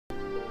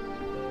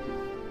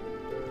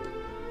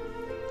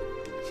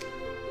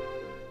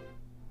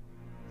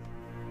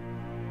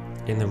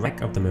in the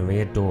wreck of the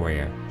Maria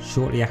Doria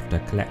shortly after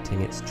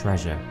collecting its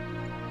treasure.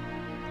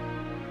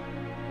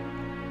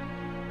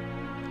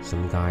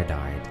 Some guy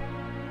died.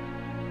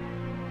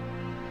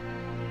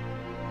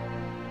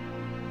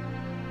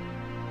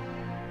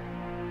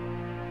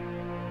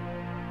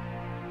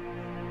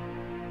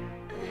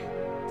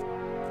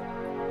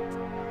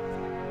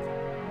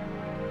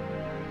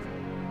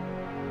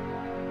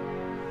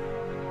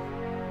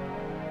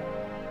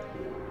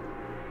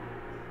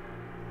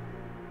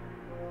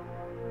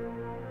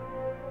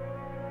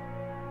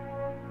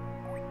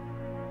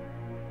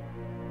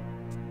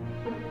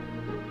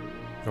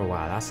 Oh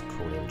wow, that's a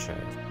cool intro.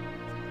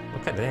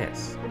 Look at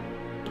this.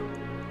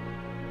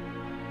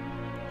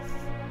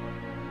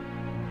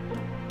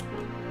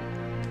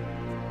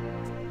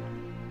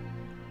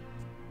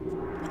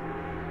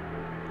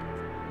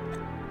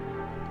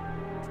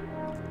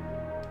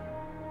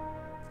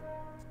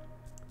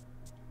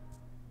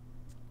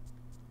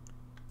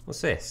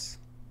 What's this?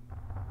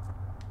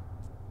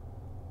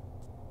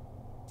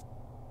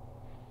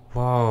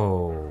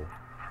 Whoa.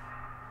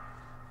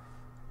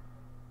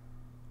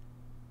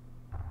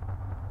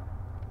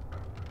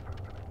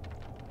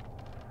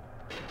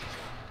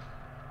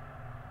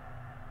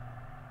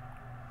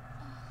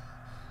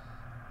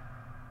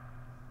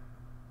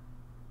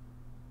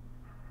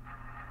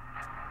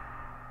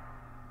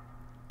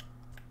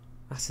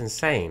 That's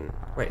insane.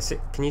 Wait, so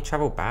can you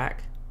travel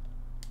back?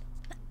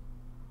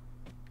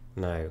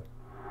 No.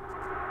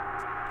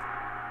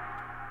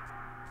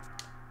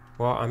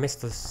 Well, I missed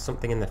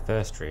something in the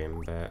first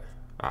room, but...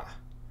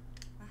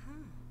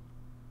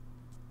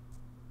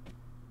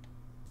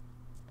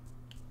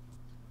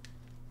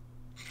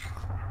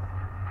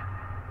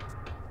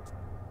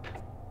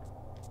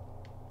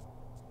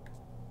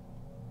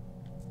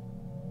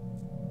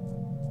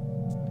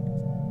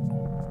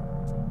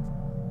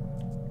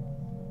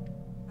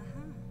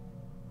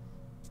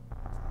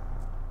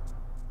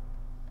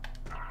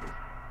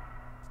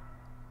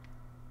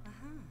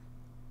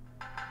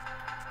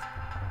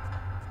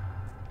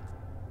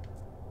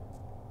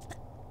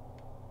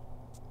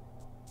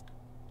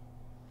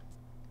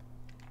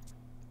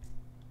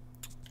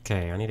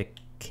 Okay, I need a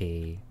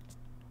key.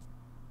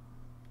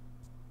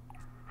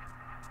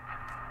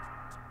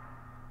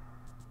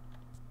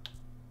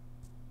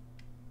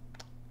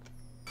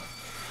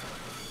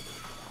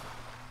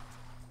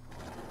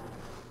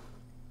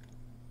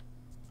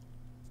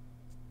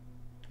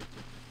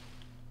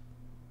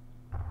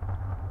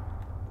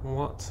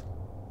 What?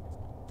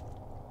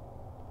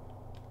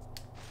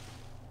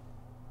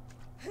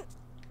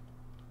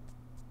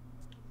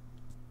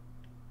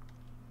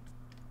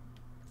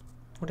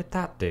 What did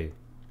that do?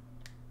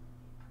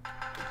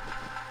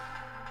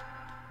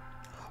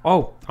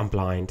 Oh, I'm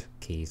blind.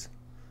 Keys.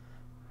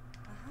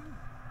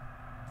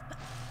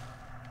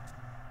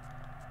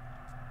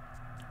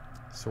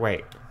 So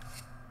wait.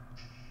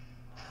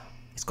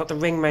 It's got the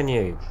ring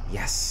menu.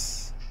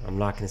 Yes. I'm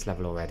liking this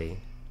level already.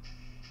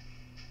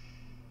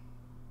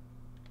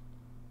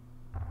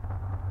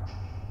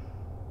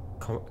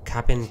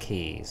 Cabin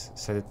keys.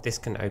 So that this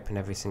can open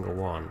every single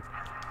one.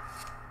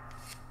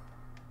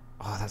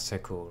 Oh, that's so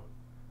cool.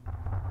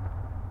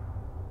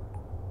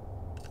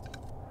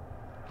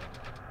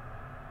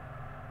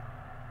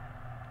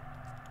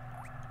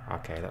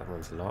 Okay, that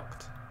one's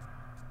locked.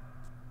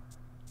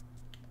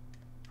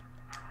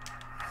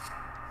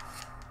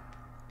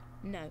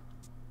 No.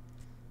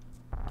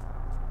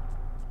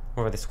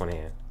 What about this one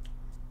here?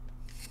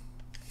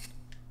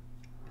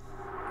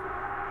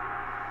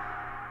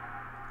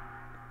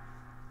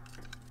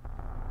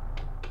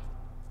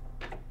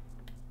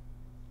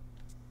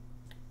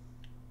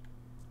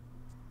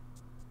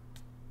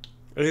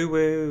 Ooh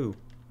woo!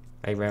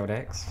 Hey Railed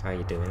X, how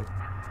you doing?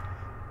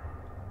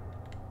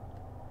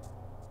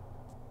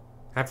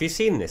 Have you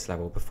seen this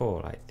level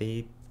before? Like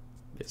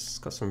it's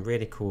got some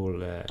really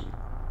cool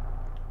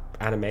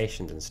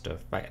animations and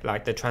stuff.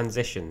 Like the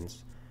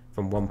transitions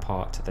from one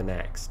part to the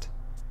next.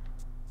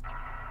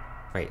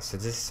 Wait, so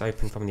does this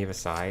open from the other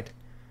side?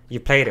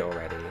 You played it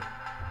already.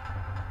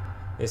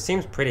 It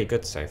seems pretty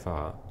good so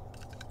far.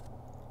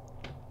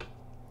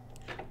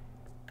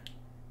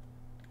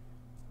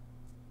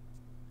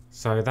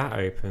 So that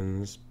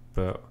opens,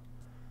 but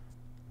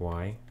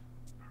why?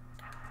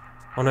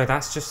 Oh no,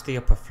 that's just the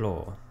upper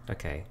floor.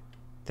 Okay.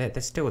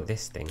 There's still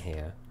this thing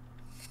here.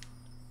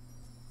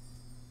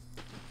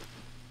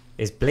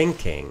 Is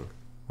blinking?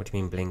 What do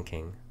you mean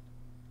blinking?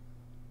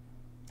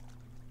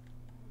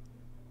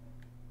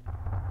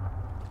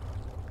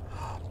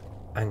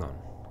 Hang on.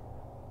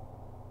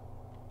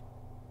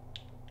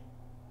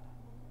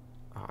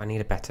 Oh, I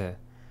need a better...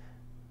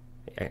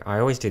 I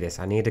always do this.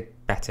 I need a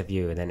better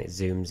view and then it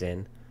zooms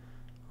in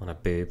on her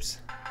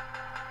boobs.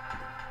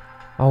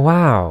 Oh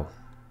wow.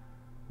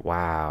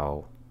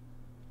 Wow.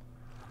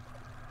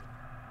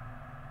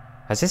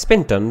 Has this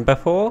been done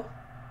before?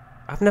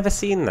 I've never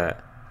seen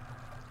that.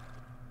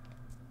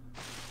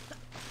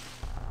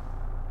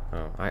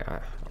 Oh, I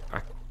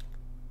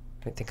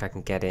don't think I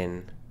can get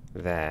in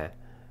there.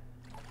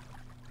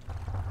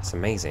 That's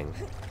amazing.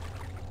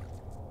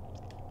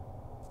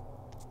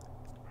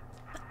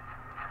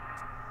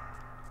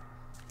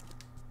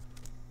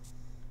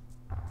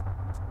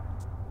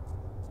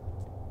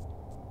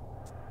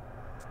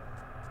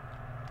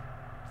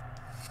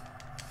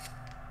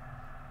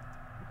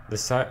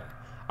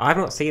 I've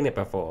not seen it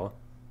before.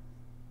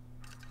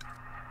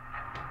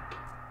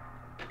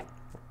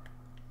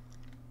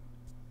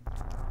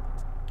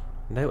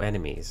 No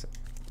enemies.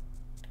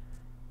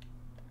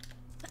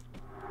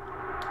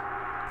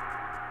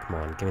 Come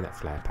on, give me that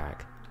flare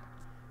pack.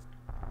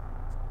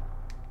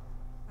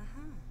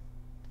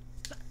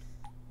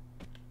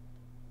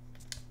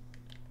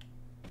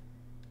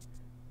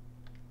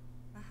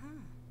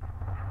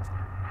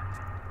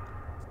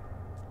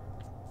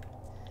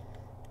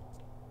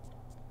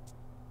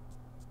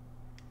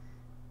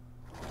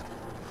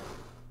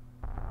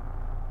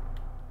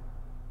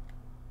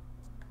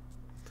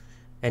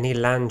 Any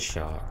land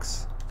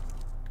sharks?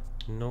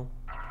 No.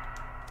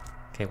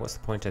 Okay, what's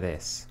the point of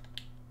this?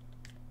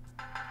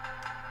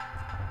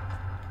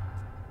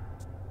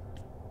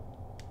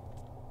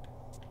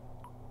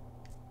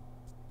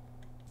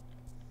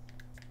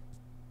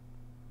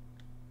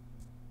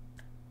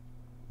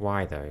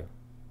 Why though?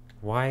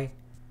 Why?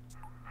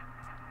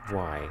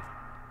 Why?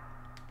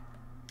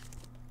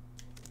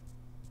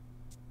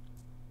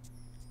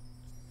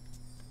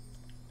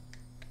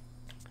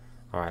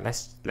 Alright,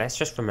 let's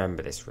just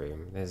remember this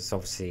room. There's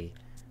obviously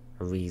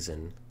a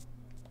reason.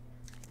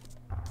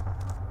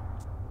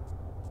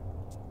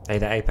 Hey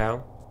there,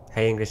 Apel.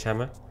 Hey English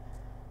Hammer.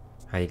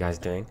 How you guys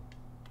doing?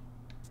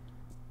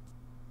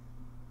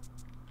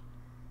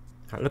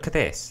 Look at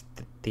this.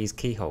 These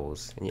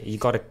keyholes. And you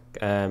got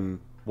a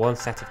one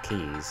set of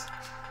keys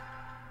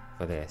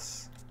for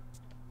this.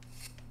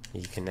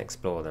 You can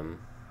explore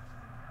them.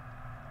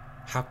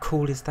 How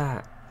cool is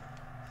that?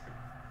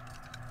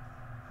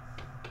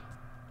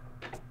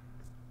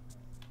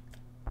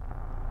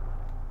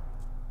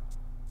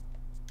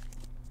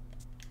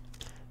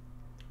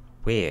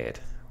 Weird.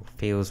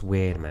 Feels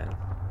weird, man.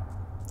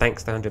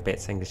 Thanks to 100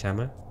 bits, English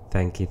Hammer.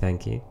 Thank you,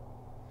 thank you.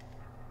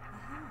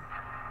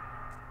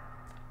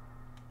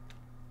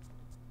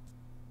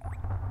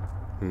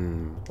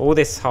 All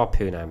this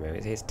harpoon ammo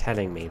is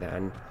telling me that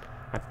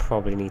I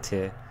probably need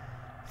to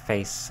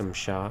face some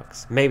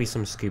sharks. Maybe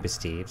some scuba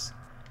steves.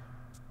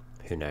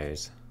 Who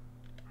knows?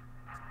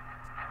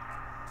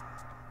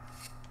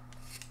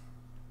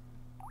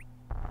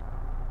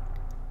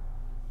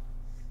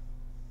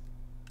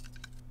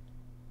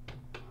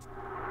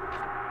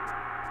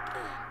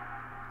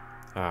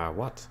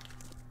 What?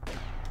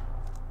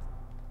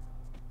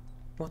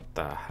 What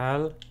the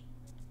hell?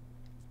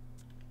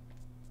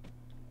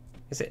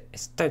 Is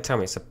it? Don't tell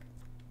me it's a...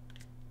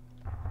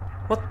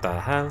 What the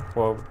hell?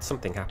 Well,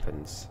 something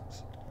happens.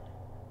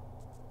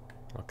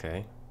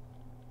 Okay.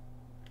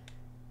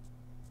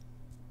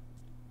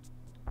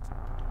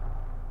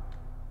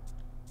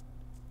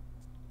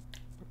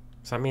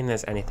 Does that mean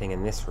there's anything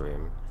in this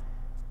room?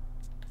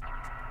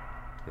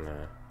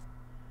 No.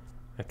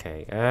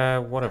 Okay,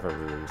 what other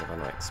rooms have I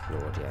not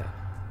explored yet?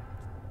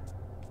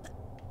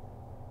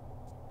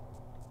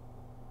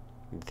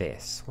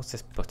 This. What's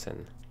this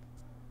button?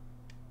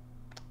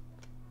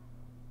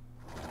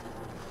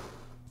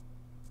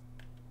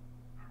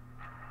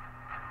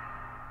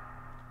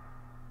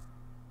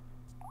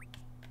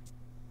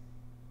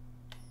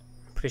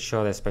 Pretty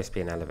sure there's supposed to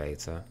be an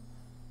elevator.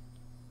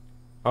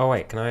 Oh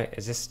wait, can I...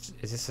 Is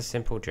this a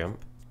simple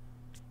jump?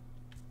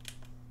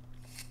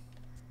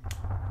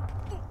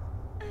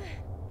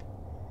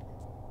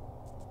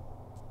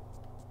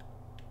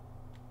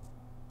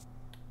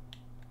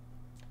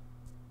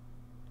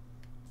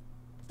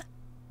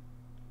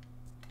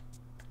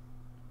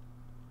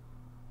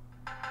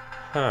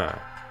 Huh.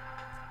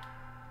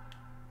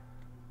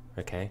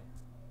 Okay.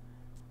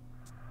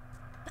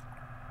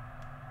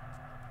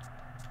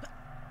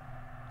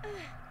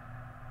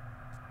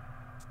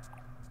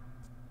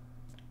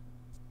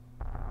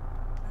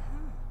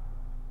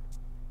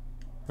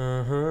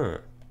 Uh-huh.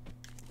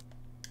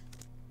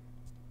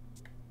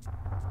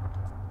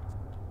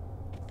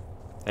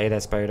 Hey there,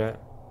 Spoder.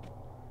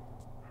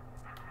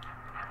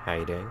 How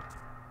you doing?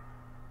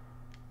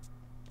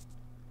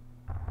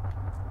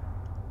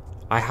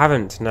 I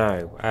haven't,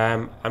 no.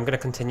 I'm going to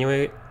continue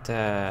it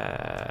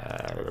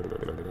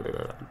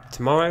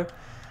tomorrow.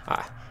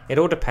 It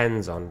all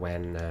depends on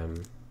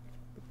when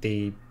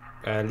the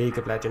League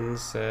of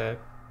Legends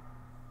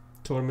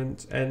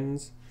tournament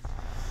ends.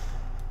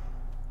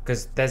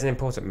 Because there's an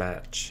important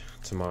match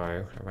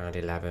tomorrow around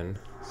 11.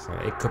 So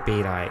it could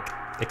be like,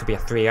 it could be a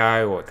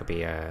 3-0 or it could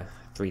be a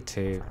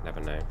 3-2, never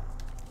know.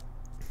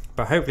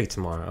 But hopefully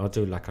tomorrow I'll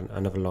do like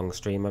another long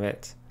stream of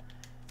it.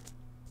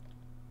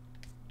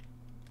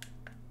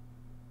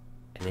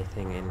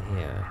 Anything in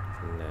here?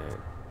 No.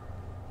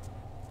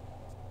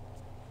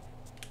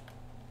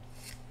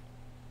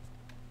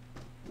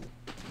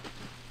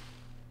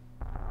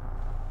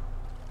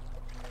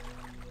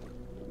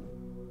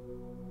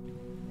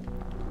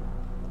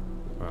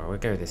 Well, we'll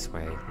go this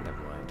way. Never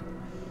mind.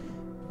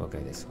 We'll go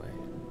this way.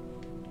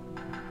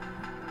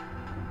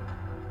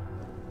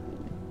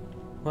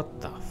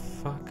 What the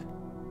fuck?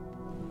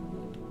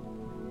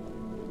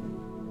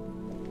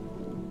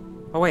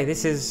 Oh wait,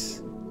 this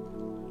is...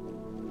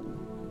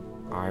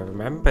 I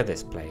remember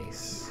this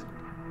place.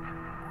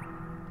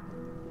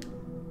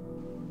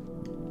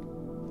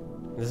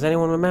 Does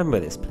anyone remember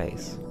this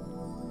place?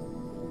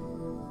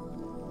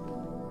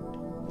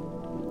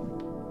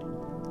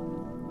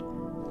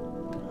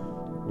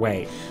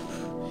 Wait.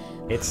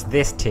 It's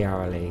this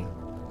TRLE.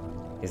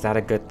 Is that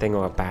a good thing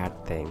or a bad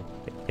thing?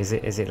 Is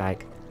it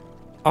like...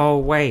 Oh,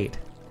 wait.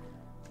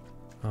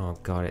 Oh,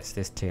 God, it's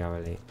this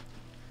TRLE.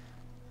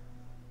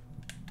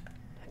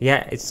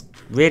 Yeah, it's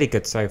really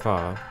good so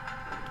far.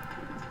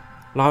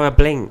 Lara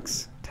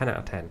blinks. 10 out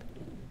of 10.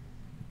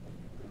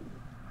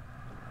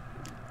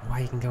 Why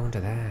you can go under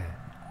there?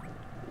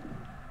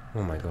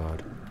 Oh my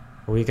god.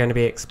 Are we going to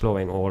be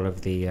exploring all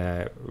of the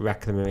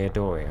Reclamaria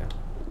Doria?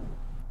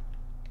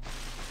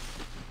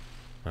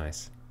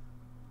 Nice.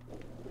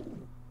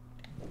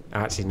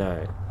 Actually,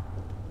 no.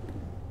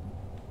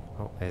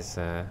 Oh, there's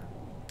I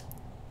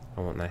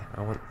want that.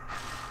 I want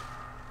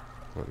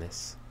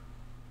this.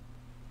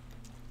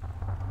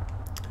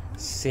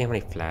 Let's see how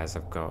many flares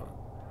I've got.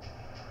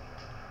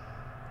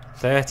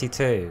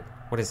 32.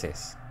 What is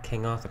this?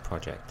 King Arthur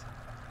project.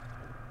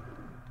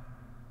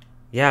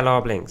 Yeah,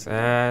 Lara blinks.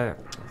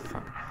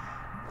 Fuck.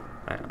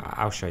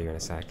 I'll show you in a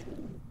sec.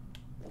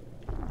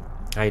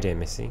 How you doing,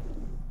 Missy?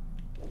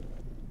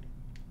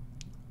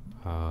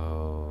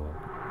 Oh.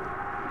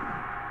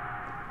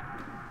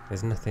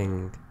 There's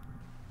nothing.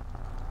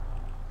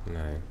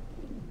 No.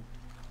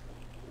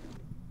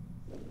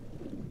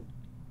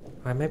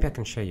 Well, maybe I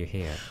can show you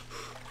here.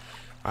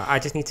 I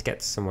just need to get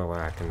to somewhere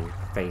where I can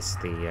face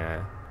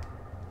the.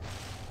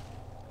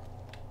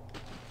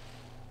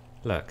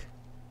 Look.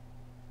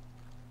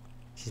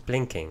 She's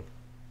blinking.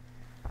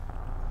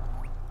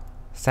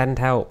 Send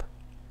help.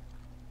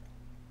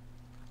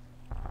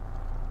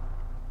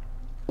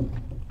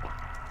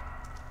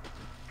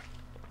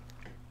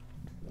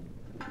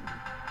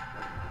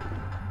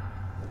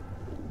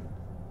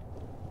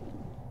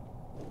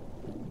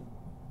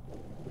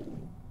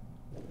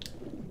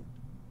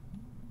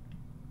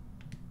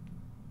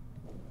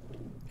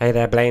 Hey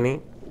there,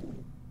 Blaney.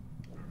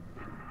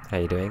 How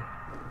you doing?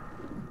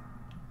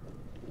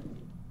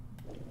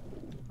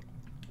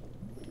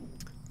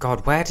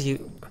 God, where do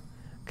you...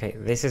 Okay,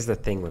 this is the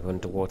thing with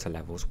underwater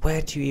levels.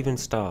 Where do you even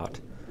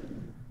start?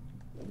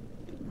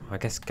 I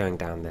guess going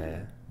down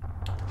there.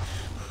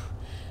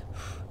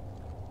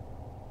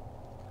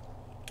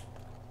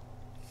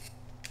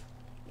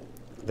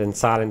 Then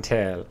Silent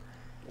Hill.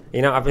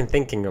 You know, I've been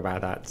thinking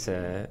about that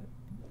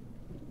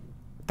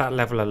that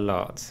level a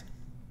lot.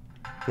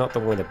 Not the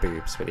one with the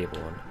boobs, but the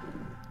other one.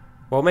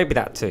 Well, maybe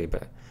that too,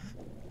 but...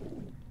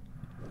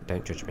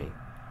 Don't judge me.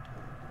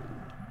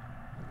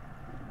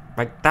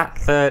 Like that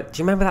third... Do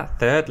you remember that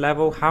third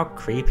level? How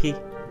creepy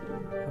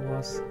it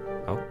was?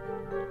 Oh.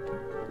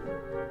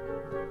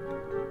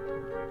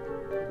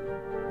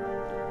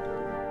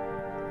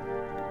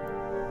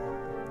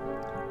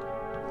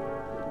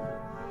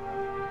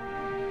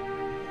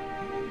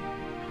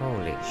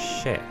 Holy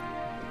shit.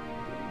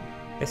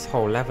 This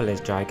whole level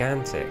is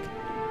gigantic.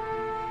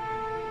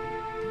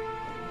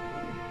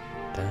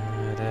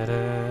 Da, da,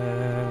 da.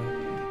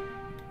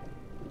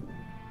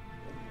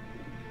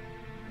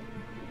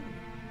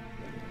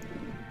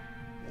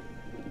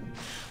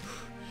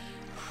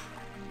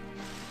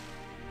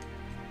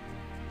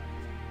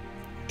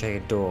 Okay,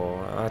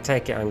 door. I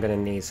take it I'm gonna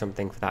need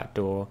something for that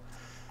door.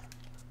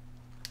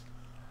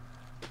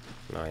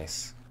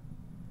 Nice.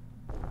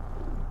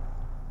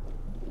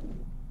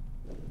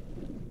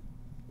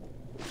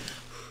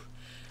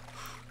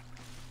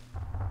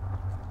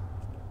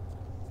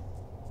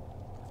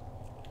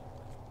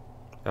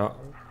 Oh,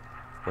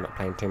 we're not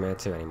playing Tomb Raider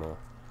 2 anymore.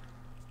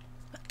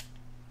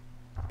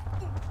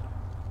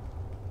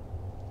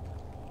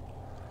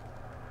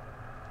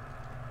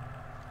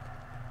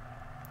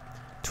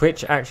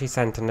 Twitch actually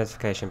sent a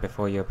notification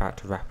before you're about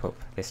to wrap up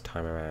this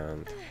time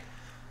around.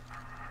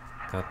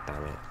 God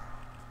damn it.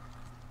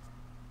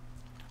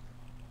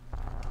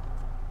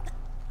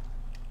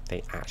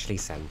 They actually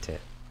sent it.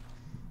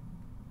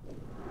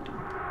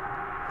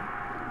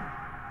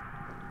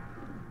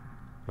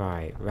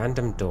 Right,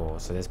 random door,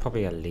 so there's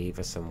probably a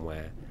lever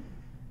somewhere.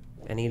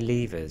 Any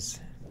levers?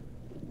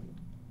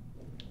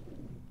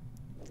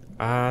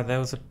 There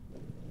was a...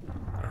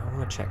 I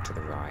want to check to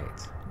the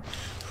right.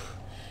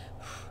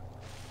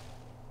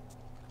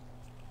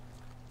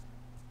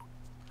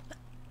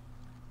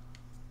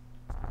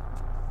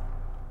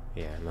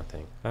 Yeah,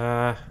 nothing.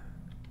 Oh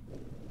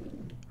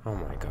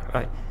my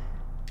god.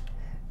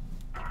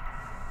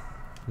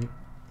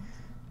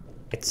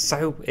 It's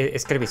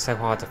gonna be so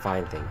hard to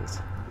find things.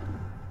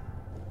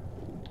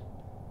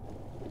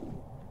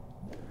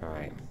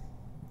 Alright.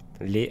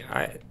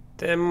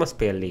 There must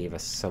be a lever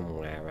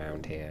somewhere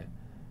around here.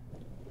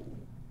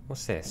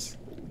 What's this?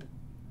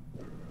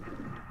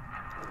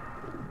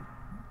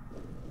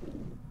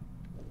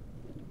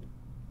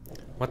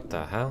 What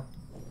the hell?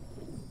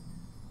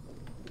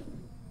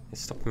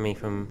 It's stopping me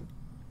from...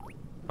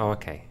 Oh,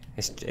 okay.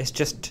 It's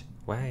just...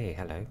 Way,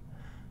 hello.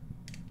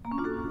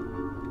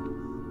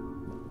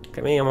 Look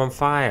at me, I'm on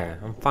fire.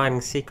 I'm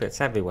finding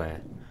secrets everywhere.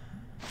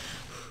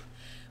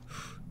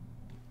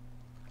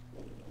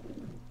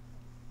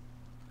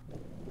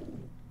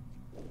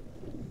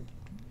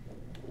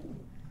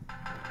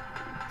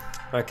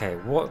 Okay,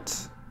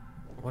 what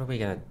are we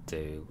gonna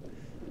do?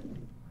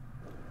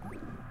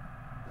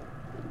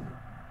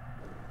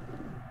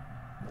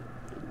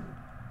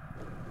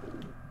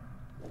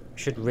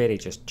 Should really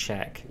just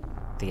check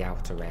the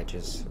outer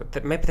edges.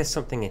 Maybe there's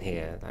something in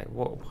here. Like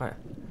what?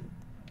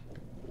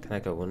 Can I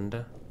go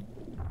under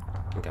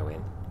and go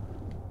in?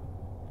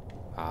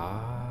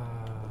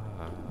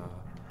 Ah,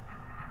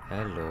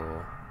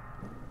 hello.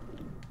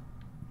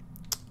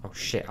 Oh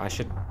shit! I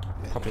should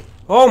probably.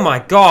 Oh my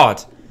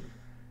god!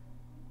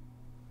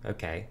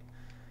 Okay.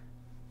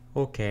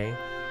 Okay.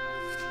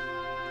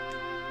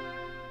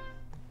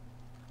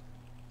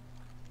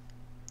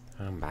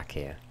 I'm back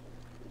here.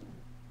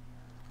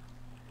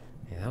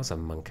 Yeah, that was a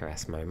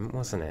monk-ass moment,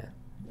 wasn't it?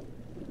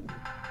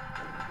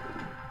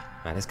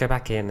 Right, let's go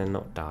back in and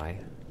not die.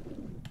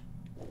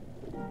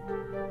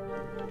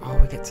 Oh,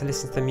 we get to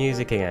listen to the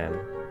music again.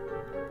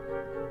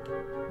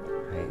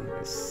 Right,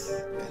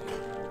 this...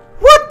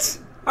 What?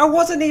 I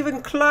wasn't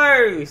even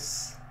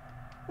close!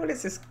 What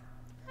is this?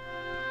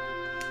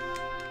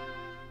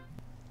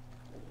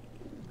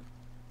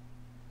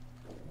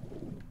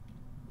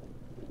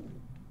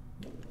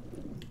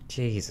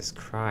 Jesus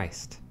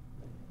Christ.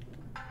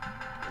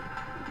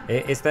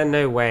 Is there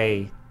no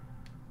way...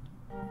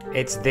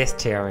 It's this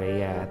TRLE,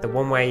 yeah. The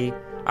one way...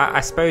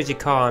 I suppose you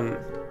can't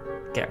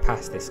get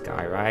past this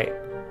guy, right?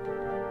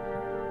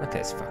 Look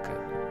at this fucker.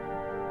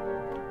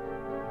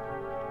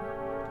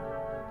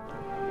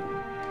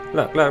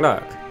 Look, look,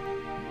 look.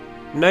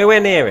 Nowhere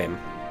near him.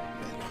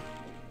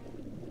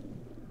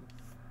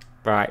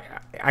 Right,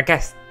 I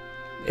guess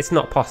it's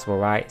not possible,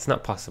 right? It's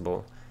not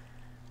possible.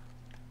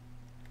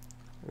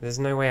 There's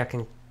no way I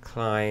can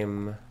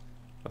climb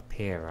up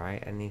here,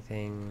 right?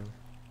 Anything...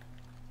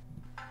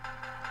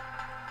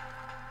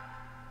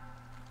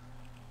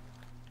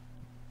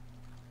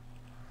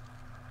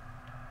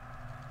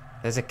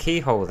 There's a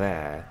keyhole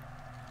there.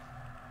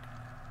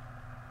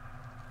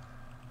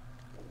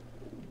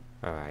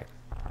 Alright.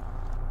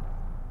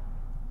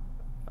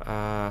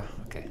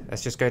 Okay,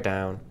 let's just go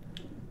down.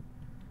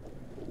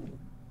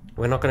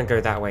 We're not going to go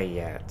that way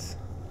yet.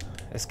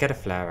 Let's get a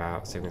flare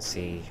out so we can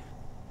see.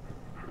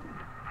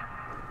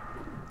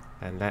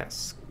 And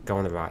let's go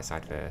on the right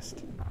side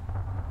first.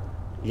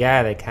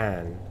 Yeah, they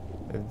can.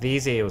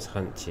 These eels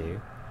hunt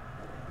you.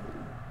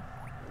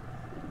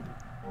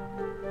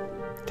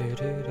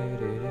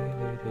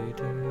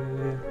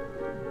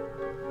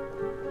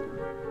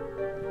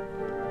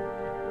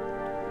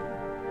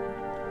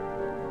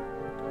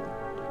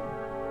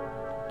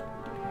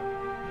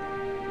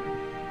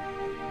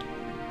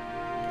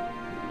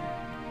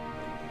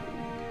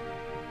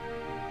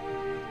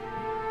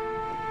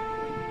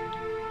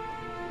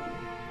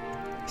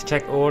 Let's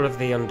check all of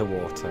the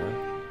underwater.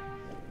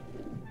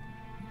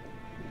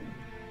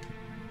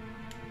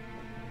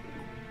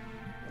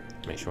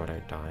 Make sure I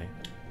don't die.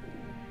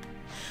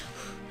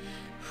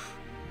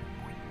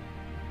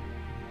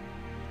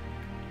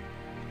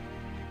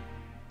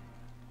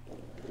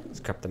 Let's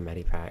grab the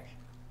medipack.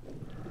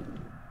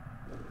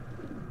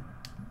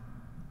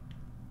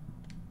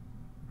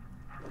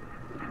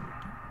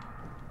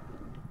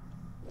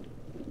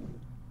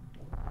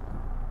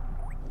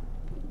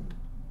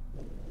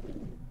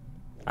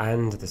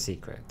 And the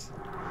secret.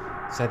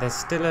 So there's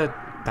still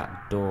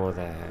that door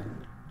there.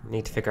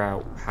 Need to figure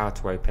out how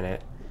to open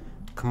it.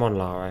 Come on,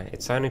 Lara.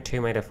 It's only 2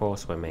 meter 4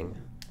 swimming.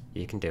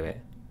 You can do it.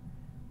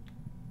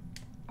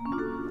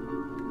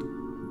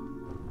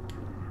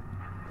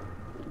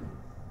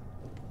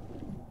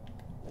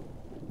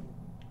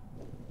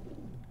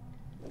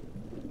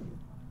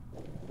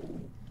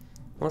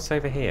 What's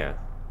over here?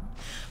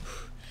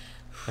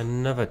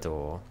 Another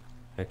door.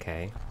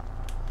 Okay.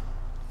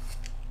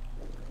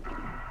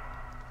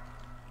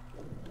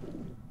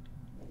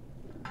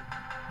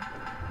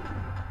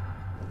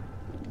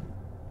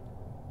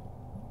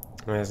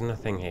 There's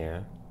nothing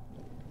here.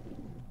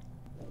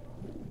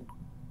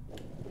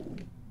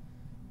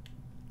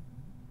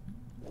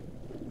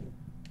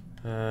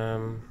 I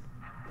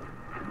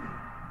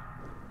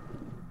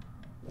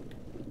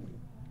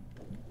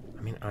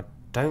mean, I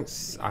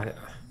don't...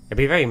 it'd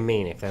be very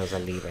mean if there was a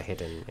lever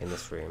hidden in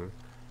this room.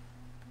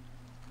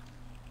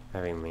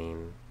 Very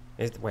mean.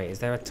 Wait, is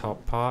there a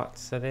top part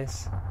to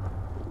this?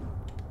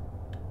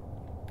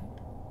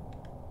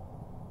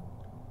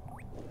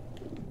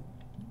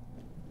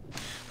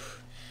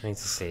 I need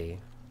to see.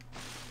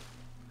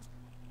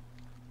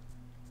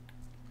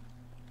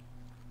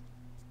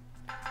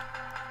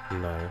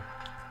 No.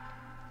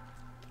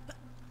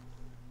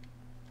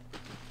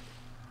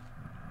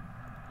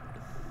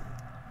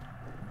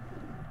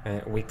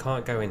 We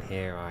can't go in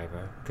here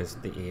either, because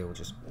the eel will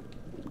just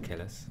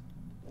kill us.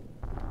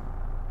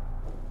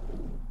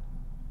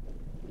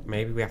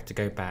 Maybe we have to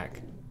go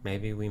back.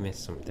 Maybe we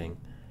missed something.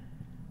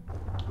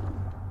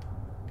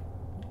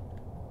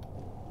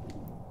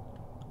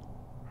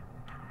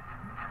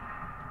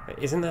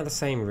 Isn't that the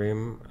same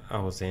room I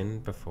was in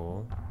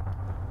before?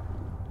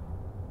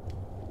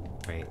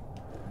 Wait,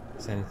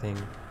 is there anything?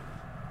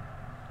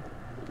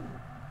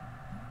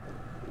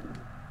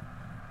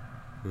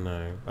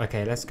 No.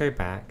 Okay, let's go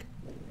back.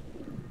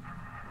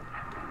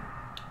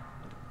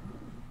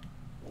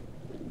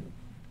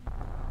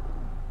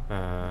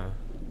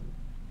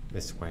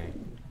 this way.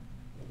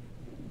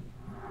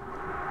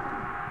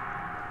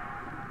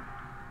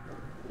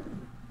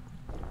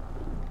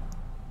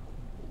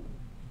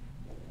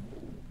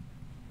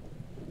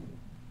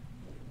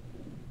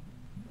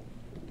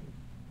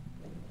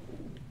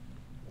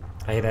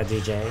 Hey there,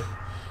 DJ.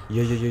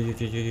 Yo, yo, yo, yo,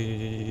 yo, yo, yo,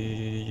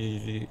 yo,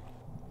 yo, yo.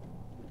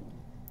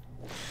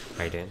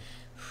 How you doing?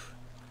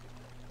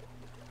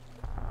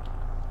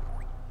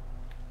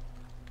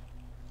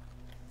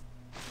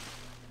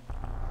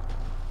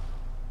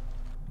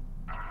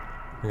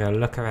 I'm gonna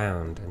look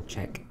around and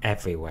check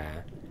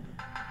everywhere.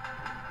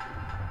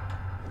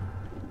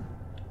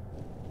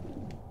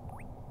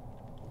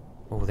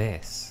 All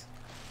this.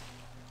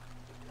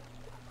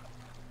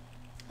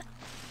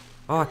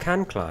 Oh, I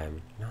can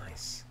climb.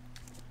 Nice.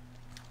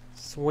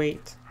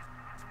 Sweet.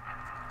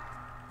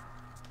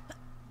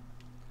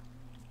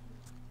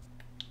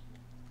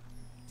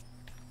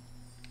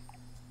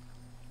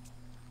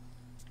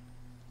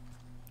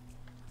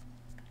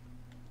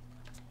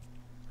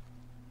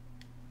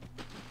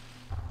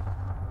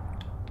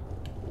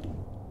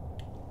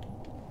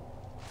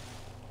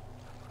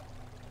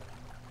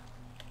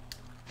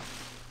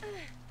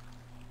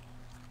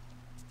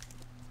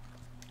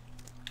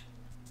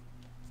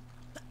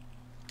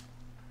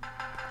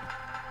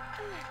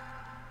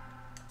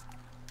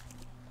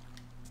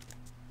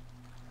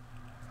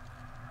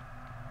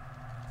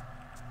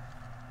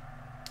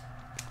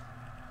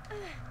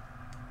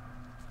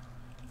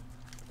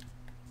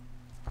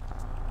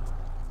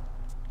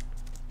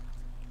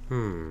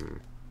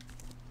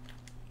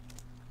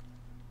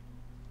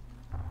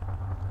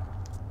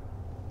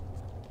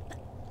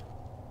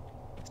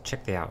 Let's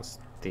check the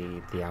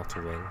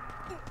outer ring.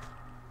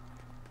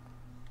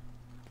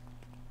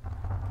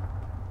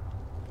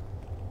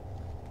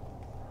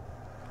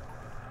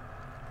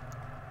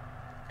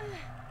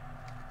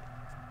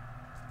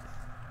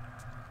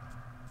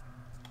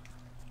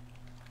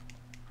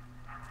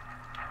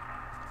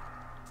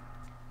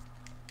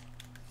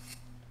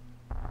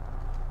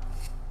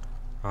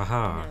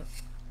 Aha.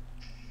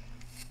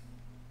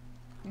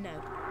 No.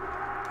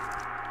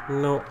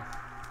 No.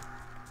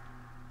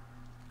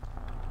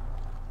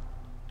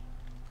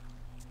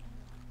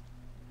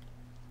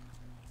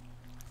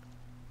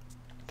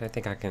 Don't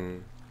think I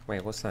can.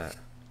 Wait, what's that?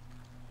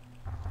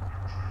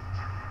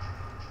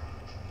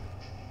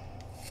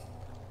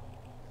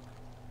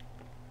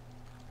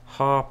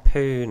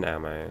 Harpoon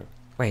ammo.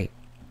 Wait,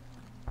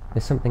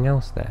 there's something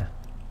else there.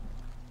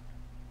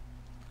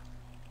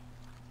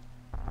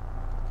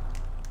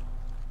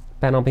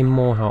 Better not be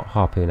more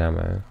harpoon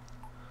ammo.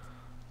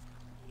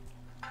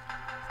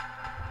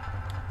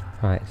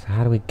 Right, so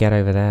how do we get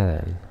over there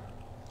then?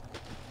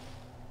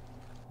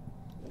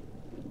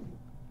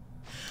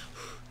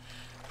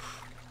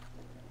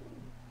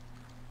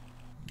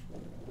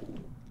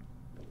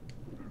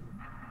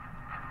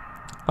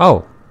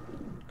 Oh!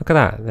 Look at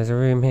that, there's a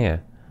room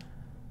here.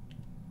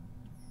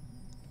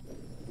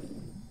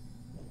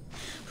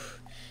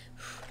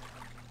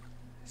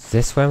 Is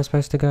this where I'm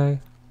supposed to go?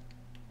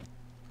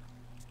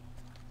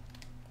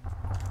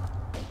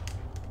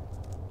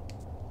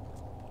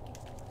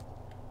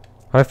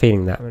 I have a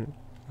feeling that one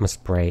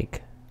must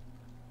break.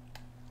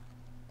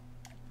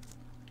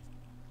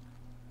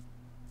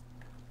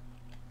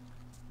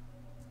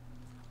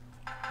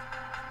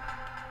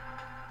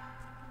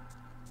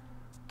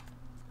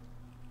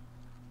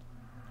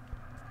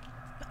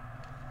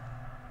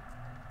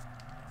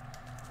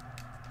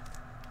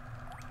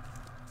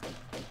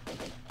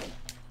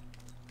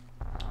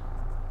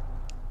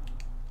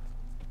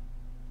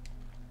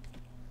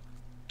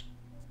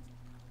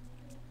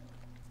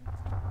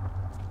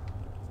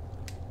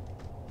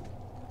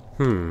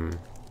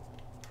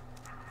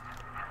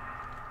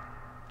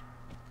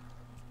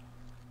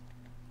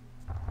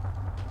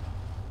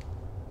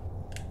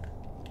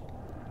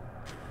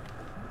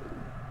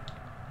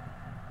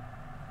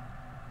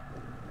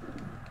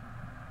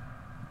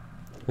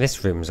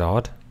 This room's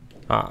odd.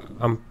 I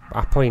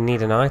probably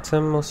need an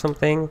item or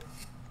something.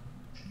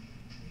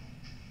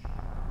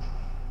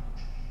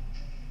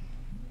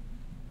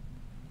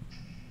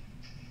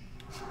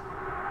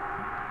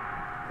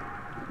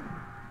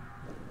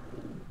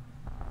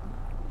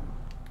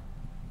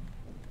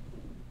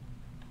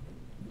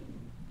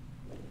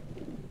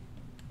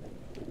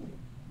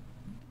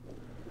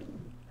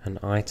 An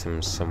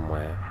item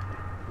somewhere.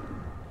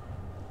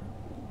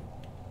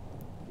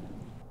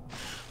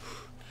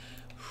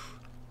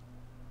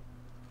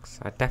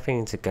 So I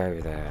definitely need to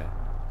go there.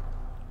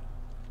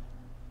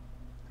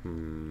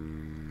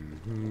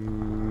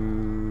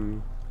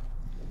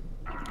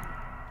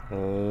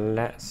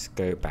 Let's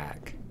go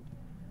back.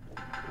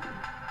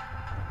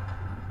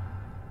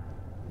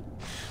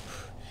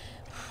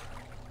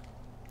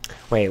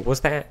 Wait,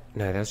 was there?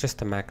 No, there was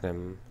just a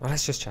magnum. Well,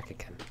 let's just check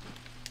again.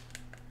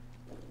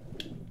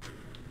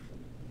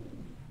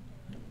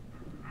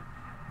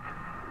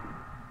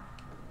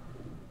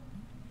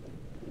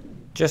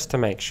 Just to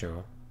make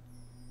sure.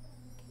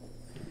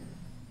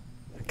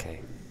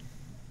 Okay.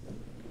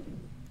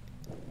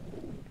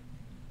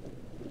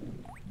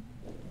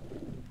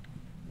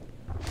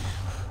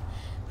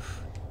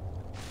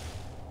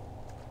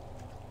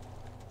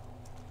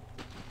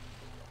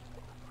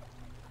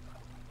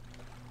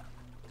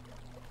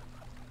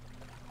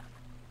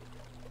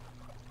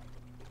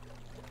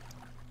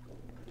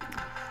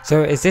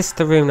 So is this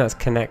the room that's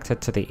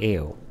connected to the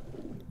eel?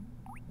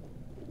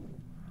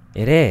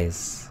 It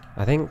is.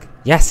 I think.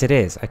 Yes, it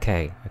is.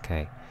 Okay,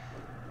 okay.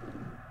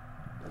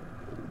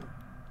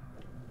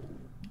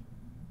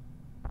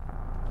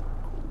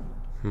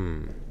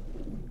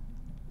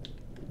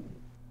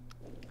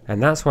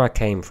 And that's where I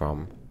came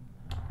from.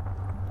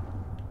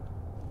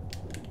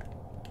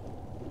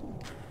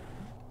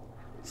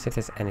 See if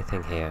there's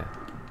anything here.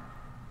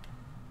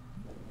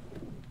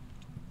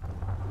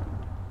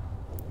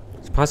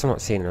 Surprised I'm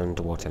not seeing an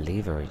underwater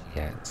lever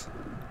yet.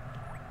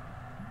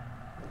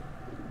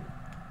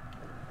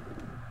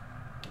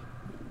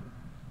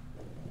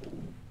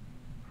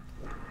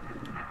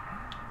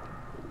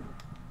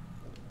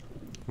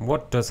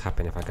 What does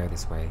happen if I go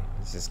this way?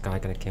 Is this guy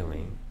gonna kill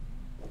me?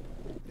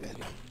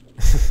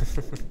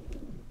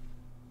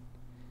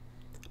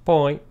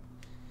 Boy.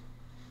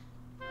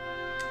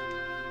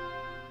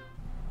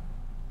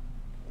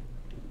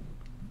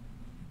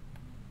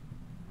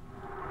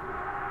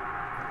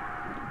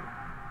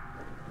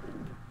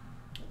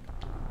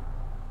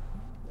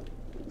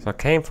 So I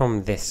came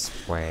from this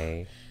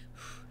way.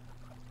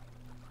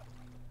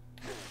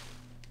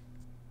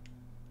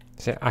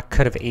 So I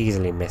could have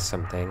easily missed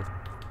something.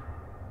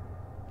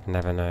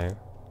 Never know.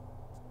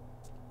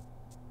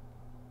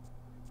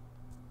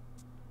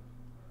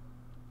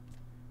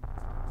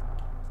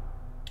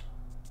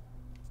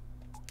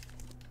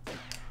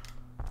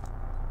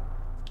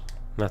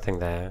 Nothing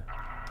there.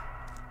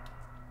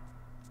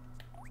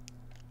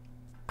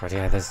 God,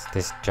 yeah, there's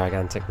this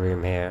gigantic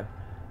room here.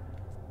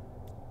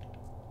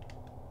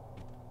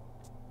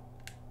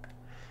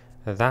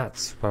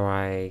 That's where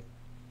I...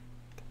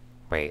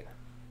 Wait.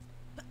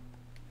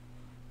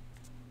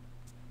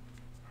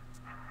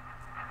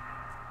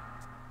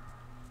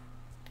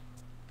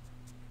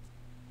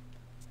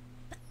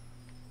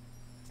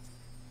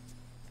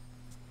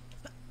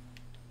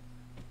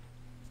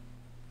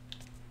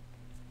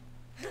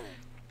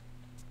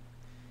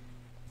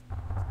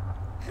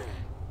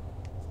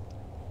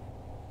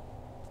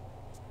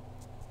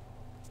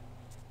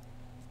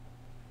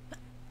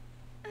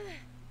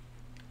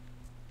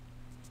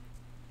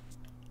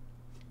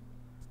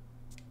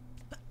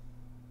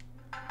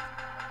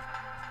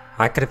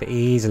 I could have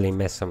easily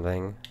missed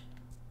something.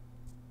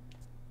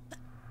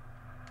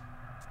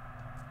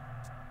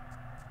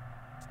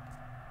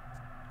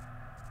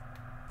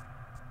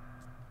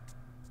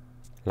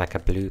 Like a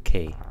blue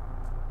key.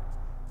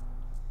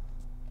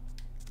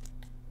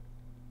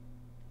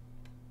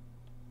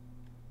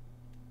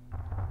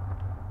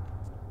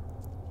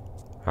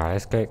 Alright,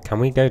 let's go. Can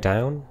we go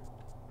down?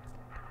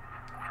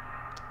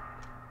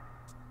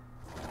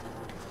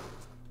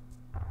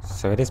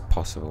 So it is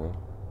possible.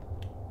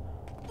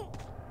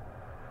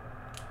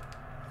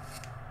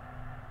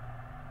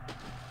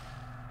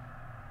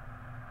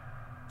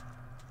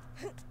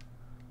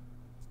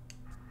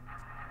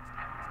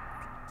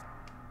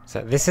 So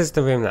this is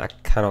the room that I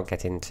cannot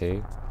get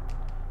into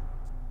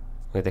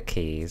with the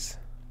keys.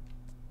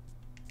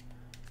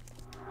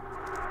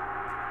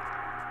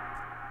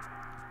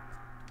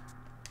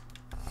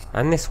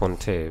 And this one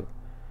too.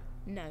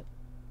 No.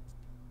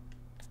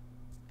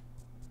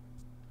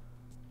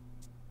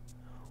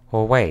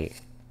 Or wait.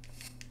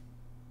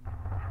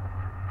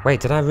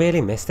 Wait, did I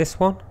really miss this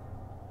one?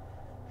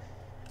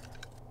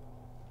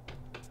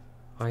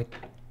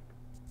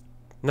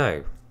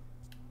 No.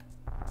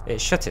 It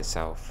shut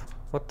itself.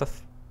 What the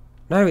f...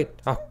 No, it...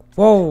 Oh,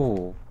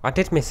 whoa! I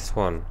did miss this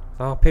one.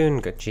 The harpoon,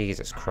 good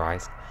Jesus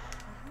Christ.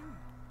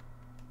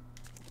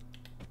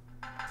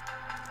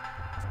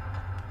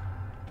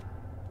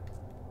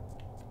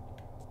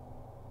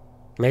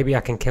 Maybe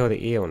I can kill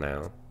the eel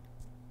now.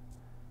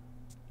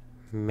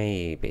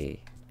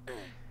 Maybe.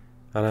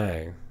 I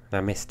know.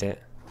 I missed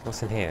it.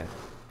 What's in here?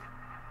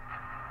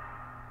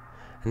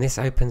 And this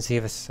opens the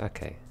other...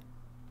 Okay.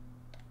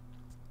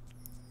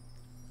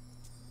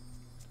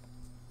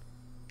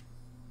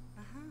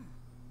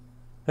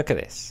 Look at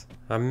this.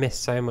 I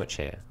missed so much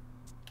here.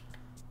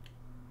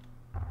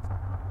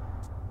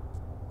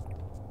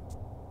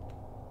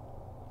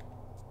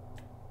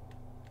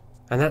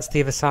 And that's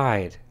the other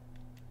side.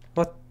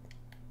 What?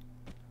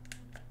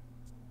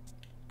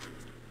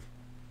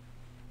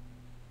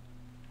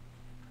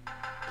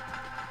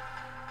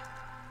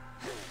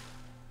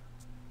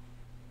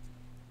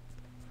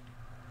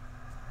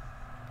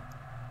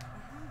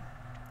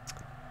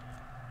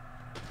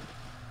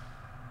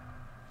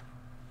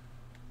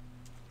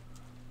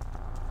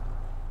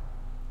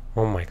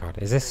 Oh my god,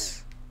 is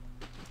this...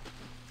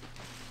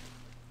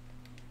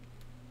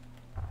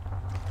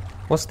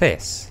 What's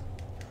this?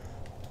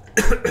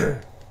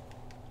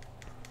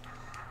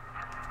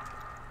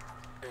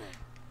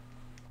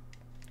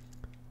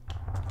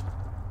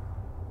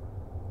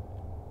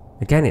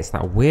 Again, it's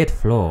that weird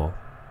floor.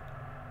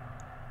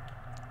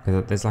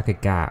 There's like a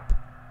gap.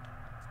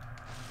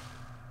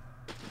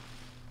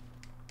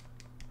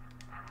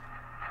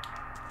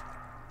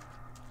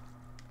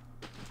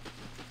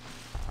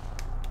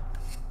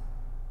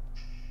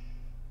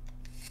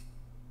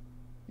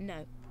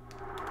 No.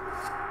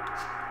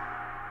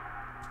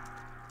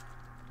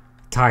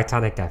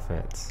 Titanic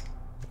effort.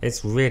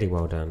 It's really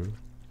well done.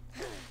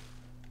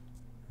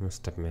 I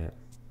must admit.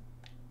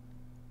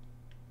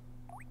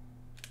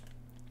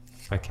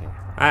 Okay.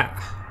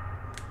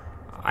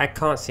 I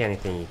can't see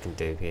anything you can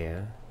do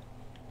here.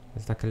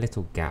 There's like a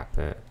little gap,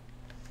 but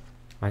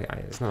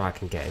it's not like I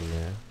can get in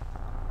there.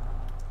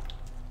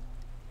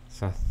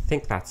 So I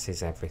think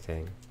that's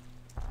everything.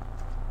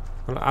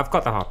 Well, I've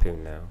got the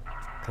harpoon now.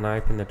 Can I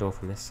open the door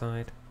from this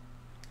side?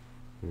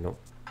 Nope.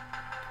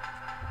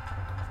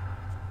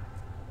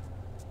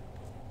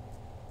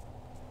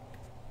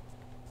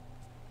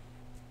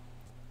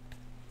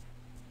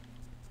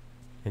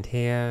 And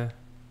here...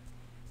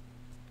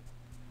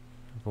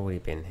 I've already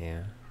been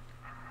here.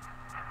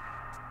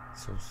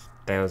 So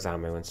there's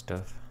ammo and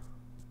stuff.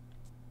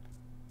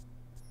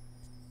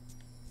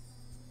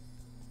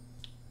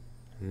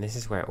 And this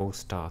is where it all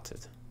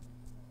started.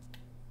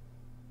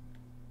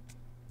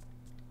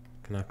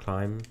 Can I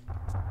climb?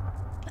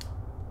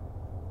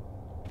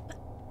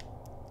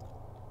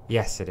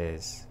 Yes, it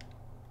is.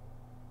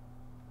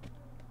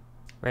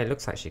 Wait, it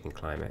looks like she can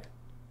climb it.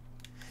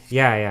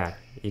 Yeah,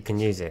 you can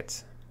use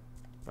it.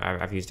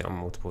 I've used it on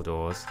multiple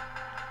doors.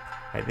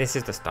 This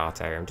is the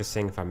start area. I'm just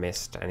seeing if I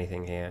missed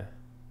anything here.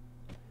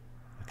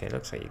 Okay, it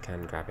looks like you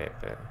can grab it,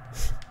 but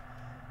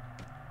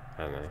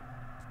I don't know.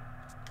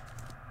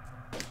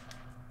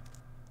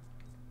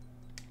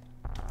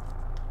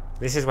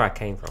 This is where I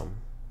came from.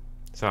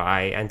 So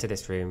I entered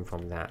this room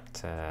from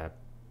that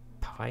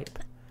pipe.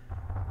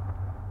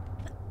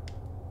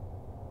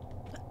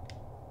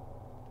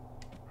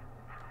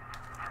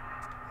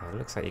 It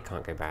looks like you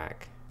can't go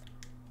back.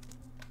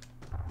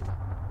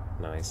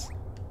 Nice.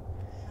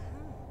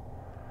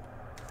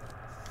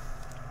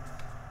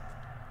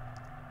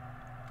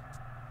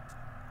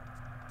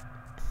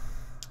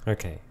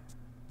 Okay.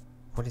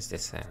 What is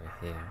this area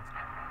here?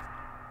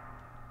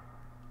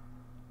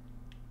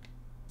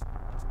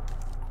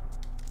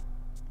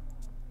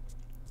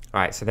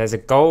 Alright, so there's a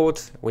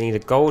gold... We need a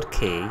gold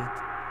key.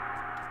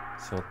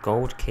 So a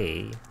gold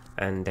key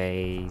and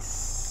a...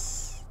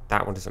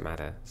 That one doesn't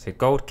matter. So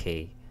gold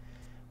key.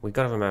 We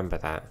gotta remember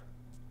that.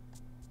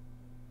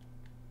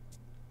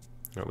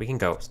 Right, we can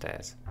go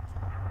upstairs.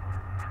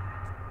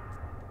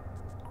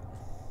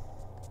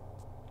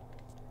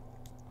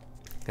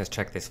 Let's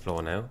check this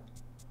floor now.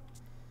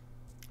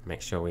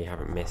 Make sure we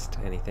haven't missed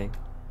anything.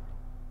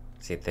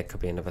 See if there could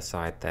be another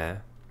side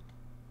there.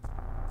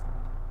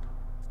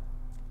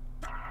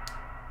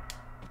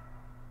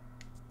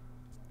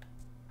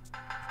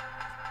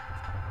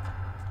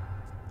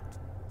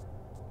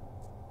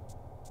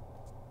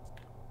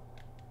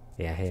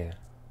 Yeah, here.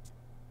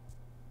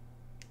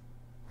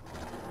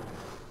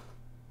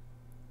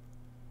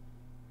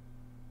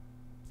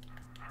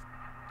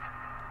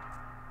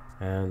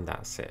 And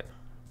that's it.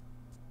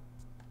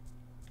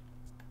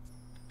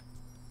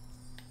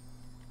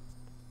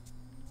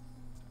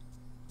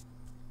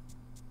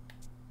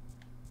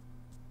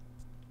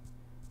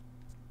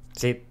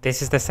 See,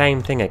 this is the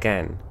same thing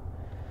again.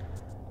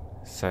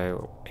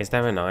 So, is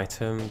there an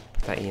item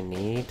that you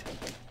need?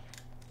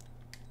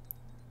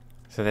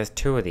 So there's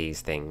two of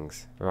these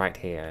things right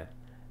here.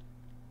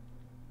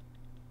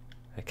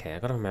 Okay, I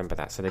gotta remember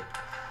that. So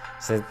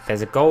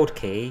there's a gold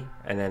key,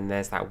 and then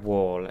there's that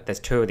wall.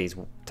 There's two of these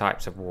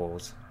types of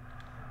walls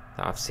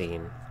that I've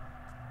seen.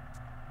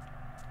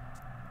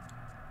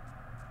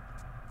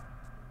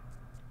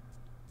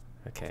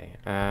 Okay.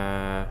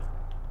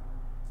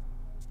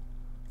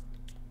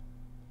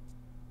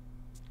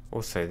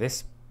 Also,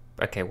 this...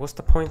 Okay, what's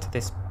the point of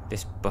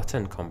this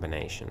button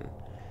combination?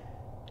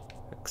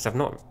 Because I've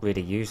not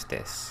really used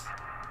this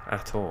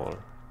at all.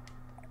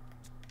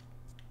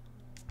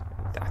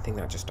 I think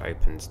that just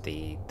opens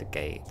the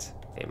gate.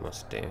 It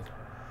must do.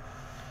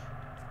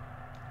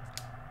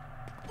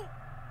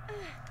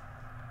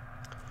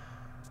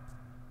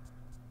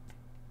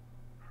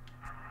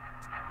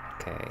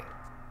 Okay.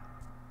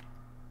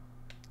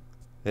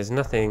 There's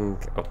nothing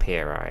up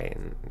here, right?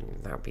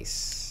 That would be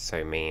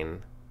so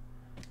mean.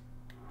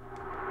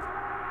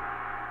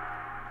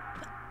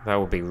 That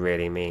would be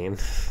really mean.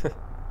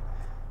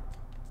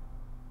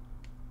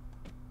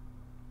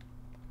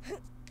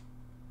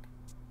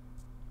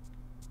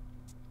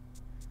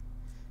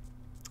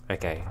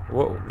 Okay,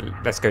 whoa,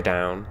 let's go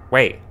down.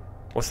 Wait,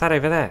 what's that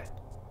over there?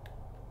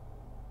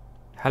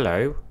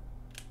 Hello?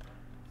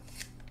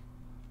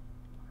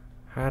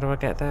 How do I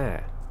get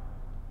there?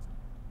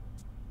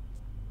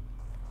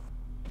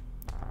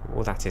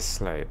 Well, that is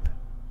slope.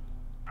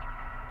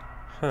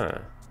 Huh.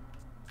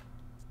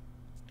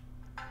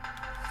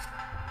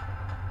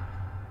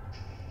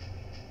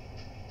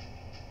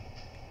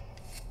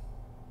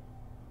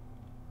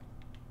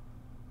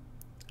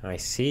 I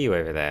see you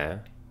over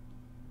there.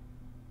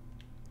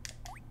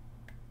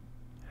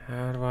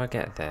 How do I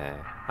get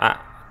there?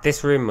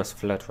 This room must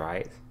flood,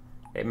 right?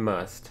 It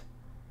must.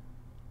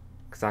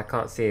 Because I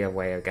can't see a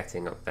way of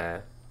getting up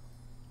there.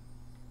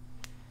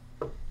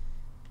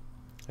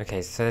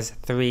 Okay, so there's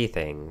three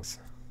things.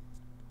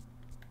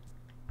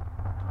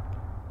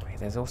 Wait,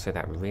 there's also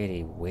that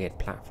really weird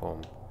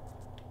platform.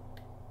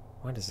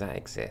 Why does that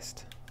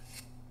exist?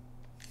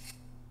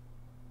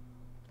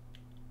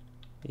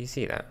 You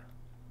see that?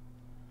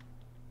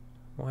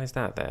 Why is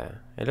that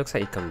there? It looks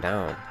like you come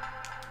down.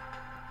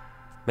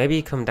 Maybe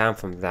you come down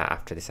from that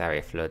after this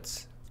area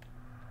floods.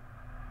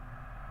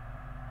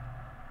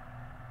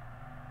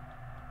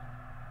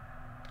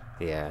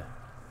 Yeah.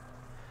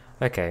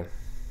 Okay.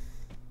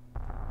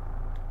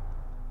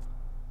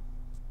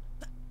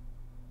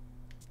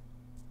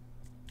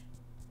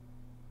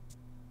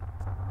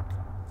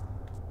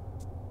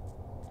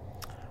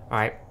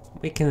 Alright,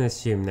 we can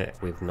assume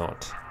that we've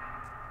not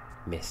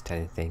missed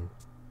anything.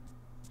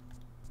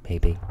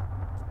 Maybe.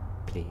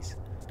 Please.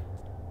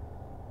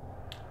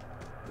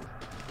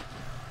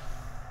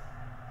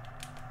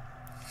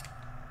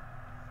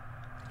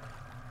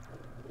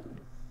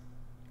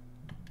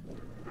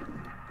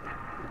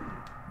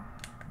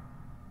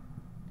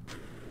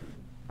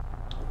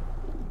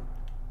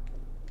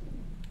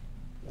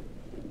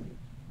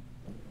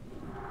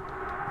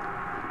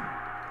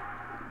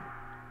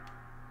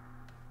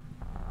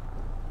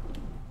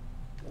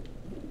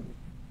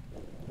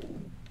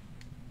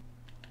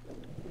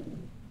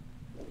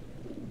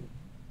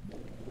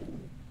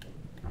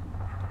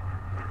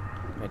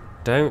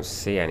 Don't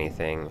see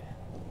anything.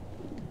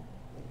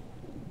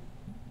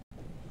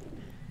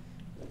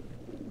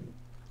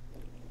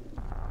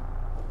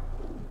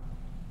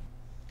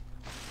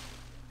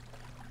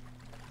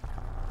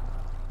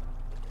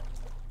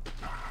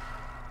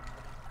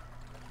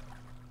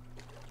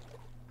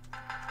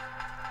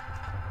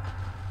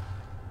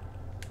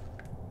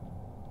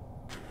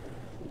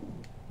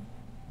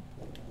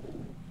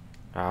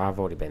 Oh, I've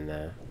already been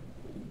there.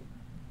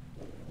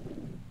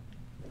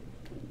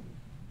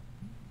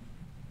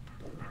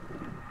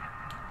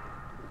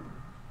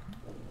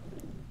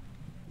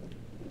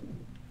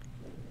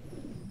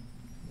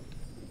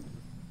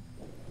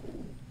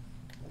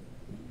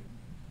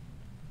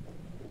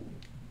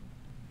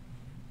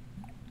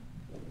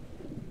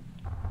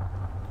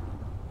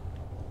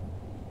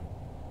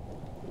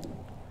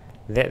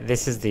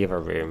 This is the other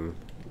room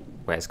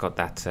where it's got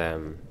that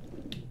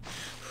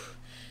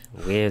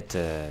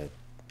weird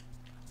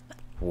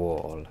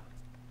wall.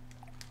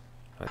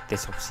 Like,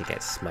 this obviously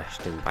gets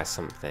smashed in by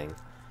something.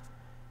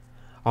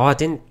 Oh, I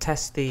didn't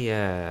test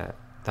the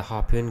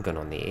harpoon gun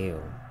on the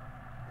eel.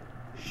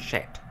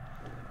 Shit.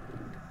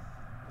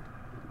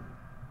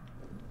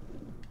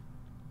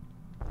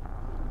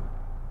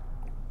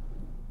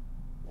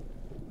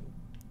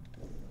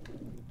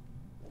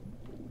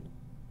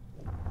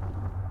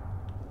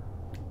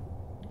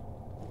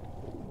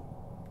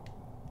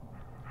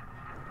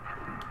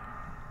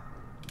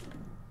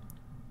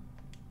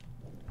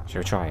 Shall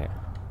we try it?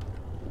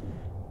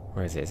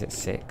 Where is it? Is it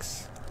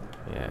 6?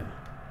 Yeah.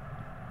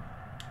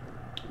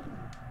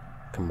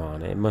 Come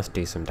on, it must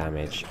do some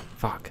damage.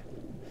 Fuck.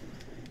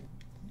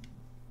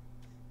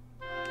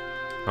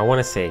 I want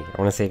to see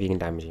if you can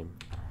damage him.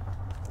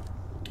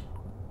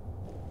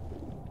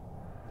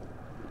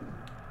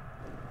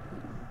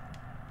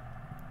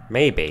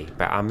 Maybe,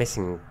 but I'm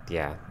missing,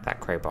 yeah, that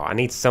crowbar. I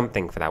need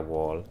something for that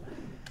wall.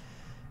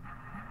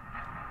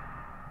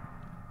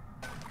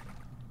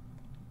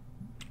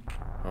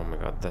 Oh my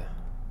god,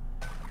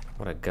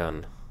 what a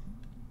gun.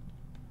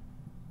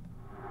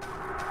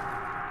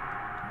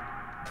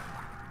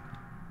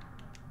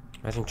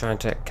 Imagine trying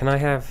to... Can I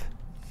have...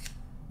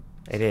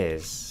 It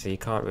is, so you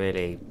can't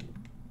really...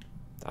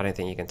 I don't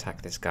think you can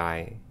attack this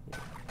guy.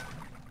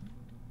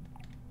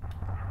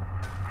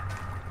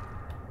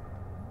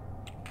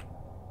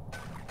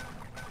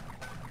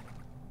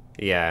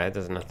 Yeah, it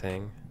does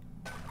nothing.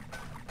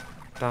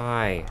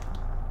 Die.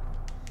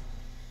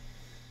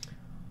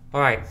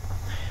 Alright.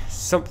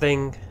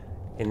 Something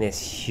in this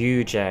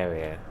huge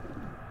area.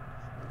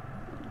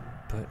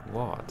 But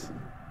what?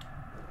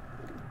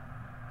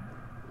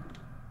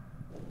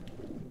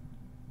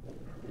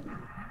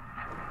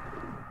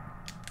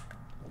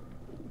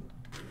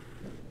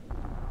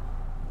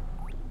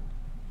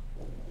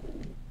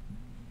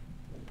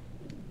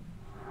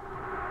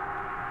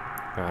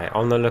 Right,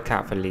 on the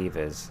lookout for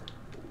levers.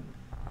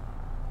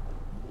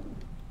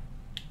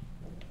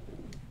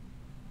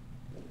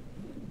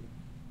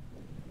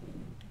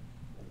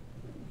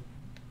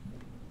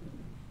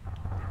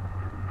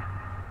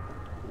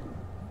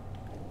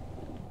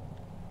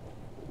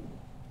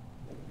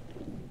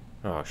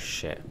 Oh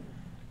shit.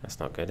 That's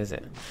not good, is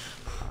it?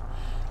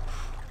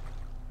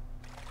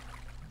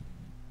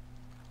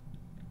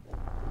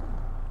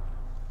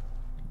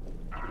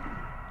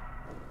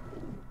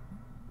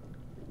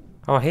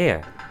 Oh,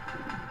 here.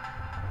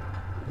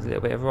 There's a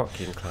little bit of rock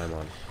you can climb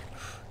on.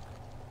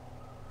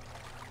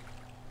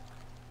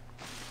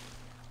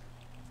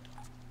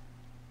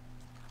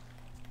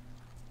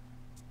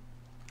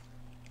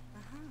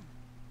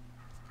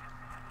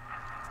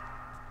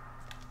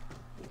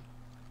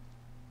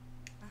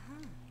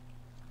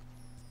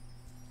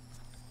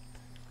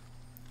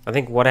 I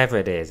think whatever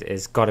it is,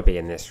 it's got to be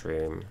in this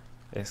room.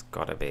 It's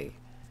got to be.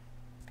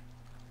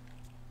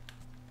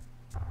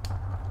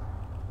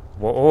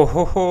 Whoa, oh,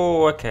 ho,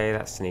 ho, okay,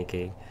 that's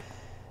sneaky.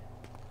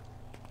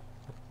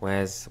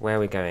 Where are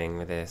we going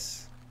with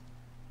this?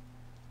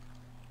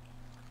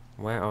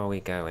 Where are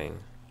we going?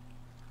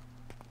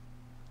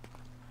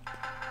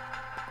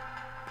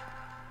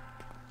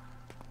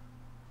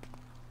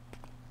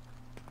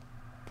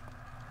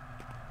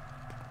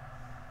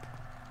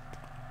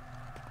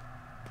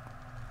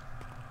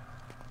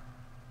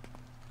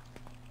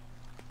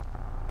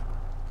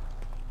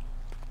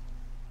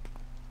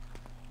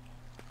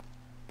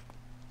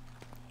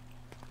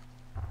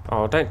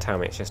 Oh, don't tell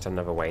me it's just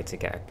another way to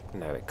get a...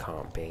 No, it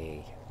can't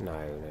be. No,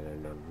 no,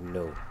 no,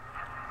 no, no.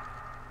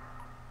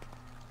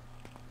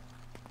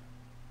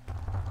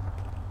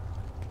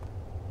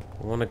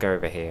 I want to go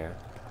over here.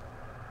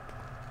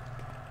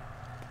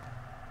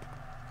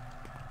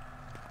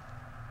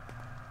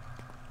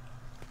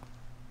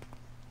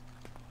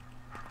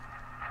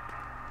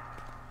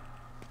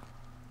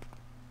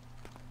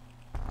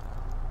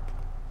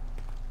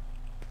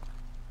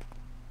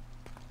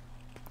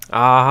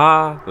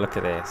 Aha! Look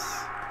at this.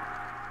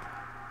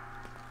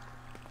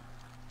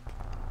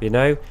 You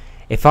know,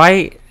 if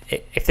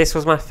this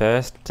was my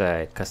first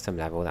custom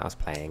level that I was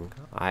playing,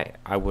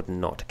 I would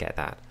not get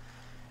that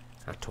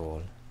at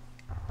all.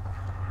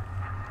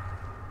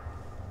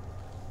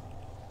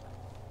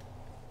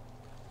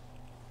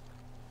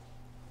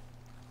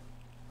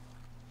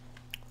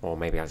 Or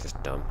maybe I was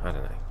just dumb. I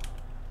don't know.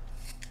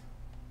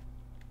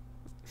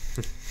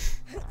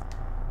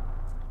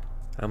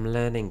 I'm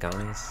learning,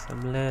 guys.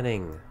 I'm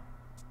learning.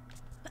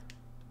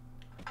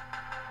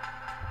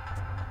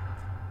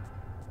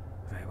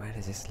 Right, where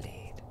does this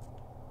lead?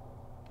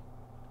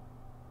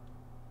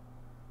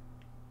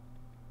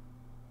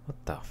 What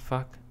the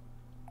fuck?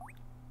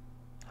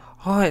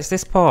 Oh, it's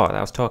this part that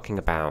I was talking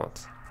about.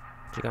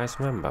 Do you guys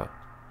remember?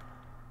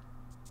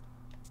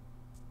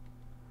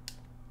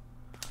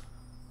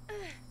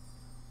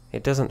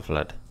 It doesn't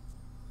flood.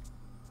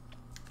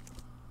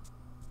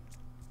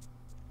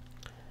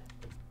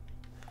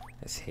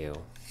 Let's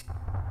heal.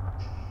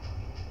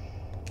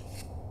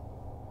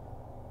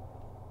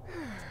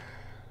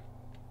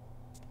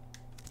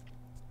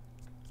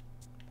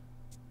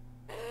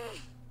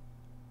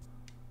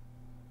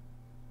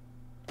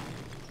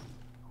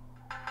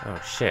 Oh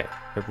shit,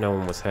 hope no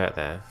one was hurt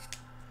there.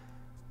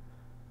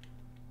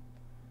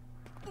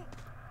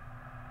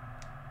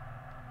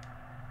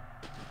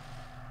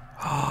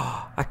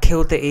 Oh, I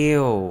killed the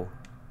eel!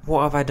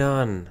 What have I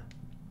done?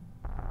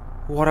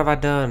 What have I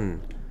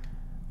done?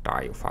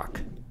 Die, you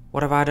fuck.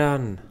 What have I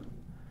done?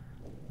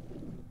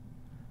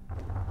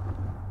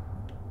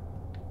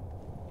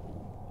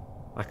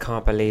 I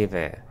can't believe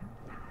it.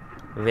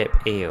 Rip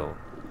eel.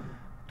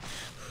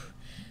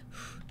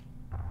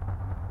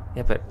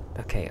 Yeah, but,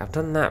 okay, I've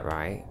done that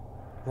right.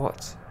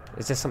 What?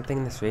 Is there something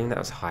in this room that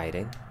was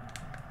hiding?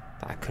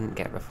 That I couldn't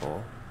get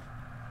before?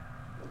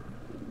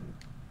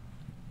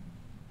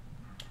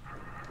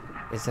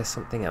 Is there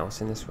something else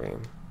in this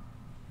room?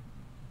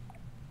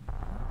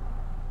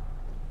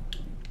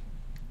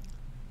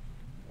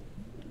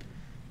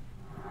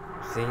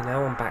 See,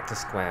 now I'm back to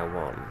square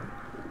one.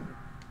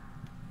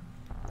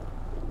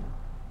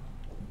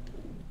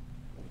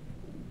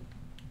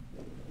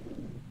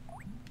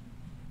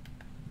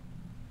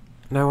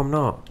 No, I'm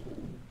not.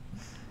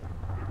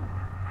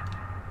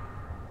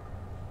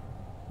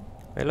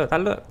 Wait, look,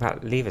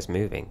 that lever's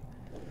moving.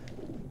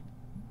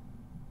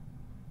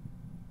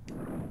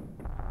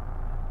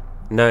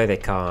 No, they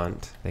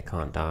can't. They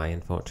can't die,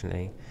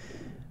 unfortunately.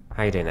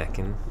 How you doing,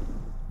 Ekin?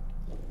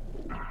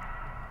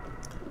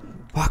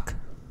 Fuck!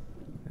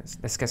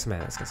 Let's get some air,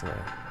 let's get some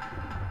air.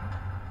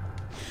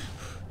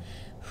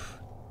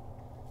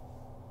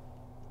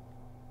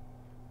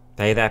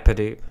 Hey there,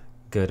 Padoop.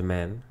 Good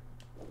man.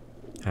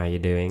 How you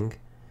doing?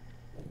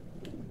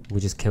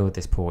 We just killed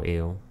this poor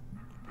eel.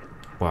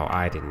 Well,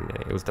 I didn't.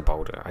 It was the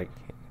boulder.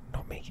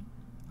 Not me.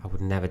 I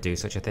would never do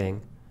such a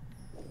thing.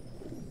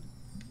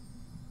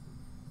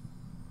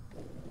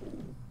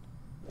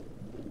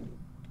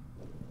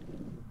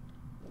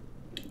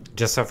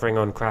 Just suffering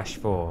on Crash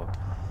 4.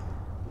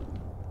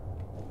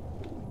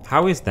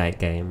 How is that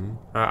game?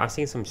 I've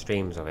seen some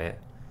streams of it.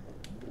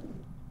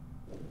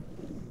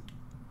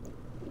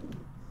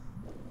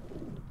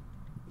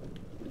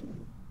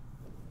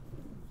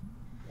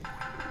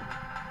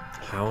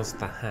 How's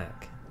the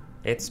hack?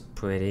 It's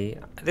pretty...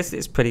 This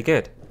is pretty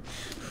good.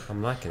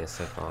 I'm liking it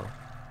so far.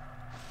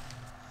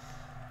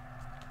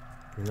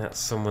 And that's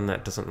someone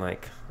that doesn't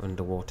like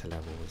underwater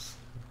levels.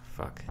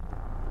 Fuck.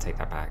 Take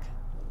that back.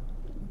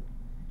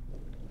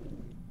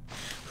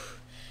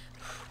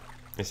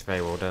 It's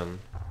very well done.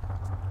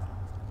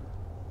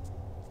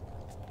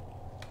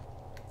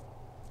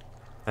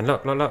 And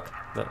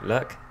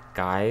look,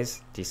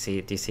 guys. Do you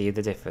see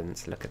the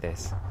difference? Look at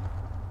this.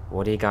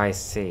 What do you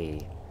guys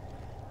see?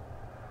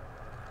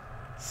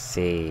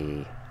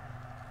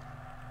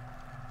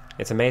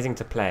 It's amazing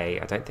to play.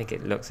 I don't think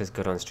it looks as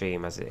good on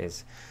stream as it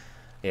is.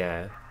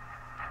 Yeah.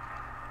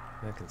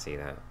 I can see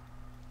that.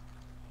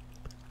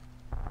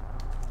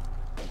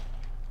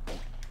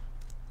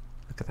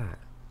 Look at that.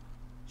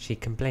 She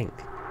can blink.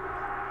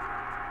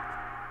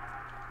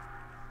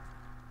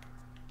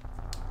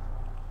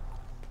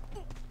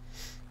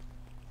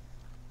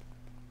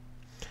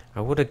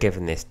 I would have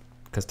given this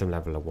custom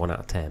level a 1 out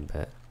of 10,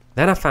 but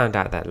then I found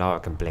out that Lara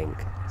can blink,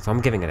 so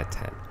I'm giving it a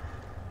 10.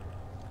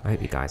 I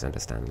hope you guys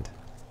understand.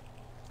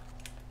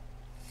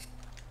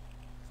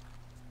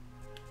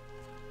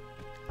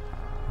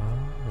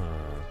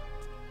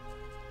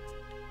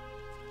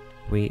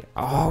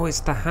 Oh, it's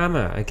the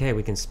hammer. Okay,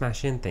 we can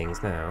smash in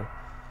things now.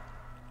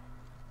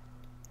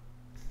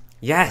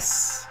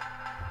 Yes!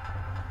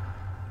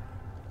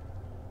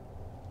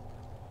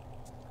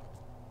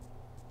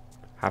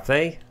 Have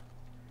they?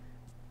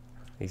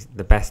 He's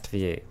the best for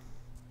you.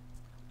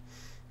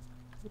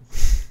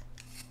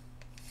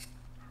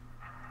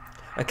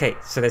 Okay,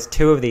 so there's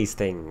 2 of these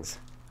things.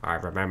 I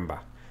remember.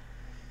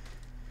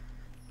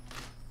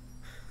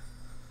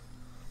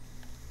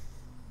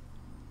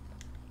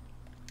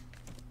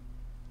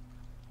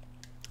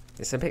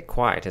 It's a bit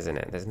quiet, isn't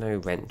it? There's no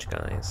wrench,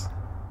 guys.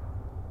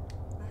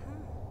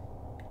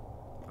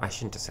 I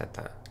shouldn't have said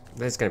that.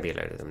 There's going to be a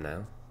load of them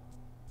now.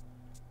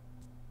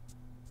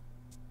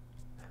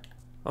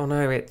 Oh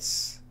no,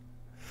 it's...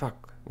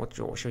 Fuck. What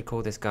should we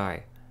call this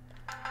guy?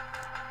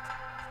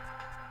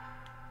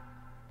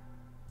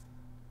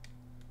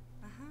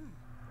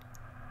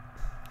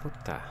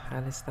 What the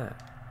hell is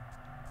that?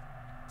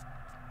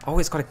 Oh,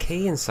 it's got a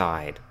key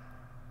inside.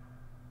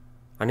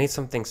 I need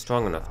something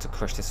strong enough to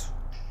crush this...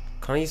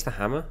 Can I use the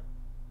hammer?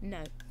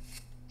 No.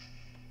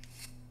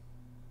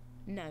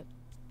 No.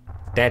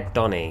 Dead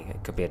Donny.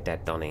 It could be a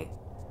dead Donny.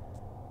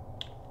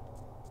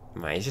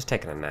 Man, he's just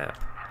taking a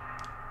nap.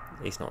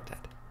 He's not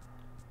dead.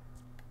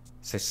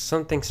 So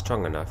something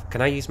strong enough.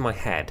 Can I use my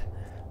head?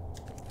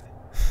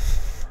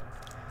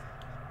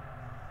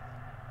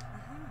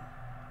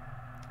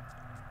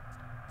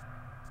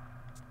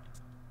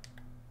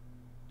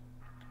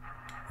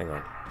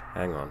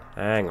 Hang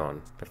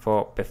on.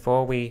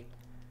 Before we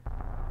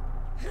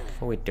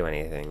do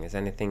anything, is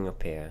anything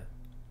up here?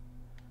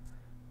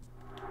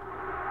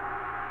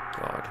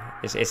 God,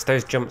 it's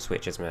those jump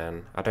switches,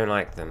 man. I don't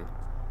like them.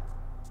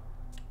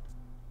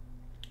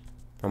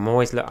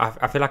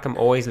 I feel like I'm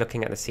always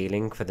looking at the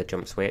ceiling for the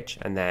jump switch,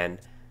 and then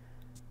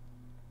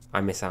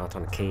I miss out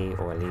on a key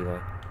or a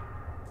lever.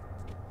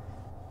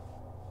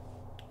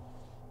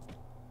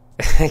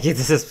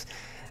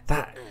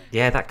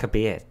 Yeah, that could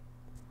be it.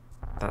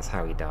 That's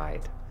how he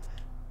died.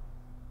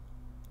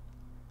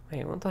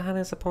 Wait, what the hell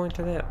is the point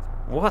of it?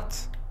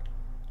 What?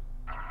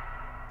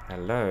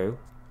 Hello?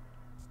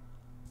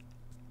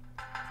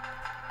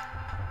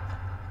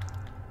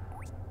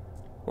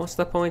 What's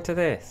the point of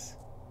this?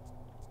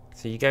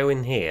 So you go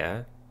in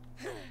here.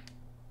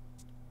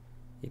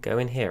 You go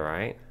in here,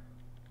 right?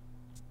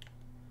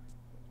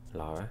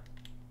 Lara.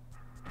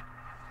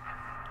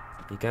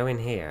 You go in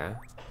here.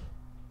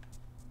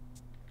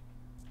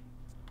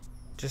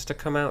 Just to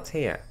come out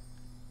here.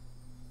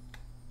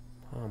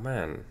 Oh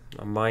man,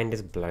 my mind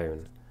is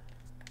blown.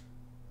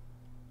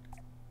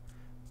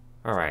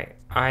 Alright,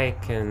 I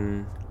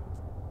can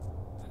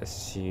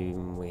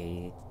assume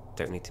we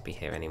don't need to be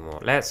here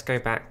anymore. Let's go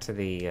back to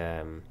the...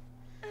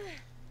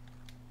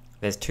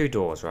 There's 2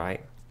 doors,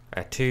 right?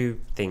 2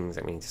 things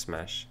that we need to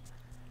smash.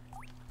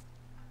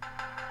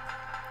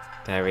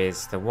 There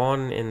is the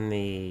one in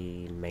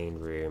the main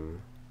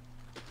room.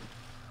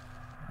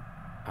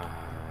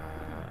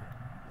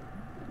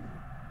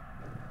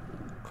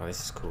 God,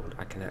 this is cool.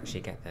 I can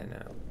actually get there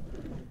now.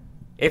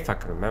 If I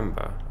can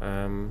remember.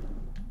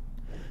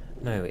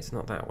 No, it's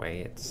not that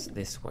way. It's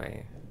this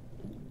way.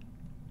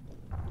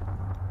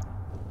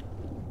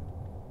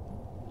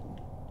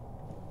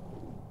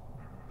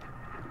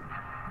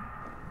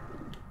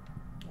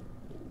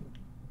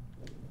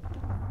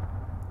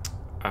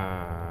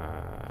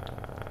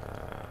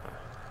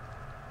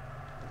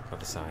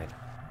 Other side.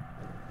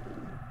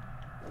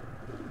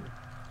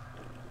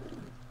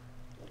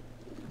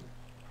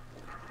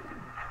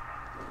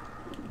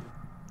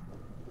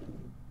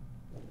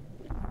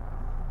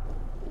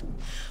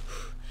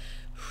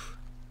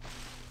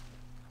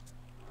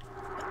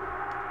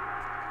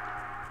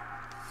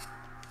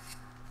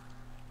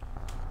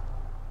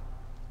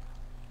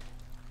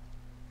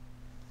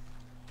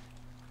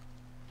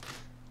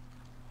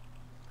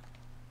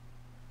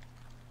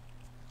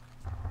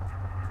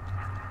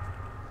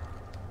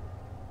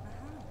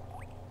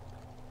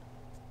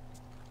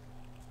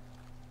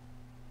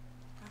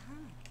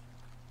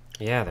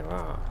 Yeah, there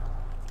are.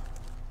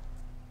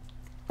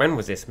 When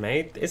was this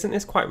made? Isn't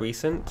this quite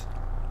recent?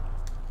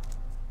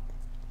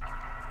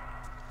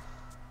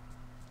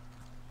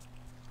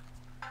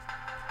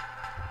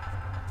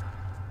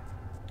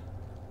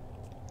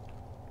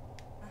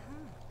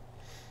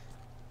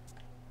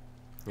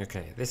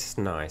 Okay, this is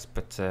nice,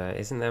 but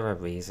isn't there a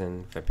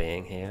reason for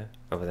being here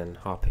other than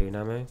harpoon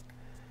ammo?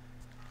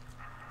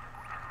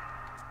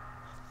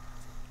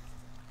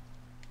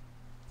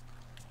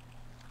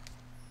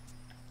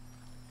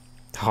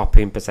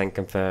 Harpoon %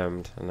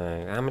 confirmed. I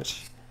know. How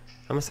much?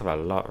 I must have a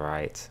lot,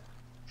 right?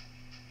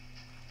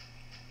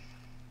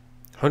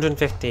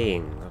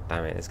 115. God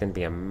damn it. It's going to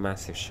be a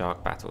massive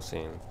shark battle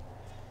soon.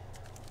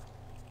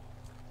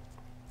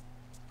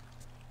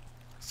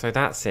 So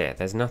that's it.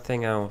 There's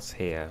nothing else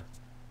here.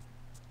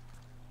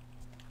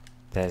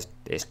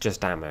 It's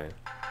just ammo.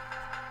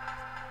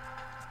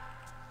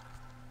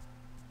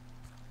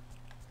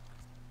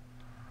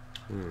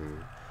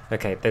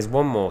 Okay, there's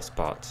one more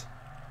spot.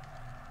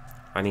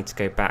 I need to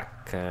go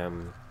back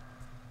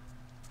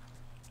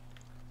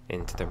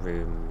into the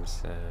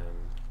rooms.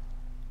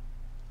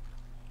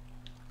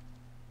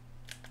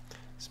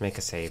 Let's make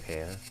a save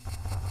here.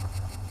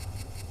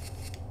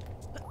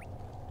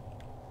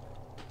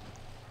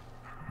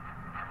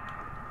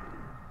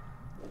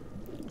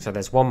 So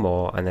there's one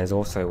more, and there's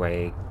also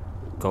a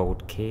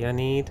gold key I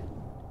need.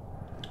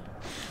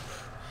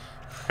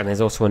 And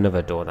there's also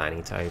another door that I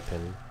need to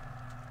open.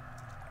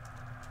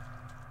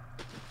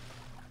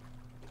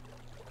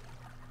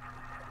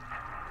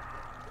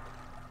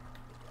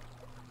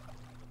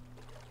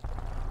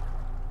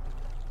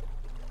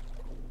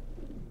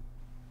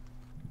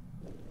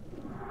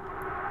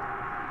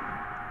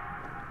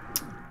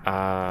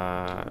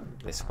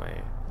 This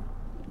way.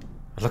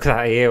 Look at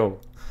that eel.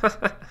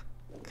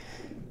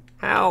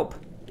 Help!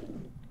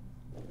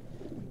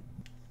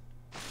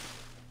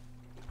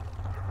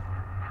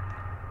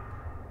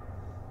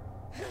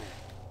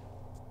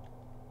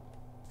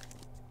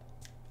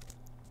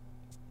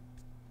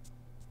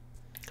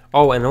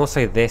 Oh, and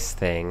also this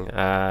thing.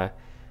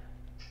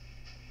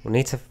 We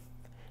need to.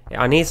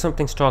 I need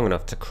something strong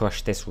enough to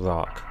crush this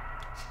rock.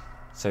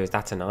 So is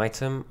that an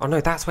item? Oh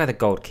no, that's where the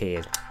gold key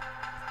is.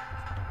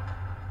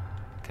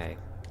 Okay.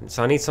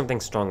 So I need something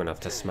strong enough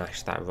to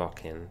smash that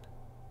rock in.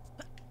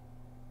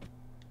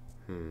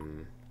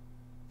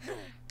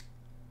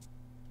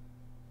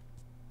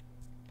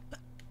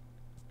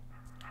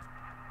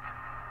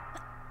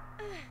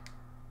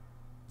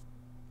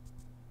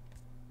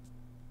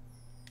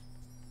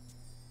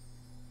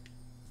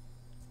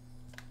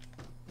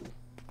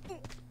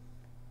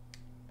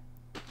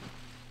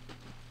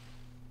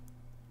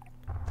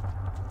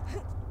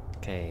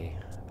 Okay.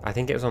 I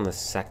think it was on the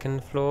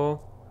second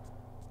floor.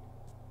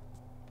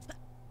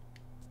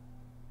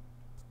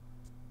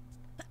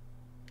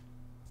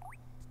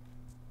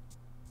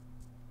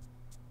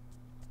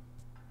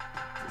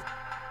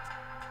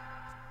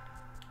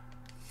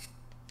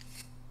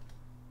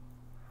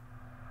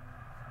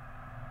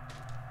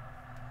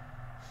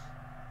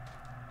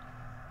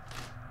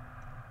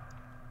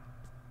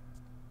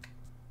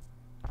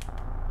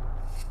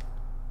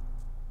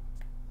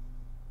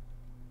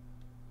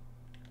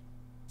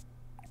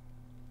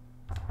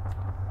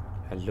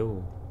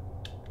 Hello.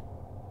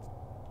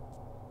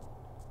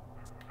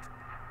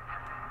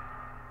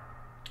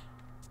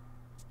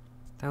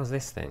 That was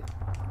this thing.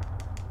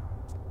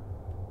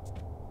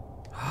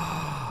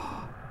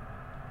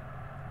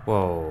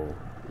 Whoa.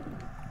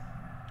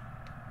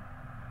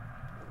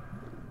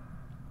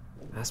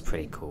 That's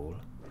pretty cool.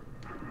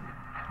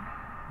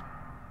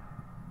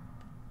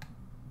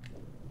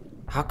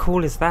 How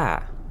cool is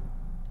that?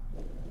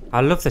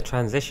 I love the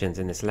transitions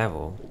in this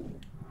level.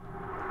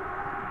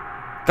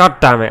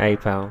 God damn it,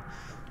 Apel.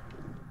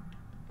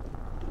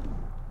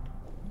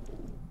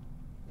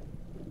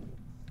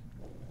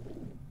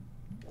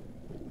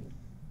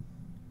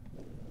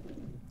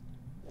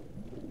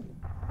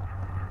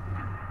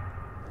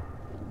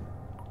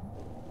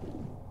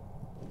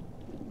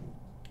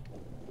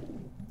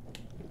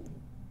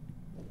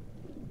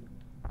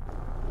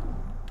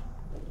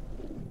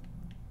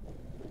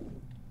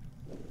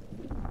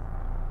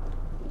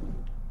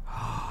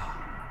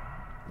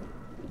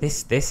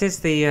 This is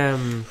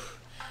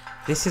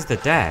the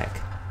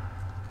deck.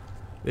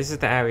 This is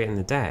the area in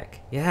the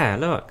deck. Yeah,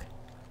 look.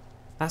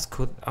 That's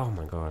cool. Oh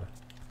my god.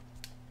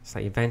 It's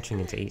like you're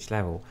venturing into each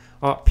level.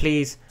 Oh,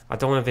 please. I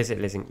don't want to visit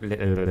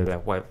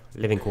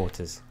living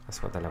quarters.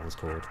 That's what the level's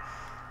called.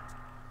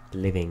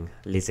 Living.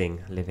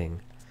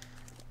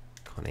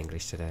 Can't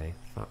English today.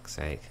 Fuck's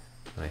sake.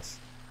 Nice.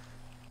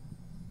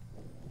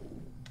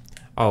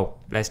 Oh,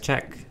 let's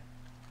check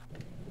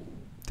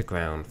the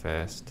ground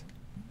first.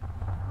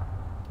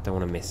 Don't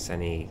want to miss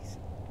any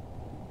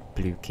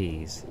blue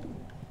keys.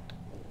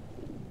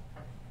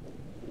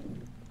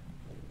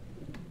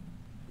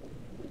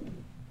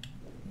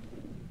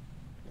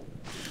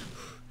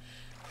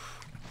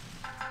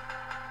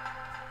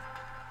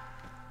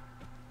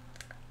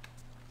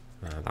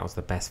 That was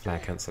the best flare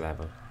cancel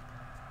ever.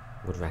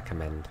 Would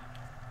recommend.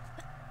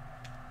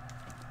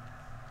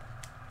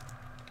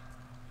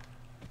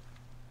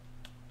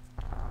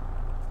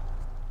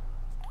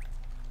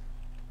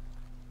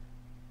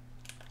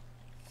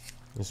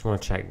 Just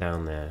want to check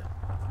down there.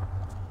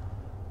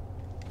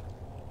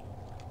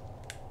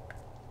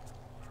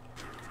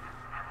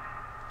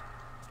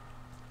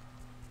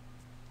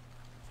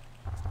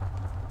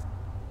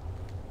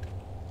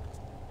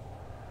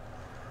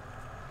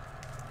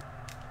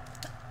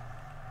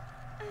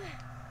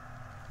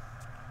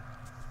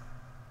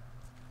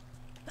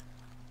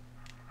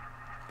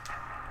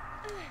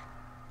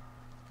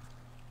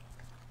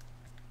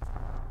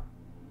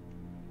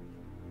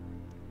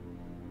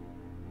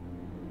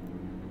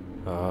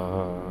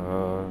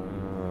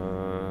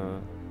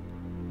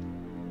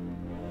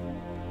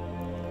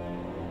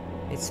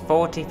 It's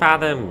 40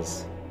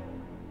 fathoms.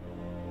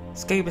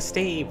 Scuba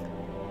Steve.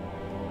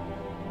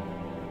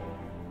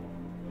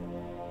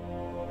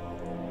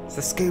 It's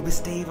the Scuba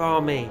Steve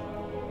army.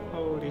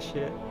 Holy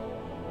shit.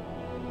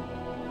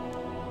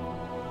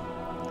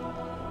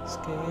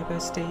 Scuba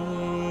Steve.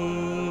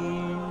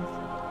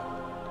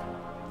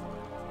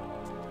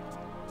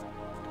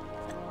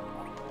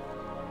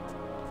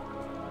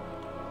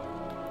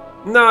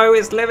 No,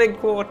 it's living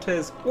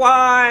quarters.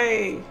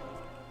 Why?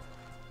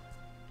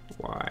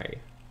 Why?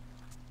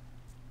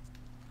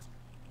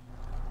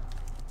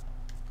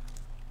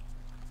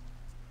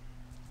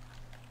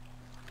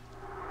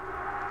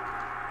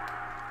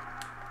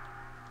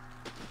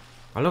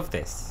 I love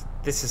this.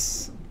 This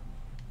is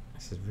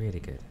really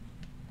good.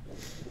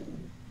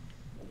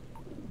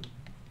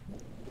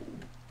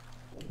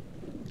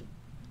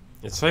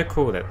 It's so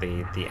cool that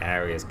the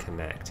areas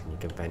connect and you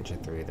can venture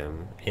through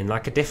them in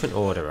like a different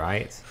order,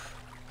 right?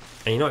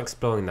 And you're not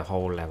exploring the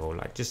whole level,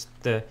 like just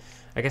I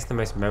guess the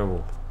most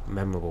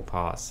memorable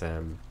parts.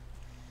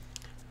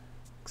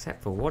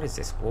 Except for, what is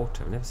this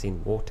water? I've never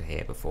seen water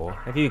here before.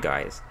 Have you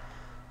guys?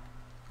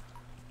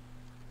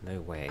 No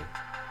way.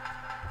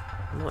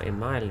 Not in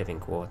my living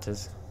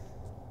quarters.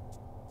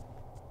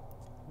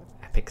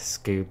 Epic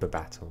scuba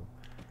battle.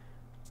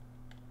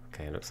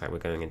 Okay, looks like we're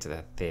going into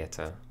the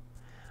theatre.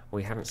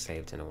 We haven't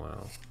saved in a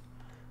while.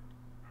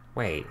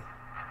 Wait.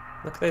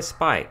 Look at those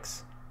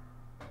spikes.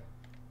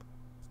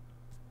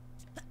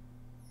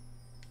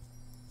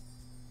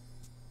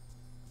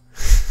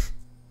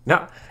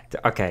 No.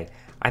 Okay.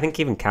 I think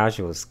even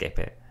casuals skip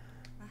it.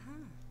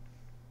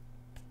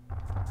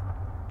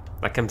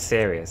 Like, I'm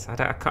serious. I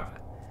can't.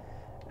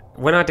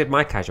 When I did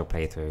my casual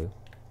playthrough,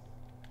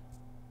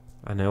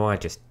 I know I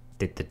just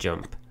did the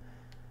jump.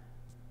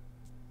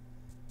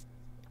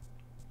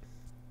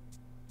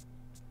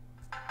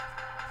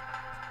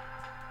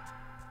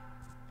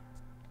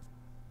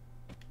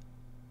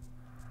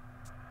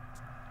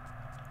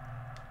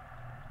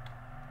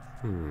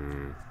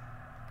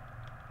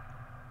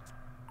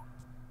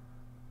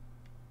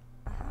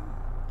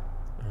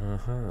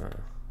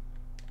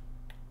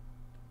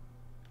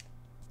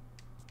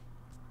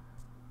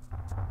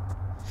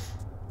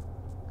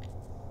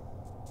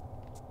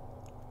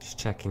 Just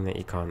checking that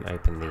you can't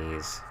open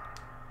these.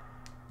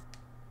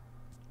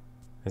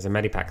 There's a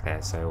medipack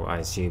there, so I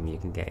assume you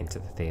can get into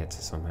the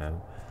theatre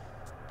somehow.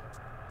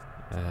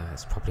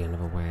 It's probably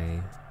another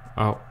way.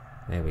 Oh,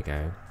 there we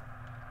go.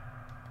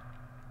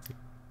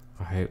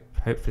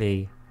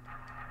 Hopefully.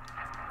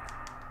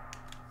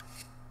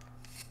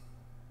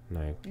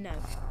 No. No.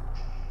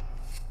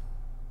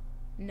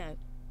 No.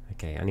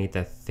 Okay, I need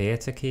the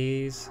theatre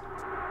keys.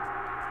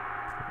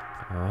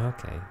 Oh,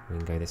 okay, we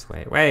can go this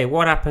way. Wait,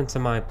 what happened to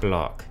my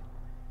block?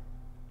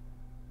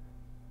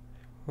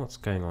 What's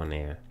going on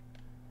here?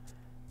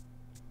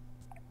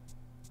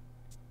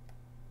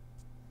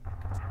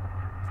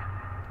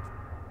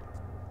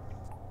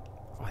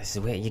 Oh, this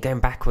is weird. You're going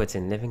backwards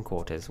in living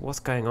quarters. What's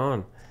going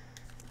on?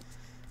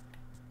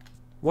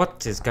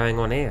 What is going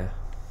on here?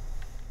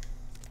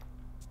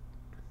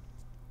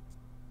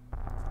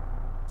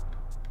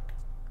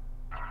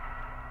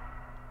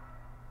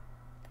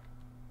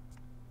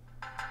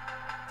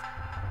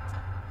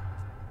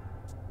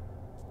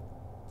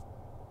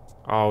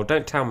 Oh,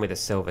 don't tell me the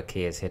silver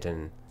key is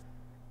hidden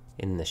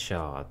in the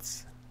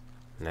shards.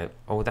 No.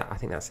 Oh, I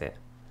think that's it.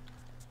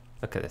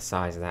 Look at the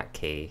size of that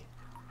key.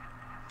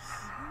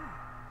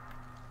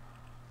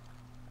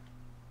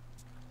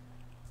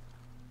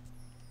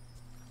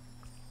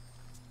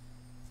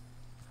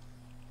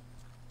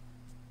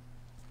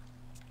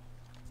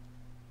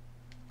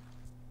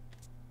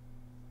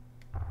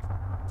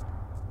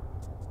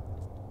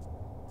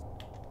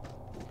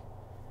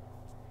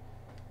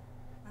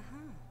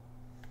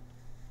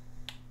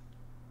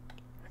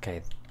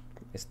 Okay,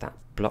 is that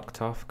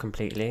blocked off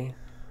completely?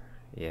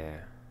 Yeah.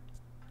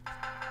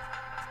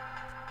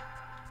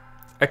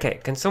 Okay,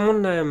 can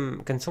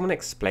someone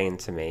explain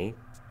to me?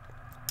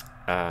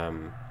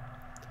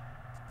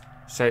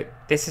 So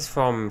this is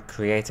from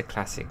Creator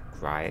Classic,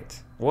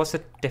 right? What's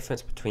the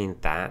difference between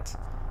that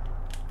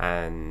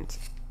and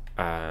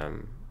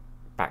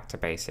Back to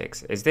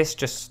Basics? Is this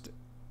just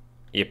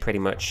you're pretty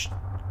much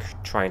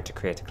trying to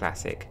create a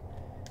classic,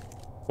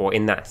 or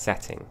in that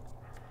setting?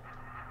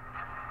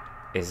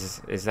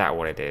 Is that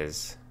what it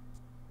is?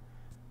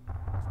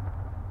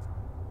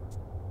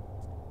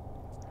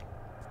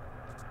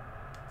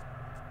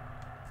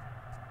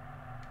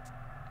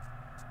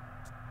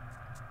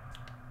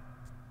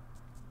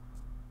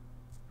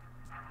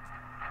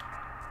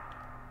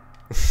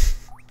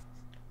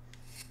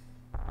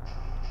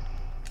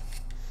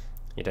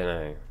 You don't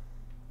know.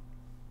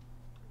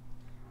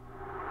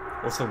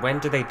 Also, when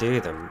do they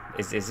do them?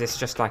 Is this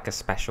just like a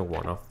special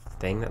one-off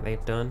thing that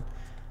they've done?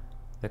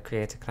 The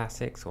Creator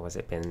Classics, or has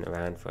it been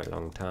around for a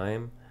long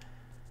time?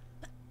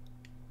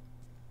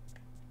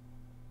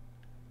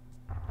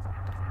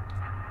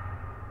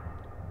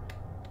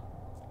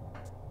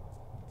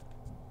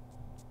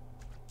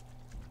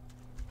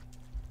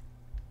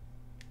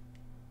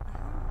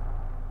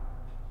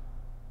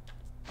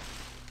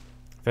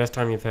 First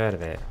time you've heard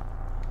of it?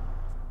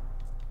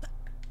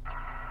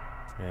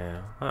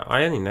 Yeah,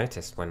 I only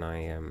noticed when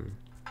I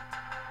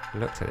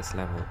looked at this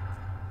level.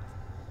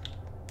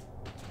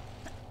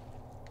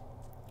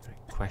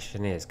 The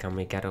question is, can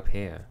we get up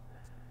here?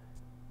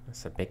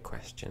 That's a big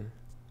question.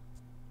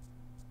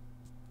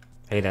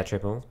 Hey there,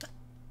 Triple.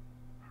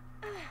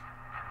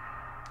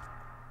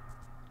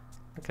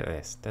 Look at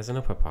this. There's an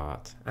upper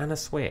part and a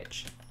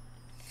switch.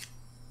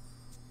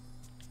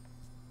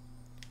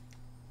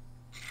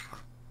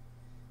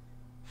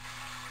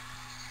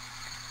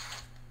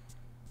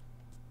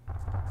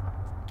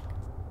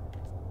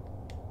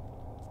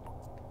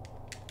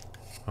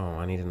 Oh,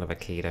 I need another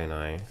key, don't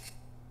I?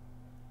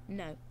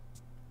 No.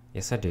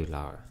 Yes, I do,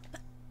 Lara.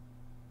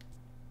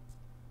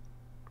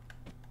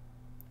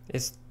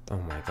 It's... oh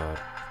my god.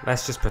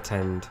 Let's just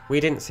pretend we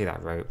didn't see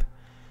that rope.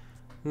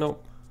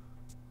 Nope.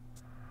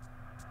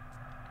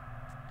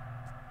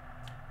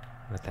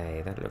 What are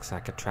they? That looks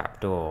like a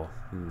trapdoor.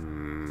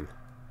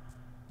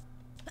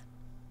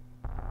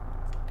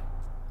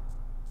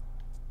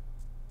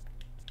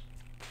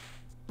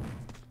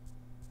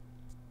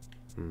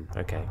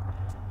 Okay.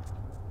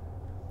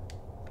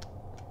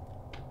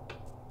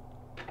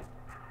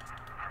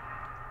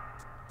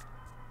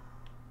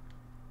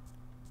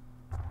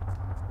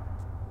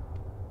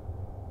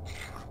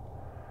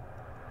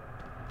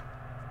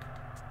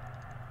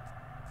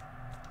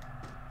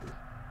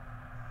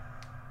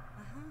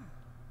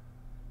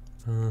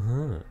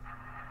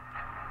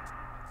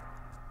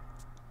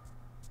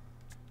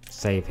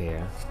 Save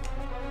here.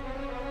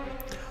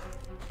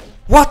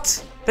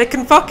 What? They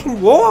can fucking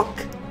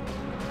walk?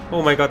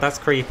 Oh my god, that's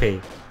creepy.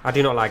 I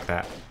do not like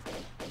that.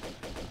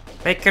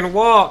 They can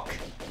walk.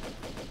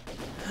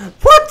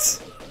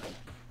 What?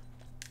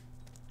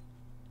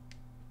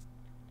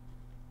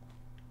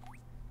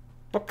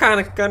 What kind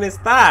of gun is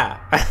that?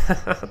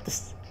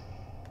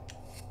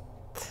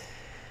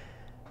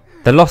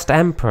 The Lost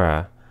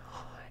Emperor.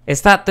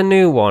 Is that the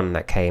new one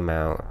that came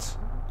out?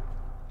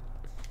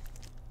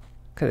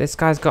 This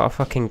guy's got a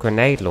fucking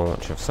grenade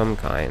launcher of some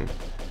kind.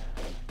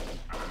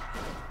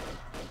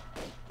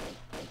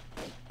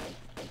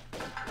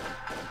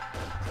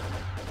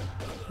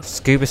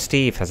 Scuba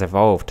Steve has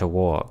evolved to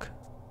walk.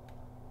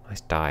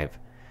 Nice dive.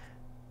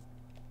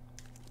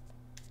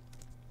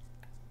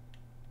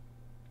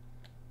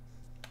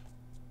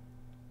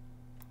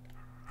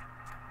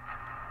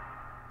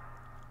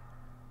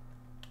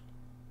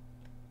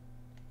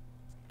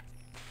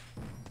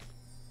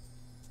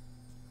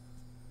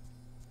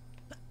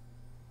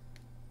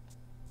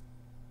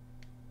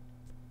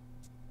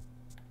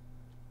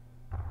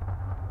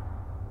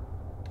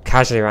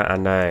 Casually right, I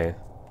know.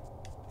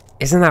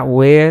 Isn't that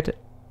weird?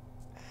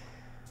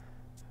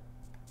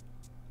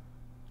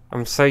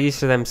 I'm so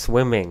used to them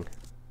swimming.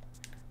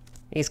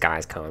 These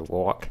guys can't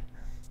walk.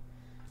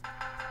 Oh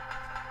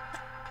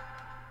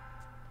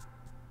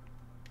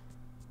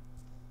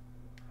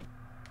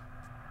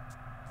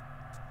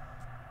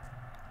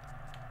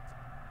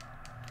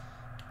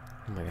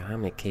my god, how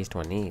many keys do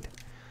I need?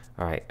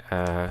 Alright,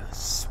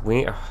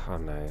 swing. Oh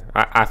no.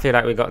 I feel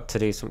like we got to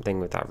do something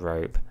with that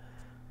rope.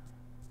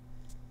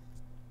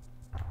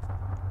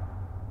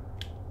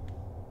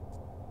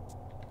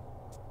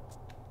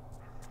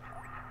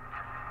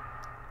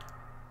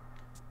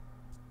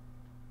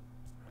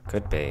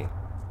 Could be.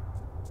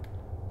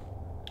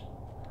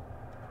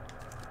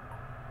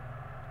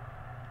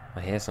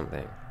 I hear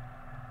something.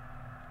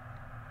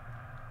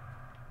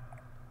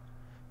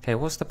 Okay,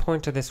 what's the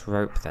point of this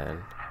rope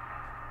then?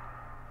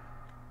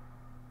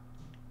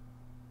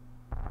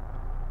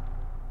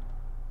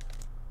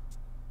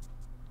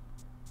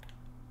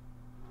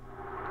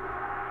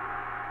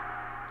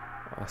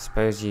 I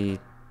suppose you...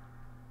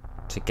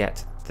 to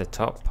get to the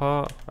top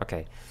part?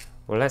 Okay,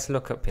 well let's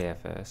look up here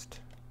first.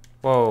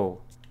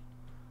 Whoa!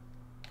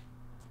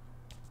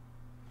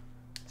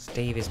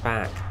 Steve is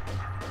back.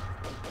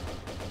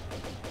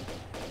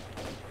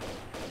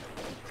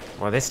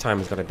 Well, this time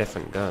he's got a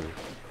different gun.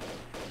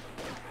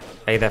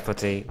 Hey there,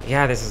 footy.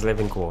 Yeah, this is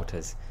living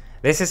quarters.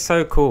 This is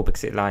so cool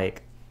because it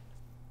like...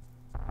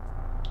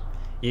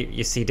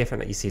 You see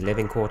different... You see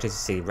living quarters, you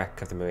see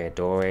wreck of the Maria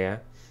Doria,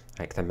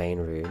 like the main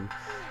room.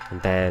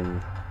 And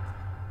then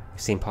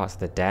you've seen parts of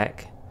the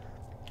deck.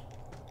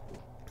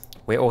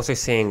 We're also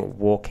seeing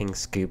walking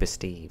Scuba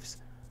Steves.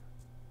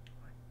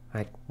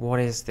 Like,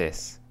 what is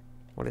this?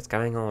 What is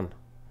going on?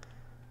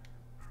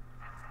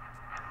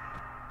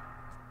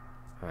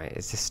 Alright,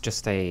 is this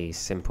just a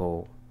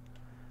simple...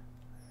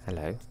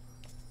 Hello?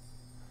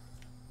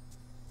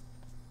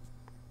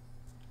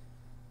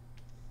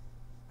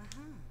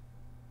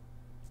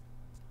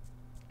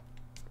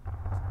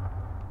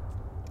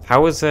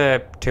 How was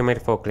Tomb Raider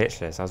 4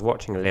 glitchless? I was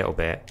watching a little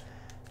bit.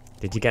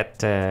 Did you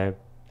get a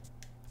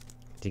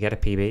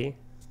PB?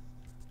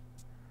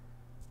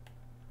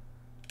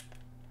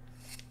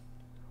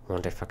 I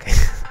wonder if I can...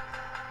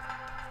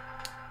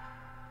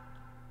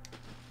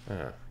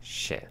 Oh,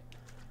 shit.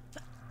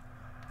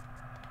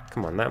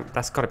 Come on,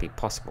 that's got to be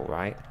possible,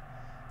 right?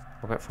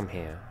 What about from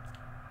here?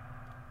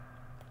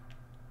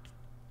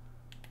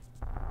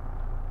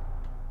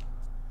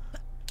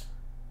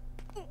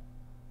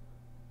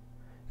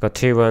 Got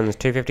 2 runs,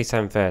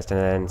 257 first, and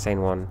then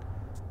same one.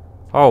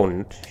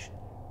 Oh,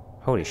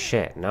 holy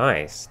shit!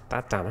 Nice.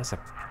 Damn, that's a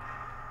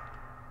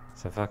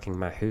fucking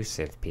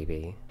massive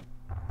PB.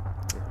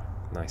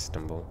 Nice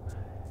stumble.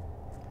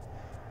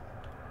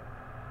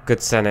 Good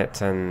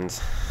Senate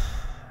and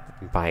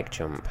bike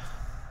jump.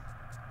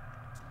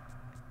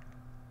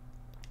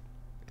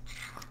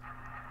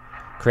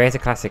 Creator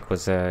Classic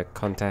was a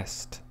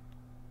contest.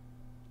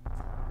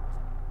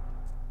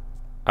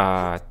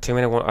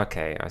 2-minute one.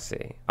 Okay, I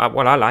see.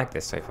 Well, I like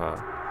this so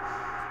far.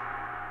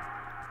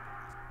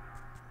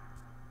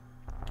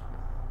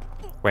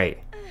 Wait.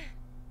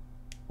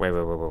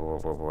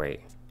 Wait.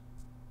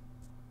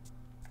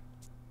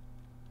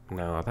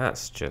 No,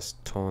 that's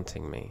just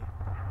taunting me.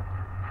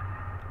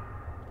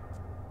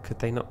 Could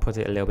they not put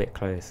it a little bit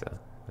closer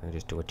and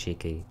just do a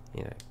cheeky,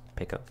 you know,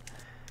 pickup?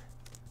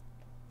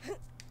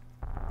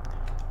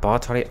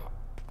 Bartoli.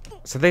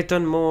 So they've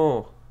done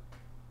more.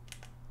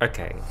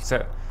 Okay,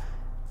 so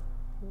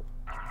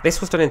this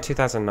was done in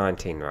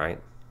 2019,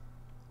 right?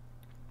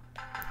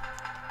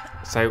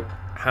 So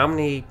how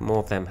many more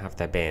of them have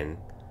there been?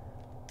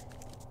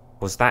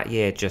 Was that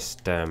year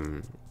just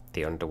the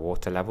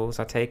underwater levels,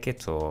 I take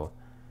it, or...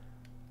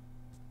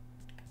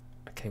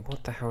 Okay,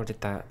 what the hell did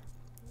that...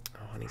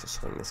 Oh, I need to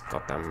swing this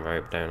goddamn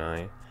rope, don't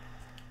I?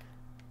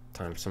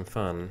 Time for some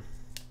fun.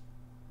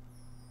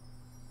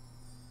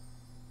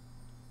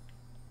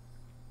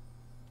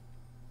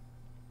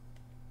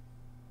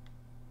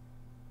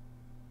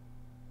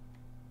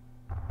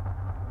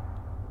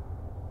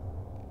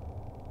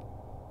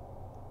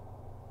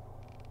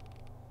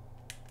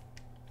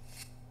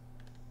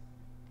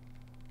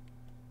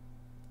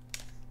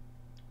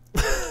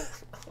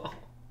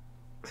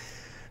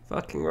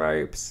 Fucking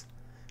ropes.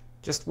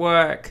 Just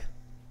work.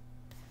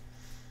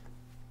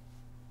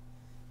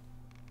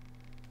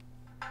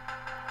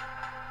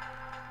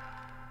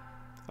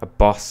 A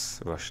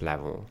boss rush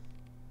level.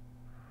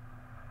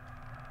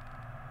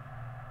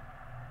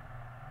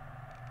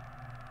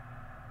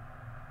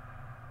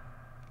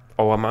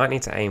 Oh, I might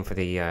need to aim for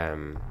the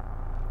oh,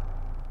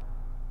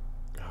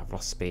 I've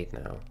lost speed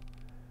now.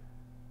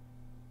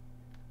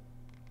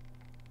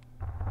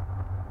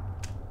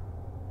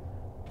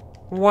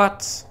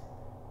 What?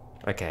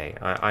 Okay,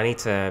 I need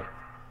to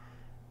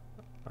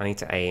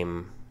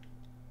aim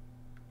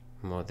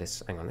more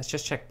this. Hang on, let's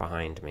just check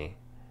behind me.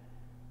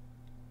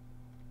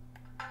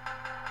 No,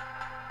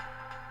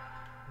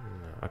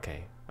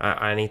 okay,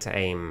 I need to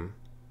aim.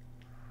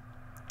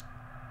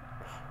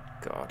 Oh,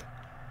 God.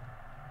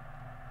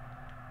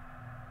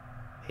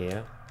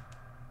 Here.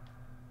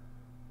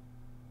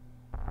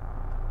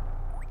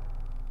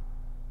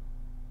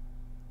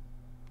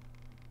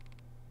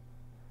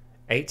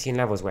 "18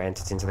 levels were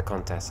entered into the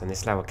contest, and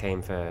this level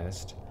came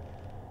first."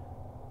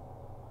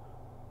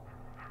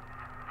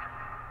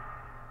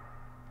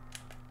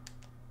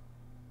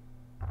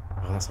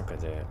 Oh, that's not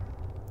gonna do it.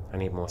 I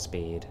need more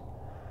speed.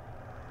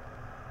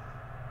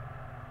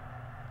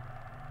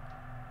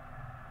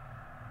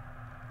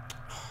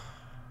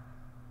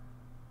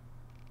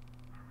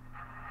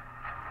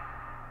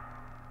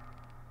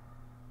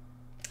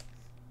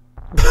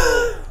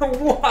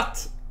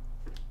 What?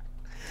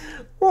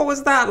 What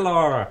was that,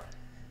 Laura?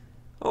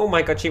 Oh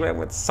my god, she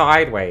went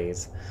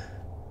sideways.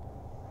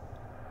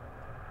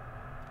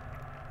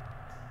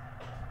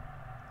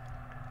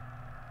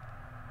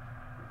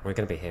 We're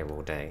gonna be here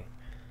all day.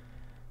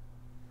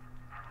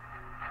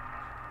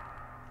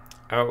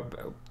 Oh,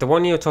 the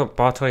one you were talking,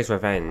 Bartoli's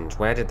Revenge,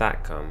 where did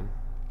that come?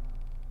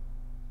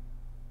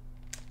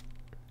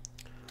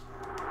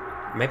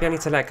 Maybe I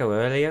need to let go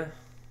earlier?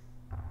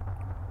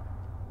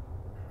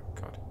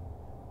 God.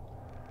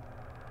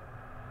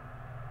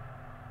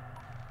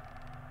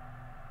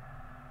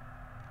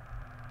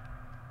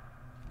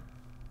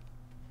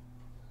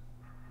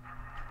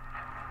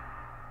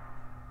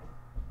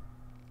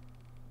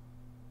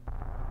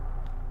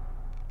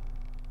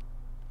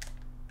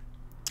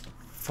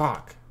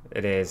 Fuck.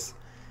 It is.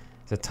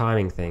 It's a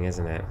timing thing,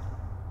 isn't it?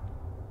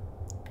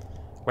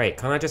 Wait,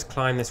 can I just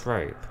climb this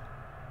rope?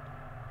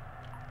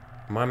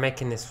 Am I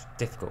making this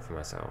difficult for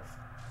myself?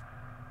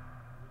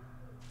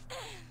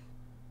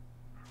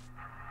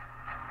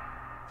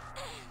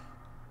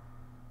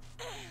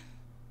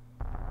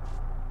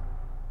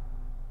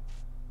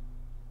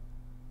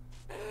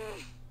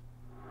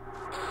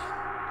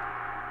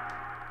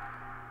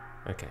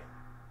 Okay.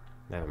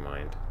 Never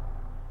mind.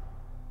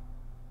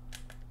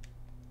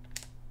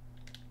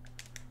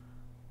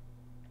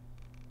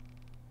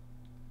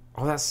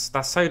 Oh, that's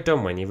so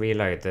dumb when you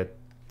reload that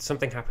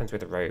something happens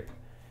with the rope.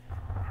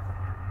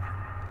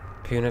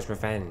 Puna's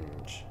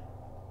Revenge.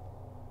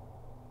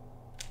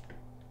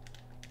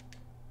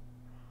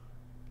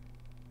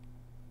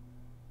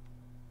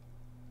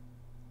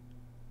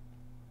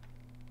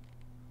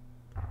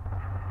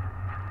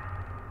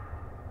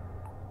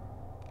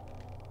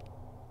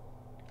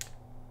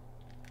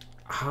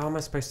 How am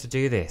I supposed to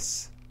do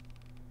this?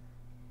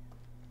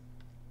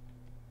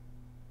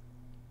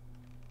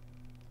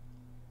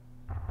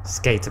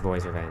 Skater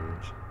Boy's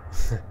Revenge.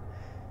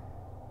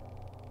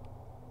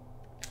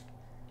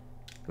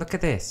 Look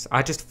at this.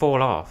 I just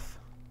fall off.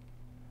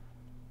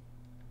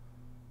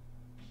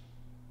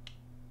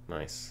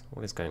 Nice.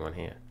 What is going on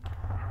here?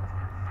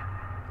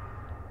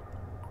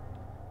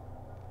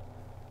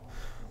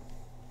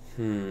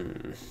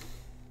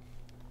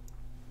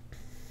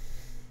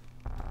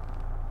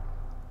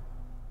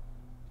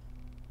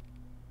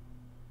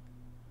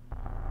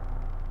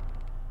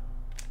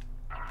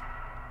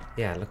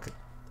 Yeah, look at...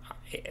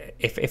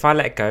 If I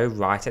let it go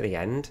right at the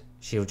end,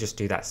 she'll just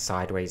do that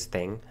sideways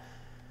thing.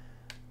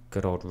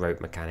 Good old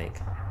rope mechanic.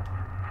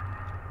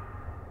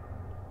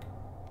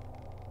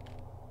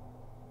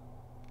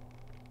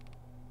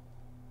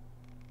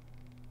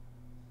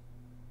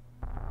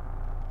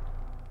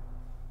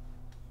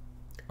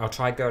 I'll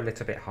try go a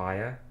little bit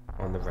higher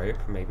on the rope.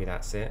 Maybe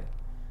that's it.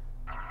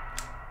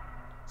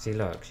 See,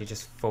 look, she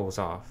just falls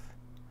off.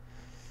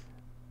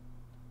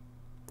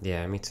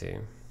 Yeah, me too.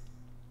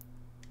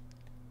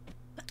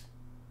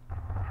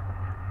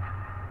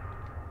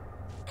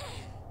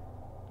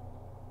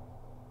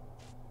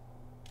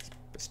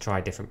 Let's try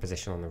a different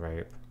position on the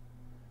rope.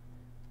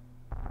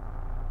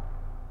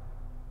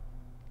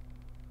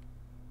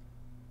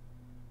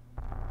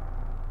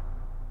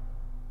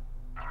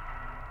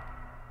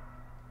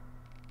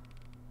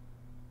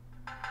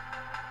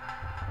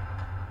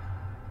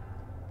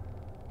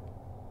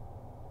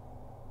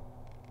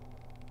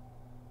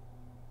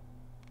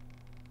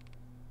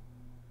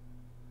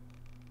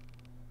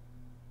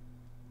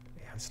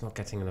 I'm just not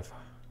getting enough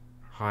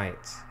height.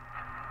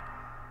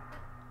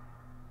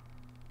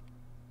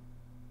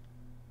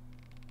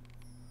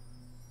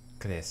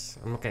 Look at this.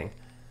 I'm not getting...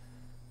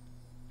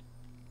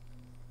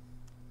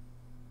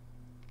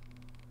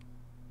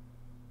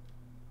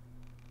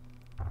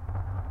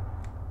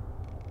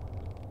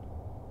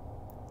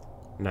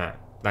 Nah.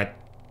 Like,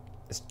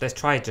 let's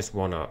try just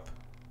one up.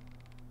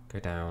 Go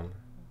down.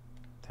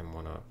 Then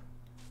one up.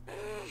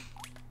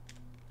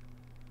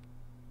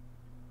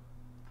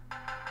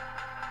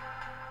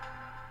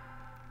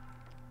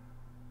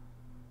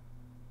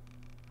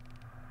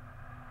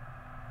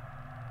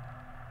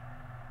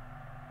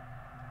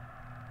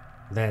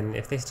 Then,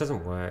 if this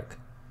doesn't work,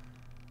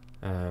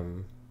 I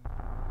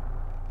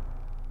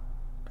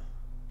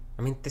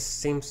mean, this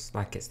seems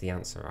like it's the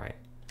answer, right?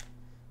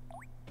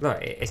 Look,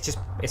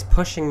 it's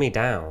pushing me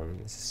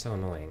down. This is so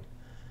annoying.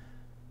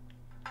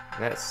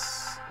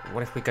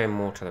 What if we go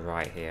more to the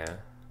right here?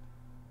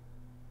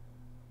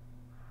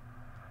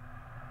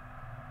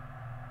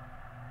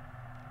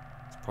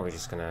 It's probably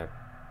just gonna...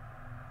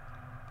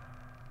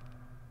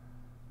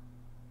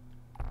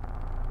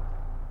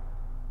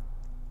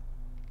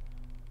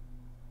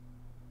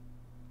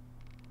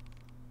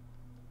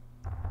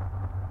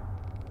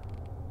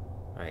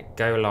 Right,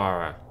 go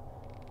Lara.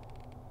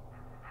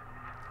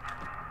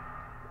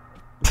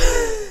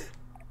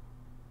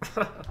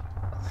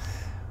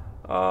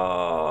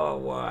 Oh,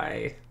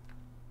 why?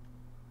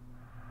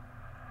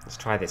 Let's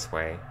try this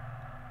way.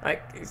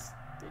 Like,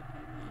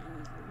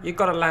 you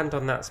gotta land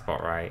on that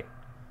spot, right?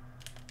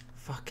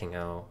 Fucking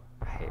hell.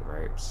 I hate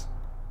ropes.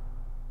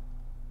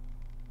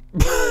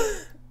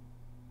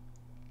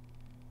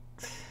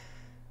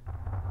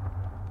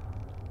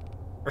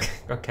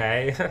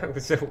 Okay.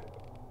 So...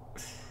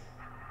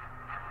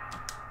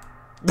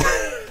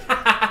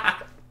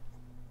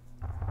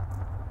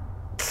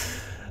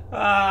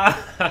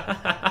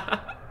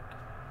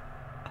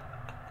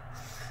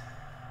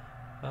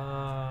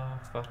 Oh,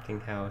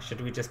 fucking hell.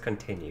 Should we just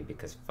continue?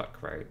 Because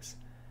fuck ropes.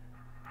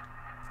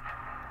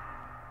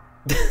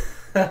 Hey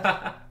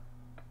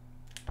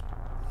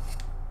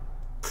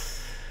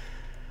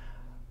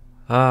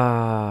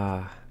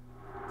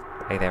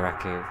there,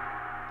 Raku.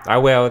 I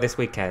will this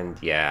weekend.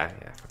 Yeah.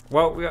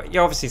 Well,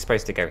 you're obviously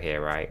supposed to go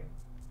here, right?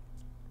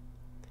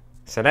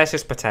 So let's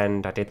just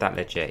pretend I did that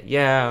legit.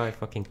 Yeah, I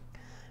fucking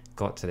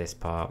got to this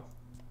part.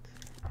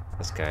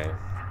 Let's go.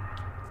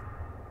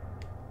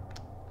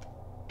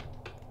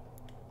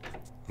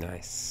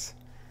 Nice.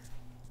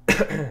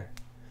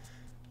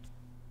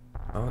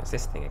 Oh, it's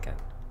this thing again.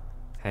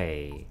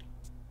 Hey.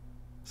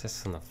 What's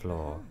this on the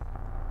floor?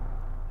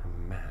 A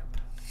map.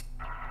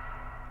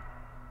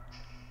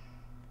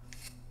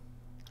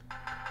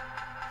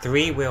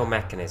 3-wheel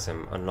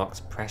mechanism unlocks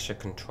pressure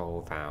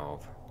control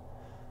valve.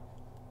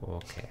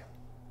 Okay.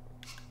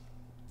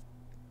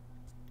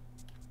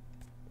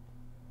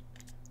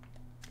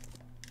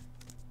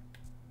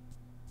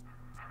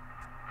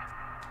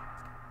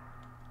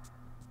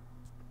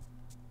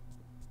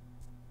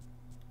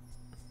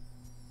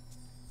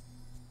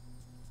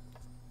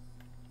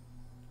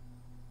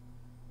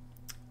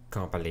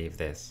 Can't believe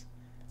this.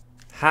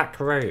 Hack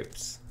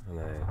ropes. I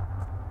know.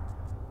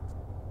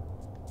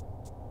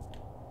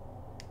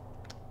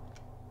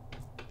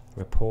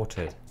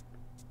 Reported.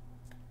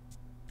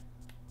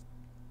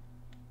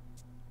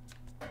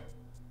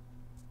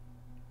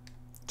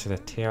 To the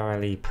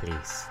TRLE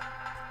police.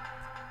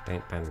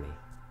 Don't ban me.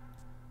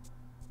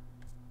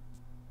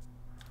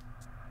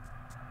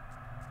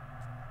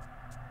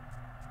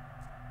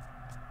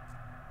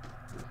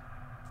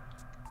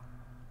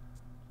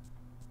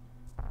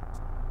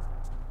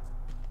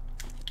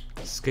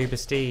 Scuba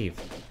Steve.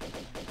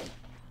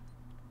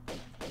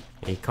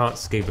 He can't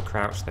scuba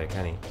crouch though,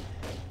 can he?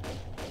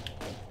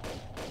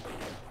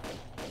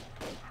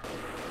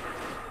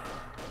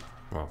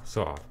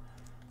 sort of.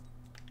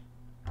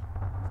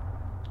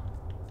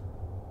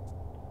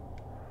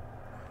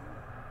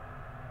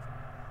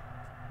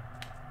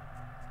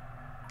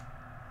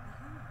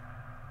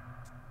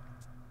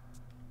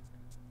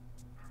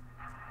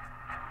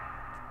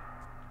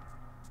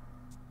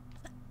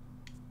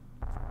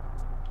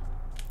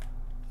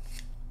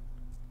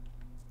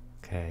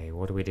 Okay,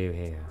 what do we do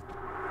here?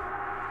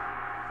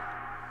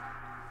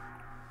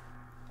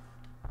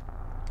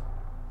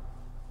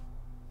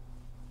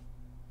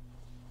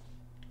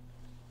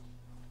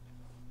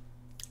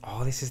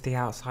 Oh, this is the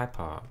outside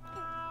part.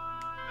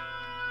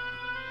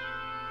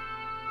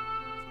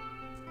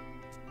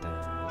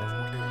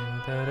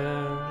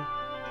 Da-da-da-da-da.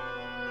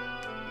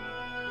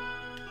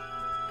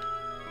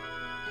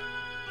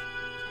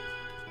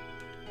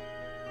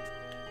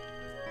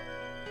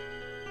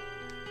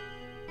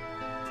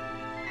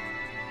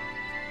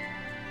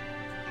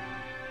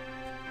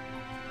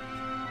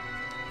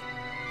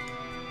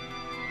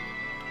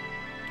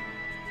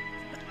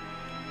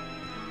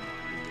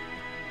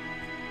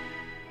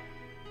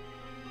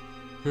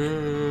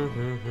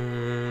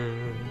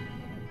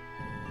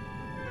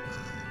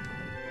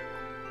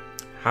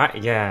 Hi,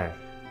 yeah.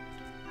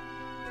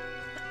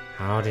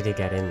 How did he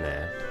get in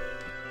there?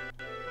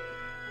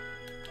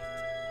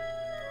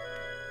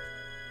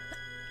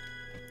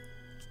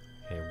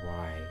 Okay,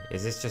 why?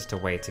 Is this just a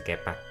way to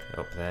get back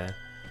up there?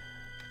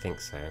 I think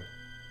so.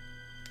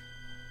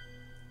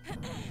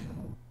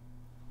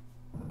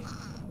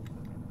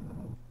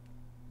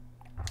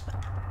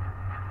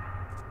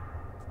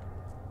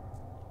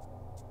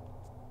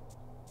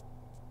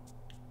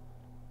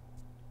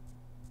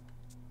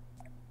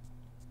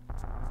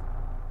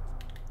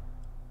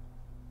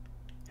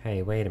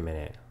 Hey, wait a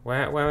minute.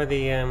 Where are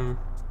the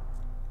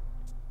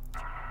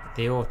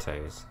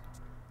autos?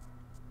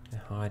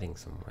 They're hiding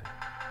somewhere.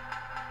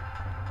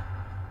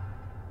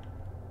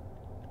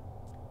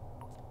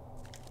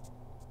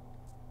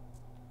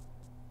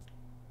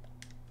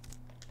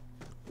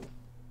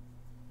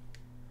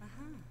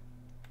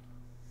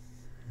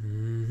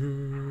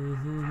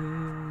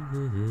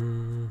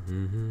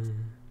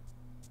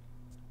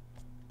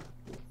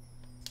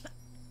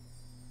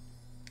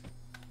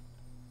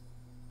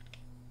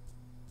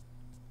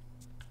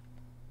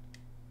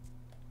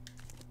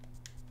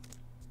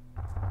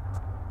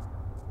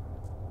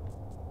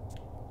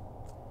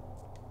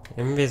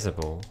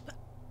 Invisible.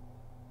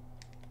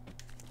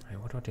 Wait,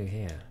 what do I do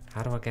here?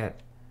 How do I get...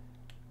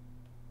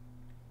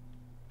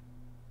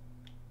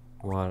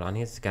 Well, I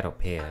need to get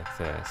up here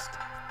first.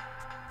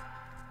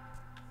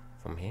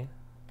 From here?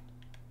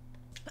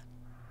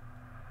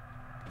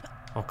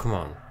 Oh, come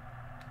on.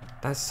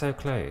 That's so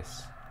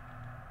close.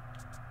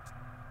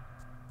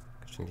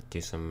 I need to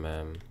do some...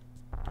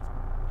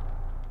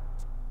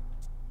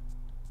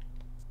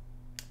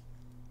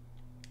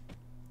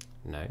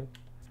 No.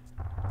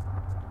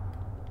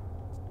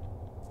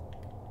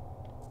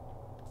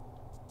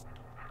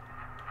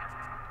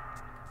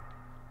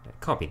 It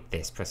can't be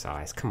this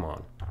precise, come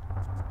on.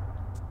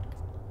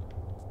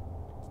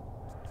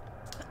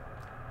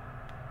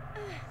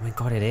 Oh my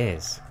god, it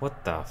is.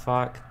 What the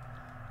fuck?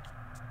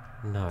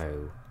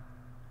 No.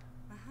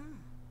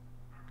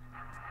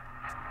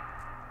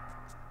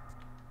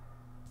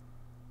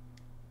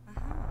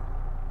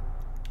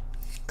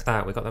 Look at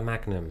that, we got the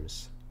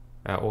magnums.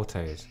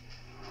 Autos.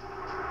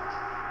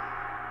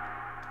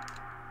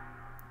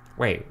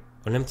 Wait,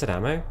 unlimited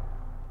ammo?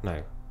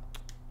 No.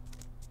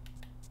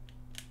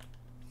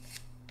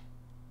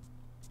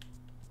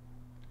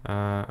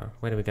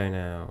 Where do we go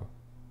now?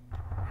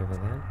 Over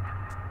there?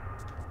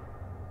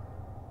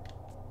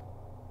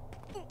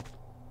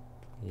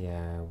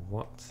 Yeah,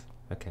 what?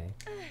 Okay.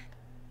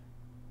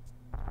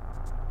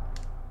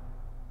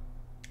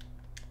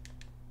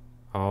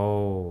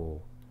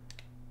 Oh,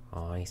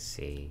 I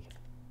see.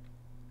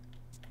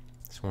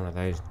 It's one of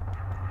those.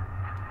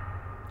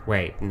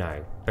 Wait,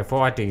 no.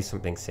 Before I do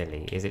something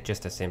silly, is it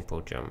just a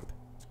simple jump?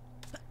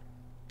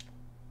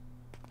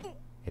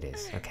 It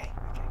is. Okay,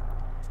 okay.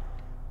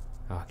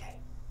 Okay.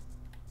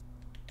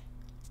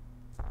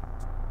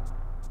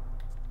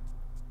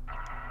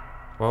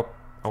 Well,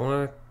 I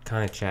want to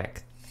kind of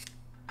check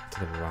to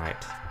the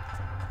right.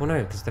 Well,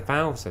 no, because the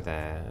valves are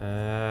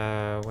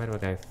there. Where do I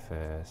go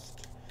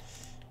first?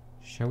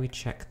 Shall we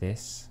check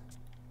this?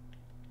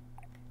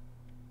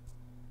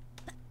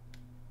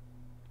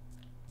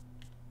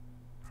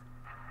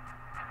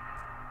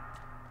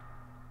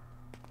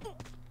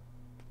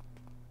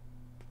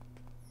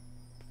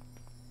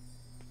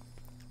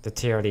 The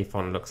TRLE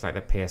font looks like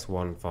the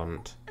PS1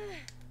 font.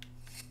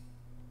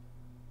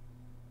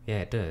 Yeah,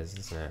 it does,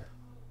 doesn't it?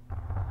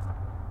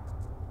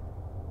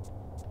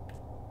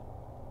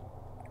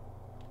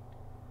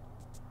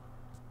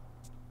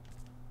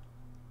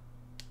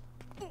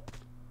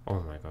 Oh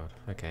my god,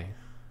 okay.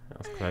 That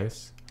was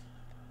close.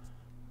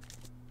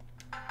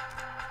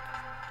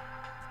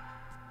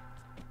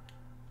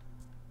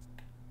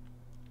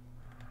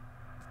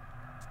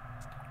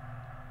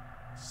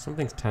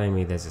 Something's telling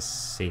me there's a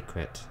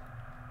secret.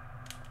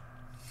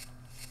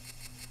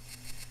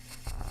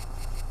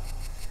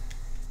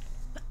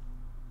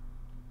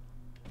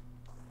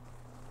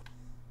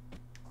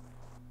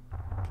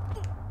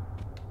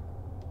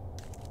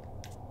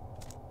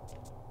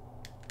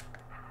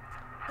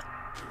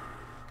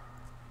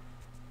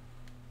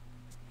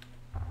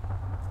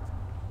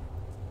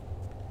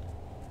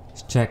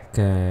 check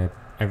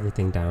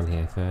everything down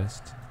here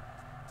first.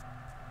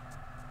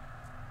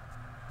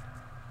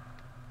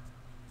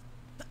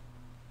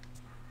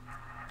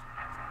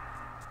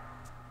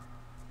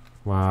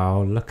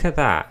 Wow, look at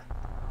that.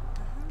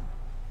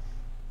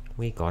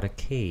 We got a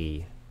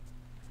key.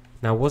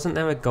 Now, wasn't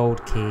there a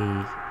gold key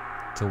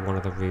to one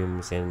of the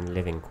rooms in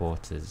living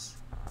quarters?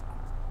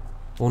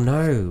 Oh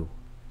no!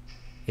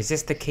 Is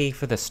this the key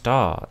for the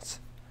start?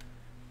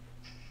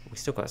 We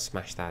still got to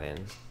smash that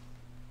in.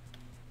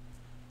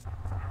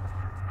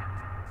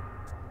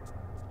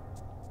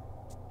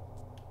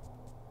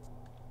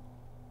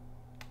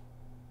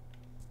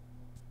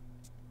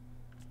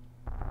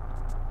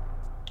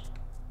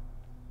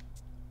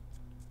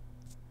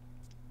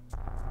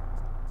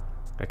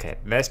 Okay,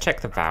 let's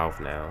check the valve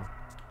now.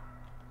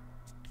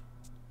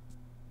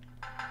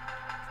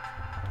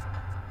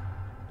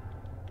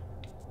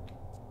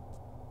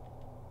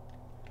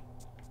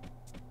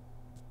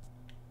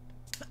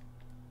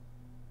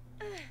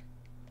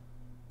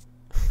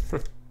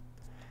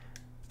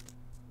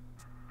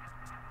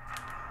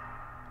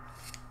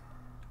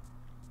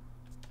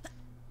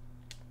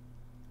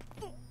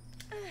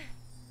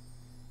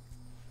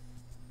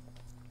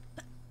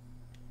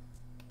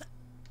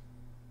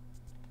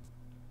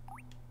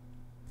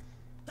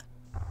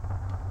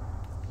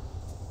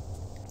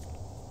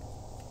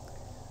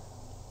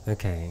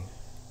 Okay.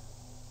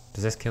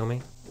 Does this kill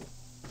me?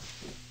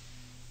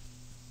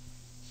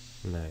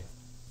 No.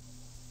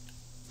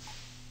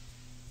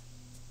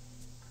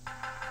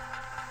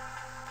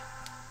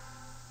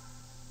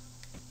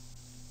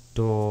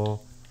 Door.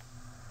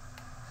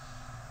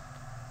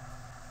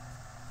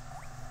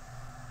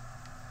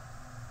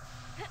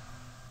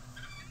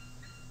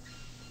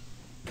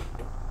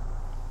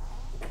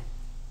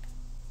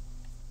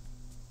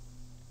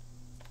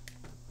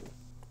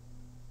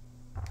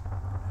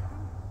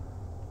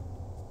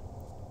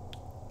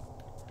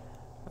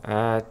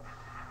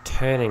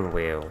 Turning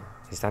wheel.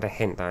 Is that a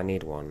hint that I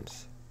need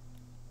ones?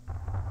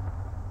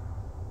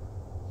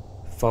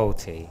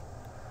 Faulty.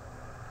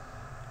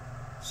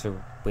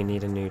 So we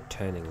need a new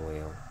turning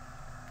wheel.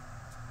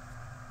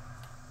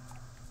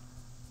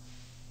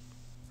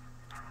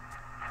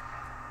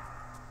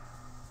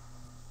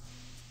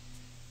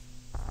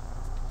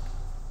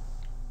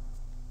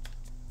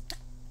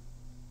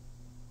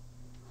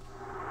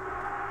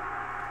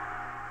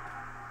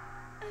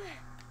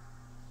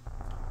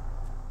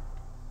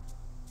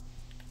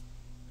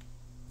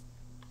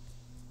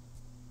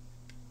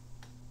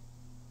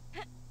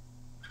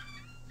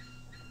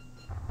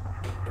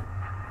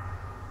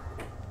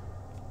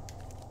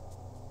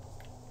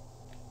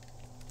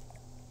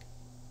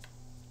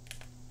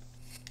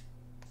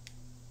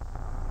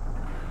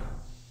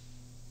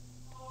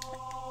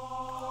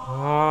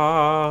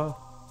 Ah.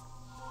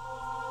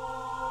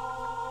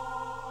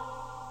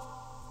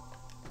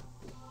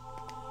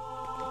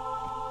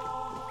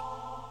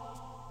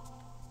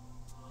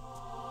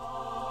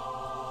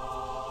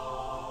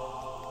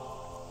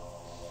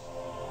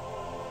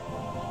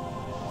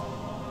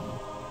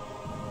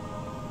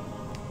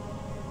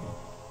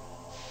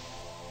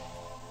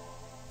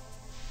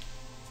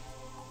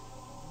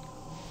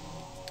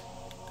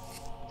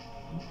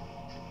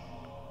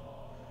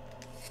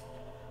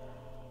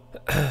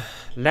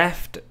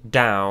 Left,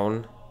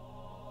 down,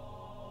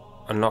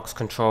 unlocks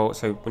control,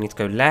 so we need to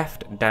go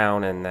left,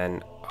 down, and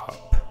then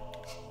up.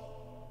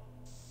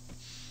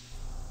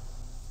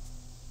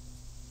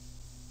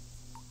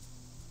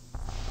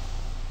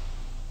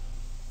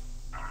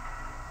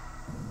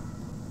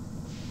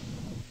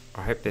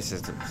 I hope this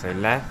is, so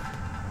left.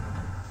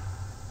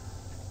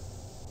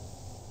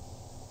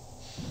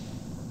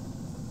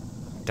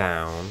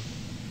 Down.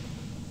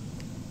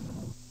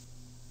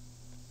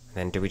 And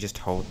then do we just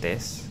hold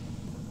this?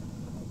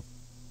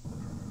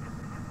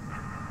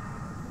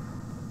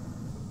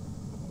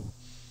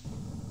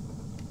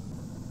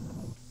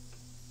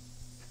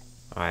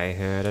 I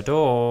heard a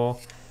door.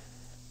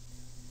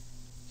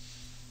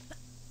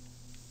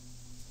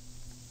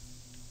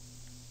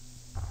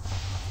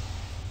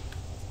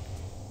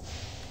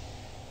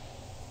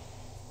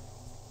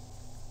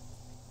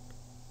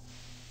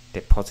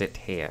 Deposit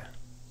here.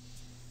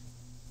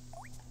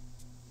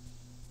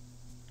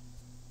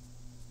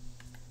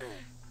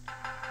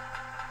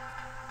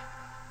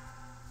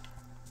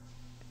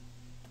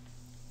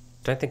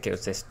 Don't think it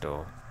was this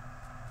door.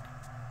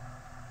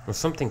 Well,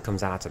 something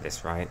comes out of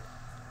this, right?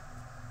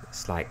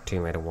 It's like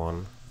 2 made of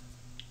 1.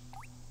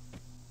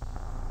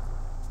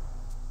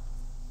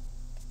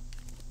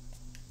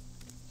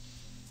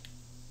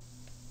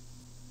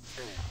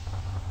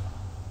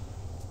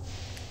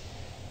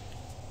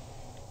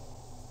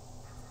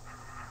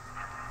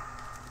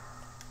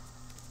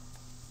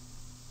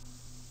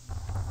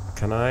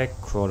 Can I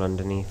crawl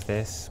underneath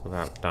this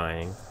without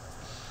dying?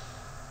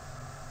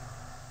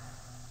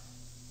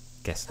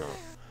 Guess not.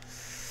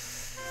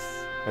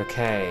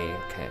 Okay.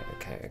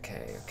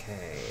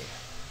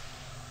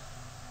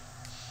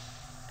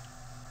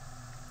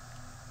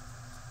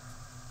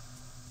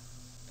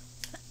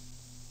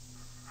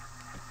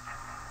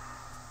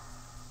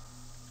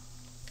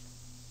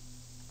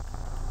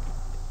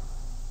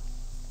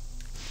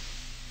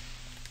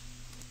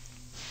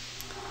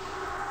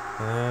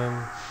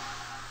 Um.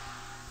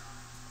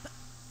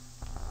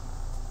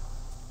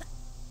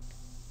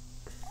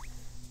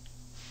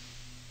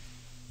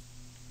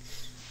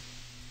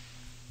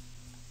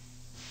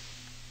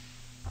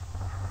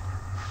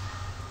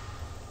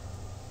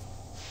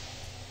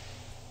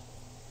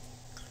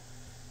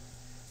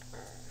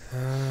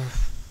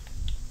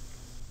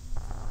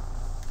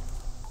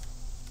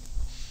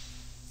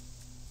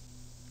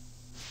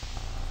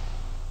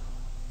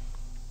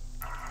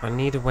 I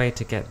need a way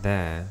to get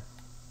there.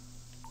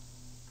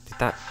 Did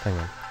that... hang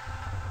on.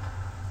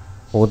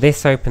 Or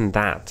this opened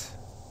that.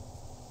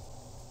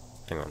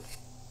 Hang on.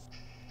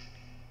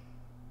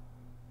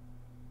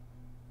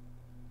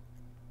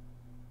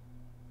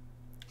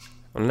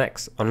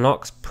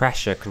 Unlocks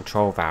pressure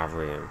control valve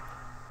room.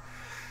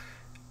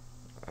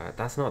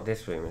 That's not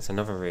this room, it's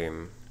another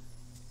room.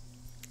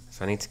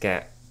 So I need to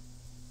get...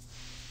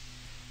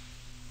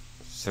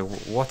 So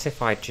what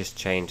if I just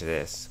change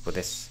this? Will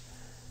this...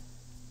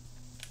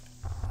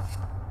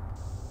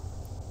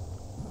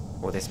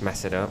 will this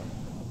mess it up?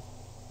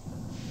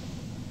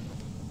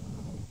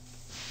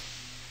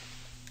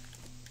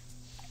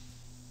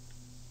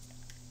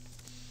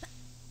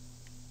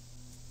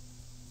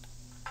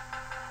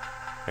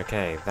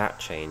 Okay, that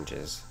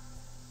changes.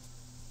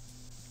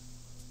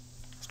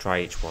 Let's try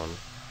each one.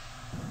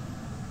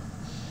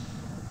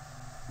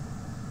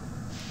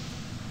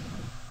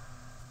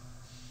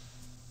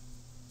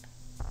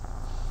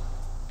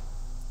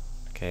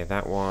 Okay,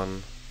 that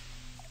one.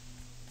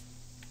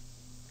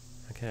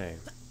 Okay.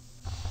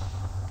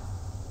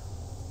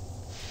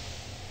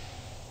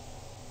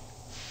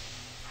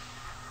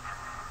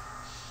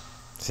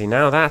 See,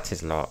 now that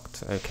is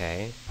locked.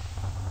 Okay.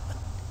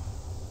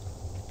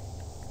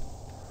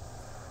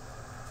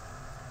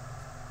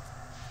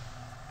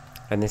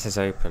 And this is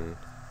open.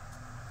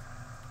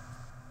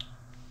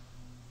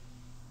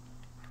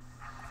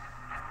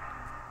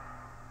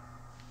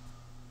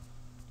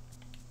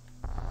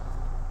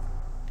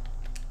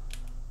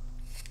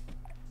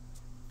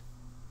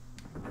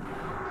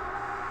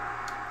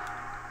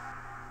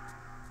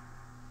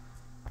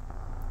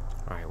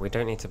 Alright, we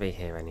don't need to be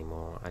here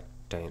anymore, I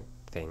don't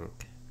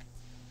think.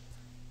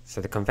 So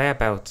the conveyor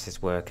belt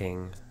is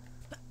working.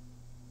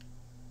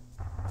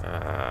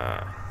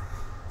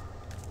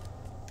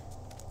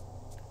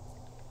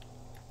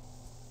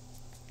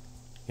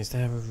 Is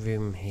there a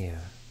room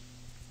here?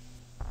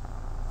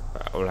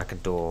 Or like a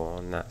door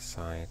on that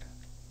side?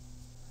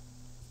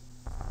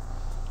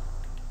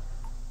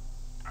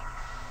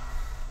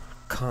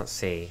 Can't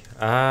see.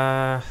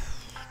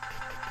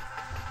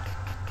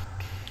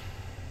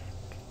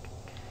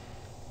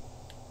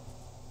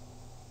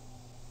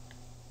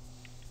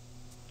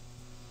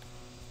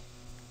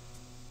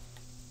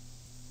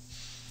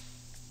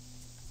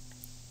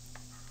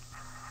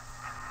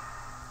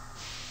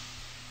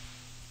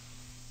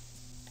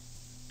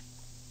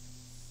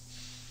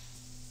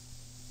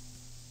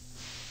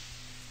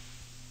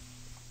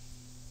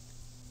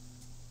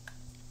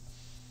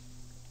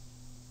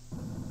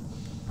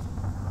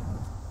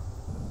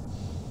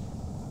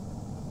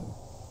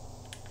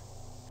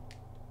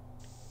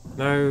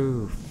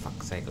 No,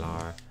 fuck's sake,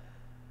 Lara.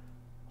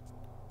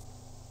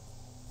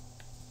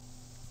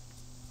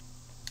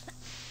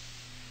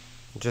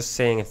 Just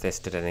seeing if this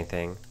did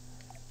anything.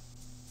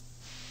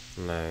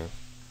 No.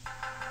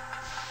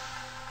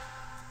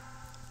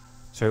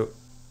 So,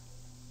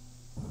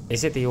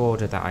 is it the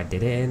order that I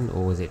did it in,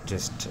 or was it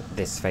just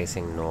this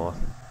facing north?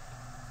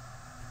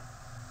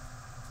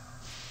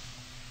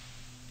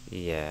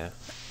 Yeah,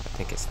 I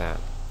think it's that.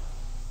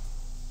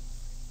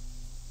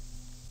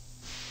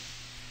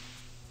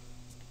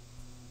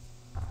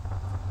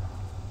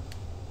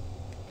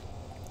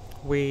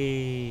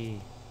 Where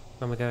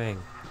am I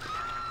going?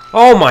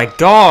 Oh my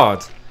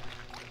god!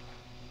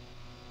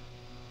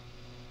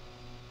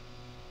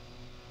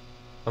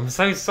 I'm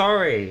so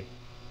sorry!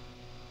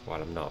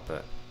 Well, I'm not,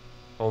 but...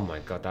 oh my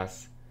god,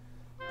 that's...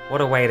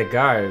 what a way to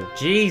go!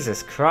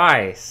 Jesus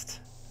Christ!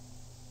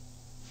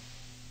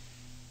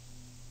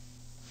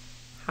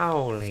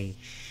 Holy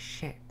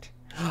shit.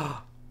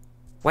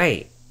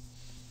 Wait!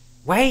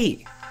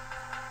 Wait!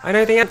 I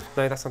know the answer!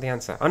 No, that's not the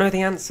answer. I know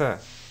the answer!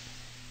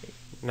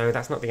 No,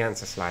 that's not the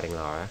answer, Sliding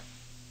Lara.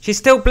 She's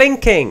still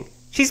blinking!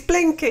 She's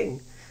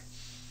blinking!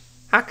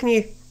 How can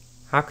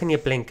you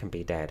blink and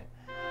be dead?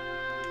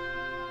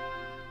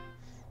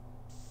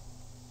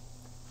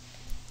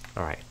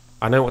 Alright.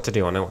 I know what to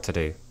do, I know what to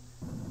do.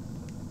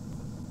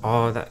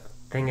 Oh, that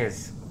thing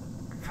is...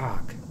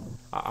 fuck.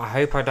 I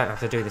hope I don't have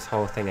to do this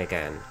whole thing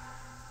again.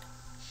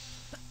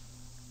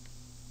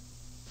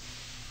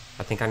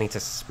 I think I need to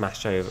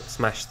smash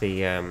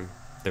the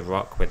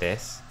rock with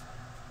this.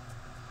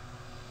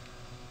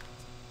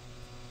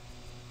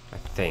 I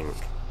think.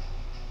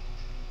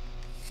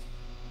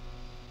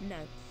 No.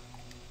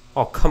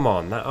 Oh, come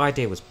on. That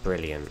idea was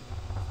brilliant.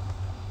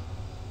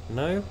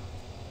 No?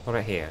 What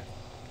about here?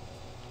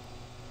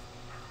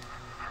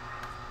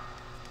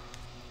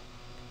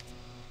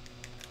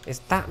 Is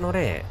that not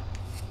it?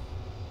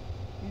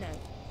 No.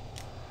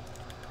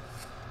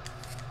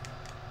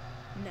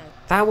 No.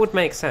 That would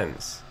make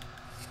sense.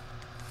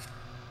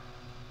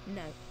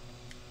 No.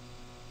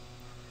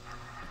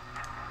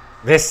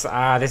 This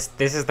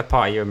is the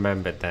part you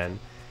remembered then.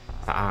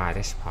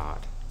 This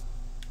part.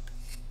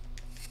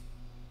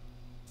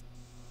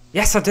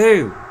 Yes, I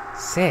do.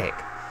 Sick.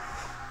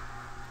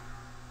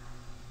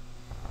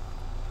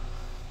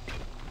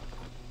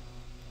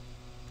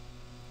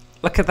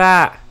 Look at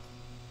that.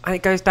 And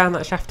it goes down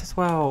that shaft as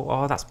well.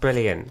 Oh, that's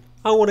brilliant.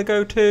 I want to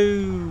go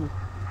too.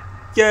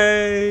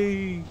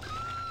 Yay.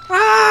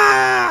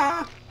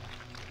 Ah!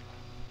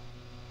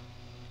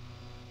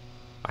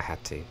 I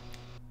had to.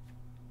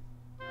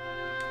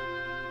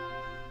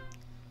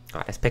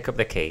 Alright, let's pick up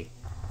the key.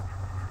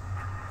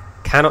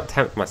 Cannot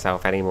tempt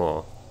myself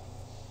anymore.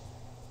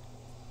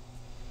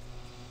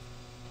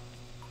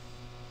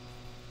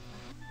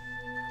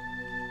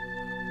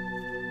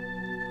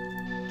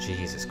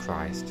 Jesus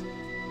Christ.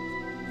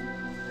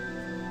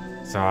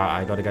 So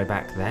I gotta go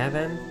back there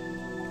then?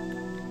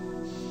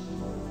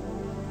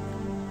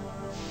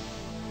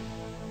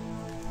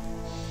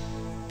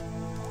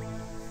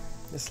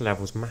 This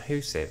level's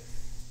massive.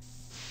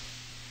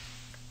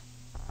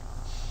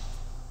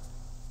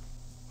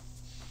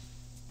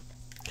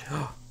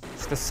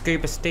 It's the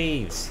Scuba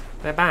Steves.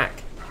 They're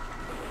back.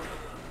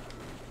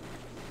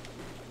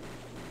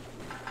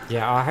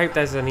 Yeah, I hope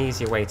there's an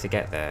easier way to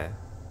get there.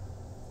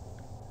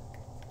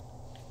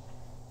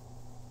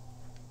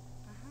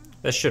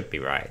 There should be,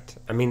 right?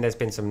 I mean, there's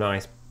been some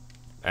nice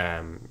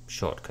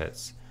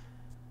shortcuts.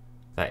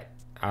 Like,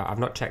 I've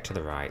not checked to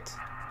the right,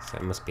 so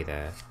it must be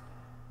there.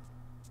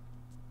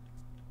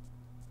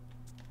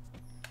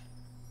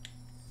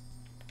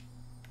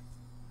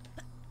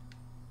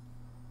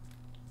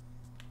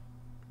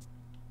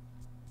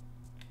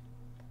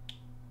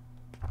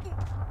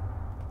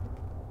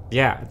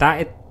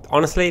 Yeah,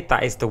 honestly,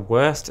 that is the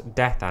worst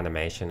death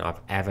animation I've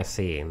ever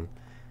seen.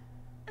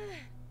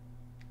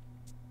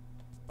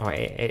 Oh,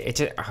 it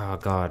just, oh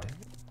god.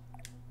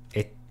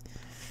 It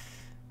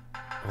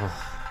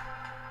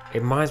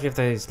reminds me of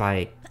those,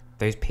 like,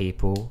 those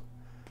people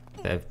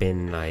that have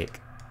been,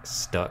 like,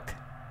 stuck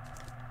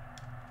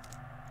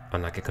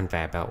on, like, a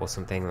conveyor belt or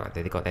something. Like,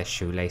 they got their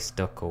shoelace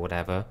stuck or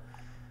whatever.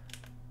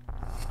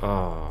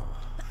 Oh,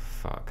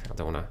 fuck. I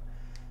don't wanna.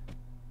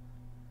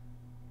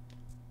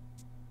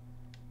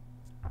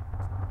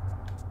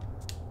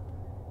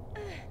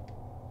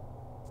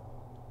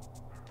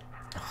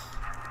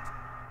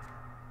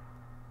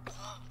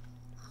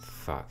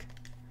 Fuck.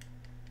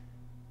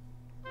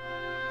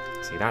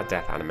 See, that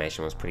death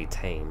animation was pretty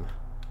tame.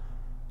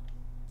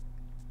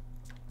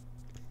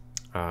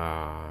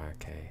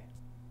 Okay.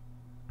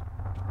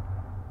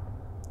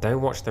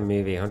 Don't watch the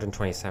movie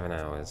 127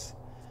 hours.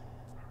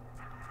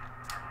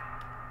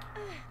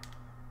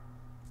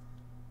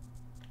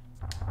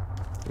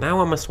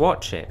 Now I must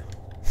watch it.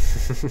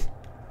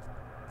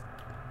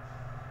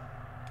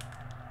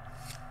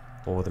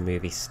 Or the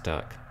movie's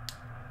stuck.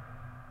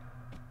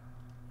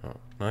 Oh,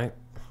 no.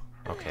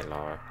 Okay,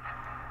 Laura.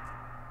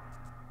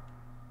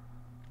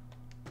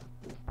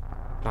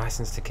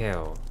 License to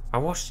Kill. I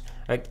watched.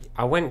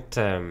 I went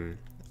through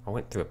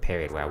a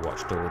period where I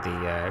watched all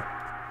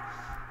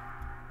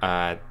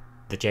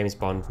the James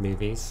Bond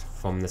movies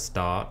from the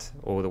start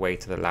all the way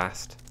to the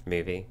last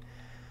movie.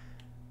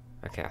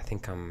 Okay, I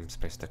think I'm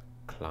supposed to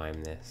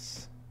climb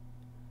this.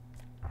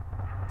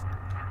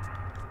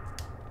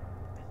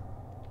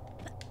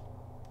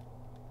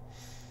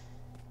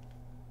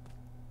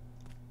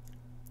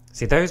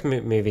 See, those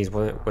movies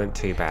weren't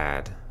too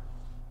bad.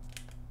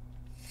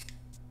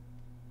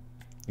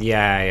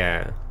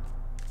 Yeah.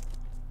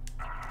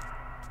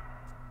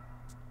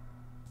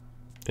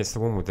 It's the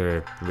one with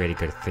the really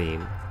good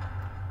theme.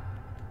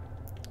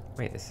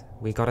 Wait,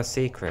 we got a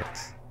secret.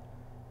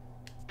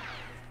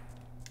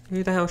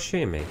 Who the hell's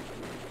shooting me?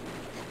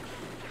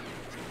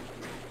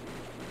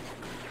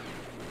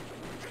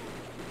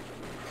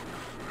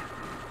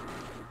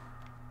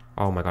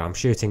 Oh my god, I'm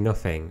shooting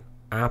nothing.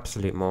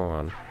 Absolute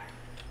moron.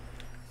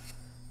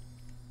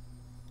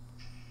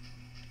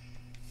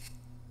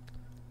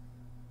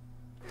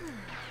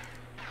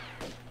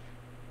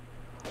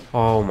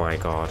 Oh my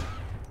god.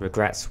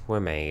 Regrets were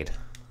made.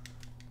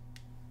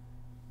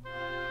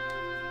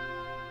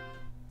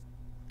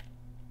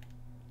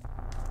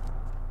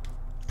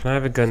 Can I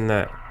have a gun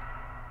that...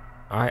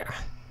 I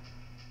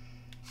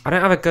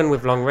don't have a gun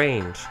with long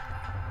range.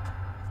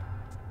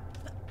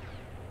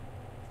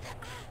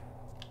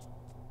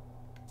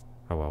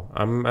 Oh well.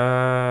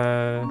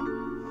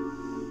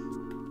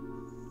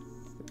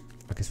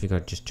 I guess we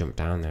gotta just jump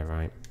down there,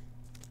 right?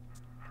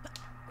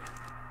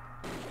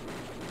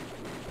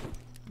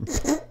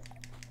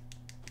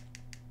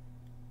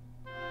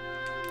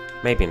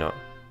 Maybe not.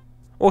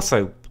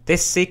 Also,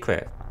 this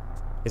secret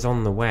is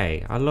on the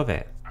way. I love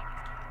it.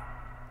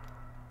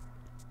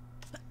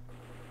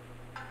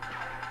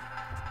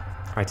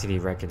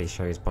 ITV regularly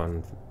shows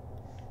Bond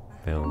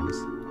films.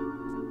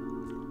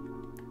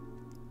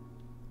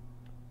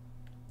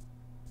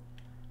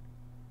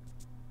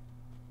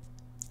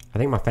 I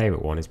think my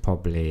favourite one is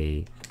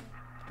probably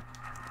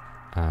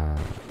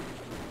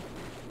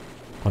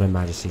on Her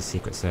Majesty's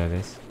Secret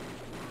Service.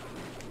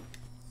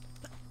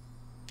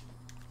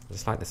 I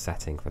just like the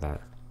setting for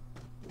that.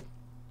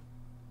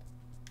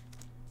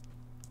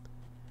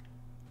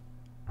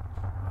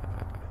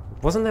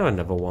 Wasn't there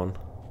another one?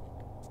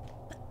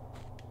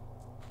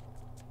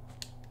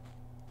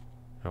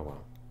 Oh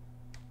well.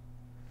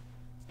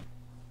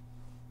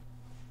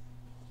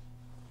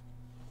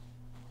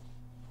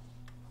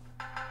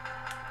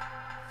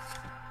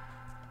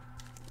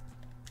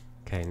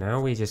 Okay,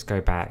 now we just go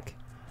back.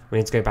 We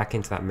need to go back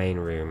into that main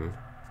room.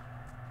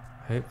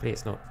 Hopefully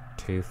it's not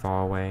too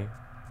far away.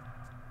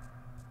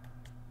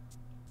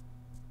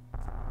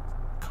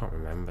 Can't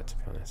remember, to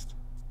be honest.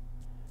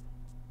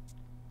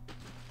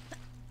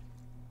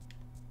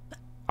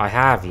 I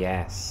have,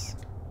 yes.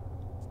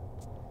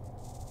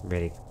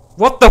 Really.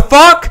 What the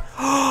fuck?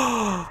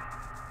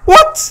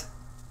 What?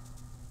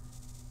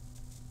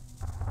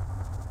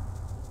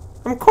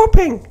 I'm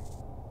copying.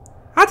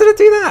 How did I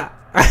do that?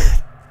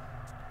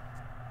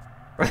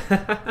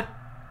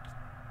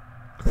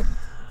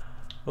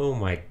 Oh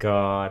my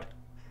god.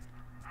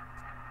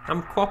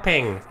 I'm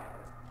copying.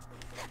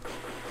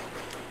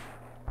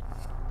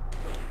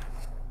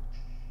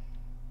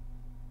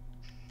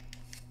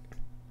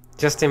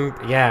 Just in,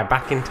 yeah,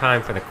 back in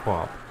time for the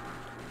quap.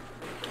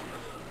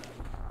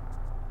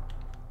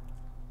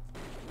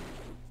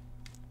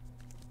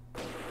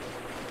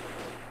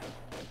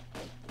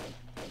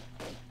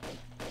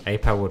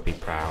 Apel would be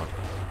proud.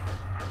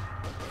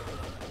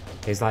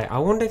 He's like, I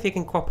wonder if you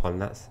can quap on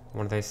that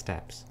one of those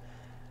steps.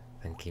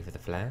 Thank you for the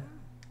flare.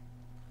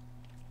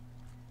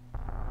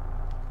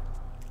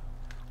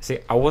 See,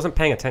 I wasn't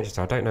paying attention,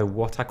 so I don't know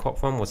what I quapped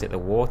from. Was it the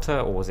water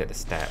or was it the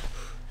step?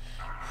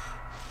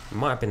 It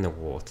might have been the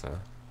water.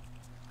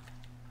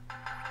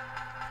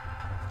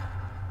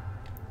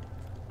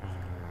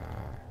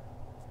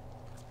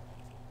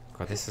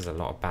 God, this is a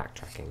lot of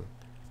backtracking.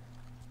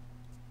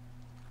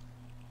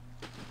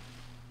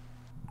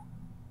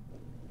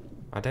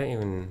 I don't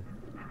even...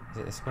 Is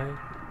it this way?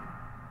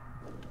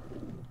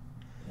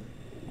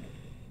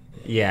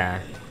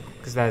 Yeah,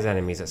 because there's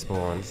enemies at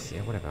spawns.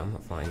 Yeah, whatever, I'm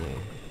not fighting you.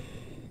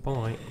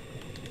 Bye.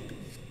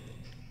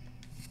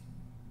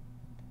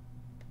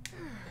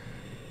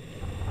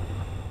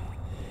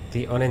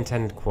 The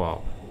unintended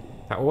quap.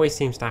 That always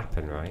seems to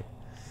happen, right?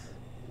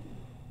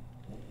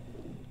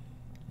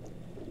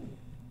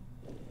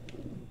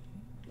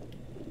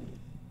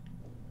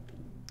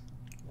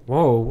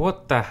 Whoa,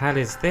 what the hell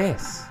is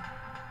this?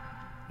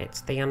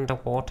 It's the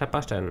underwater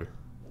button.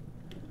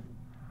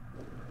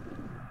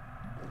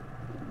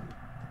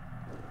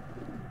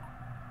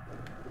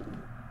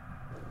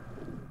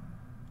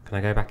 Can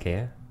I go back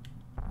here?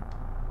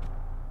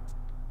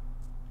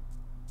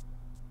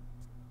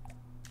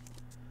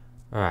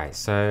 Alright,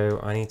 so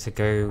I need to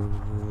go...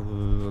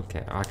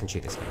 Okay, I can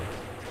shoot this guy.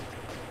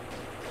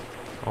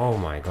 Oh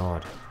my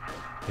god.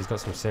 He's got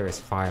some serious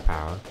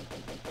firepower.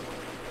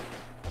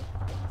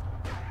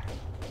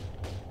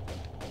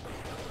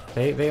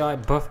 They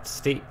like buffed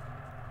Steve.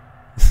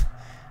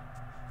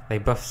 They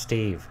buffed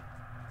Steve.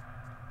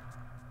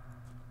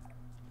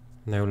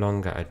 No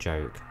longer a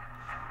joke.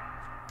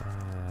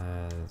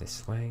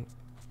 This way.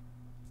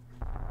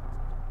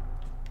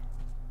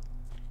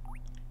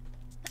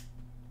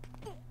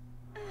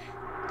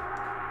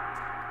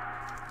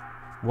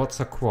 What's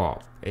a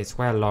quap? It's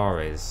where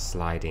Lara is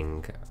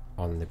sliding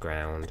on the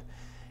ground.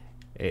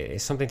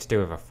 It's something to do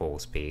with a fall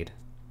speed,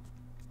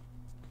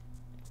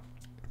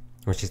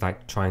 which is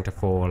like trying to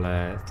fall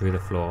through the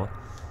floor.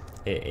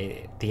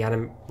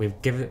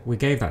 We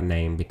gave that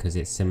name because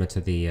it's similar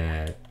to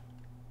the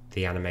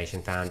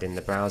animation found in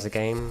the browser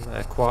game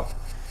quap.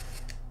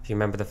 If you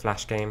remember the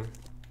Flash game.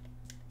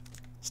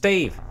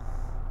 Steve!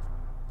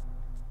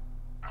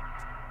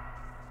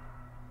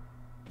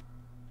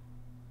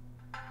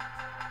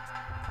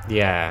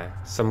 Yeah,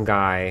 some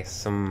guy,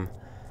 someone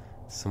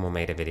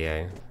made a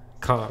video.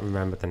 Can't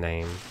remember the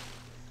name.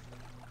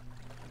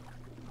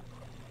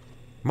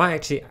 Might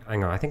actually,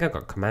 hang on, I think I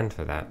got a command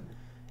for that.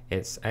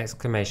 It's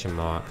exclamation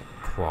mark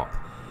quap.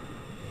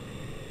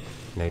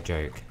 No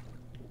joke.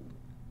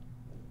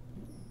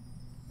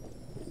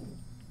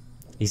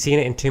 You've seen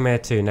it in Tomb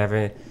Raider 2,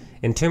 never...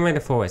 In Tomb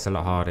Raider 4 it's a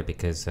lot harder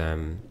because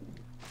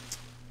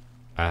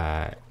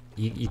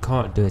you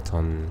can't do it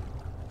on...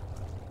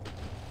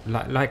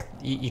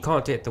 You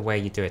can't do it the way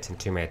you do it in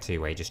Tomb Raider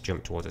 2 where you just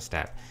jump towards a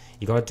step.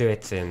 You gotta do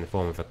it in the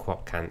form of a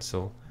quap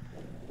cancel.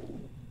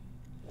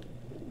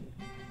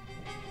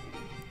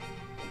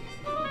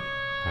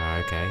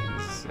 Okay,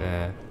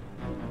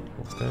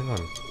 what's going on?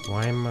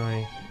 Why am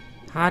I...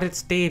 How did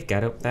Steve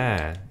get up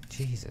there?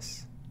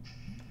 Jesus.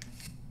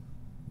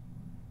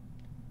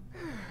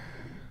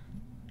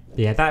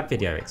 Yeah, that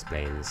video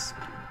explains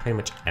pretty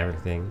much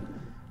everything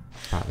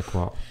about the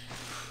quap.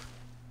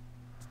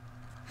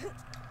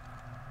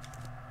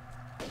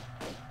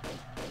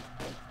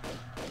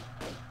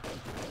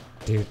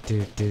 Do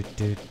do do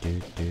do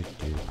do do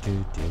do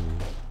do do.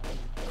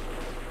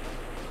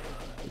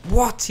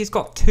 What? He's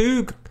got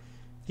two. Do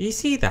you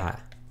see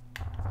that?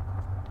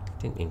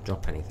 Didn't even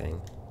drop anything.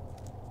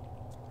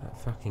 That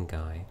fucking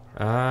guy.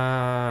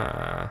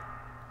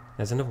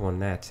 There's another one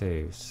there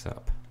too.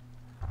 Sup.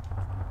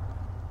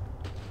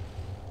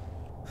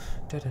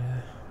 Da-da.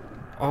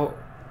 Oh,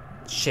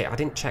 shit, I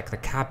didn't check the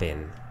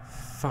cabin.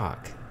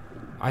 Fuck.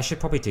 I should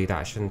probably do that,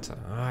 I shouldn't.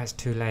 Ah, it's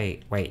too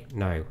late. Wait,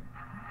 no.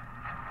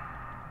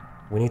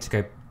 We need to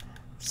go...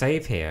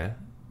 Save here.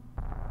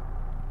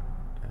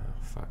 Oh,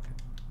 fuck.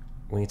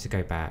 We need to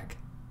go back.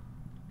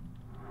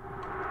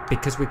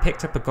 Because we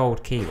picked up a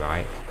gold key,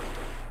 right?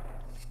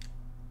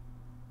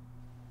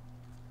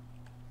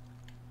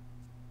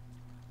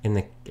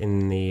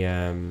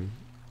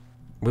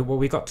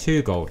 We got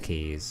 2 gold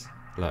keys.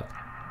 Look.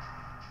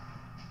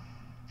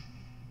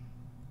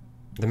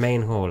 The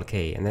main hall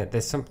key. And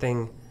there's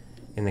something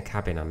in the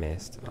cabin I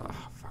missed. Oh,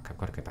 fuck, I've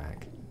got to go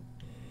back.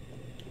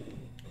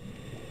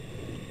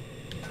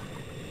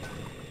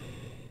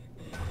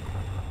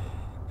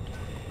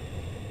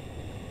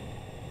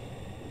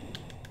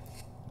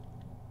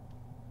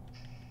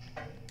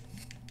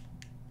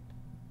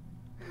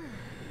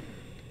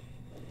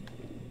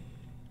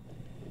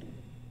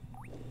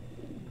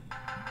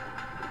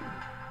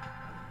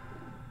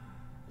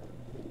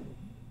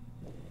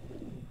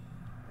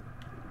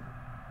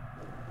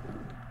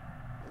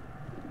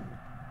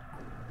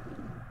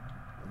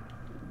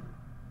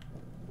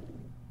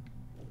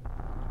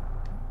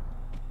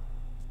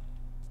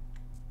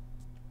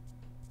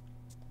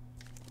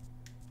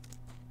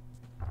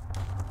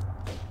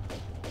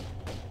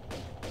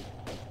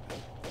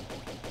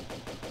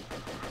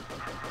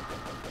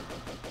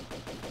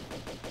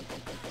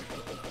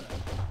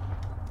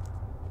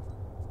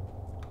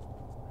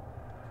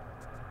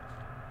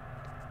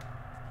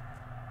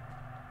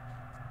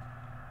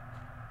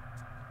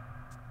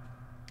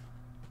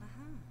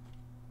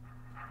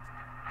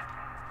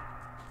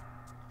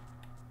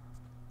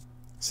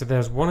 So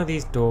there's one of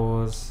these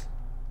doors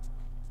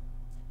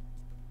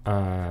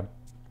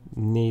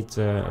needs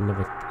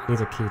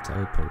a key to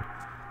open.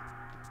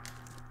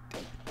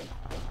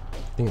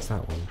 I think it's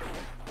that one.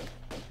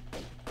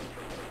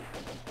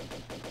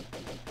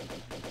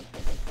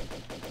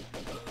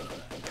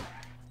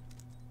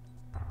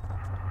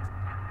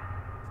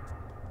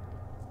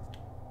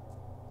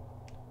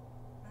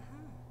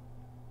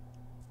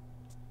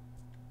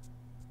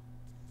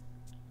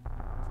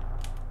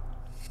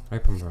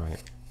 Open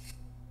right.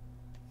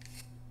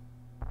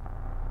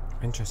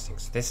 Interesting.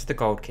 So this is the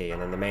gold key,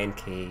 and then the main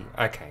key.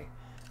 Okay.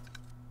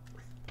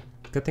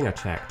 Good thing I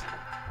checked.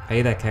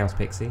 Hey there, Chaos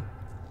Pixie.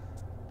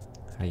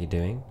 How you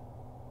doing?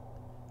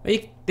 Are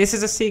you, this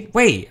is a secret.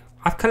 Wait,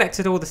 I've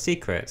collected all the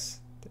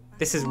secrets.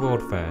 This is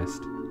world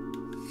first.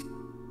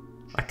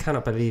 I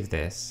cannot believe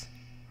this.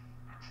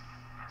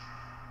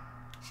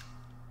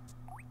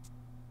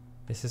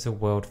 This is a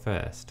world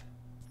first.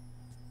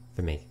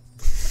 For me.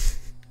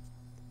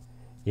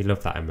 You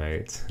love that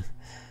emote.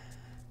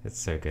 It's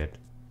so good.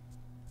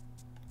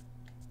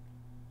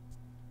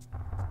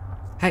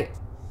 Hey!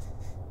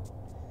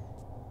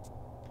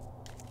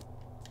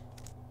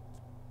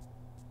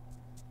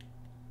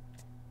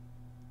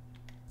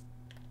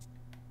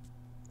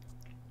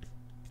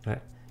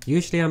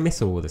 Usually I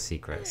miss all the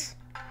secrets.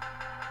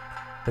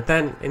 But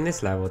then, in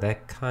this level, they're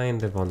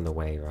kind of on the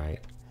way, right?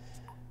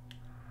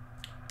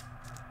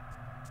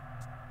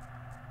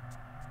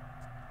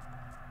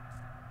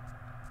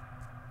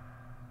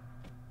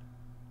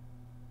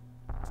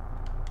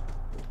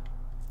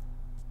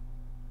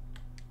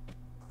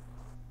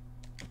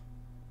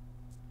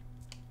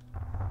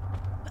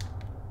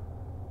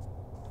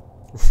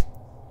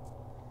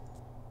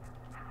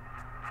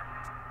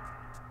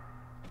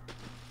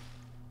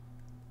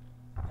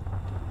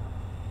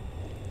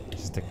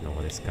 Just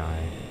ignore this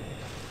guy.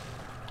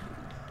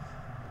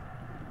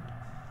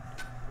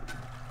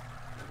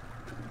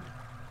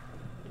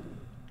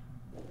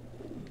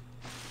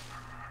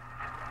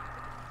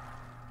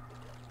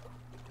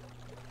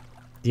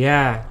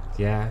 Yeah.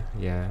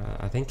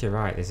 I think you're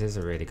right. This is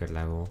a really good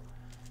level.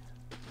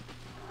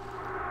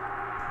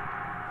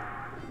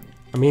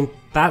 I mean,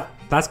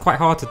 that's quite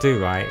hard to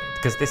do, right?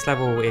 Because this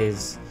level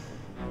is...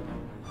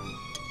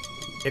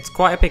 It's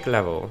quite a big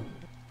level.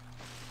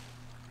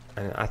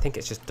 And I think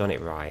it's just done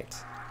it right.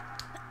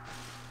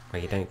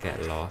 Where you don't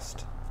get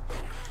lost.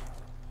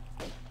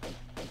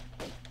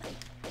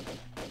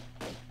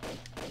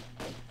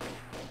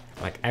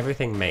 Like,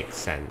 everything makes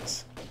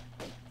sense.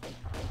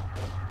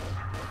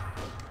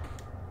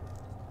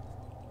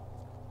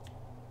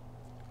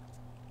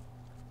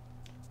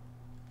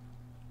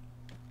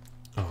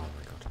 Oh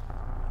my god.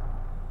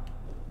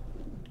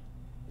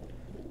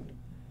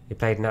 You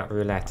played Nap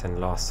Roulette and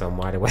lost some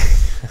wide awake.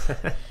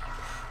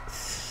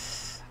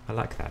 I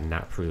like that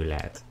Nap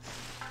Roulette.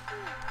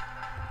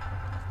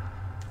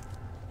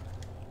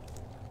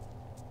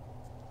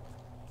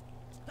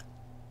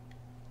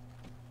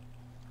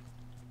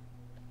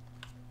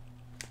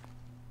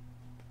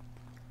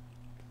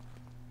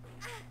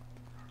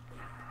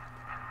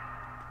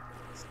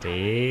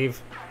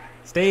 Steve!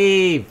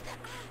 Steve!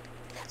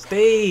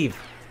 Steve!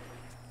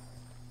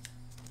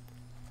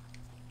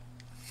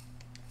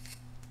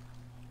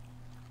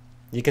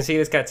 You can see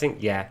this getting...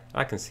 Yeah,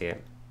 I can see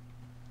it.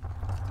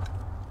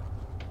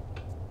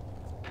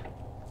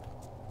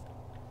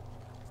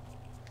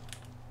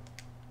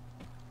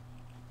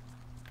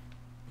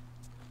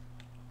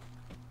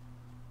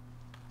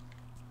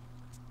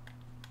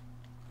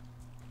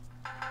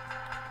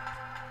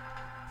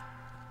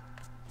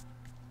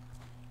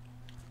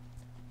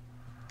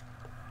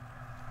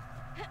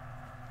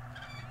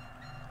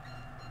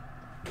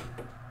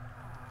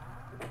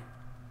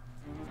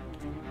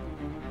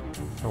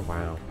 Oh,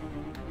 wow.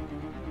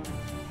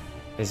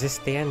 Is this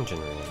the engine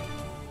room?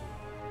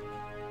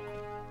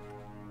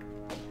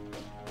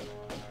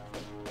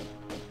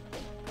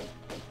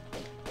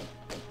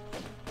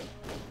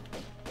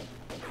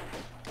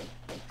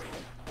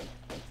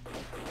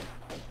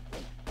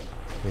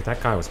 Wait,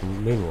 that guy was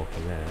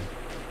moonwalking there.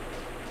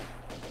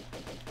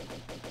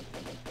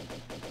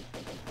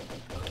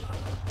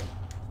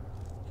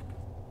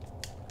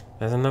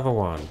 There's another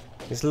one.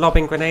 He's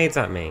lobbing grenades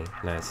at me.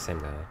 No, it's the same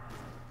guy.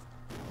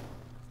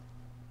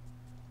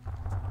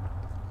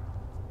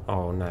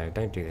 Oh no,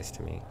 don't do this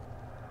to me.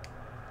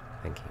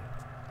 Thank you.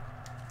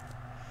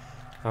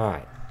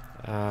 Alright.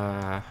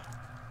 Have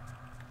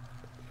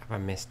I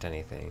missed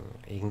anything?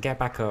 You can get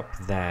back up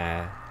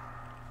there.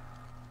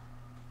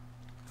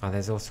 Oh,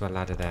 there's also a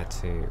ladder there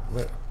too.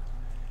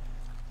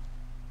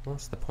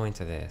 What's the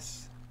point of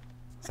this?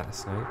 Is that a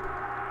slope?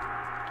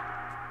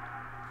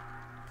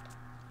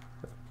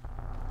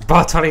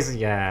 Bartoli's,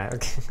 yeah.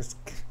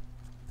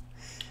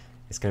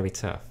 It's gonna be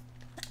tough.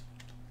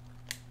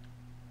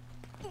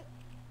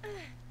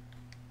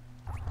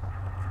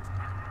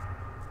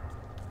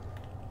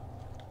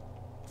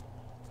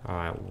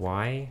 Alright,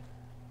 why?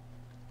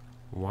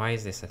 Why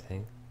is this a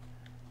thing?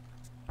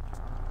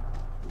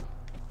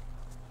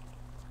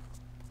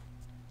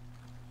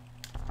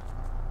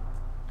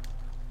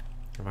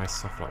 Have I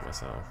softlocked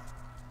myself?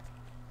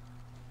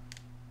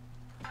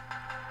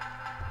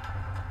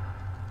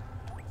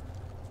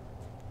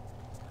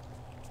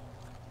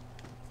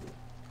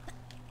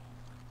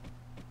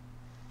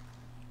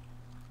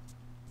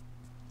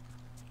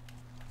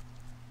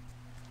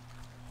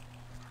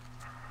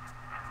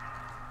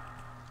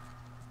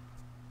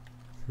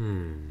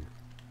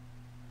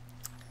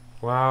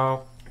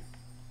 Well,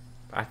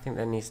 I think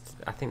there needs to,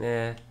 I think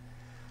there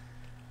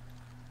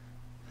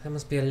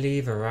must be a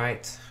lever,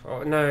 right?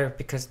 Oh no,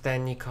 because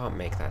then you can't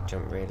make that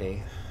jump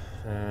really.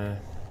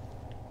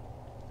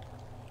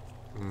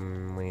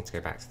 We need to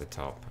go back to the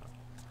top.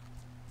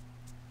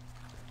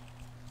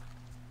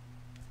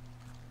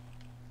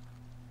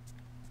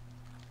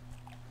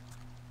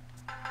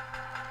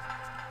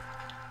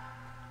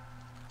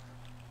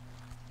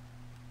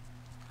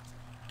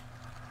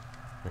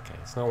 Okay,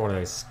 it's not one of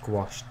those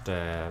squashed,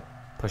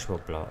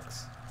 pushable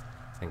blocks.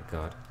 Thank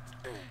God.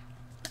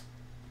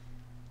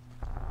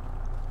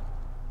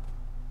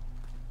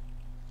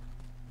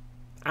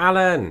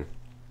 Alan!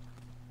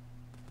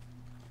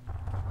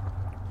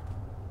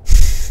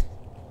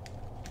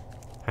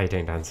 How you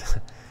doing,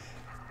 Dancer?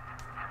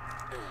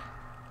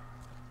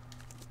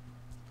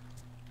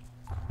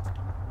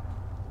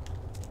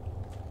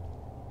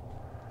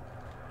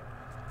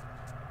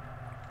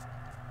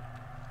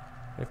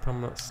 Hope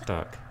I'm not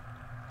stuck.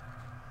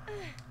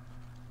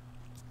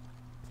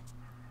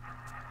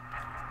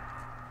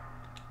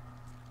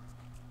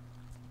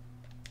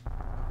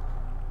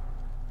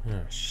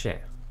 Oh,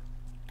 shit.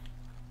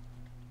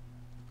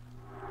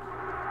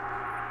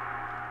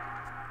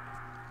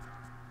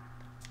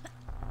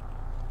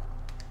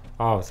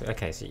 Oh,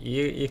 okay, so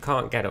you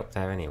can't get up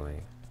there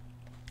anyway.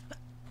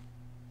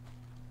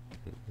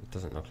 It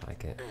doesn't look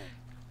like it.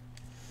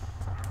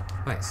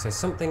 Right, so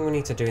something we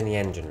need to do in the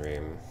engine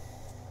room.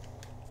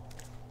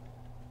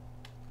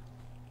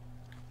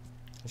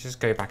 Let's just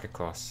go back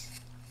across.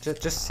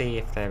 Just see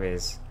if there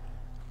is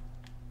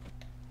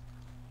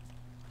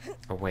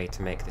a way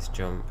to make this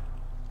jump.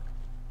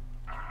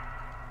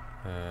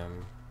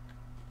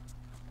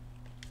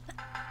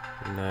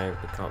 No,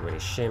 we can't really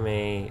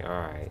shimmy.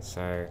 Alright,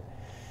 so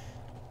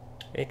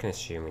we can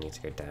assume we need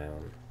to go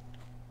down.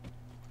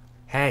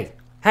 Hey!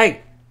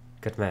 Hey!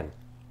 Good men.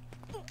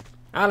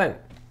 Alan!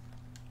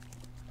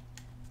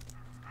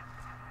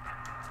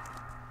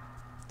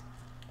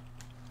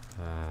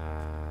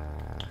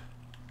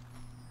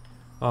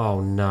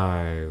 Oh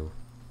no.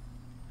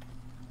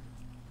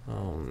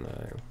 Oh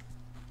no.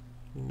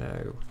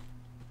 No.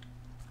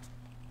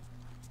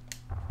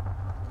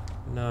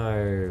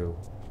 No.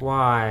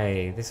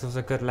 Why? This was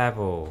a good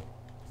level.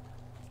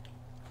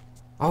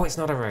 Oh, it's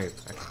not a rope.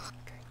 Okay.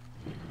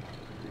 Okay.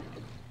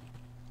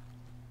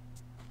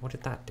 What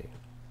did that do?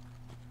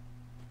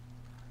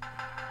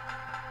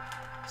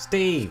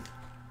 Steve!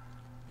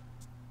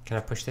 Can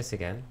I push this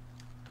again?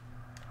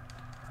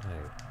 No.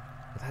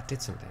 Well, that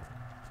did something.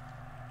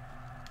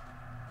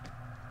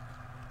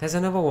 There's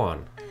another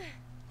one.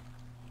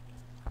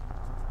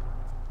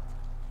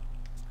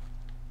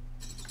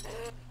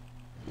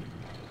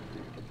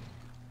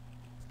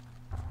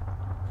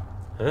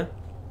 Huh?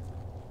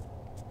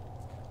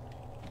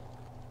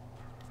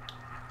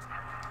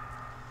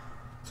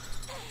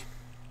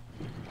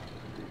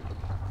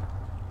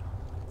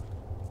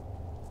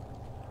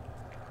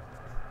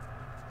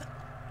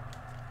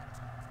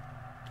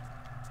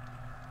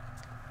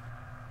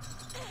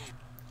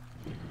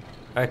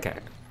 Okay.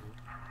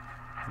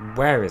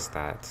 Where is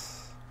that?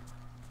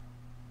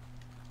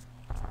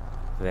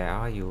 Where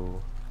are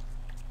you?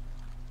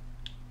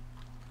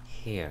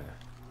 Here.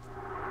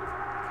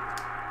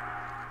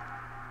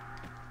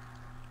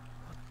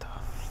 What the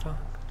fuck?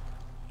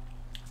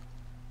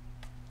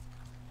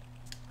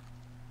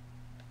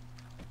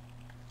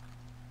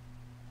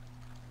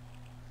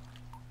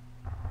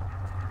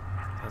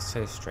 That's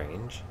so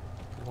strange.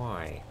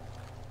 Why?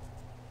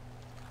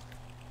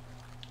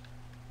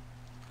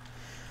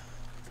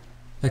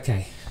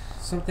 Okay.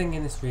 Something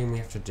in this room we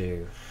have to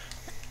do.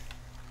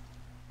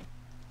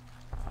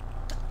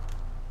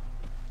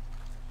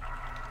 I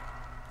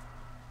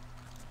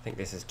think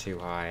this is too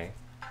high.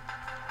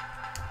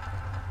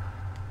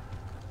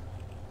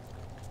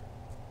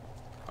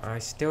 I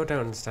still don't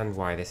understand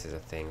why this is a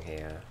thing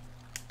here.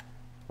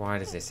 Why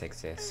does this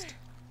exist?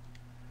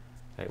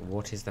 Like,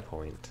 what is the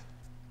point?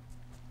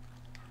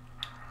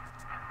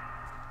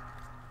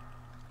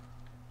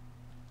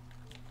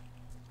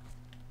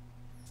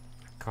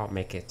 Can't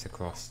make it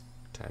across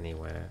to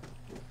anywhere.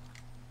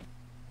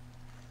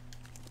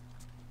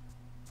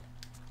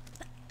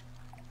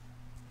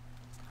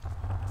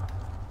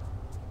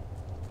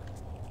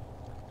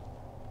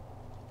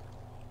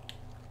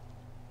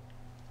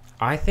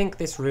 I think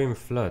this room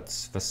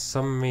floods for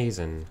some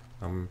reason.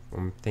 I'm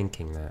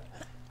thinking that.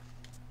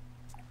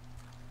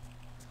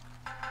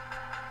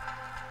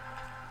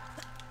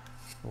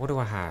 What do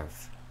I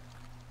have?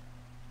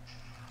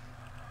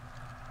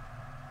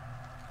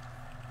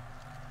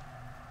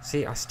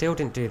 See, I still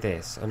didn't do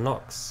this.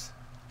 Unlocks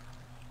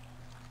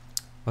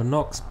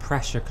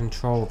pressure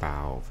control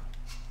valve.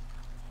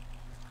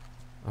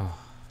 Oh,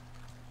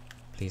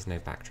 please no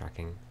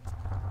backtracking.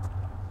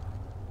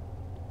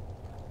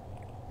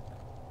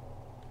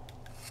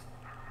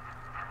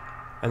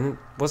 And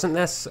wasn't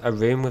there a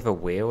room with a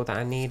wheel that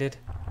I needed?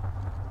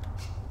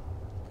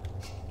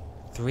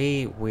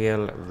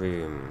 3-wheel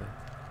room.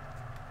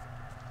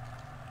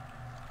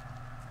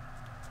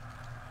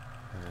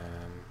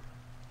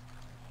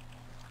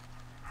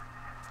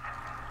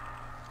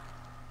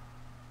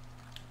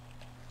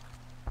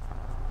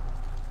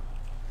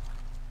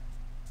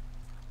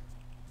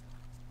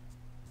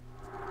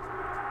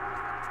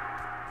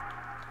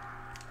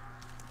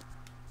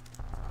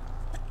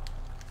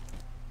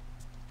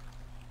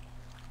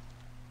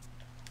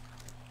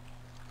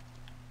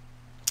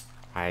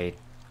 I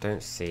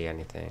don't see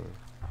anything.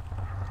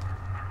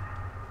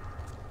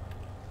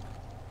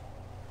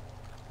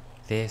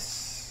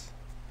 This...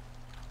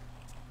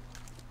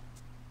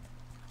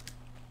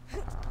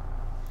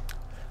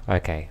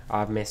 Okay,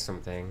 I've missed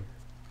something.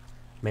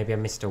 Maybe I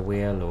missed a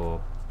wheel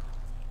or...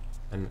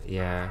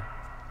 yeah.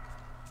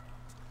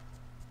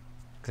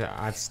 'Cause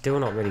I've still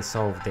not really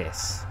solved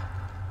this.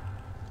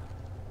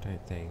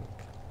 Don't think.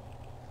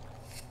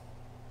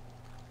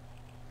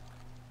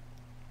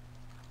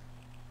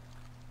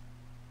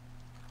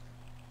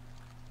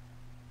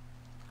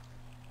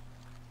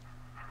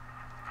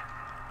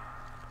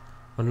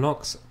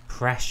 Unlocks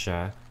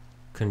pressure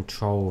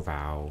control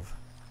valve.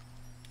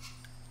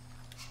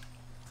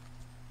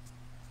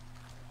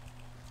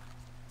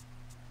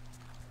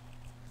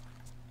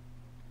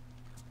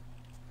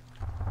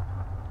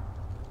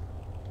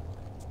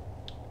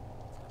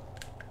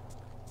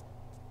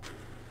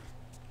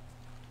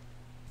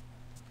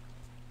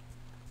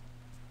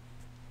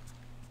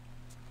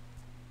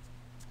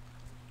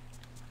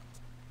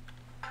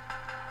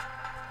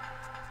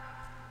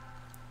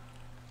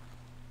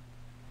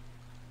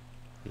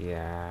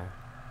 Yeah.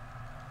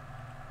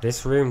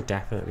 This room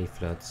definitely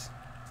floods.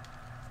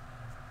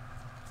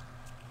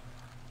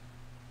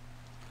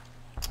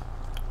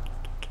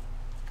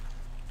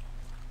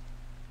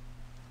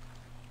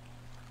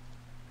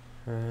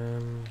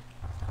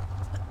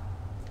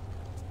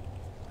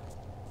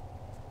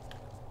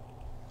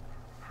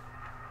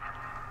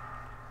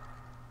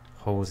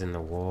 Holes in the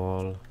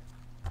wall.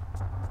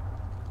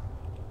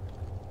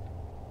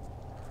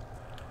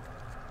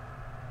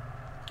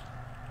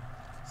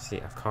 See,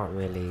 I can't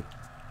really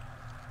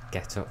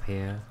get up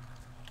here.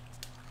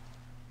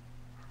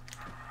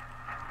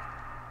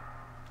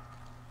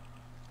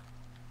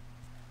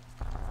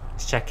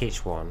 Let's check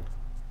each one.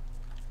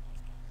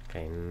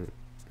 Okay,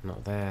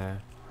 not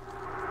there.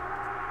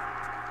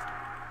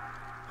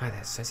 Oh,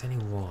 there says only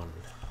one.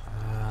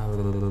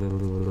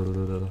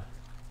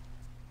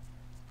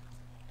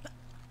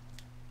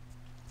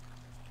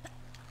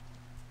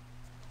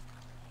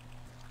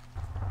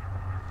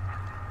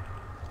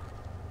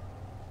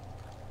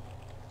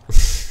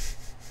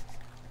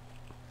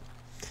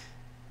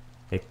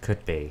 It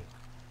could be.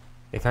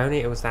 If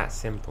only it was that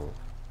simple.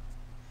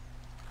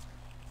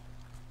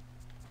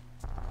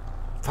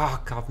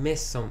 Fuck, I've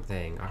missed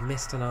something. I've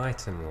missed an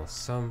item or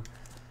some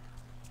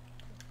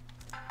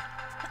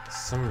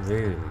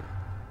room.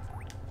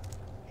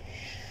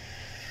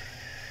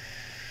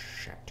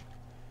 Shit.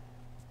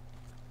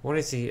 What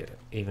is he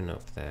even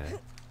up there?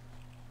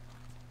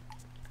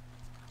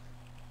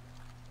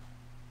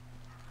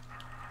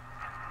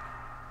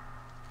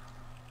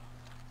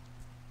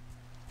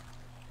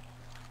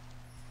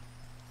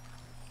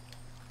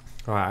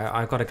 Alright,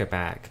 I've got to go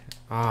back.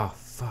 Oh,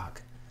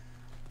 fuck.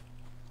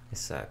 This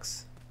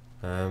sucks.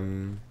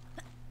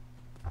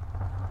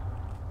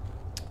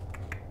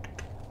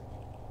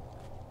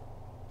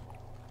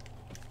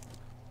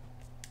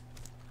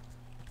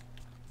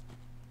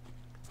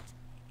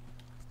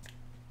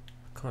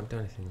 Can't do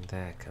anything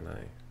there, can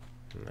I?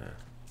 No.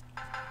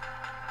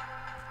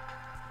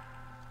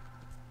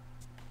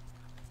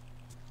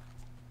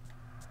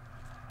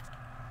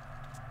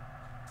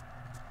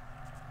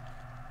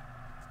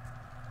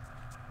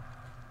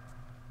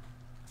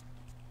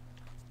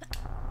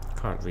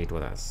 Can't read what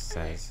that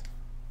says.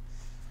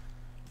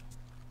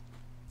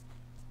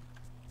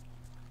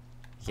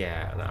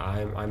 Yeah, and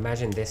I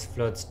imagine this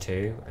floods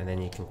too, and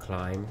then you can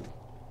climb.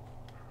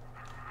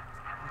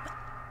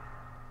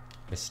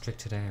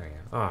 Restricted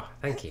area. Ah, oh,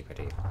 thank you,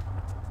 buddy.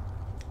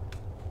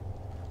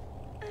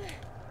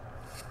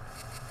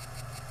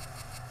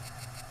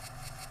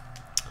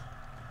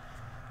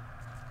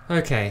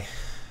 Okay.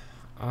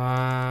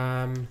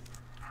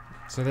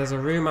 So there's a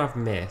room I've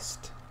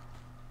missed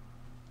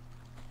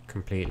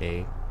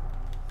completely.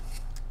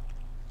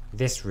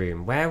 This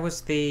room. Where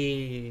was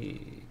the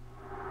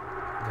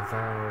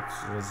valves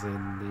was in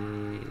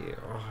the...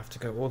 Oh, I have to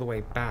go all the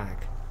way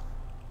back.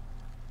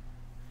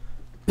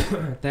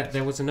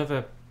 There was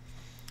another...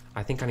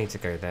 I think I need to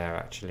go there,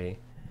 actually.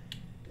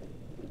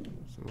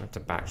 So I'm going to have to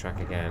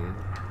backtrack again.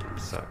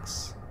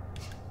 Sucks.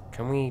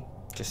 Can we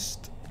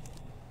just...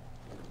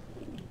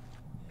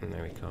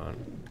 No, we can't.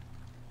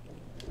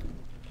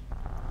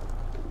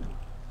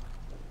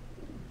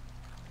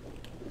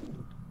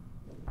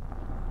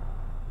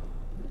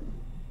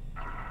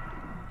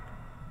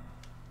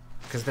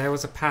 Because there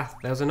was a path...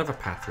 There was another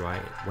path,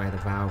 right? Where the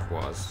valve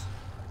was.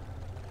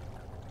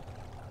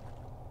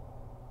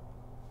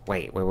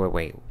 Wait.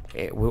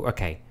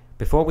 Okay.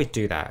 Before we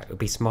do that, it would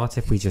be smart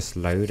if we just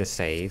load a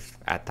save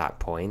at that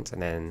point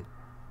and then...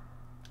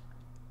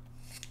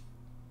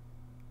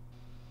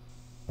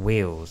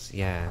 Wheels,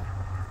 yeah.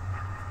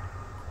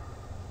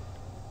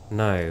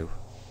 No.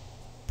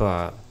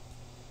 But...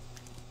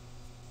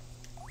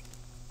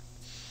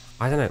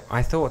 I don't know.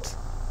 I thought...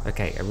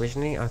 Okay,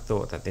 originally I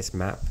thought that this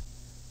map...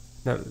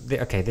 No,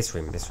 okay, this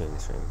room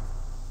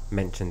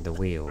mentioned the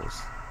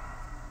wheels.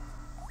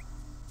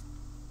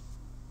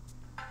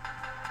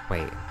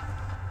 Wait.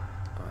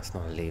 Oh, it's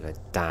not a lever.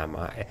 Damn,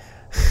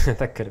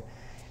 that could have...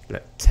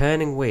 Look,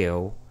 turning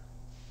wheel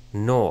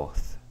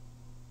north.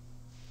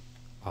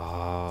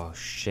 Oh,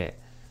 shit.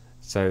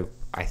 So,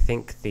 I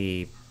think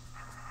the...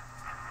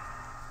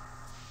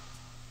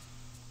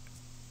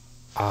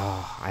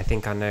 Oh, I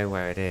think I know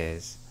where it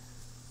is.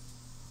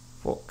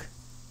 Fuck.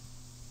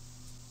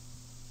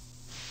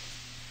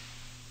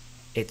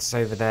 It's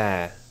over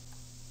there.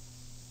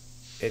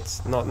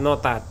 It's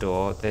not that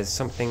door. There's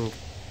something...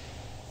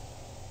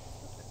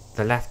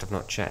 The left I've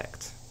not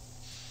checked.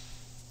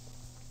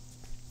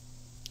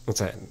 What's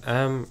that?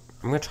 I'm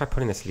gonna try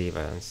pulling this lever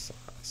and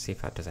see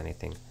if that does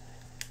anything.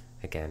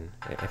 Again,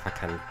 if I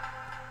can.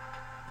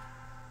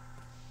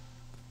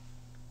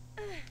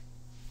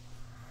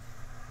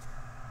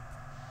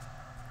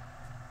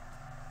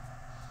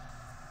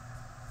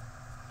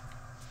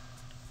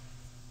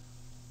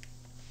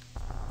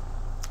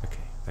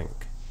 Okay,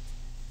 thank.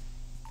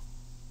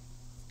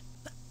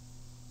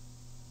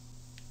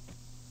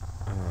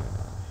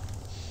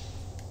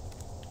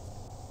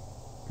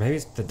 Maybe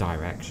it's the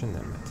direction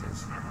that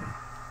matters.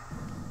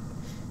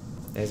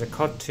 There's a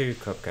COD 2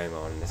 Cup going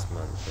on this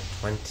month with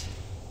 20.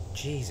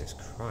 Jesus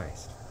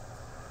Christ.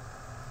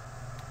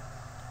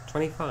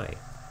 25.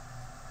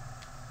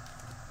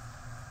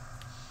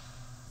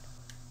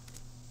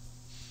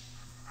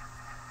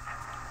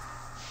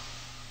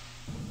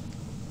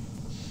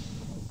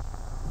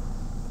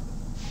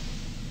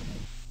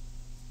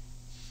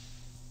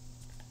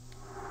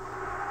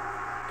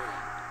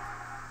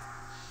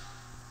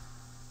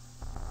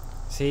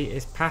 See,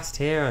 it's past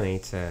here I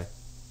need to...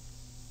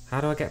 How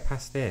do I get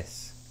past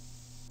this?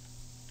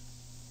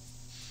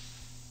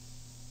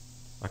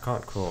 I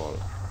can't crawl.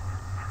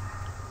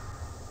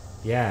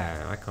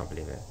 Yeah, I can't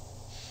believe it.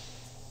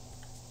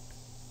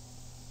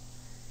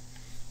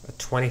 A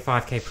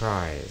 25k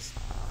prize.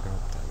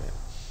 Oh, damn it.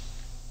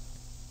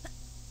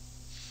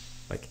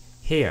 Like,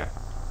 here.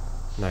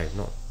 No,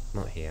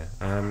 not here.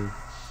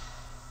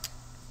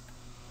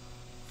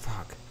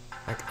 Fuck.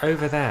 Like,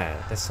 over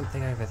there. There's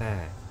something over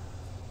there.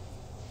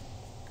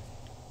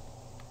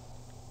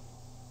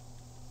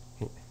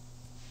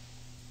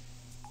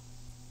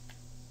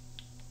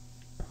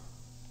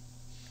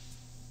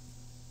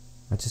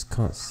 I just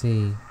can't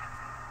see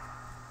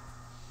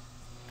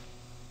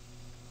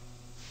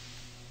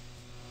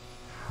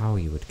how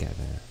you would get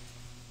there.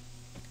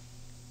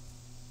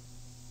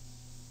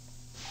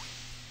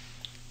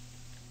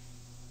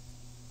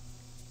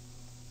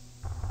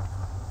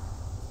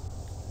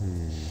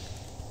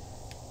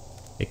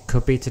 It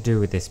could be to do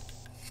with this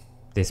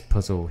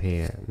puzzle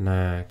here.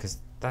 Nah, because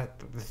that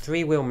the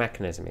three-wheel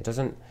mechanism, it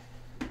doesn't...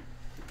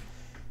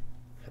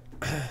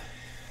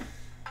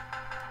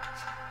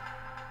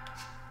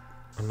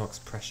 Unlocks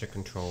pressure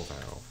control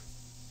valve.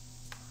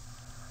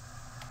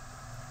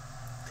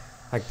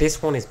 Like,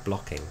 this one is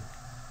blocking.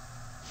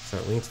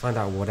 So we need to find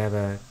out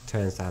whatever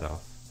turns that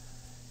off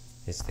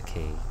is the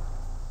key.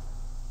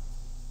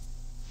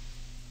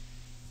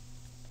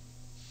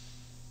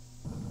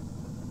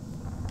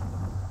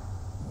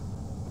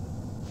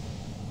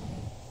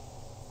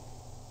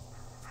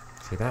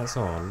 See, that's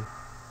on.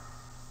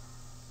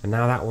 And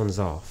now that one's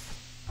off.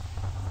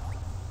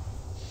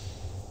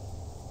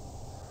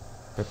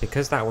 But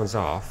because that one's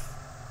off,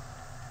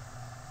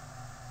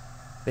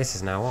 this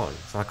is now on,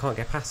 so I can't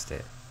get past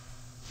it.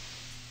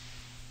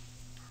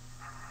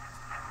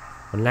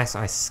 Unless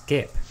I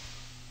skip.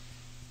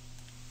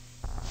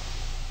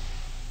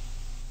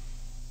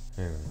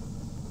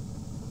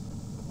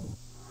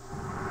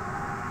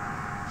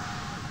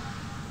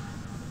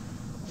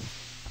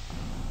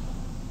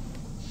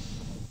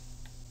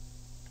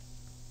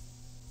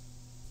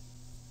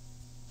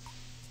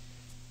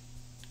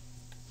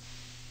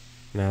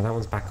 No, that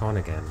one's back on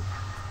again.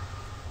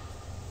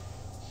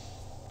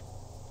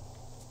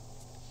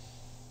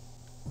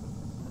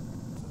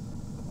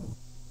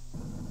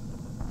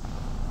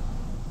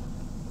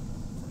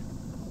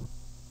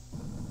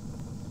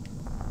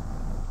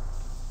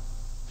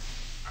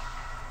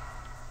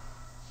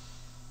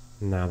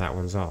 Now that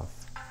one's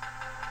off.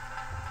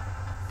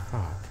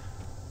 Fuck.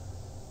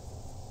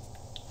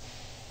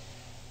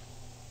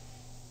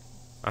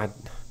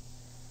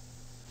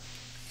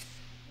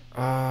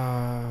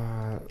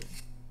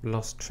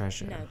 Lost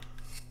treasure. No.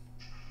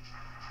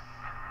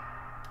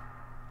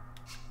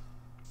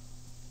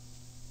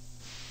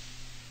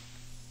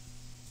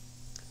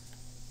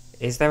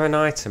 Is there an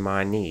item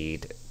I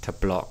need to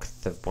block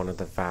one of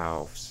the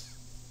valves?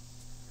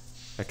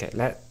 Okay,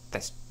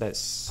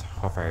 let's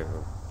hover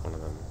over one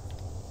of them.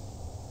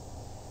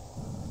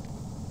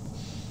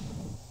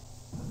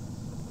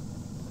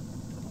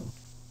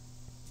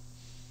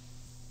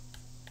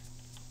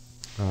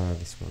 Oh,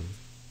 this one.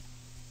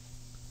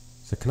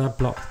 So can I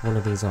block one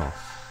of these off?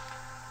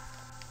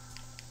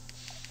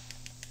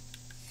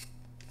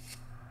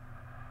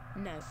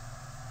 No.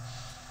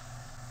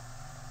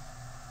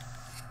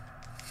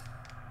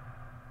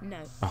 No.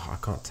 Oh,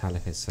 I can't tell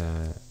if it's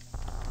a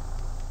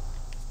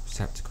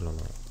receptacle or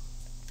not.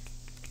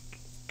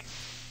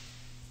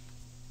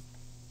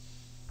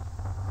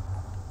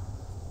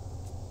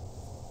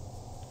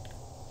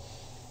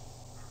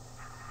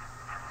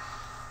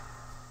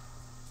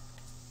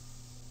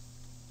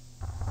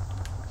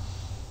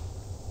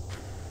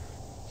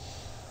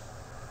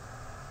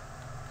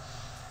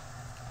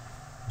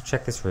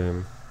 Check this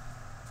room.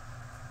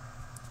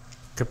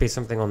 Could be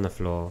something on the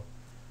floor.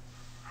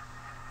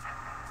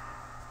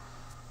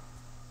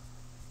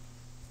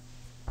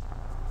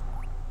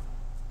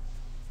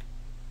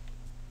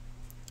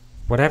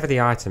 Whatever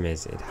the item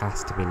is, it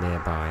has to be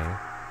nearby.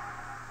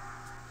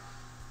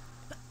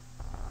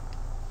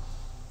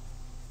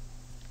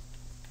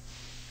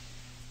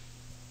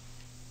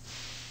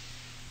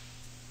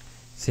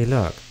 See,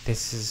 look,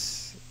 this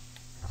is...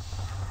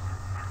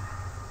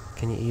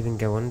 Can you even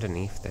go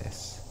underneath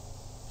this?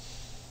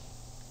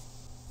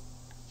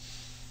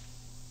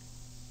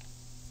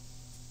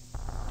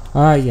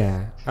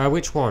 Yeah.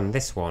 Which one?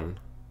 This one?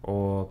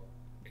 Or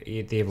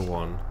the other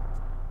one?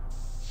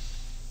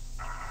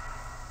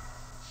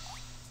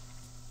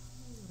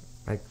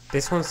 Like,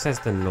 this one says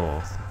the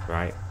north,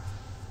 right?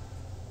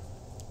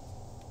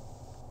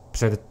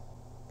 So the...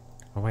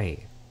 Oh,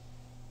 wait.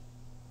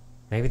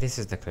 Maybe this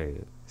is the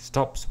clue.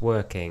 Stops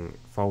working,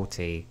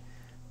 faulty.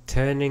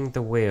 Turning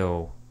the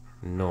wheel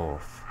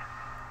north.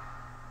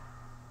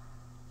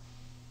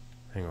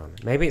 Hang on.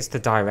 Maybe it's the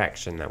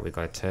direction that we've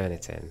got to turn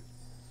it in.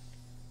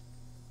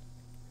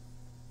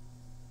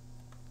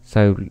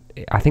 So,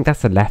 I think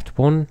that's the left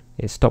one.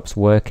 It stops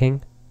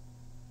working.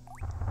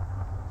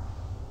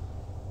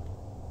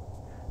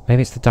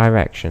 Maybe it's the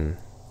direction.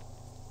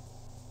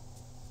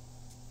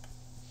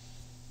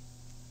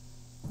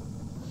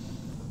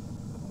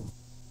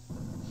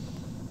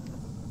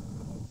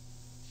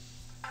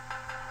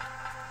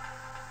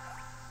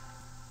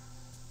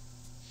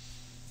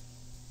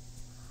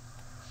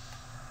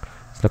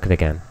 Let's look at it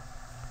again.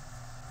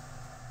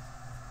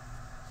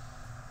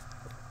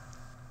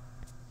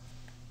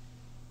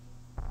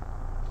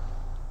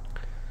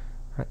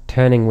 Right,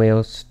 turning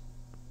wheels.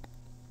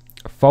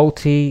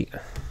 Faulty.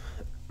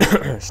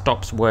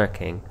 Stops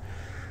working.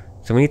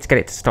 So we need to get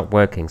it to stop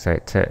working so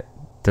it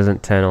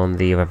doesn't turn on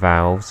the other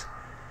valves.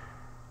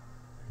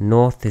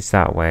 North is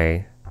that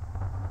way.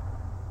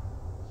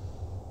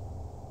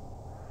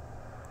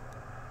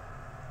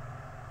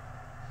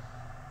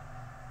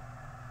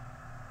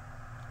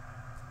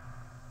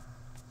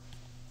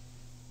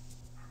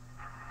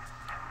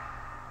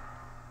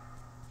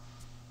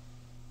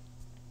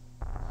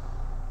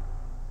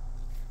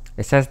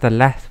 It says the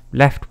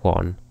left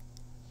one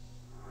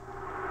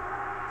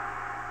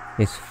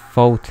is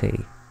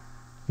faulty.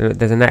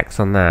 There's an X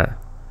on that.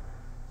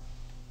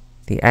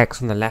 The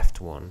X on the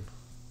left one.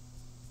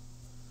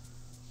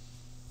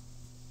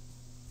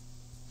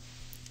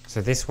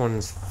 So this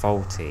one's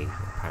faulty,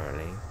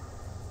 apparently.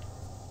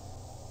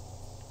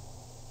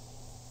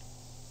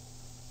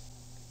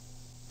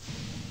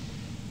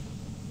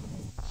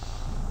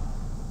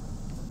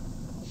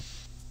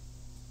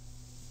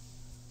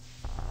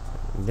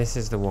 And this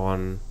is the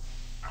one.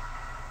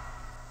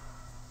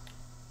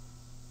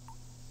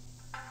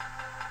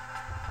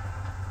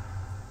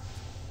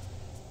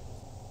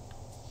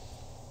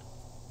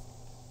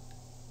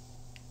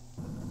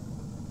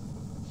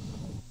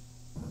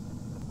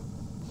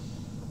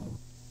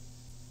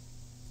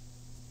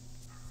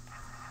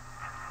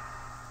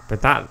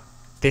 But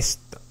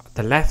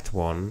the left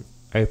one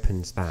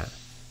opens that.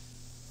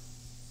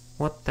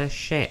 What the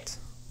shit?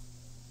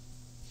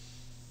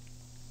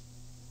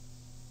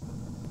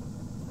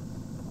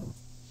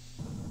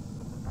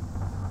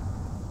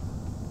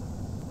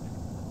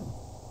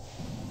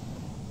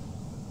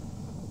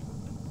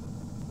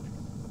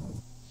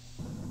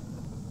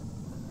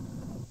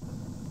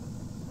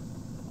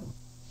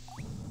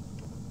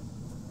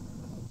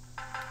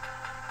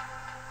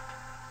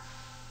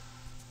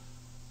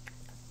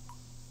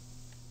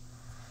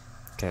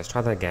 Okay, let's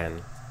try that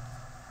again.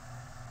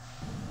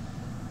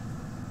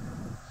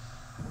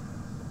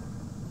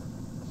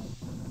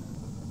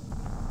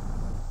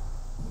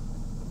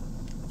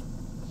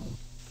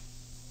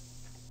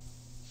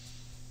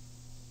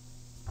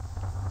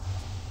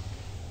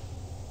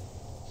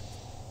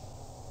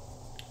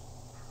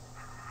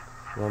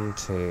 One,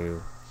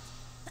 two.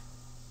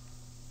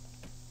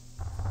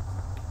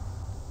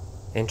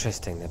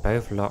 Interesting, they're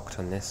both locked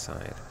on this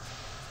side.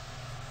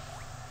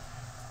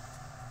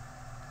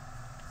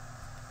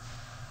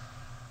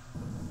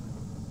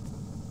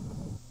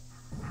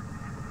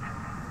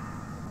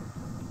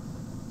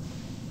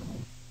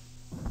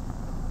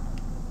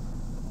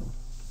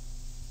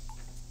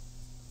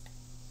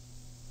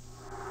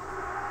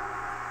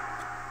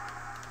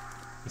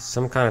 It's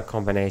some kind of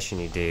combination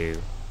you do.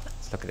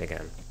 Let's look at it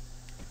again.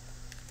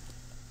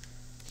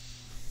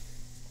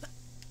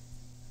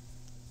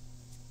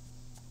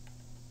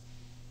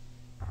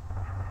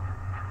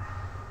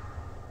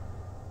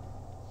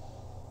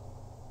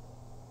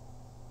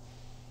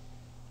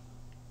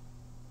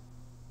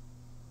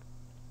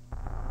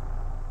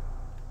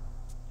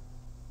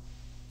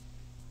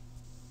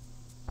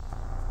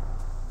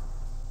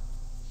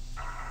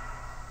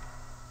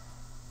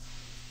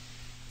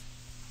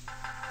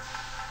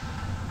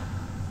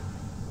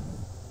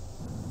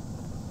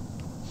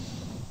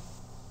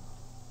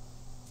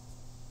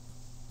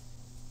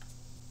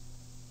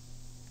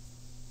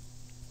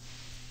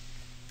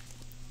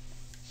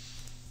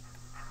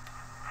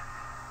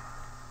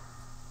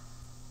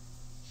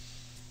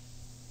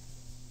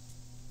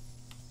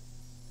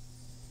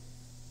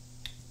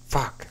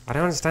 Fuck, I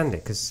don't understand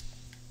it because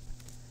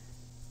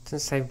it doesn't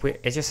say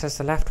it just says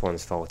the left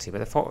one's faulty,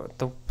 but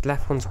the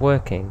left one's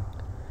working.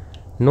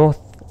 North.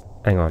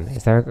 Hang on,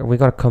 is there? We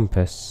got a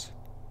compass.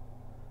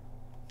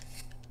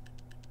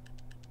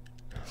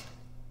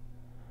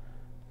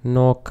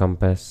 North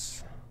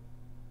compass.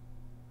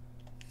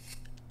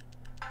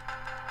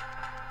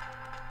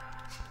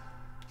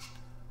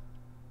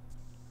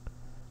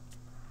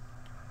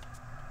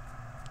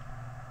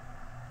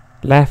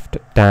 Left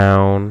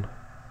down.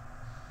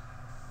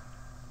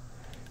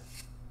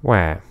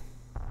 Where?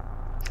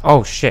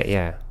 Oh shit,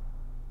 yeah.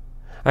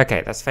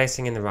 Okay, that's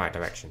facing in the right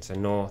direction. So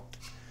north.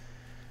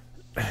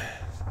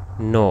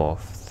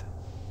 North.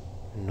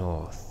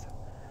 North.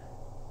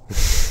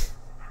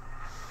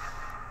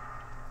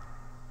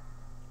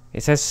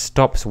 It says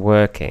stops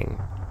working.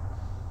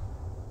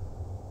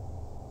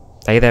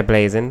 Are you there,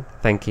 Blazing?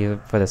 Thank you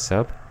for the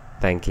sub.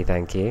 Thank you,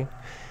 thank you.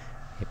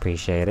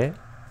 Appreciate it.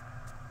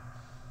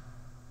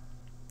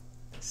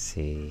 Let's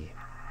see.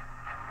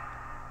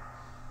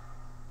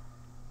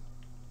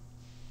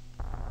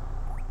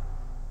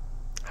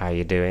 How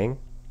you doing?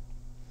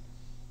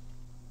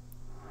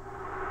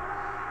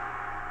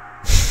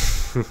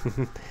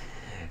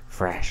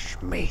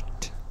 Fresh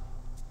meat.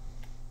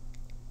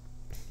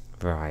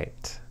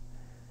 Right.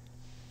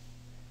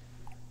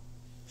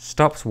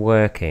 Stops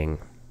working.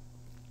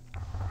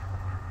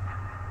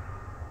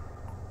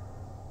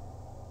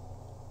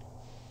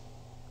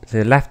 So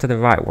the left to the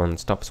right one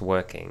stops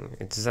working.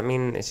 Does that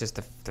mean it's just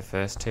the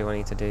first two I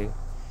need to do?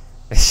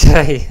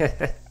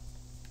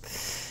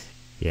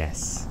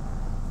 Yes.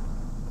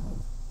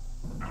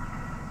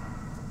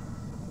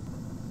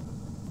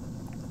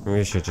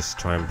 We should just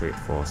try and brute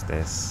force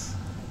this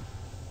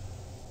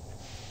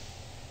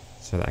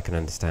so that I can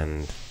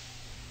understand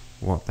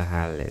what the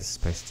hell is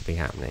supposed to be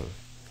happening.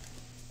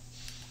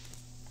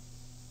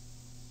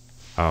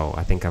 Oh,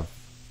 I think I've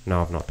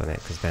not done it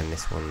because then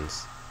this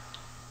one's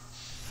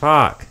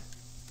fuck.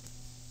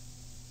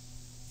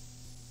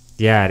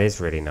 Yeah, it is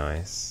really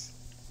nice.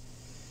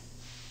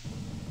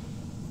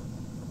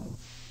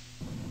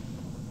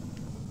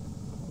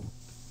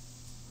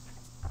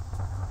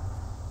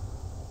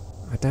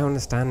 I don't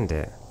understand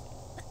it.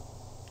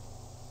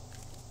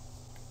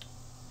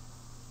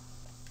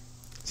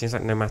 Seems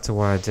like no matter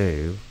what I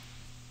do...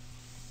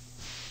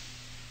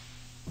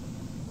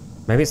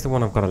 Maybe it's the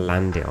one I've got to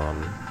land it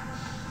on.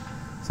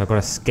 So I've got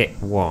to skip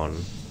one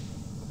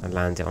and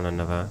land it on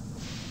another.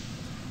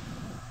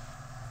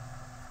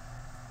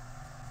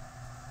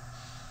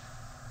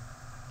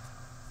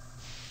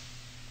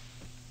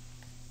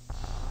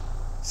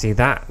 See,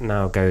 that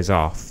now goes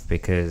off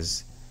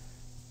because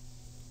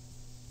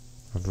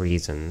of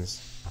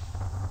reasons.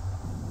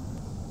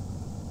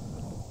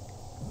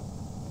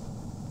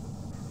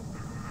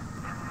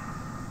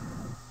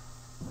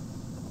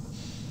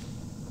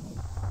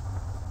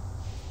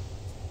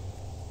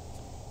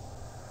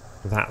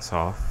 That's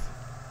off.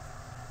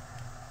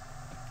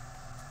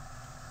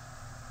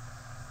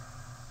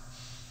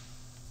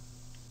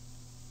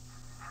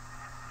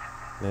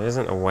 There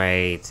isn't a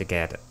way to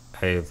get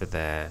over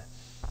there.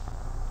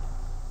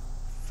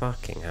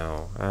 Fucking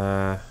hell.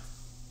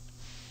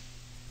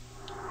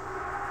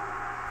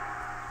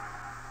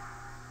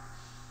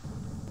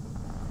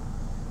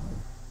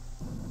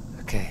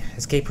 Okay,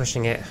 let's keep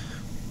pushing it.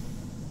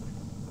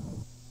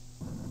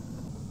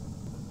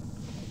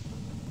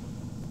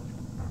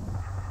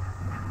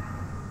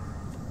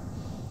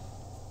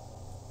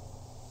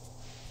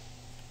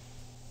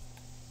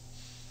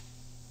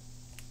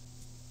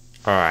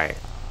 Alright.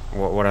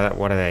 What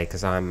are they?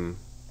 Because I'm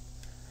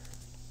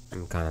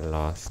kind of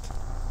lost.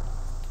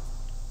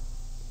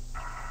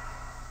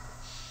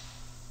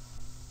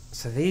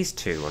 So these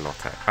two are not...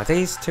 Are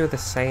these two the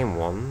same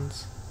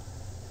ones?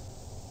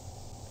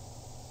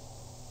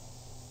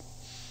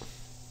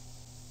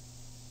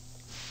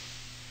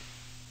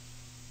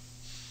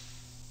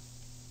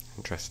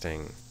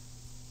 Interesting.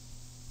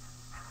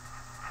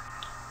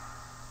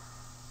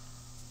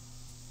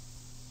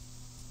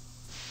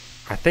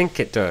 I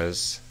think it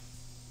does.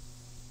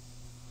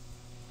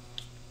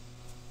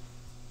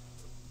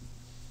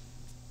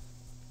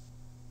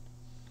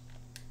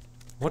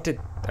 What did...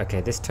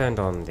 Okay, this turned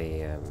on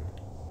the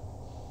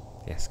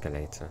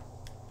escalator.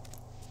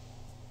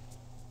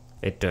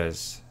 It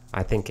does.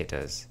 I think it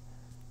does.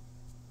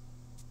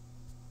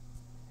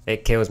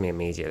 It kills me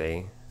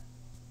immediately.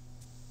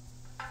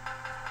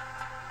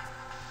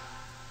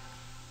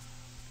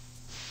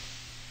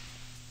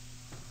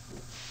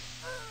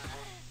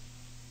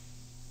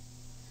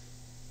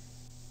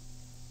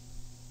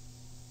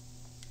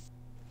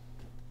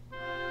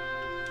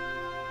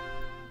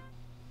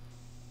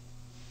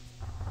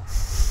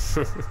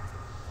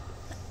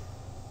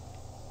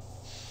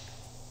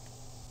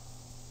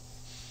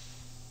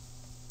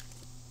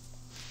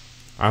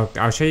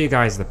 I'll show you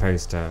guys the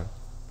poster.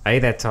 Hey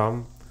there,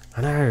 Tom.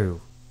 I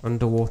know,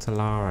 underwater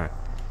Lara.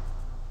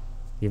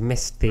 You've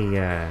missed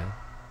the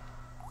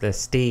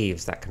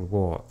Steves that can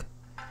walk.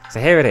 So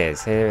here it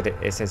is.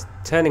 It says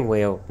turning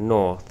wheel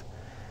north,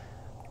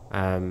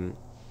 and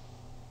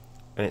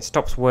it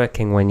stops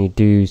working when you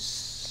do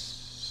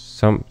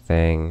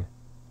something.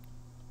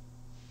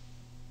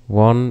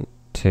 1,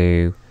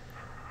 2.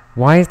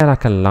 Why is there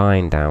like a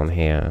line down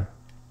here?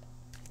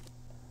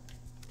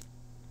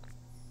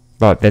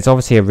 Right, there's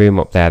obviously a room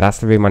up there. That's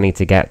the room I need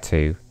to get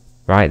to.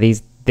 Right,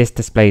 this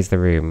displays the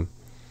room.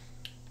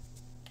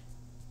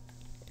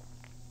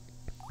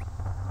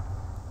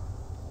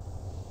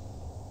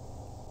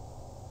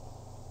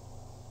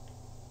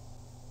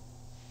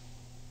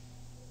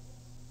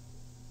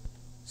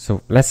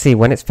 So let's see,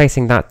 when it's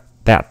facing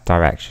that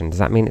direction, does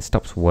that mean it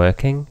stops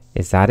working?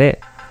 Is that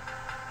it?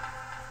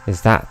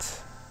 Is that...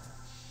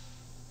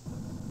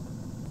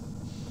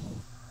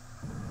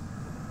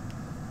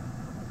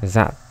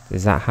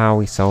 Is that how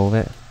we solve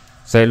it?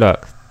 So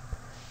look,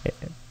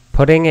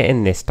 putting it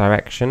in this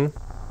direction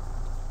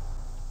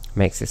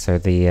makes it so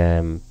the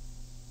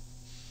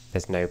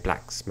there's no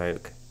black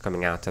smoke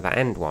coming out of that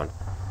end one.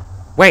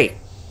 Wait!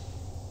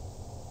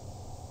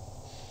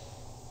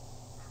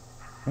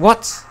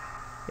 What?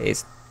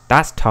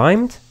 That's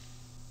timed?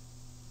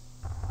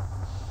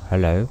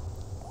 Hello?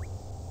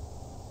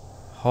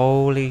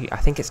 Holy, I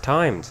think it's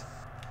timed.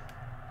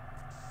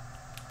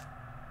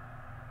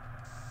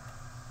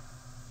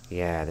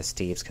 Yeah, the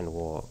Steves can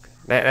walk.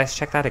 Let's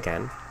check that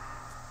again.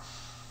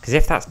 Because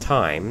if that's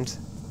timed...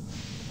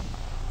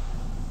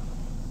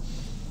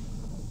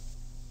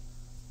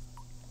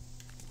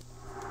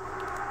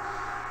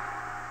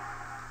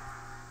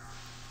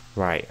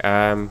 Right,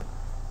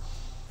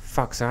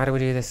 fuck, so how do we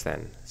do this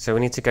then? So we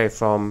need to go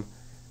from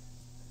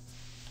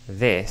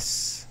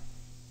this...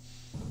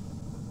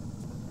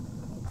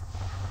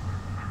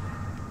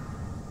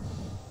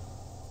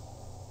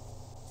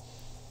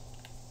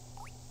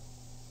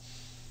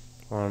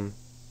 One,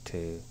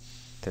 2,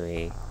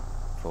 3,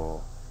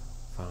 4,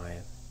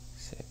 5,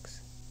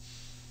 6.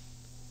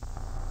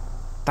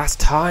 That's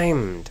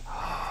timed!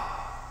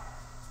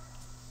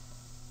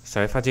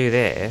 So if I do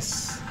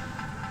this...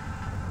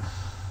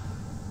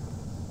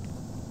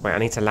 Wait, I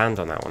need to land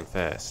on that one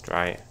first,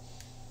 right?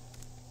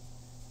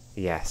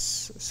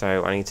 Yes.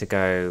 So I need to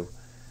go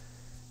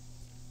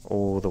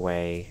all the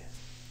way...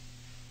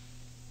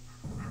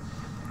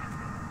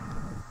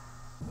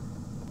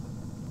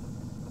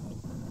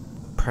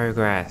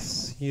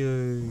 Progress.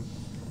 Yay.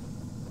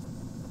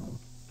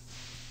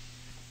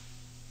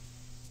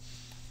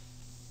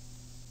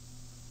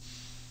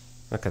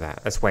 Look at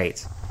that. Let's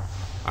wait.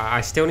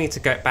 I still need to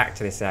go back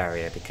to this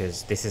area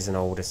because this is an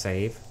older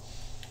save.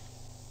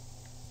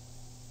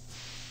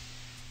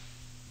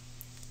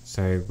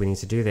 So we need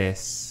to do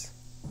this.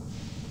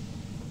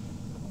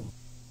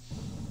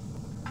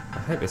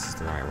 hope this is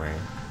the right way.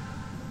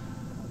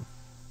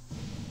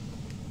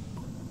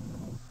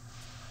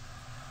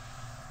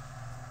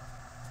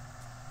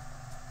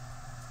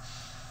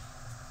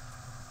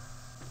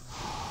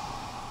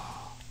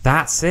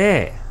 That's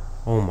it!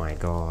 Oh my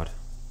god.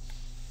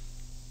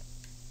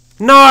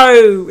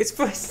 No! It's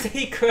for a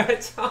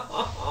secret!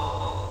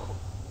 Oh,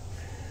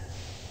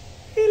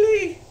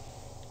 really?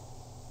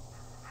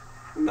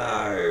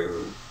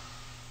 No!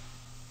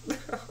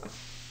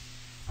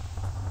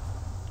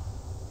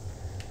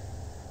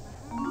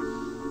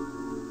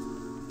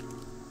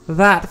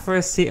 That for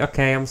a secret.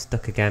 Okay, I'm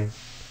stuck again.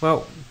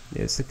 Well,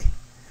 it was a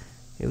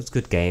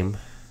good game.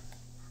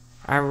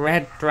 A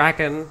red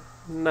dragon?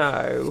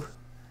 No.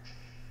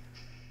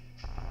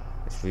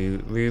 It's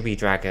ruby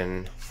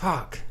dragon.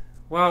 Fuck.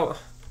 Well,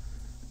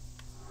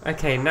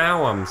 okay,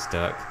 now I'm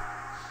stuck.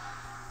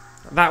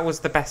 That was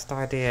the best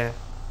idea.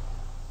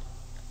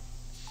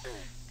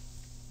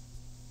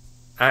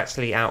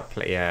 Actually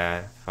outplay,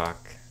 yeah, fuck.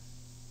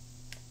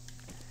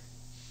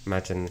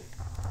 Imagine.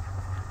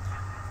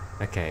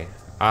 Okay,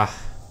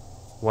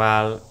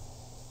 well.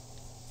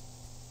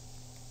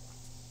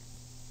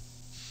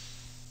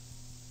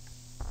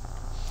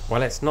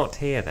 Well, it's not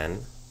here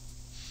then.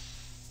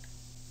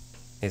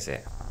 Is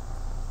it?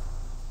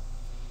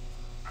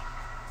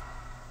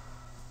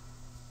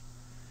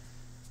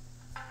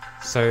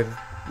 So,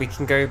 we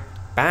can go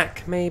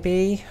back,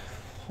 maybe?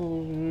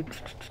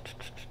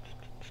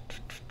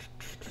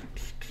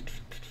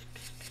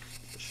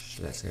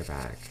 Let's go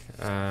back.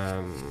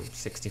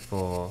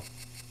 64.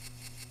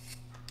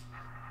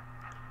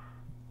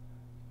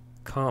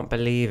 Can't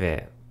believe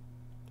it.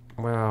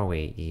 Where are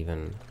we,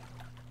 even?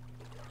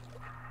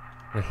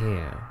 We're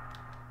here.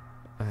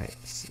 Alright,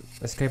 so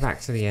let's go back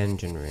to the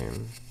engine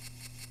room.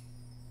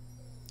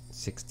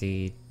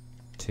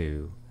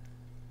 62.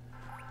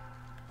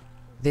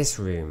 This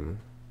room.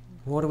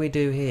 What do we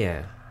do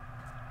here?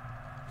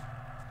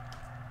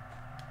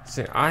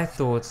 So I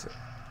thought...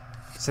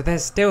 So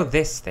there's still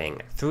this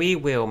thing.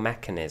 3-wheel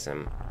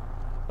mechanism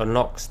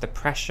unlocks the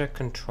pressure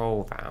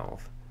control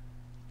valve.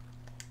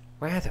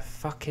 Where the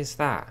fuck is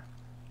that?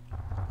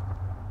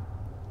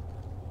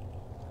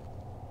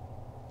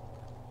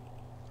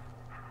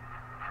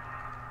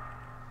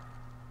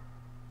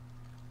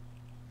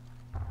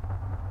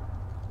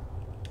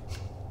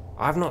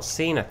 I've not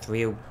seen a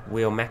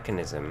 3-wheel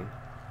mechanism.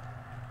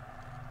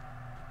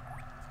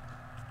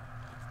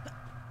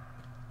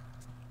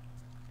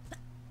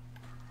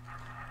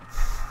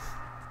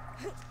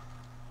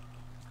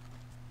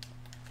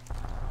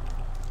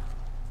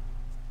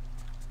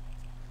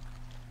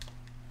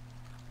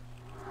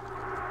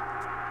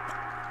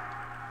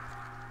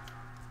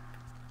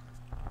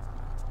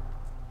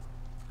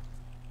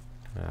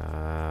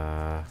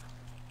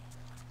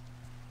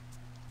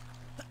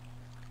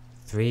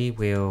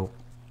 Three-wheel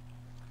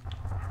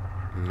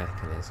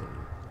mechanism.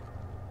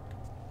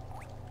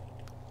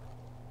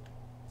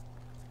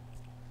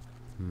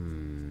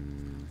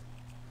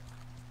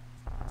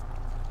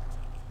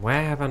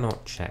 Where have I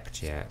not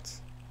checked yet?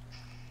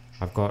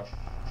 I've got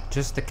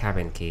just the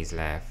cabin keys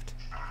left.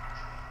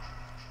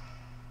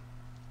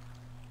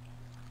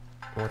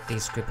 What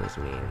these scribbles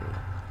mean?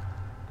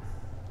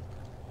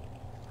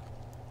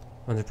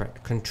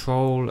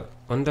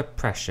 Under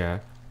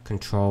pressure,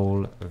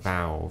 control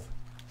valve.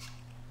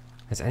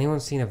 Has anyone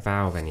seen a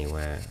valve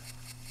anywhere?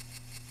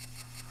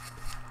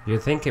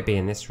 You'd think it'd be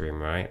in this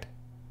room, right?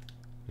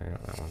 No,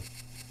 not that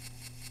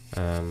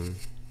one.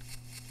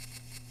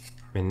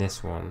 In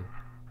this one.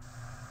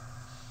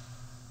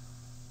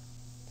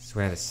 This is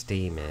where the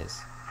steam is.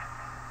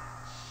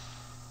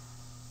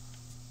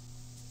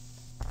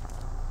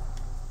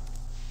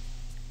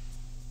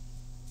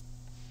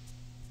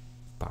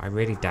 But I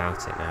really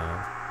doubt it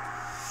now.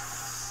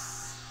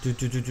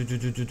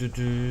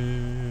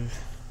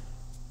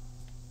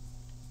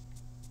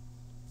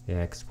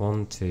 Yeah, because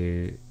 1,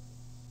 2...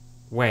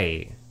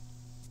 Wait.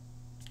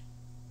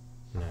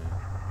 No.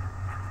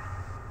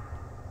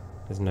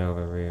 There's no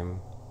other room.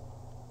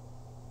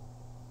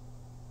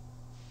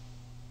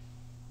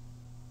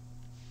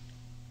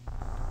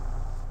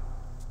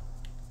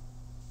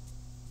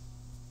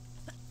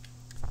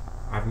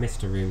 I've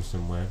missed a room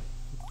somewhere.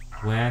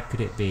 Where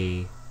could it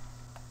be?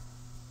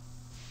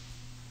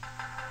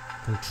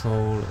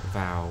 Control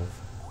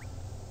valve.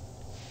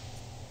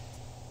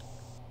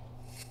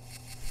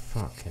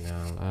 Fucking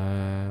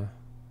hell.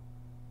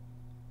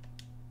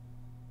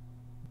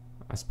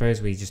 I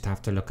suppose we just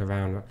have to look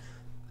around.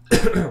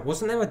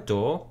 Wasn't there a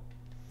door?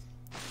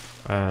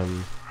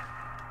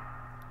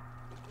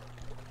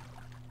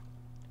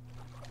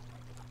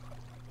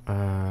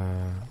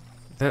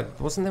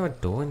 Wasn't there a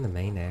door in the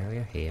main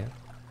area here?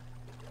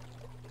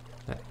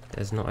 That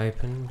has not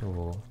opened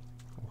or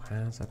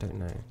has? I don't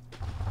know.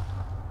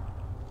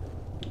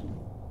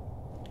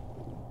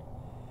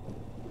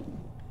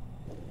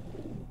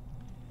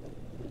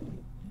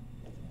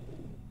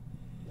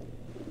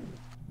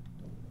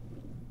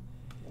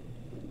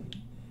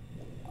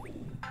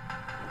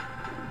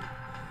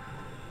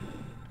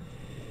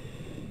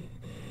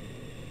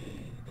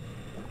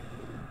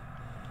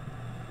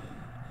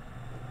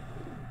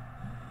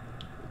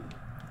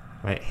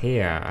 Right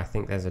here, I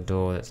think there's a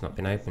door that's not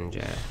been opened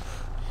yet.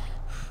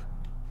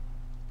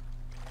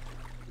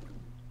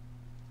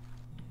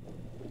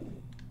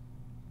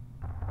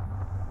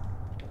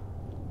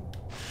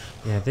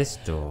 Yeah, this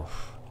door.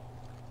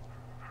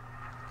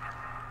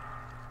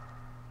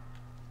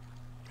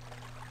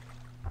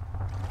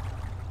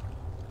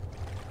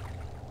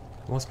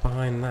 What's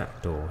behind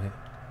that door here?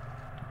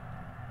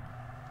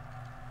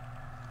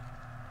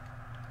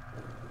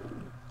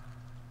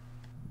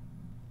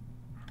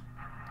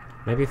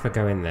 Maybe if I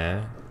go in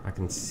there, I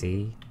can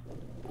see.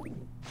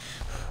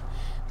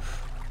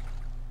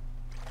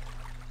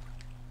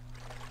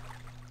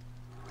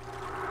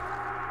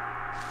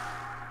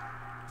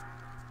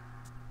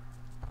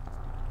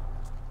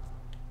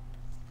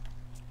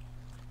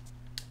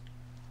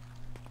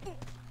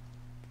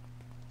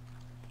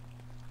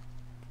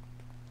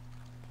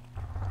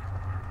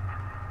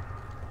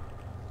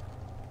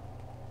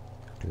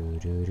 Do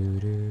do do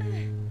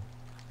do.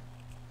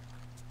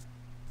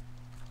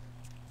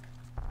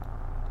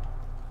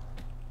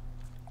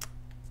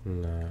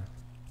 No.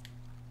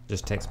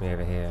 Just takes me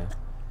over here.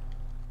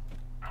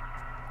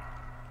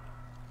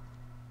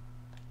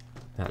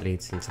 That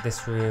leads into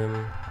this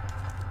room.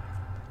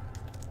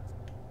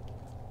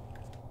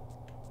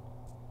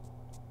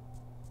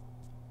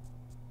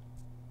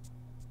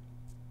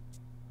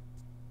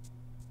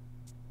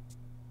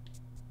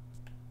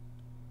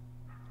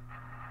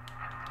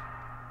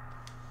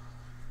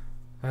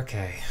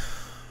 Okay.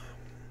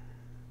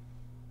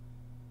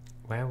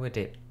 Where would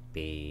it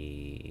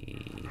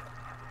be?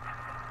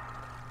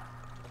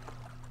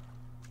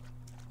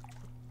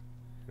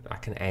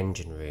 Like an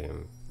engine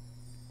room.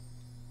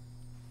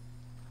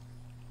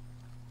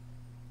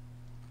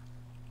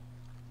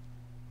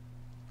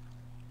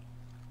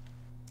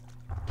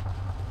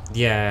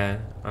 Yeah,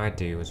 I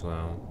do as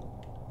well.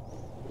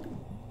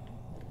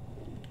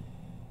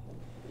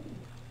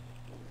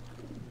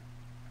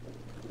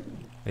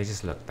 They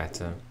just look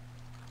better.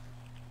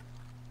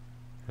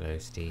 Hello,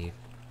 Steve.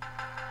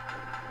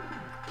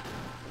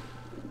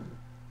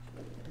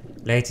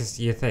 Latest,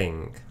 you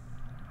think?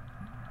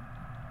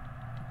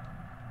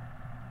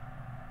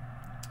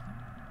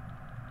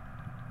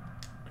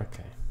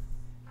 Okay.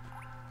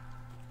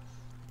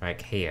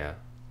 Like here.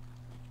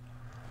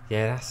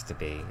 Yeah, it has to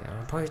be.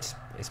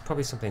 It's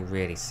probably something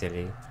really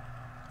silly.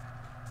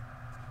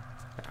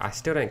 I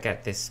still don't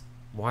get this.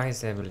 Why is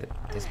there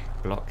this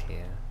block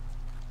here?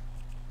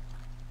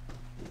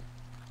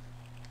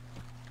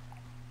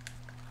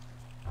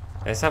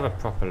 Let's have a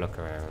proper look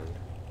around.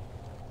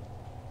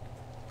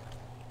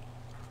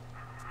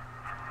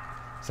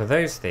 So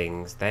those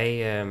things,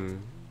 they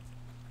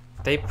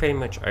pretty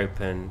much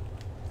open.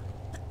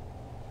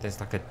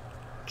 There's like a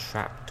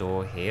trap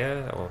door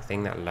here, or a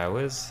thing that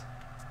lowers.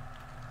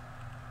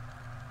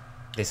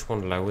 This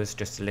one lowers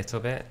just a little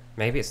bit.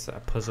 Maybe it's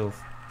a puzzle.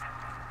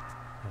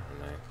 I don't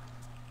know.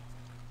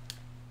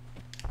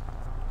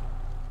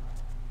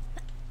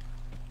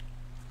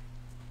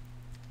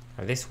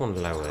 Oh, this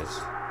one lowers.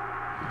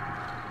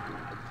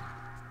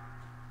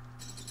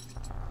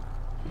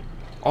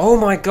 Oh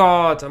my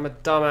god, I'm a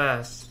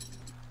dumbass.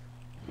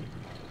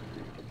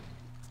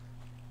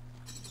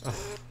 Ugh,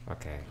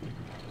 okay.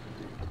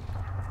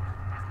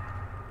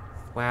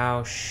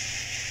 Wow,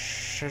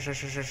 shit.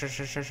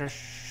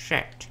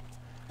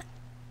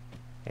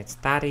 It's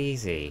that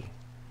easy.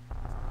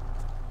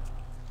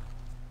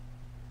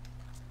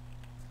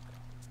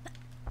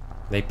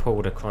 They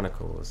pulled a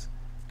Chronicles.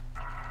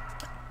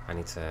 I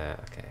need to...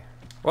 okay.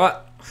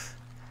 What?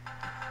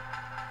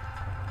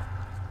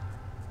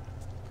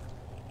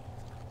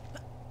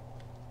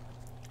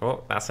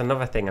 Oh, that's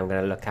another thing I'm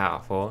going to look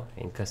out for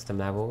in custom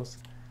levels.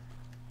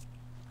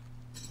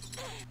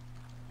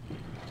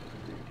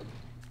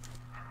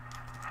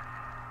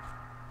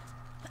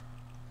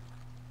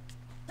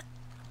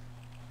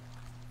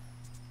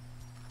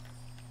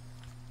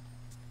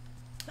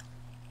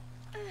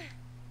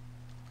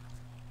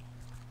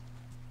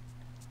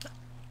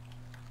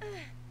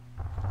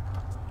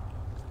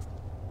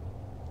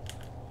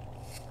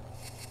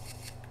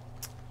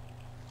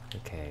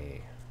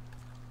 Okay.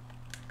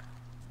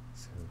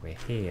 So we're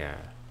here.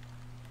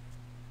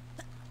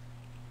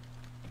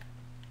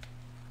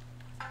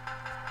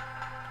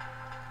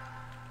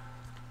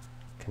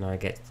 Can I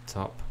get to the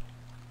top?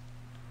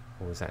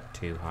 Or is that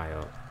too high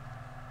up?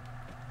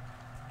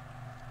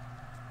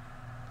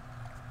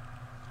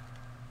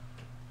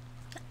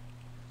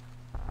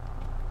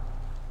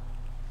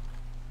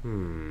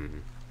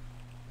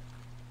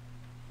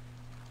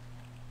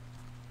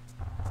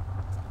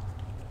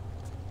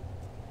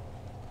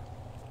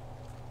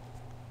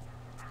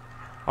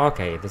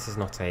 Okay, this is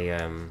not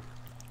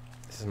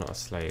a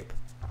slope.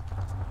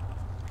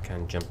 I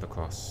can jump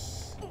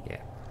across. Yeah.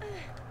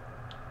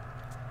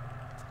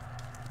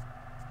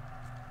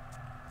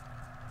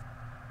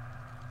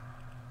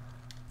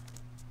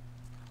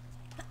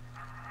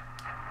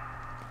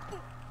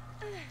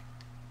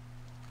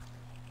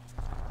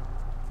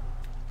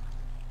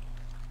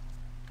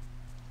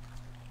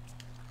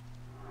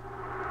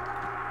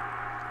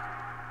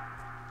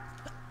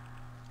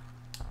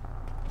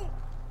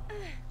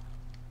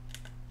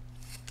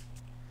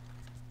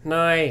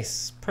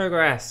 Nice!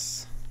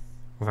 Progress!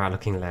 Without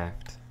looking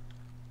left.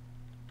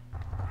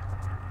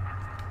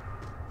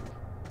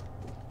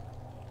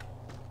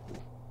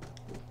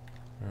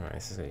 Alright,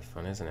 this is gonna be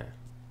fun, isn't it?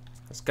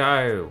 Let's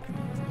go!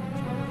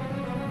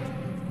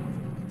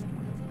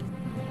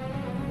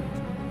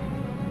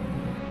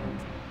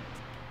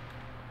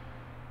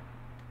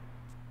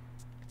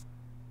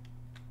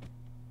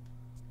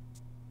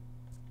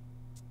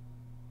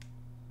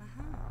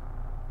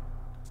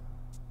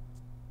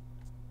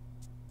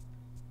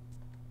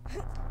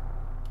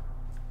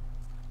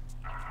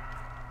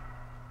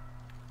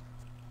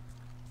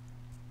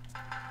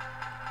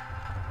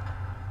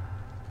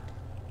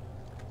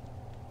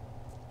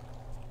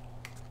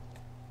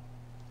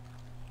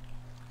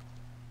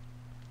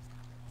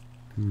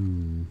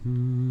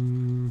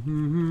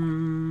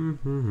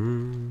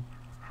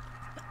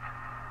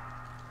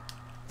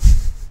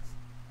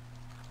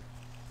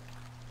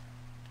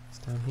 It's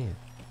down here.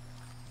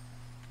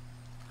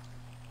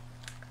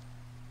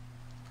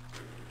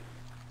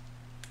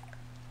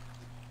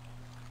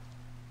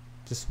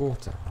 Just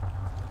water.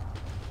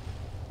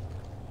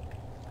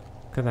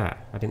 Look at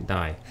that. I didn't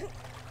die.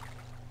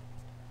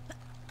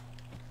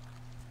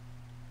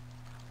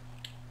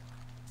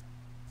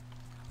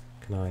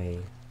 Can I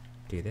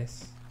do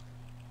this?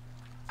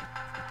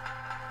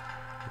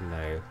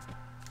 No.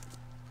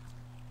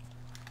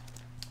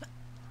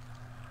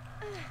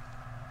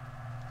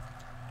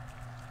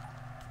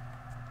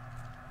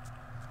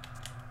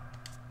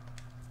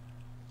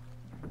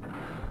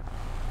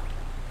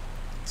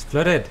 It's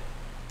flooded.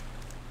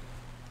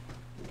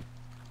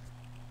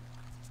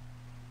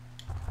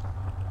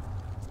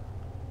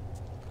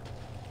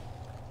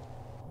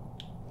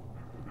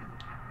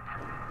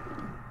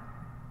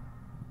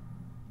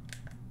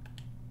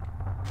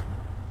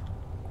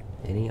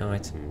 Any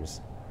items?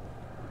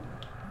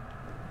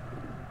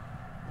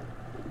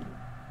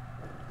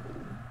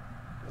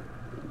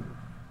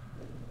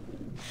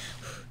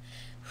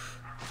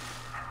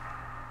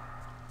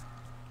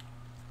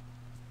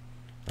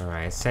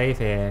 Alright, save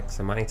here, because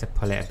I might need to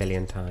pull it a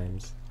billion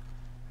times.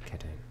 Okay,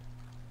 don't.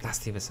 That's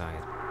the other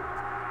side.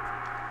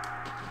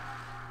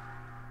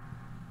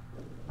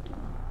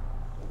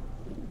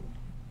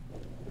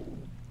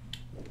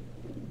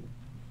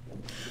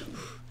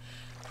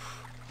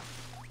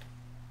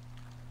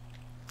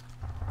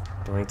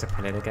 Do I need to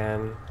pull it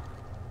again?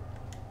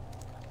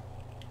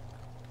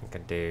 I think I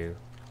do.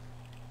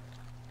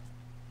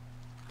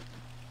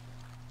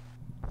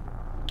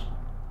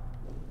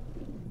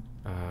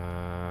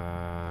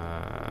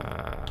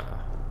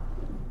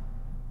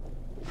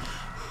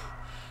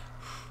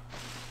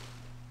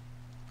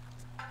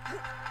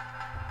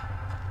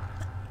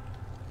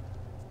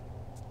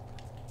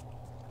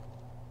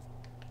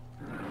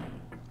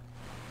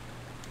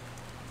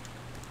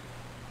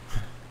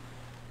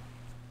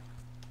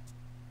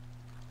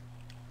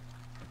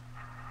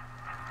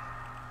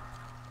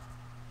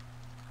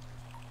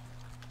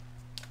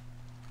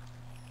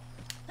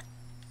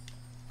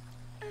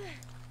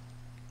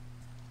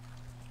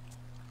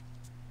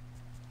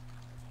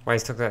 Why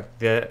is that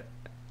the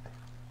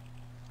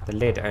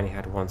lid only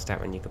had one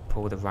step and you could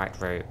pull the right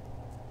rope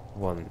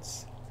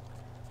once.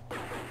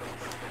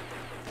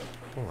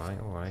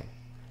 Alright, alright.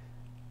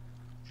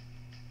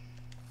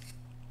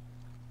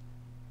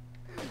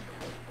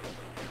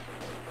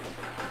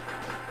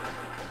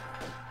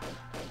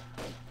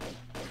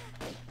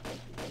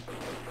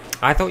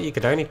 I thought you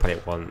could only put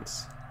it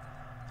once.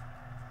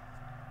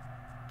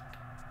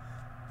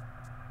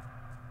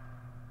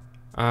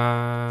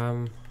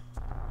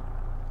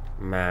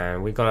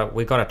 Man, we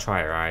gotta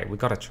try it, right? We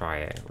gotta try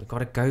it. We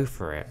gotta go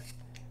for it.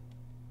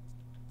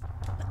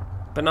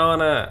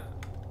 Banana!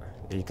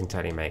 You can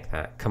totally make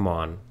that. Come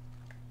on.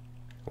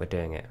 We're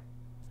doing it.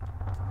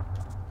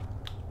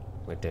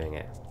 We're doing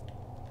it.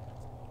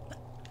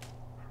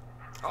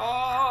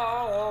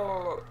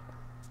 Oh!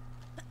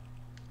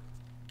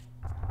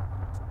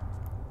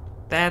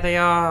 There they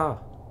are!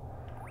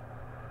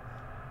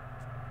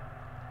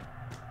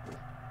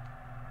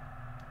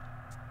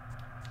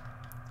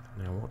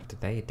 Now what do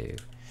they do?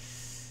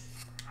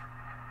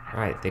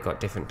 Right, they got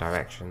different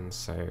directions,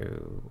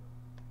 so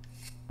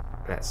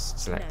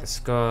let's select the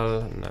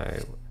skull. No.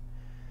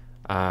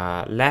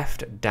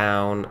 Left,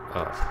 down,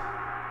 up.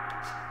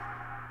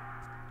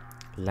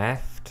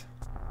 Left.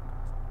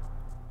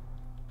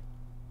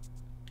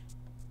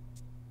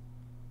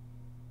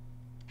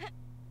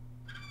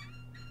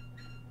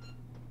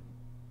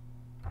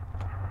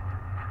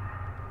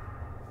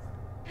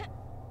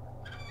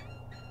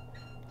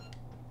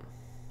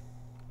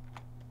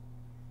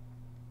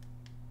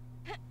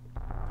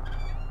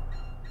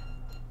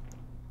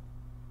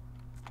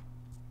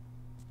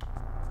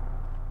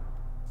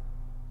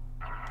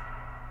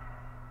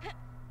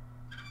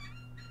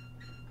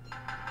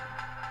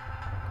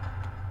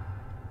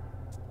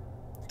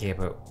 Yeah,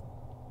 but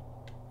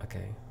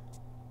okay.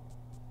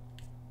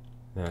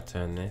 Now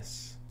turn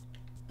this.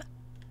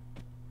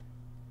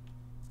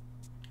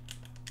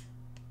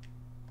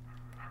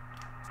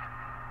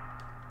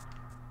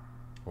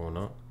 Or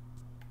not.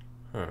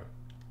 Huh.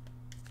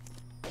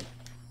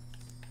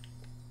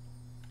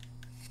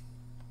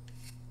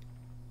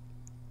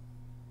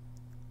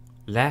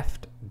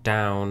 Left,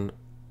 down,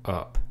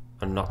 up.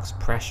 Unlocks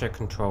pressure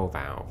control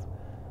valve.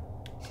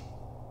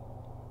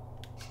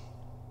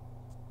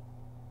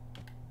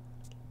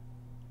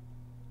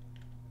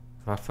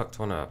 Have I fucked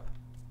one up?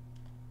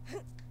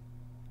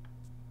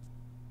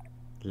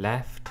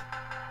 Left.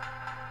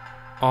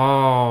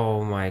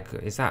 Oh my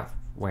god. Is that...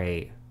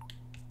 Wait.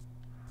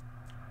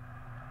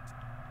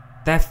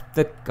 Left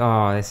the...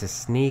 Oh, this is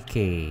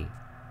sneaky.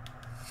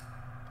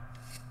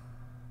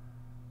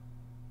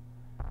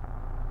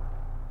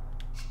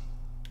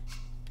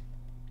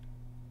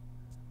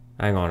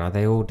 Hang on, are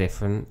they all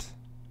different?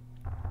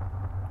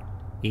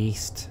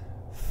 East.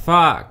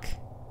 Fuck!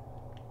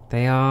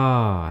 They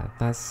are.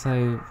 That's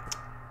so...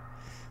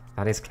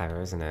 That is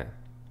clever, isn't it?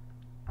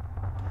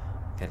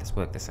 Okay, let's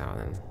work this out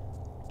then.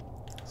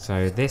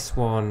 So this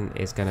one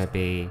is going to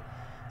be...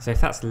 So if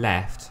that's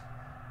left,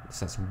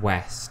 so that's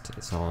west,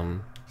 it's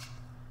on.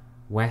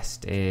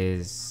 West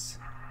is...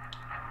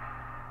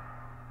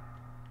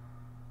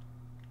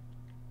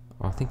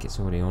 Oh, I think it's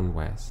already on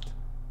west.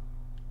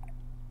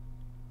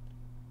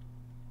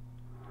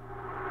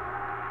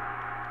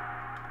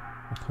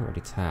 I can't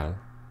really tell.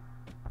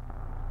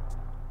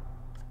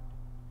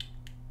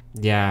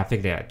 Yeah, I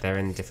figured it out. They're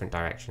in different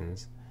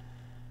directions.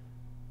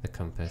 The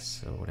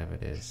compass, or whatever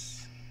it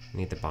is.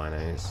 Need the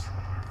binos.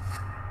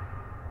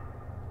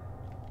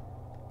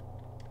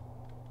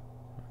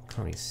 I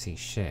can't really see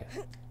shit.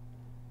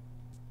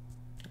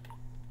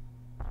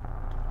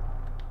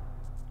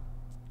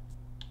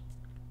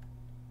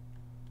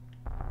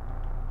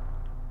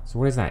 So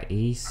what is that?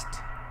 East?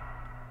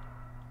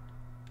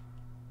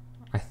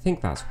 I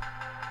think that's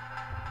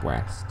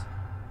west.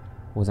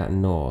 Or was that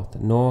north?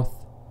 North?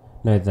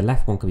 No, the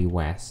left one could be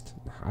west.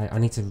 I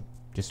need to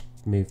just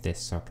move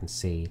this so I can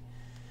see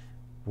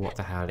what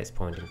the hell it's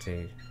pointing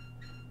to.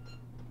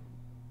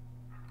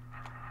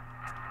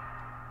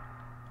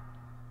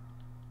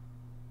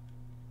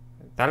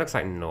 That looks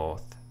like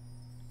north.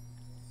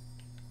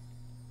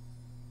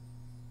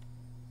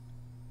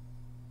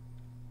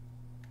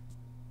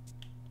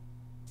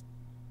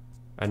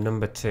 And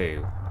number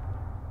 2.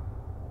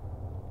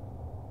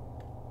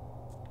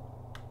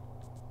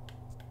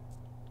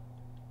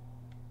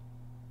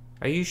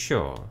 Are you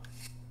sure?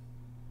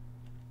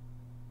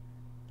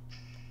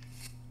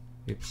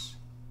 Oops.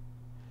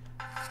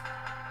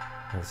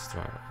 That's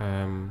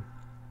right.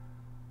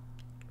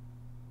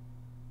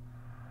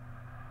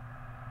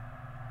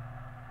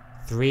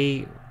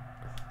 3.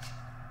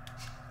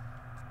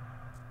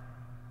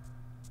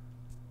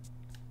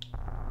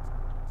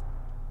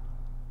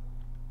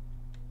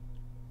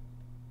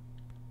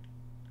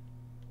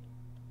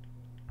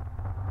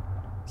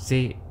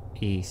 See,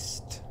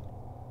 east.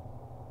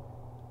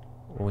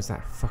 Or was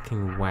that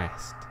fucking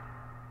west?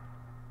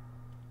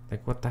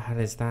 Like, what the hell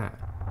is that?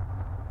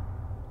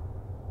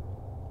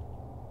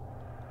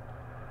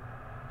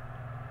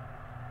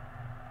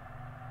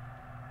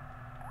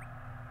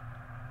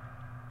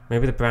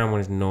 Maybe the brown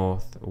one is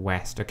north,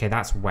 west. Okay,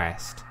 that's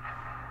west.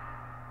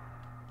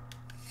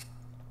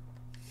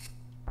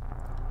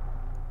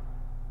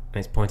 And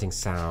it's pointing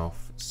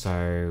south,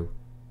 so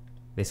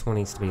this one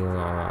needs to be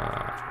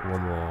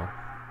one more.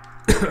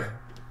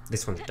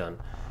 This one's done.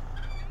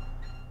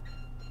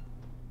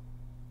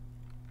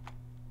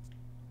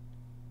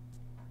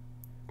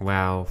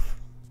 Well,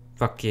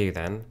 fuck you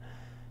then.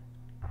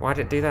 Why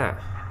did it do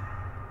that?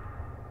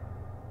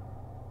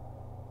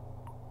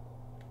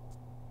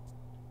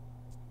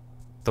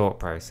 Thought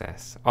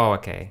process. Oh,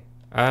 okay.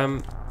 I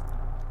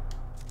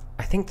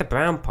think the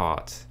brown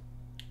part...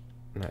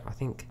 No, I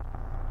think...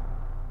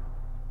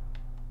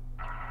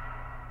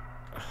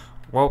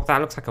 Well,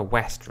 that looks like a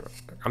west.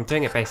 I'm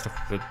doing it based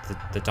off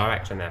the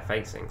direction they're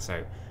facing.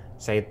 So,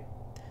 say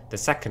the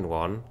second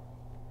one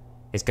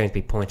is going to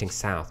be pointing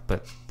south,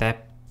 but they're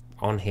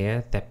on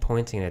here, they're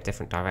pointing in a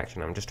different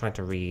direction. I'm just trying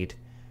to read.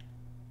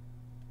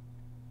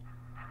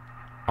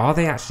 Are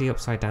they actually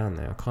upside down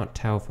there? I can't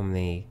tell from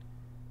the...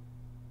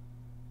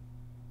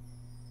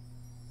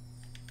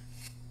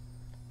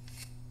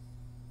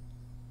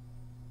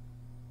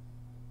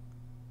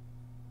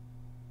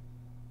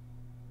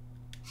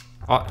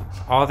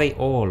 Are they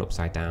all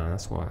upside down?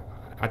 That's what...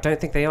 I don't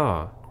think they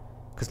are.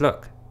 Because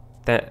look,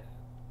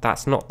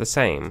 that's not the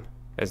same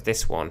as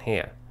this one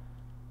here.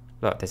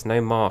 Look, there's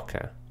no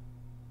marker.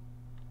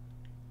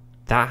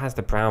 That has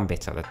the brown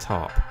bit at the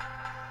top.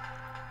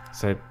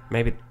 So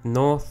maybe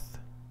north.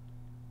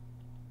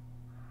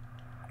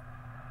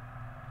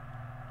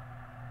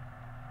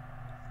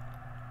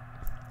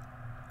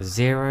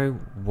 Zero,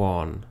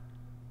 1,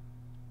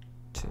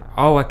 2.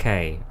 Oh,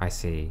 okay, I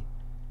see.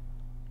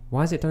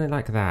 Why is it doing it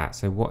like that?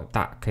 So what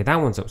that? Okay, that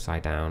one's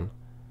upside down.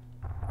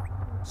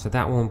 So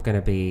that one's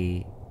gonna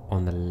be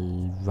on the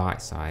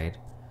right side.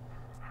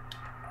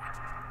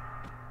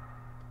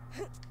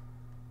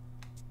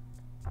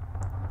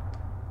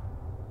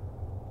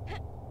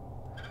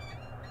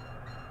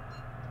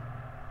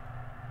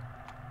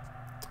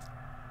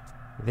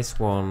 This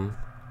one.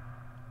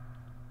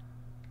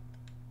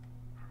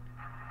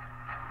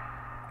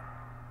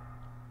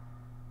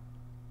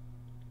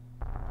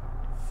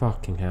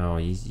 Fucking hell,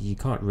 you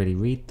can't really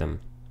read them.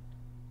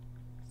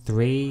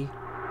 3.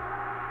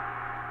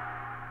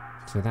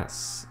 So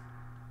that's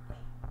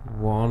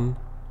 1,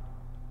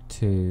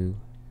 2,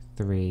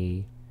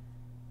 3.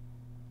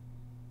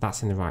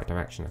 That's in the right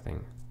direction, I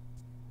think.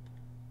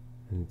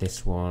 And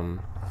this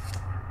one...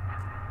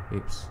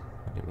 Oops,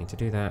 I didn't mean to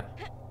do that.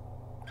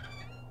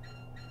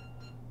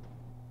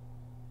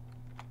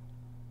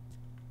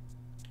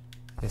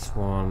 This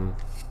one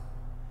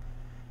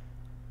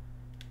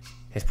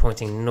is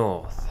pointing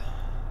north.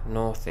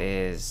 North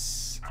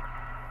is...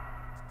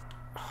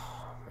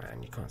 Oh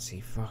man, you can't see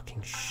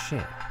fucking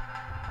shit.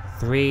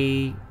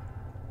 3...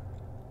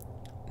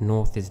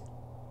 North is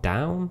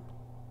down?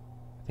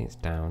 I think it's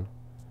down.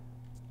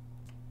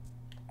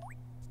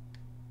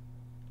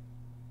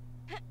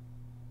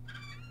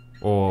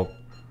 Or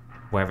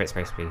wherever it's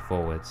supposed to be,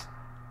 forwards.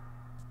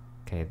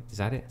 Okay, is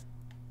that it?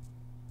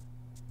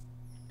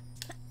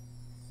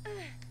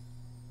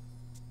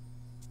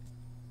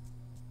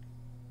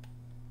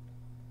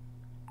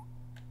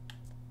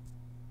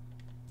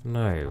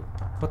 No.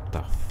 What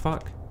the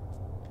fuck?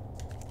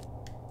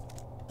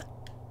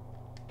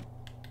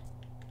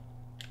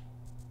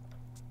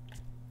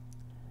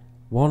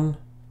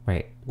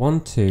 Wait,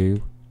 1,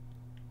 2.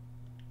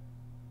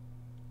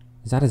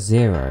 Is that a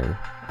 0?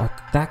 Oh,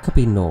 that could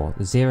be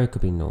north. 0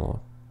 could be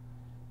north.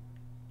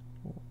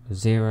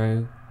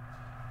 0,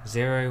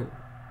 0,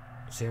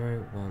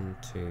 0, 1,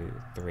 2,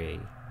 3.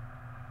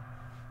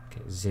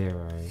 Okay,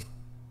 0.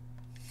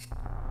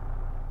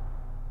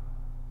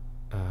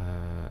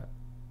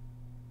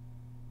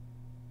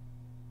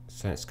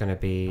 So it's gonna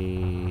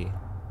be...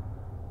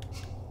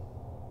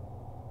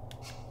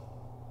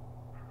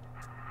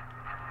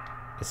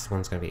 This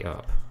one's gonna be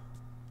up.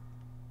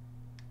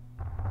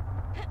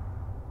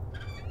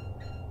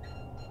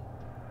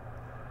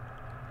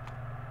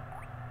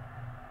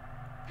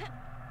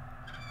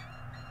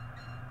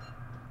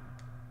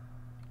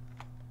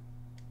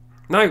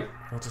 No!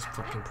 I just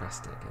fucking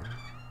pressed it again.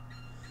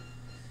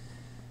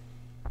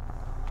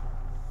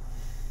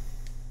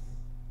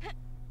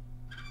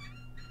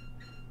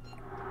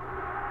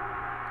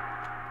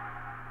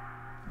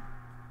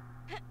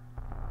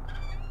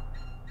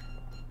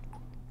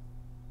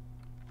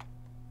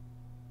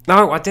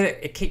 No, I did it.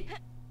 It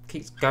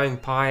keeps going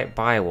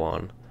by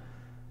 1.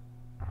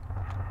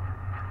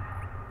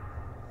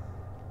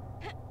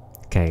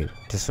 Okay,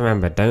 just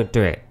remember, don't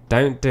do it.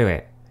 Don't do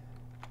it.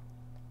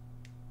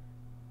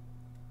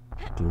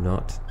 Do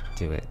not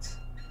do it.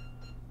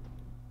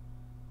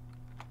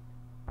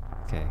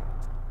 Okay.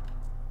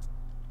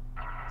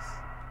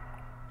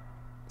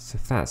 So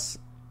if that's...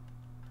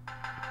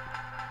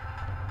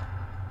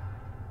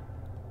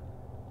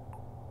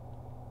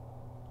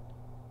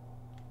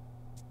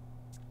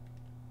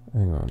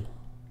 Hang on.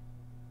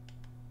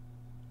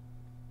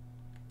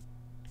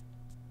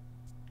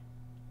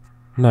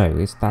 No,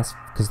 that's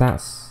because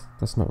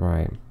that's not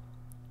right.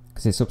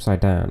 Because it's upside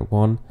down.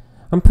 1.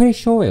 I'm pretty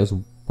sure it was.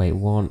 Wait,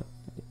 1.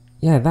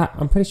 Yeah, that.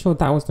 I'm pretty sure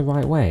that was the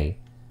right way.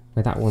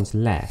 Where that one's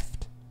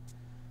left.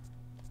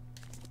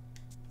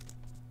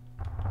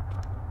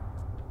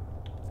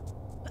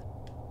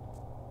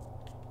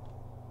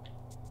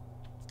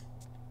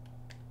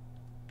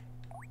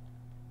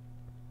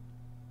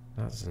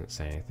 That doesn't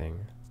say anything.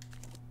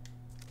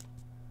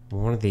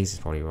 Well, one of these is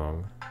probably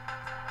wrong.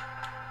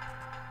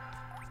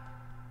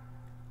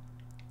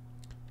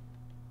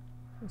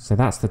 So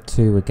that's the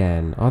 2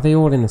 again. Are they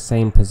all in the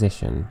same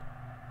position?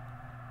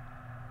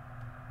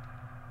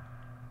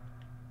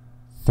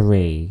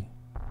 3.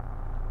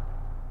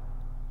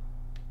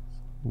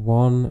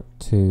 1,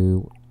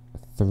 2,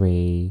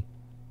 3,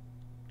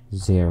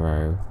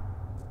 0.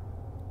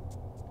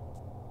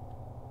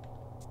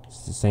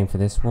 It's the same for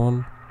this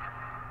one.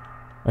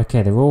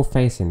 Okay, they're all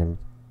facing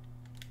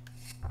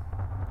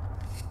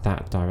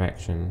that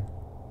direction.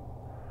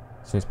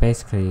 So it's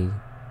basically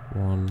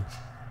 1.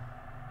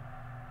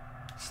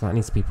 So that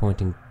needs to be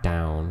pointing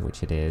down,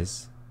 which it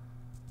is.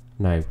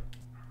 No.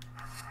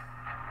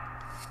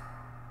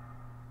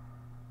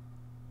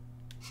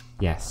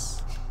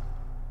 Yes.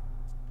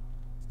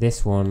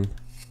 This one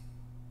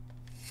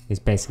is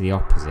basically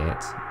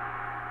opposite.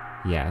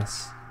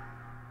 Yes.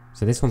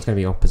 So this one's going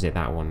to be opposite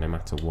that one no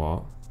matter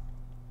what.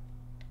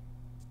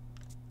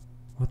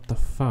 What the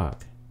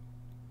fuck?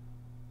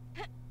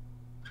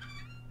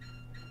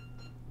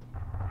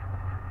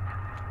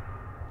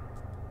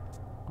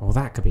 Oh,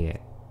 that could be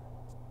it.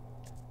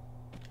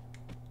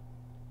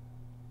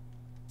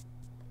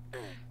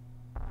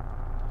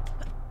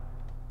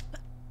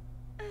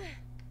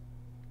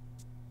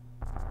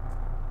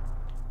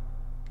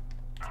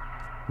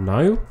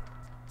 No?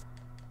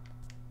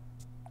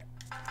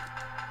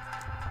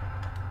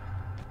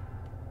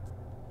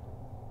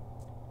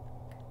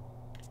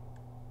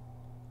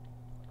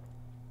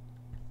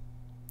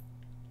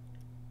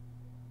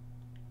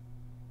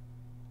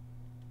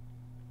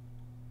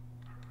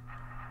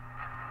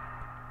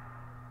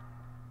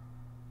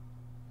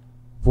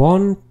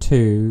 One,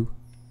 2,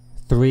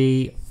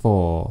 3,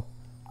 4.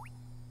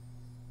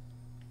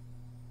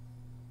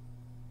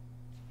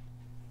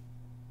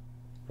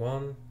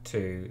 1,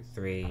 2,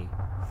 3,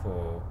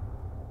 4.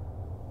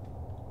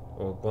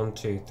 Or 1,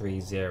 2,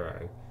 3,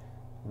 0.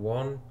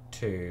 1,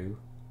 2,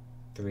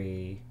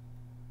 3.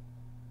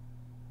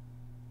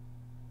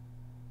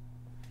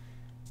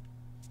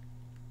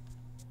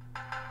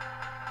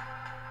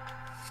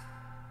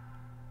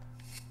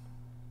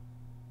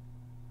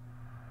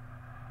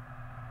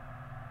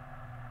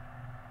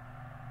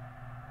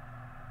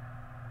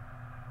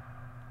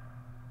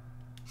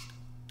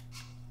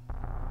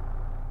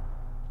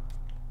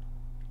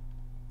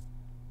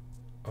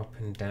 Up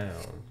and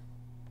down.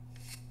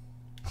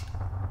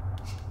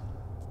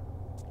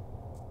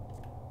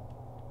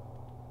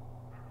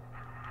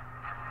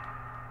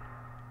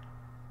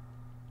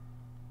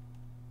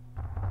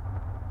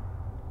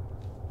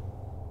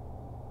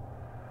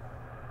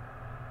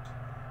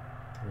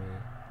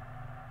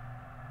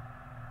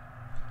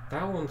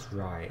 That one's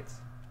right.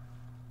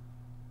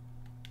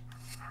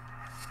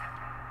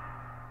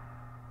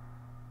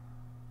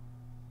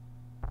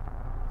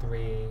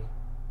 Three.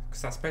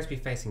 Because that's supposed to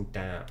be facing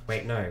down.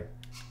 Wait, no.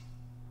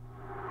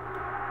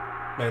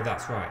 No,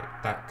 that's right.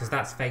 Because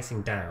that's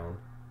facing down,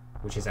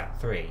 which is at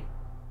 3.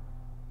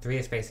 3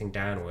 is facing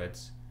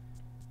downwards.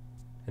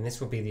 And this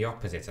will be the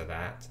opposite of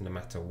that, no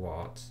matter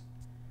what.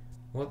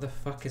 What the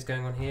fuck is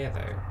going on here,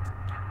 though?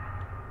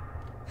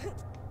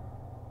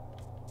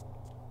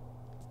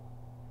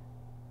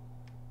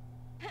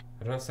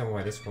 I don't understand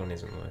why this one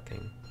isn't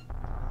working.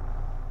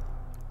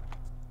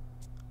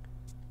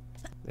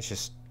 It's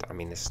just, I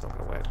mean, this is not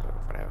going to work,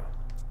 but whatever.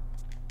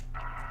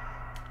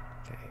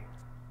 Okay.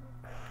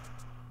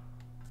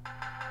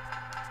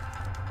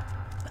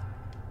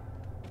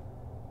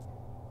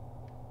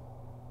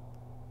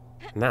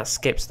 And that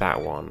skips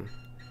that one.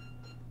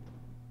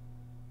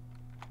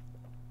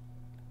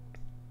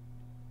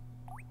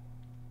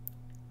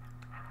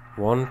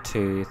 One,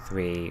 2,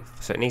 3.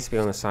 So it needs to be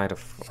on the side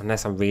of,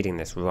 unless I'm reading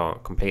this wrong,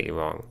 completely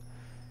wrong.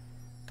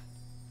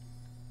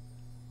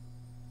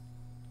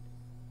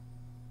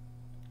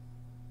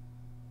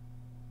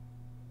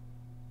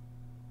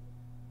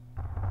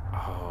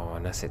 Oh,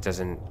 unless it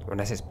doesn't,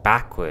 unless it's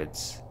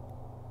backwards.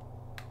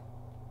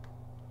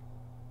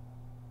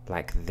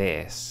 Like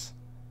this.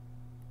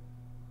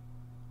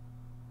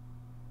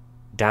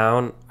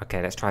 Down,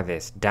 okay, let's try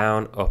this.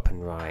 Down, up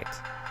and right.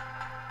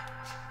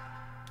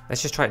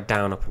 Let's just try it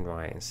down, up and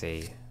right and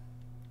see.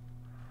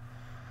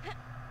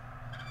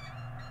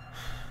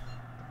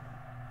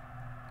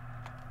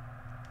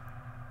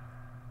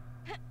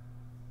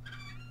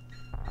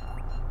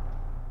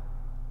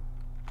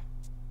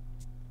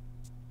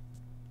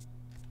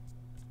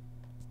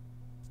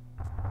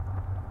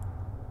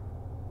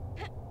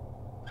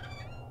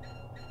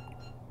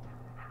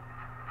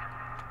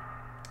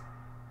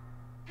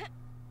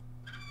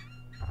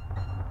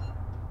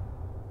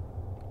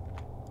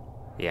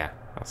 Yeah,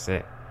 that's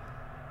it.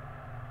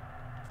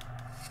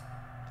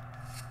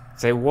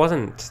 So it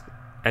wasn't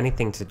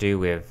anything to do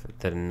with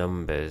the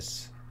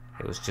numbers.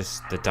 It was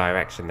just the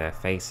direction they're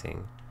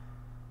facing.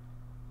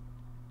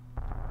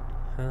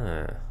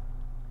 Huh.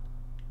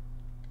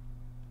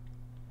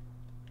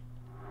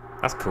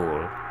 That's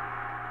cool.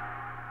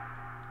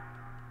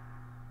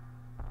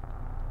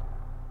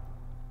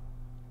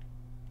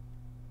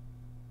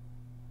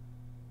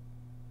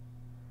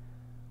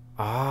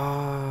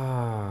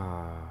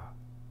 Ah.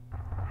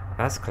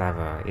 That's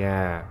clever,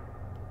 yeah.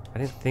 I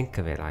didn't think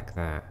of it like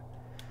that.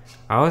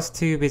 I was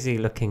too busy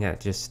looking at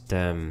just,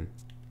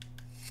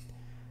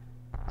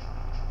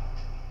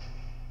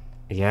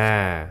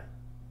 yeah.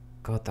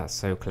 God, that's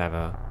so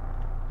clever.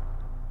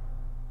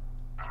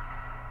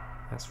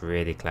 That's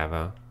really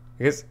clever.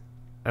 Because,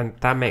 and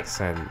that makes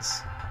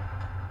sense.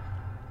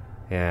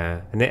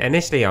 Yeah. And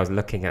initially I was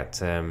looking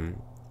at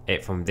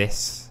it from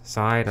this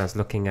side. I was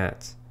looking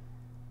at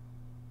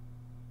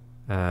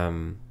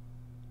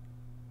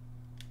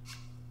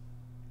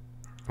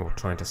or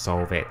trying to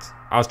solve it.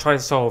 I was trying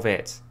to solve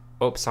it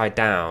upside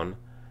down,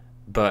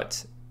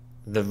 but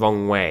the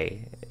wrong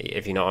way,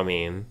 if you know what I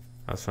mean.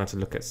 I was trying to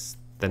look at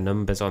the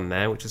numbers on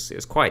there, which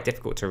is quite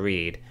difficult to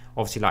read.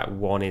 Obviously, like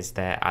 1 is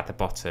there at the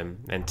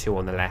bottom, and 2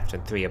 on the left,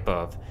 and 3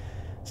 above.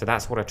 So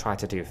that's what I tried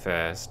to do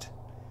first.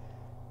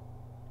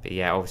 But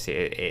yeah, obviously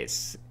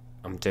it's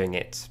I'm doing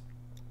it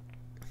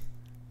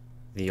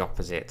the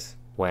opposite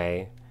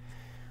way.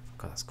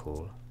 God, that's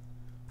cool.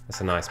 That's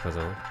a nice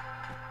puzzle.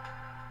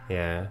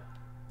 Yeah.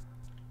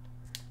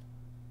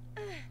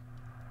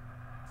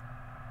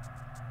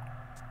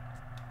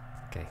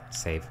 Okay,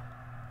 save.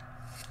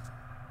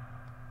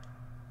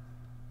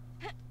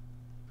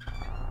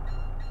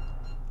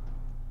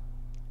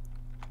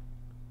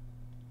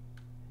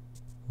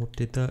 What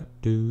did that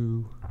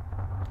do?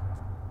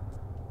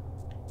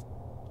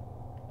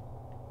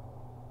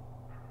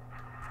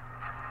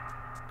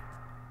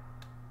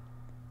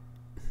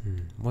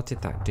 What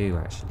did that do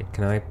actually?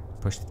 Can I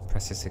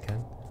press this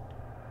again?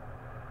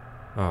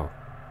 Oh,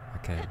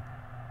 okay.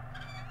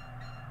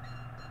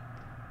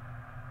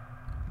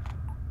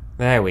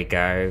 There we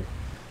go.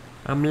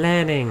 I'm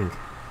learning.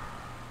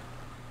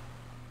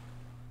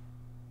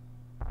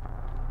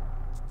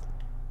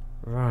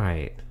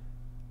 Right.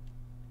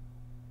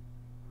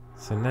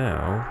 So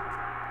now,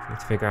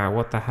 let's figure out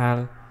what the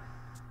hell...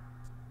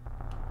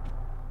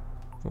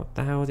 What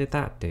the hell did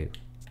that do?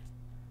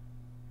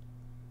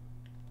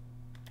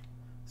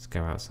 Let's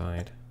go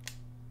outside.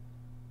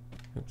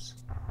 Oops.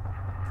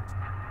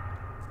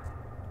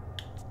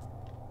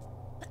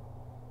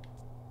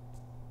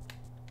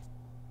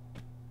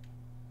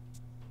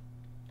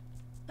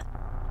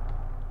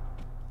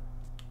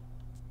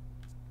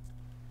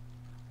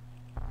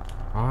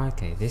 Oh,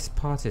 okay, this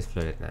part is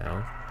flooded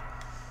now.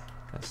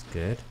 That's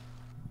good.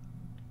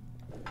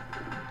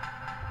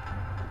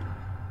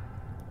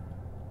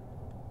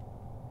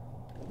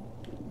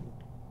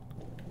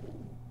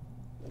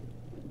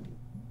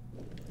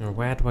 Now,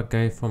 where do I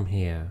go from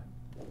here?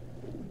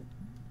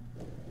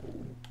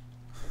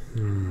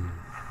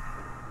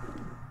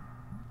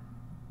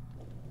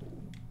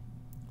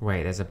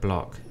 Wait, there's a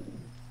block.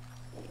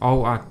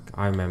 Oh,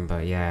 I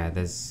remember. Yeah,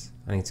 there's...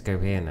 I need to go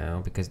here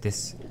now because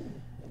this...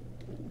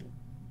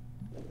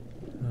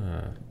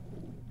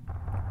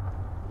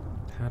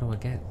 How do I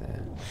get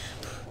there?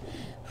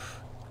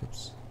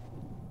 Oops.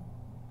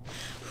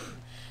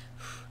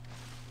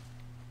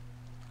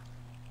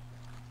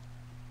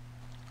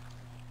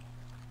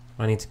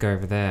 I need to go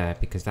over there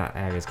because that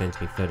area is going to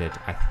be flooded.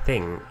 I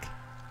think...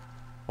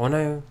 Oh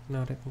no,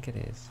 no, I don't think it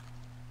is.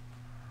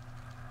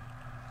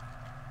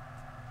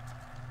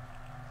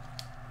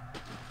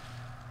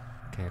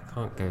 Okay, I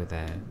can't go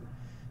there.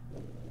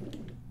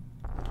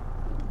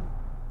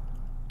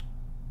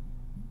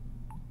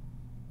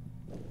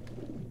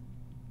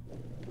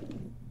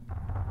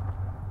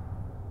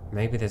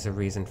 Maybe there's a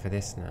reason for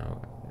this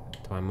now.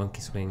 Do I monkey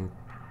swing?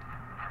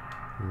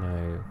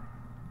 No.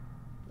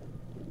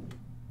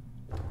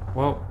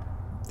 Well,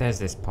 there's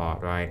this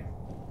part, right?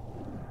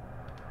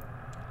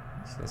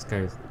 So let's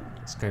go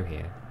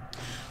here.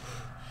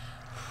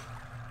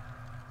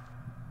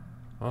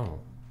 Oh,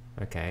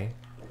 okay.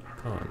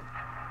 Can't.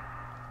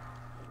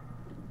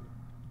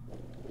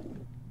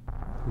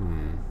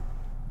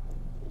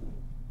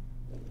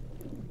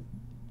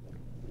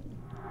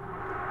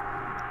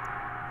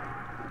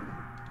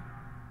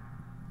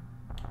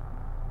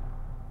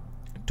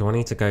 Do I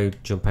need to go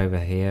jump over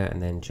here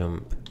and then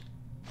jump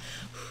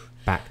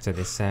back to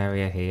this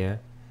area here?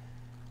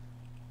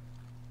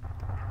 I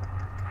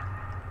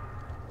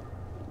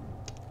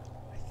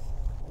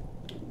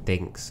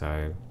think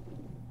so.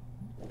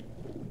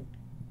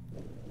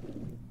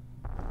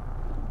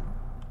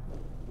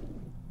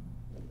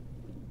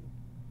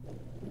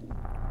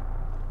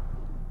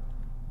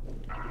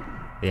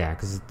 Yeah,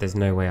 because there's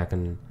no way I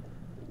can...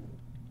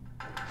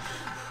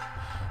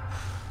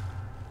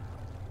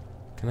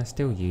 Can I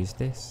still use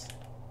this?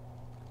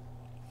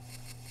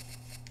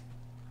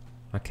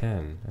 I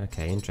can.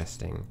 Okay,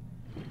 interesting.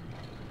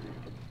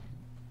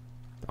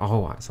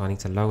 Oh, so I need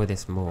to lower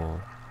this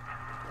more.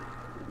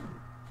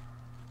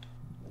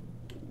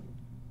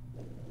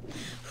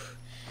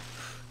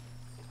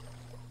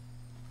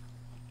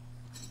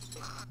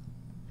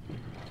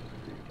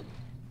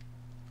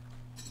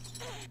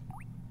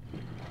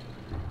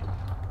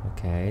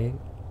 Okay.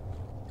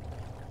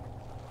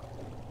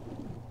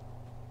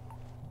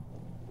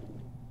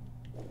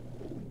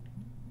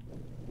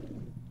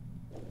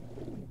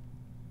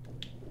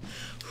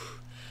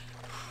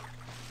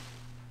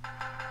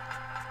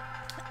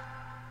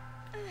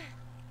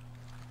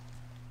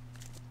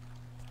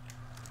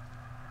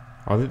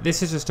 Oh,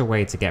 this is just a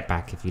way to get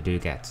back if you do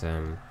get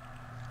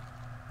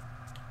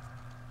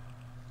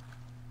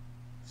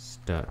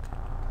stuck.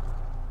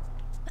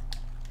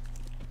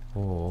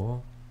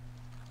 Or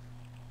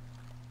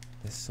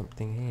there's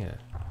something here.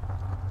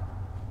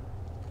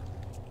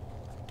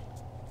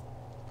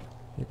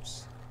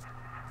 Oops.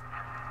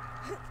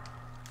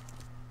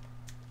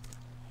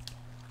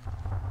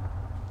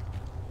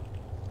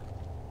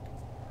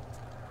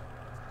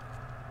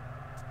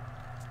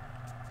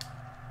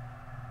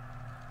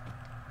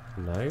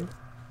 No.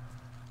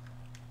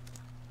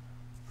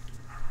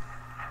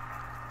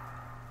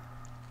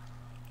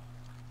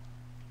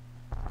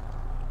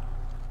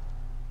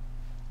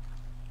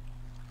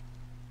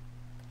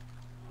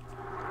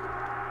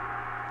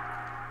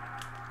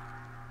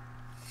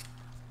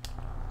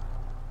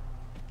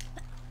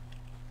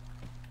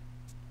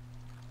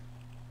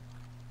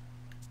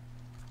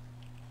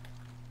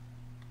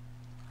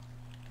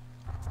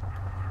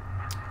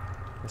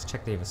 Let's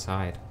check the other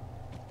side.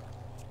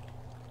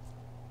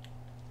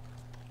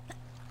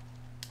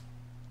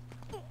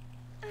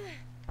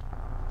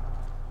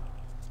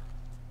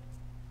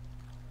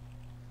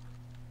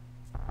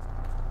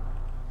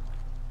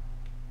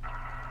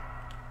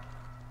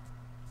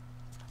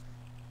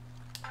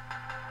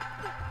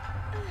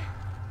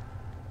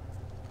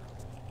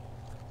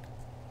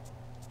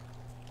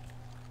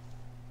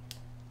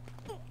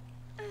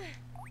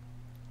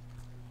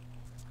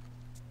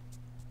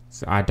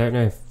 So I don't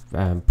know if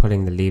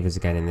pulling the levers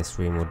again in this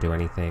room will do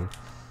anything.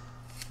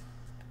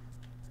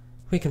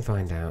 We can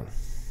find out.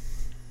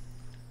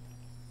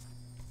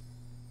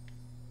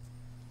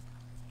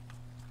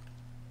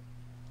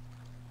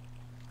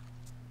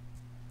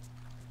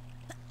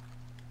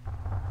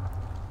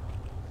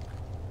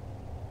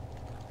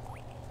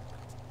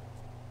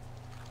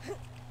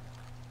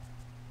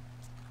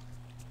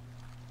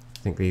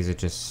 think these are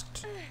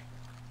just...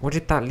 What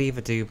did that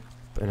lever do?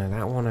 Oh, no,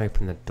 that one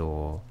opened the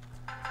door.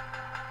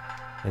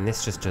 And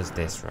this just does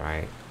this,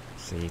 right?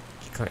 So you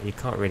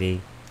can't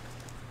really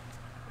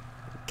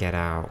get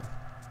out.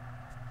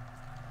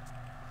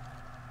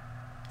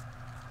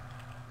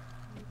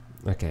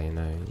 Okay,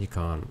 no, you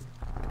can't.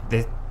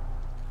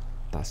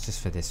 That's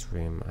just for this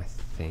room, I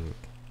think.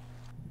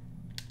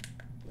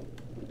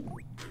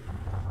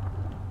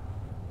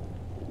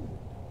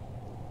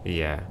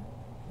 Yeah.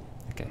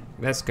 Okay,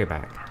 let's go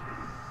back.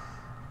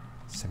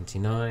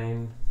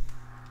 79.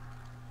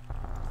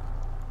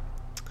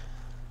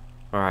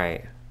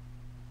 Alright.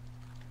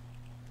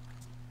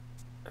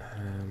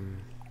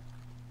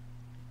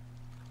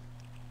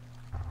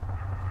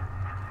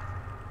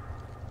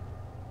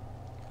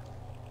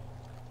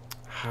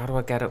 How do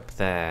I get up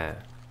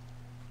there?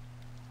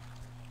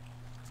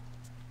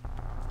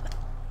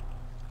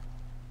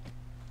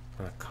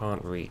 I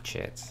can't reach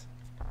it.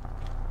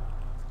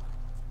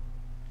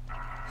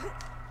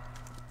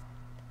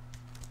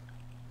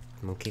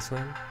 Monkey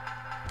swing?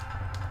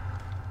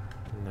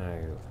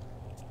 No.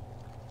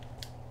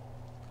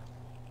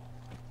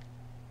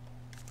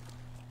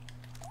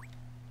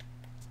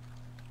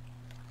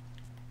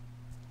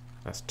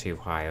 That's too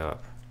high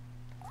up.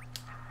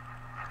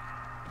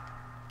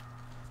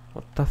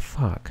 What the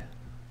fuck?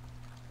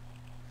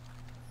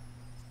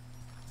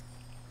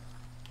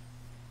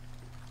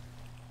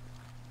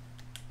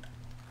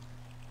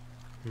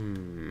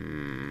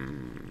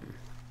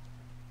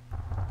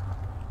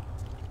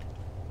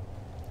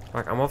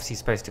 Like, I'm obviously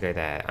supposed to go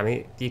there. I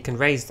mean, you can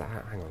raise that.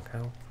 Hang on,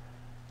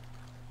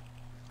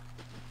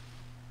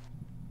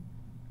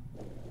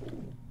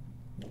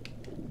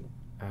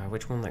 how?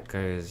 Which one that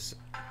goes...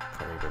 I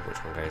can't remember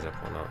which one goes up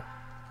or not.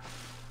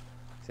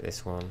 Is it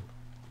this one?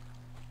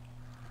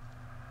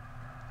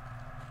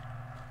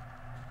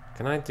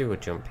 Can I do a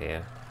jump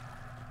here?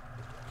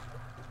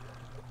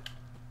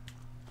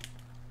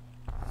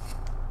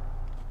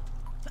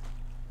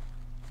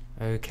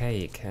 Okay,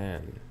 you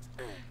can.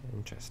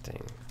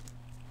 Interesting.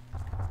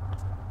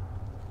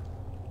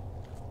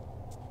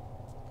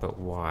 But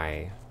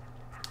why?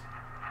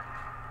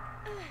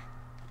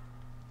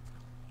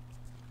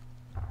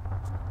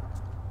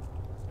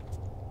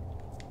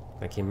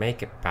 Like, you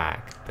make it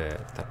back,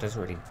 but that doesn't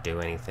really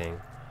do anything.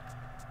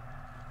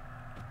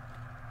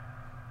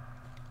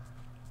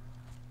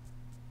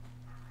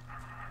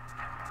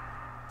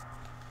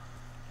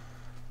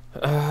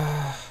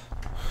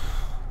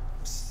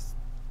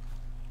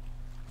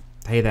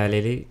 Hey there,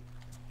 Lily.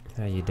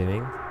 How you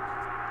doing?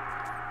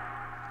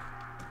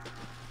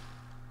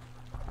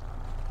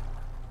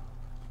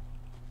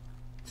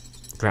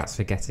 Congrats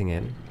for getting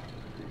in.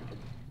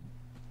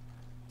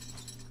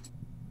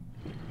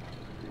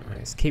 Right,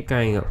 let's keep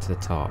going up to the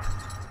top.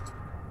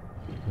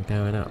 We're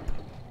going up.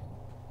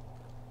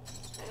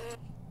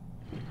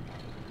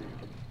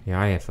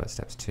 Yeah, I hear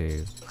footsteps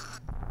too.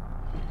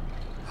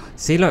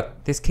 See,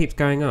 look, this keeps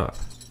going up.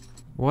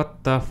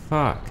 What the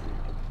fuck?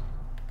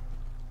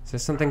 So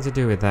something to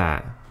do with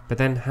that. But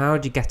then how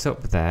do you get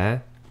up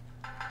there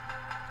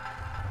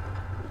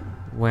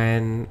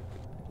when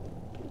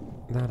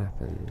that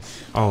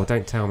happens? Oh,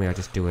 don't tell me I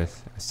just do a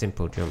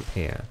simple jump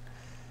here.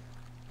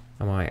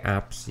 Am I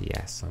abs?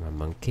 Yes, I'm a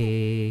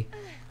monkey.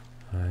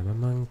 I'm a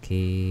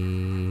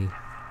monkey.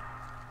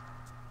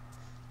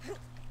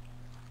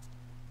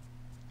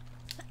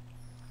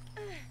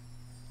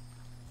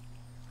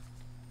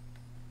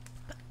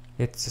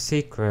 It's a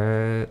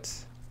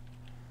secret.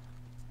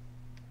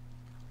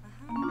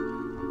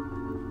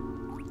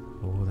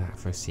 All that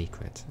for a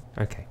secret.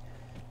 Okay.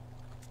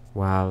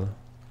 Well,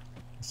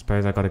 I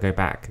suppose I gotta go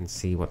back and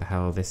see what the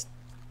hell this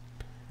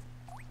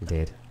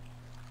did.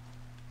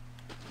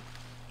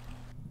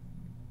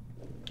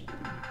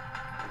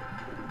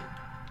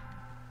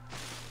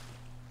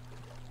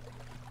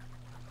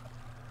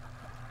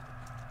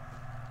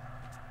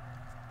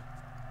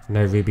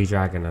 No ruby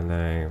dragon, I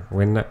know.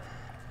 We're not,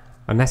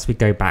 unless we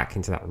go back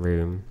into that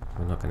room,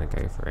 we're not gonna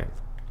go for it.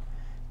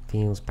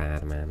 Feels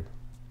bad, man.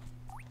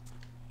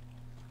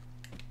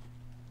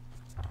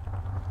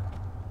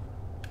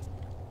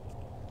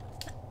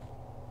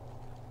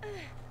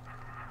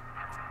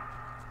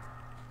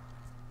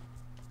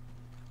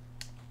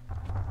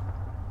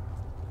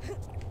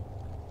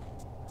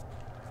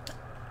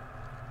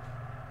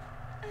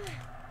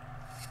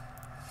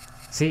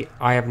 See,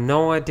 I have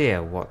no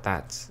idea what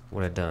that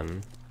would have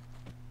done.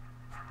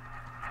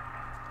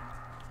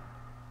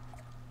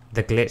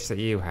 The glitch that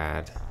you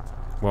had.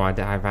 Well, I've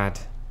had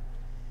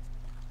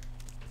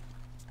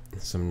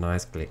some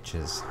nice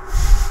glitches,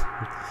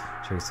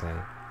 shall we say.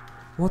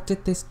 What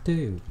did this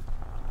do?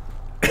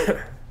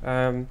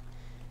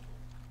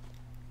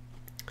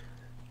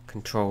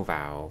 Control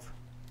valve.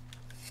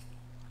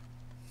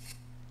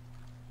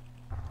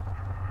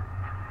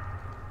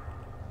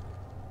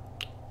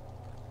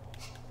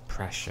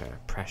 Pressure,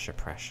 pressure,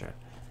 pressure.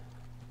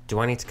 Do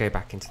I need to go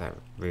back into that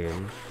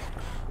room?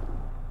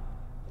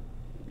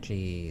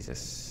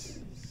 Jesus.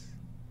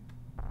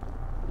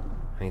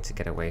 I need to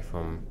get away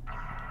from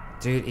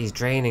Dude, he's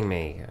draining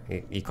me.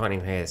 You can't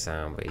even hear the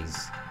sound, but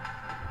he's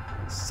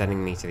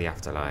sending me to the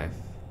afterlife.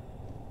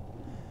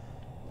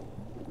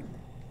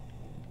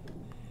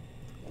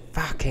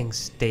 Fucking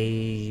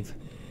Steve.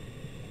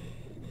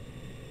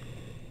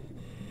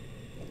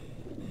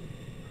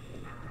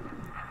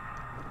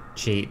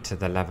 Cheat to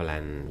the level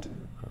end.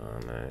 Oh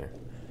no.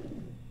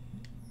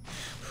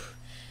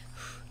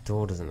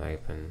 Door doesn't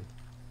open.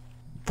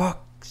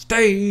 Fuck,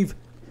 Steve!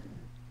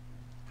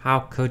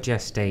 How could you,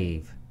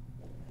 Steve?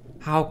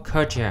 How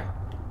could you?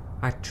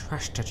 I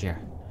trusted you.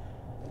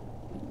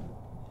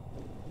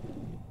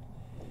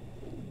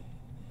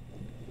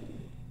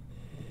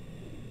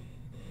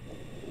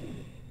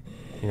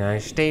 You know,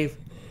 Steve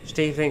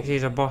thinks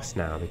he's a boss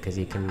now because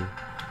he can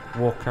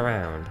walk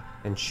around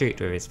and shoot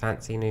with his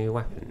fancy new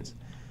weapons.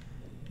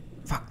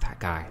 Fuck that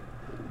guy.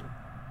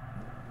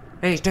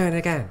 He's doing it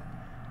again.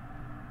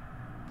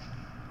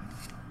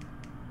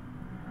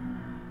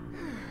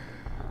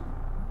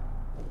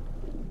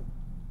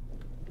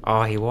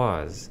 Oh, he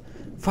was.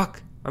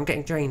 Fuck, I'm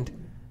getting drained.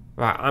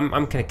 Right, I'm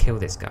gonna kill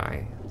this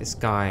guy. This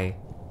guy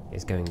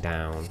is going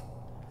down.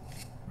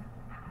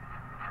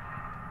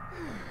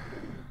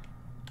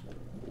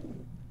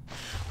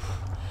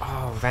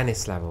 Oh,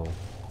 Venice level.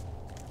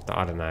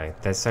 I don't know.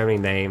 There's so many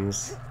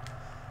names.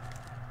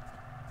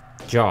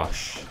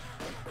 Josh.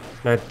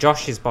 No,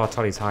 Josh is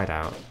Bartoli's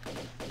hideout.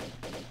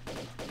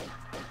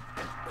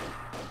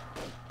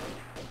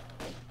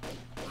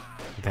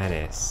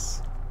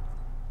 Venice.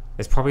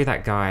 There's probably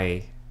that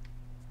guy.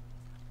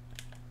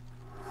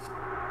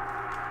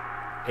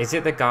 Is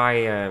it the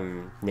guy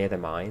near the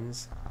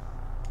mines?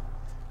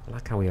 I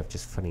like how we have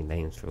just funny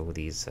names for all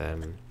these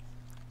for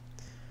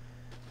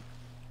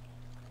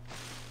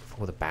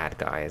all the bad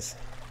guys.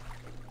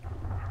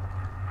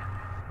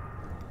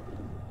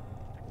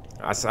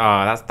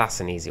 That's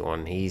an easy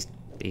one. He's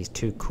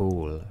too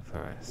cool for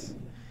us.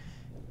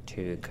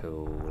 Too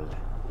cool.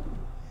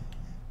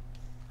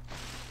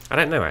 I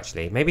don't know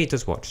actually. Maybe he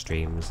does watch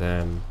streams.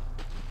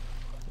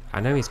 I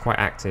know he's quite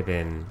active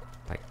in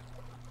like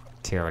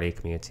TRLE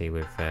community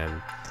with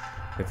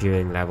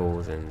reviewing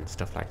levels and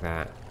stuff like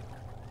that.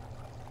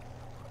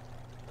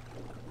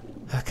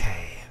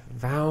 Okay,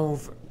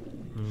 Valve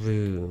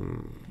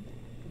room.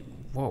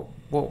 What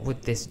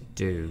would this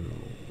do?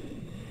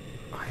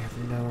 I have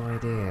no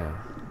idea.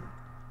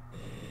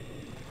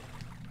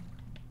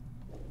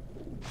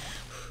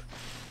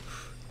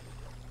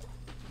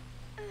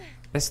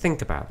 Let's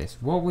think about this.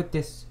 What would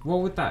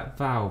that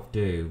valve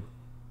do?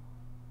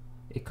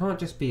 It can't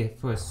just be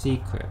for a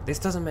secret. This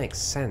doesn't make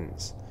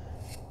sense.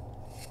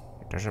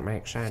 It doesn't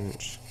make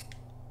sense.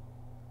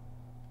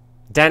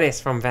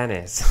 Dennis from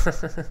Venice.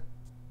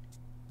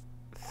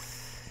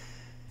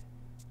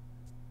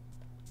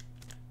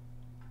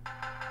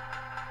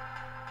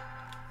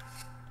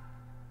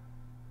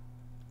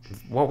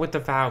 What would the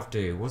valve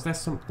do? Was there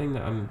something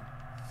that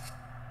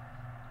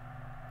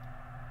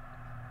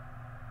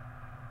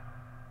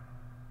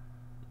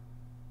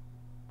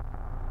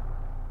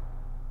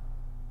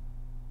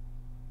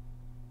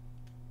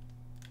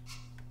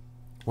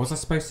Was I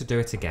supposed to do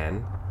it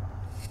again?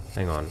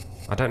 Hang on.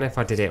 I don't know if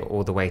I did it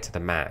all the way to the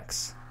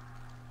max.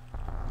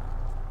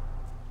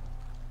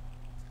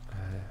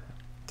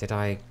 Did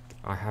I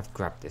have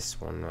grabbed this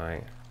one,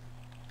 right?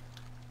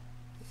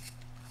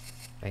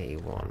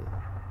 81.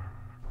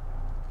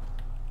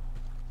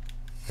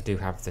 I do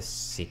have the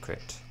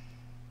secret.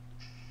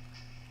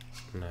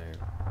 No.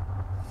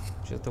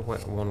 Just the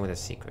one with a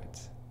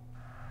secret.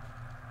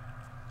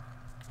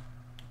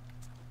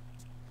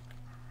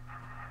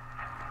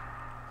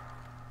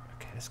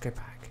 Okay, let's go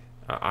back.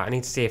 I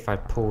need to see if I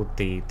pulled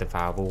the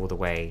valve all the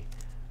way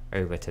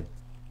over to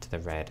the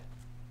red.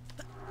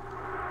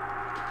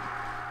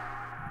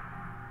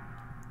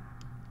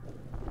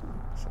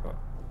 So,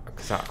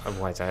 because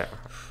otherwise I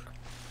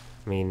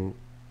mean,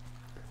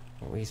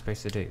 what were you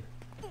supposed to do?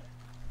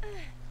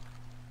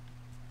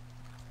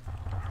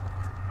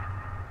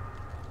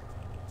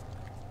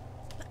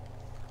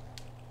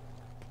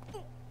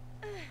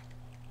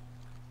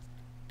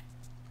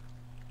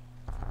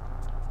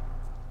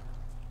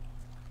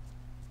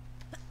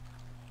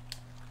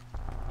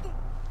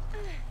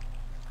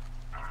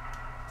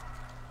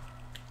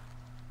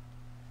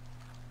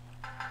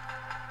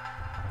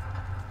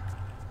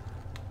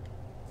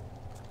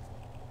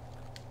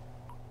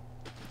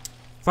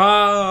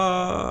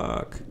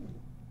 Fuck!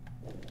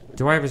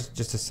 Do I have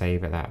just a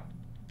save at that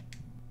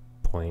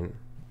point?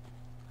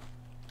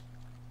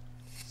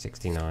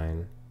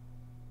 69.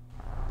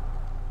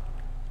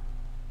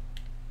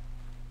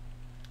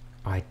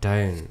 I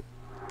don't.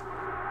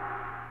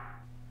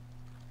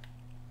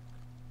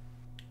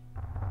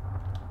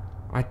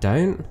 I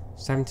don't?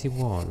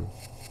 71.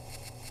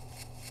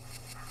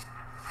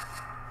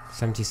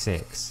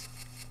 76.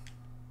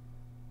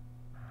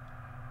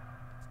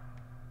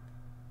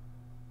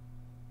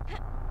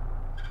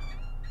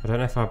 I don't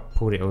know if I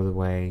pulled it all the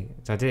way.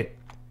 So I did it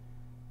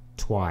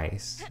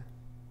twice.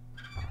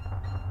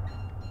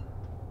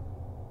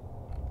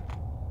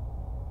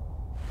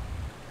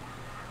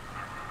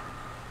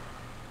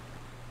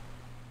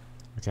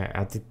 Okay,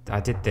 I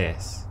did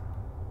this.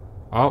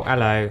 Oh,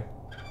 hello.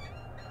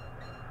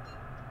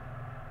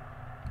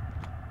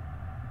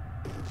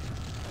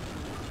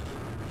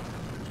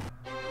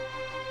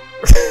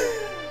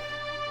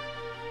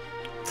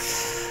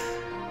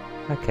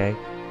 Okay.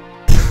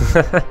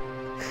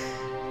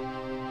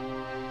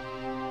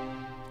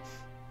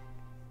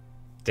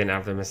 Didn't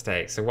have the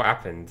mistake. So what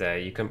happened?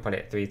 You couldn't put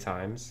it 3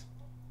 times.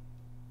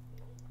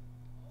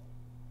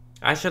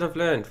 I should have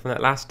learned from that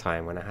last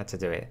time when I had to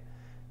do it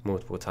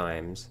multiple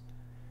times.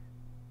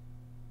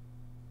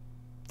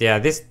 Yeah,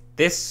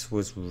 this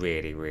was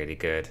really, really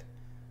good.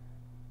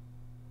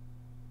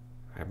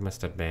 I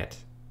must admit,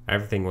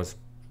 everything was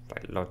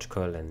like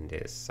logical, and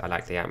I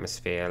liked the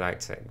atmosphere. I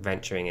liked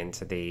venturing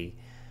into the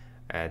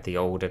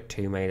older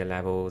Tomb Raider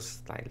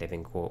levels, like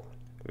living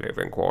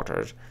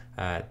quarters,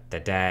 the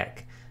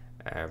deck,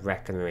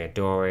 Wreck and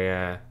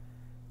Doria.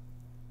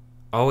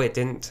 Oh, it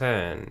didn't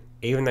turn.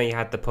 Even though you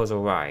had the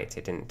puzzle right,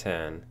 it didn't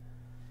turn.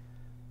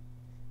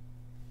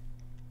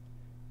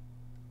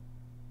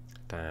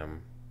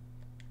 Damn.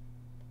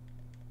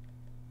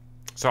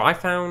 So I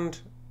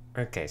found...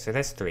 Okay, so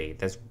there's 3.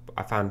 There's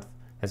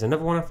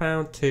another one I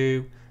found,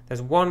 2.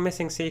 There's 1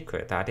 missing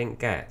secret that I didn't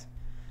get.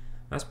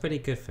 That's pretty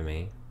good for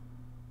me.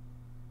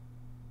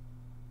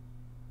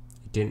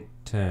 It didn't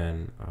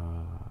turn.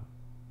 I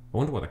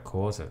wonder what the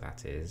cause of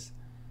that is.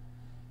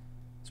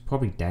 It's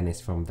probably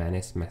Dennis from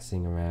Venice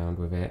messing around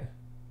with it.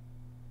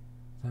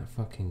 That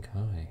fucking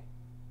guy.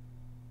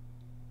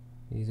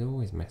 He's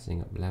always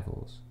messing up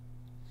levels.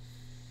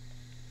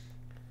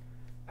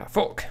 That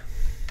fuck.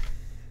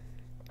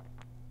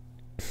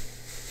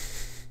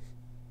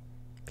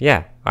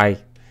 Yeah, I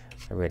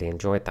really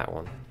enjoyed that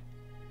one.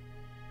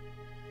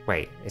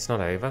 Wait, it's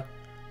not over?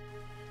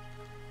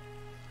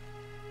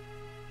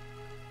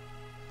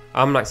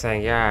 I'm like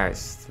saying, yeah,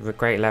 it's a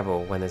great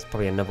level when there's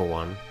probably another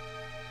one.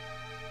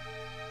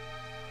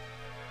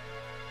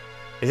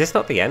 Is this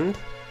not the end?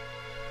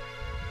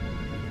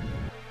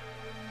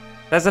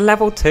 There's a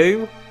level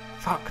 2?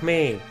 Fuck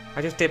me.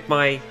 I just did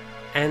my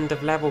end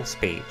of level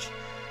speech.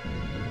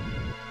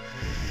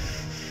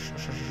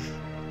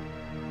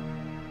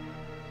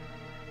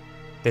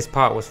 This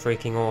part was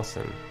freaking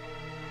awesome.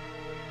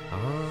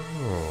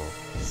 Oh,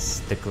 it's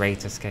the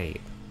Great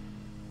Escape.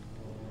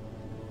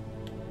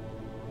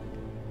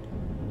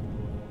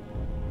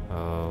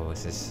 Oh,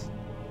 this is...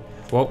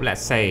 Well,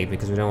 let's save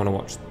because we don't want to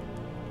watch...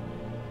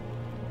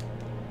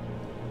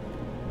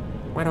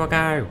 Where do I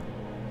go?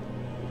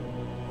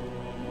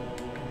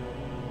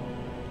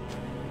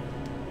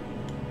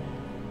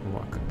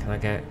 What can I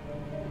get?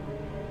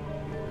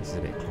 This is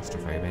a bit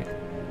claustrophobic.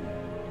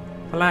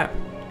 Hello.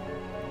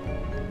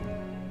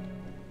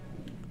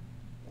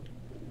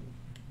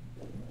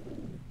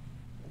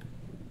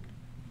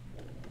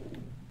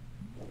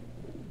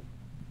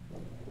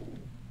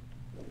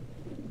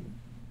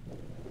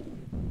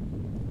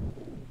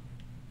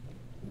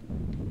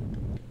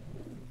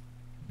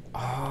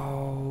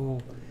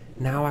 Oh,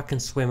 now I can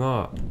swim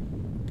up.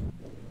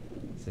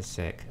 This is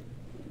sick.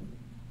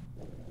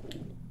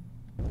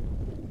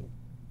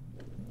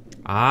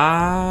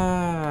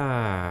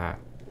 Ah,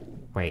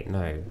 wait,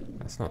 no,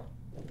 that's not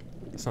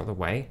the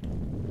way.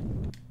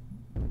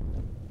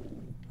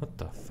 What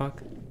the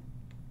fuck?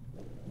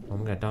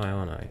 I'm gonna die,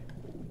 aren't I?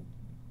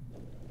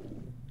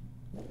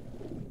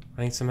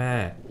 I need some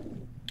air.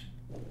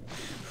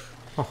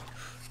 Oh.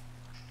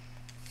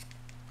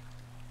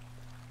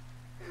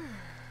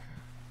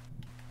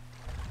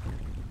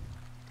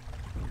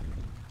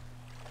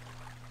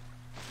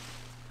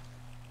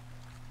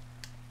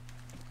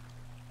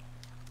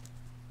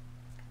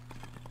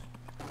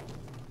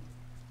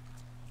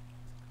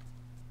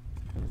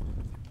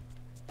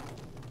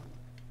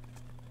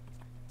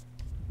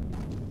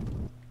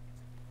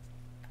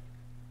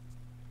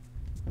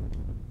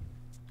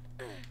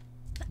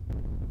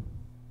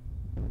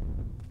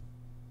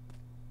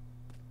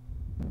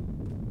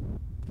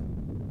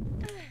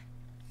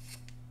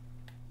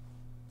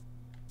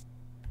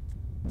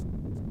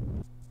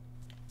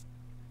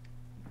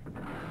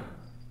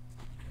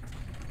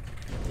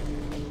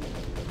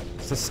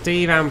 It's a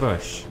Steve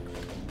ambush.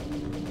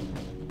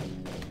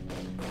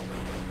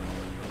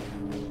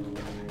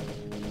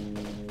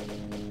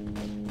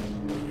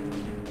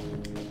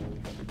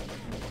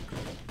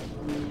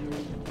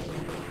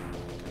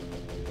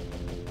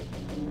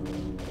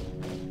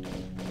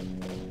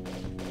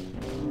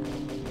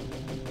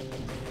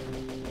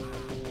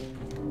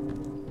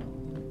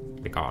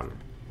 Be gone.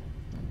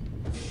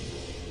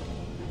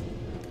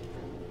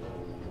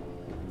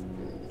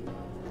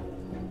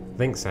 I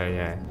think so,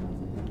 yeah.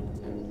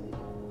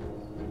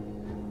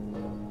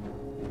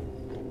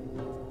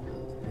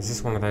 Is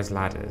this one of those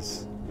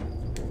ladders?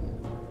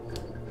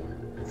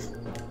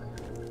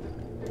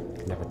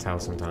 Can never tell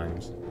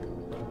sometimes.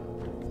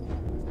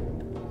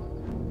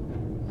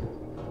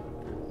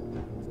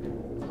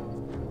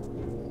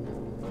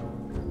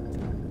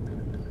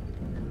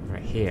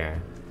 Right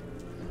here.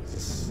 Is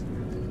this...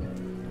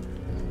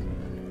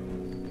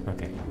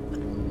 Okay.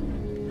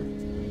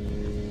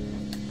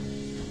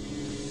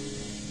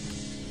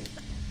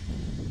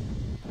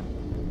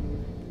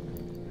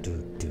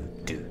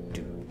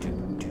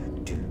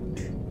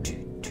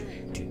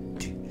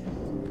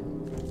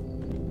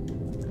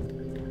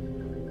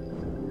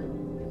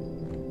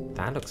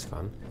 That looks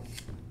fun.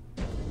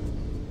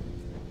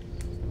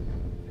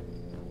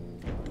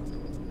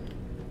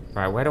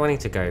 Right, where do I need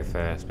to go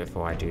first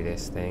before I do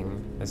this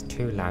thing? There's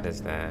 2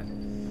 ladders there.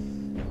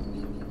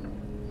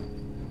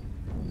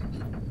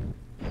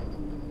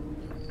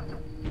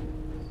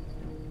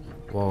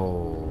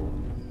 Whoa.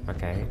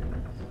 Okay.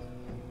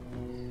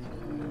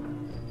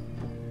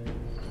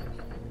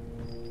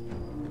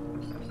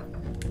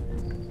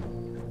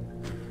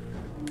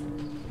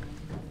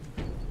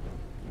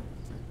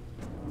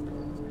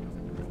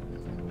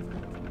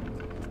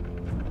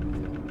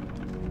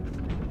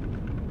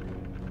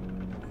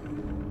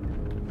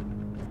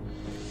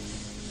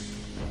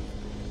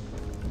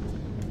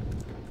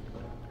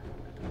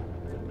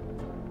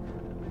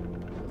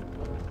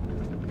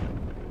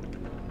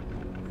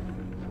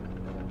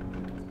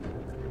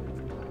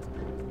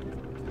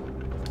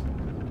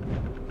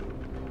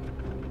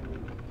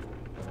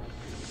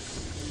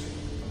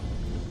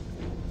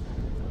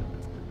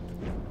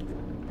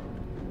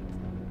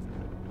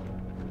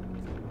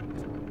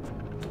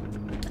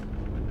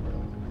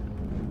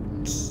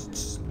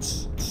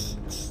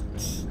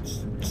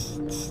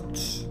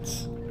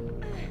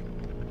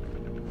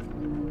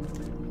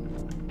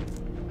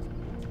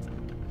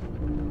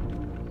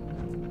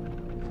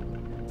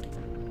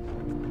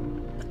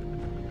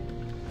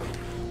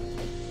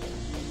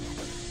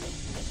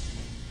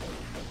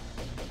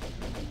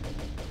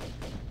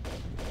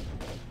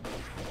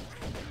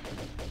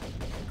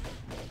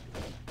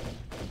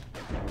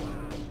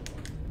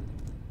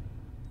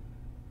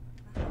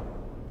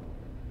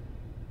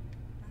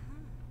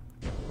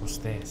 What's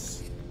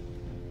this?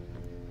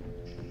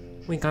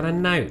 We got a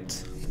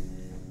note.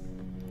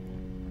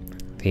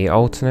 The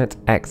alternate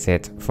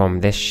exit from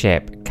this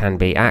ship can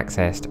be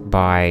accessed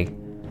by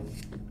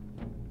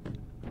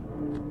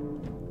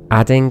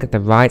adding the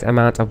right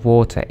amount of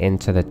water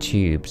into the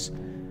tubes.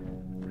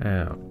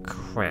 Oh,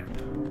 crap.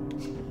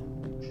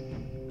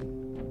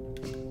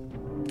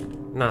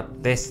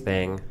 Not this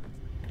thing.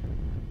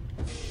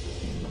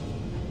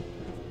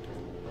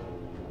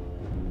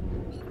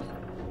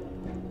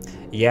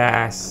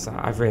 Yes,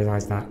 I've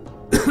realised that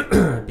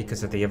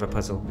because of the other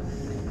puzzle.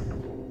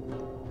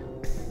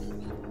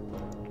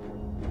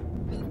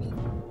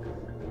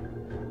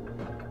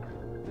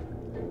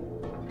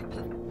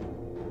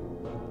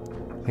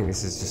 I think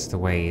this is just the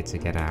way to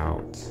get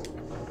out.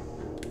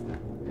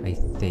 I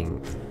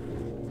think.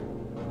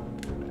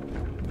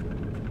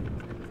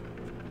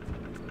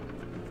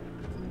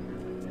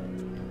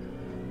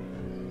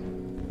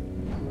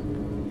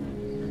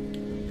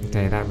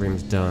 Okay, that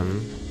room's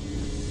done.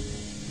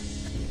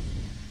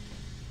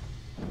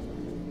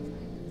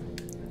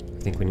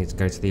 I think we need to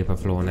go to the upper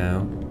floor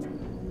now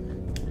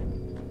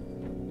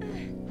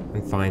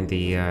and find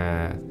the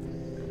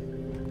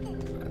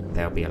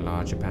there'll be a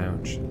larger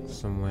pouch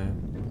somewhere.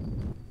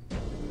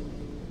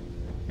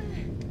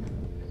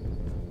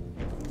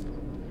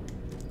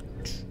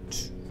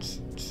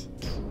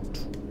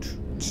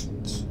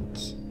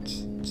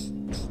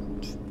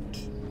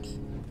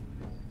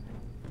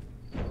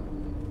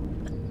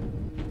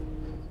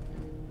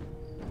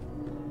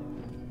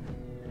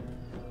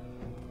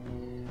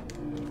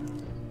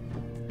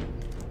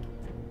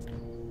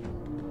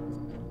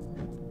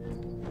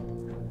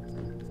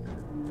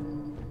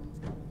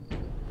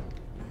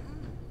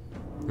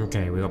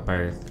 Okay, we got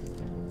both.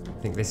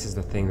 I think this is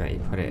the thing that you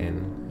put it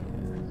in.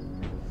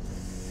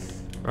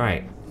 Yeah.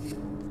 Right.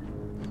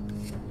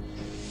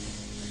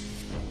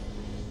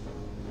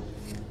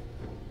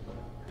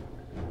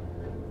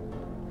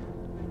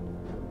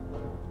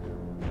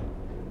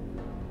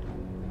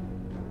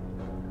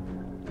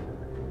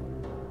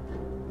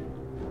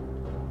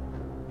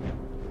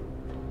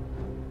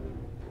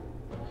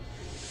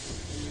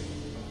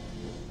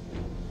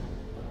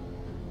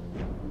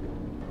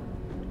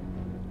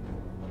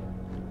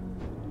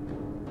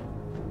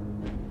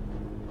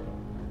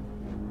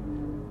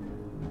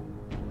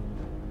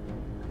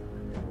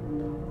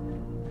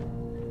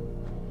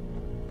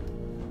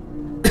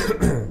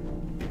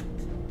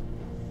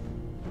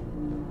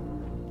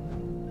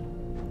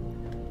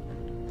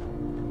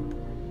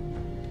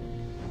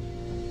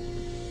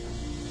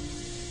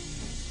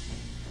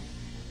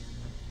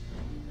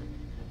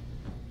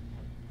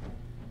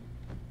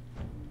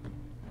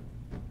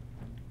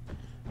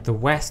 The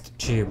west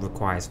tube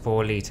requires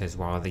 4 litres,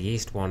 while the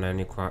east one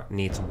only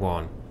needs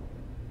 1.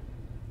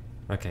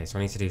 Okay, so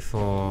I need to do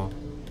 4.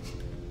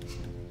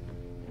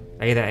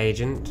 Hey there,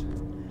 agent.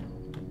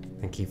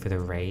 Thank you for the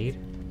raid.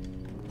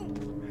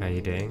 How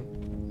you doing?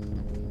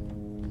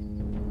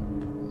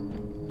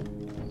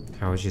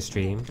 How was your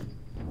stream?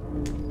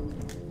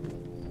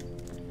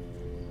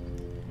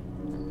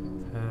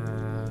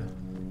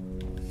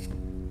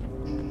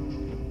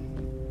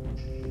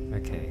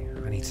 Okay,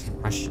 I need to.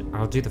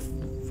 I'll do the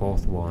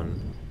 4th one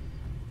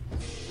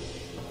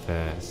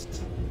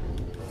first.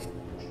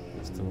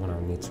 It's the one I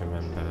need to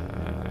remember.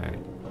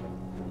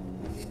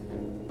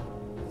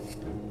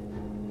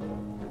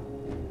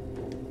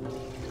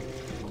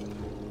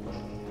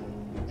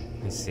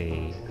 Let me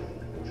see.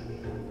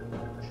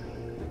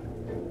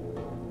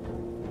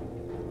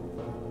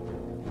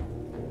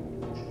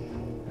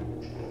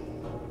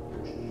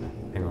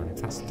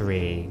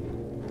 3.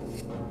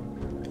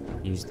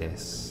 Use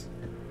this.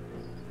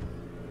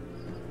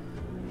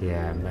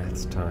 Yeah,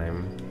 maths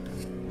time.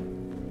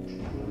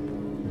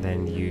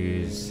 Then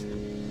use...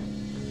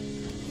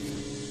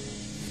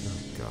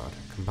 Oh god,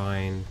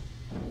 combine...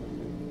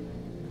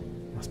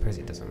 I suppose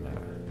it doesn't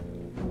matter.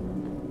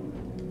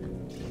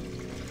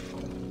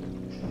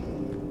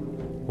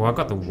 Well, I've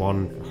got the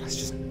 1. Oh, let's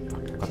just...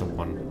 Fuck, I've got the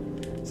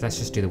 1. So let's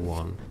just do the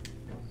 1.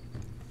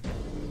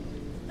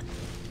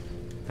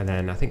 And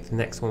then I think the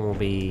next one will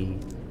be...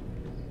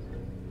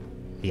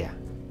 Yeah.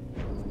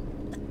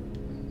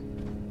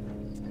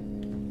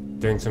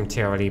 Doing some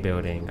TRLE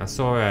building. I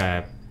saw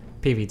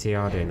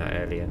PVTR doing that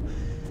earlier.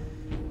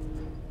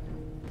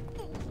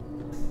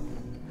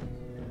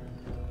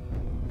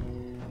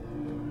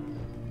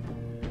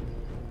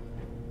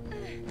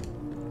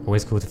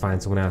 Always cool to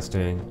find someone else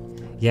doing.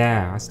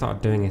 Yeah, I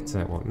started doing it.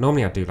 Well,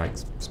 normally I do like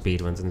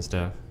speed runs and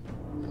stuff.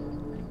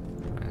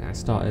 I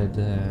started,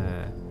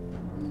 I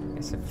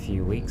guess, a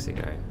few weeks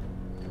ago.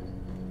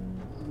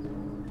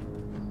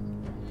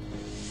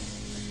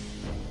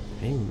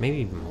 Maybe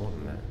even more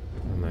than that.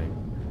 I don't know.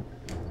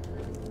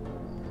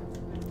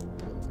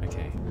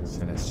 Okay,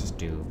 so let's just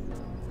do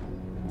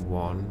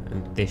 1,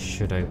 and this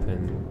should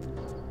open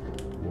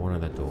one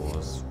of the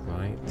doors,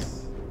 right?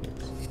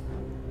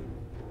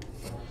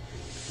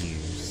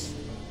 Use.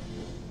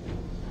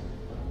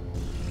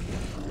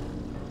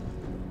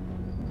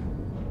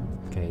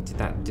 Okay, did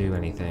that do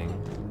anything?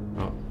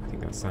 Oh, I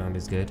think that sound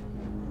is good.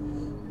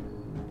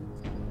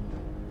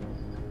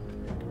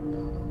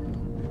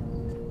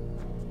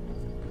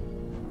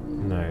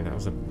 No, that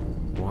was a...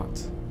 what?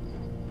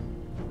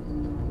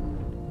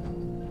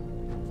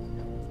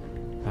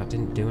 That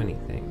didn't do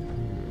anything.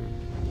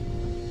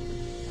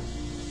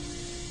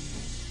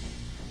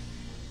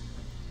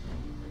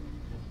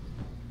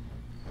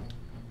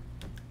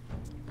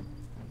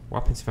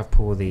 What happens if I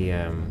pull the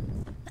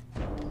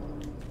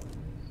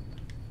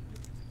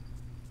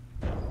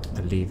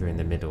lever in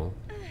the middle?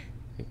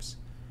 Oops.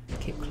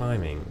 Keep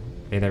climbing.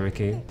 Hey there,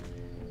 Riku.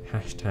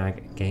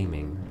 Hashtag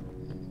gaming.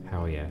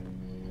 Hell yeah.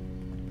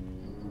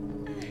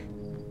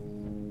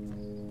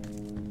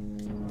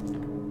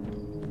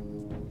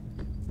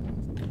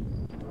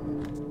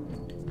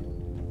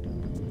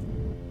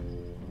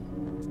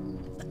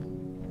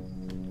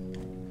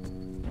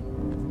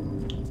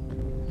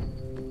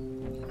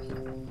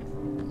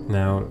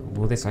 Now,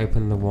 will this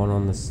open the one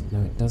on the...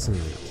 No, it doesn't.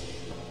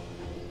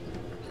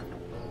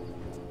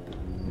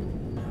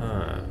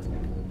 Huh.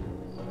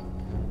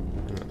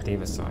 And the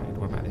other side,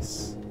 what about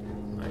this?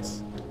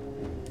 Nice.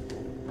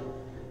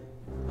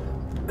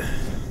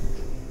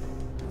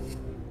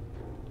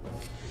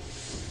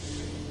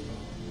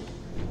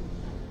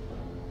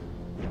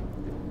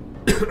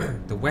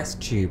 The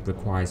west tube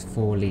requires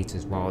 4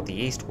 litres, while the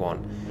east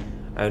one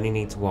only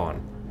needs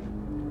 1.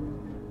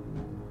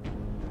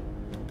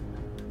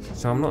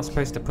 So I'm not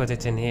supposed to put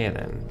it in here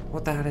then?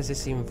 What the hell is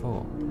this even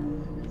for?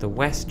 The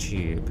west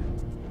tube.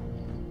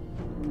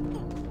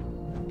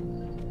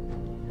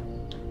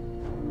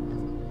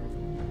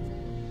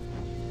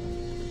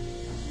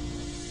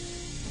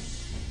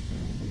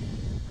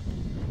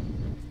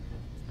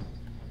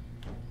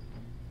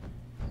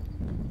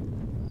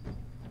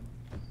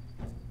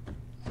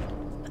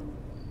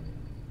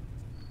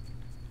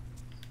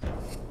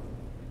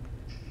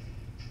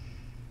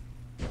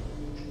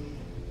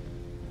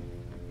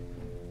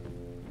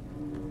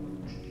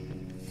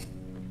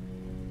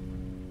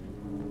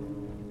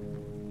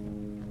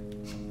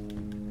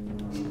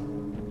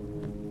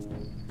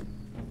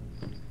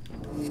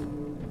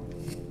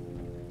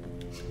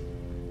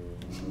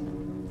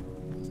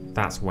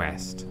 That's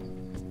west.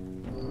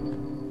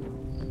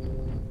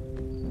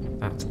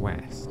 That's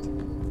west.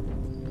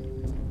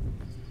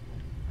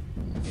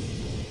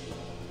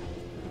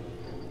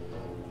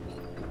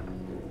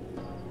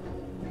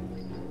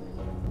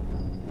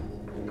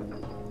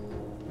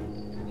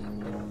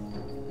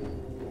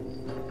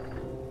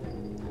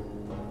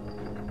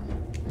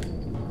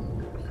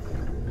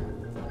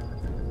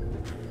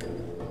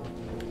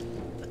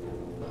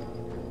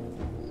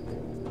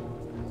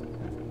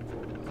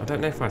 I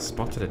don't know if I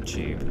spotted a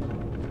tube.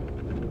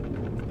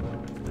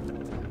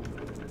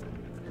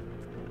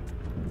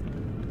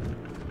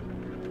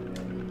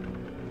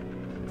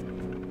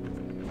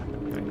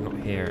 No, not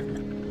here.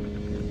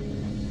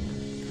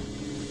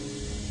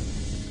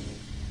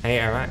 Hey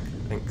Arak,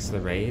 thanks for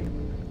the raid.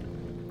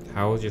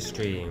 How was your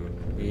stream?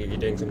 You're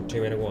doing some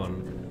 2 in a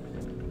 1.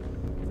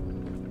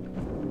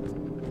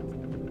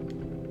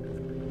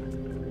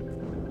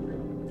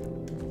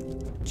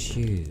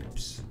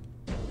 Tubes.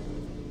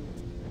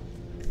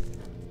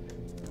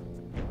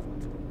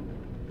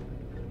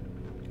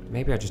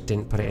 Maybe I just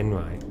didn't put it in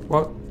right.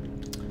 Well,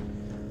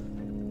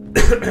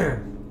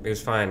 it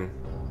was fine.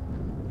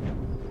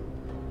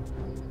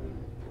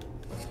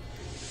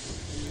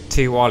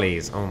 2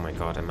 ollies. Oh my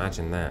god,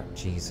 imagine that.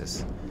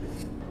 Jesus.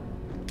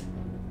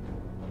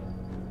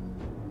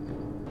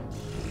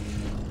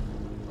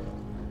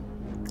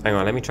 Hang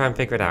on, let me try and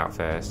figure it out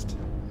first.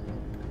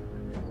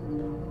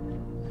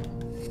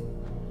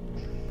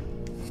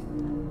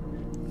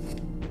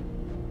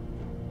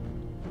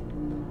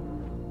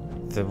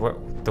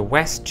 The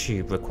west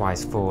tube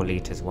requires 4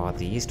 litres, while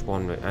the east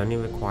one only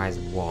requires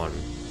 1.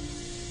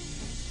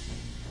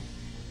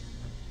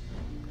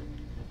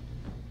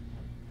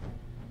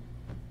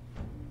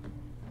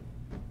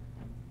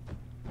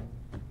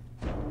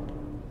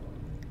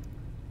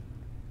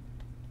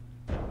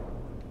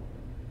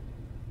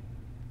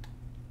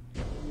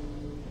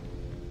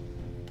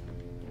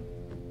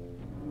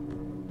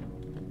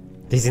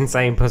 These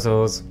insane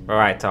puzzles.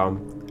 Alright,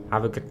 Tom.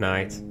 Have a good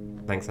night.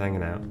 Thanks for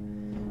hanging out.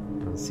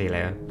 I'll see you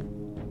later.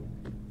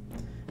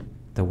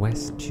 The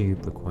west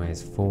tube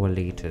requires 4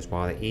 litres,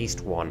 while the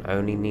east one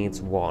only needs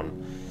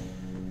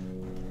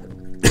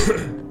 1.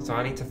 So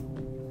I need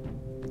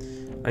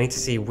to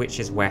see which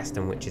is west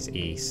and which is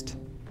east.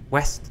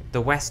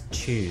 The west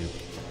tube.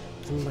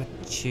 What's in my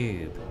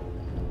tube?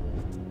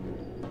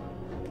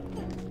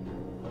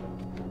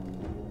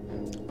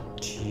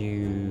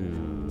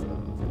 Tube.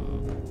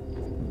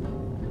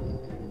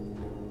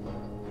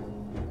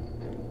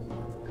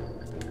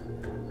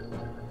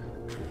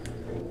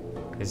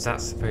 Is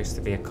that supposed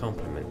to be a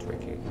compliment,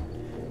 Ricky?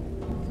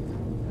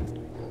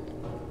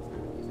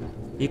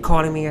 You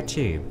calling me a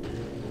tube?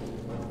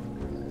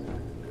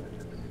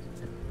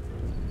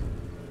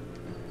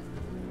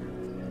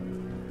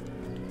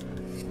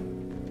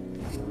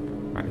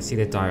 Right, let's see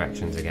the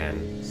directions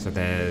again. So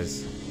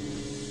there's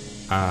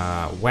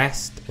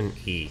west and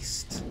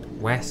east.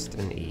 West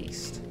and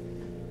east.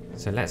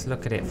 So let's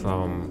look at it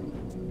from...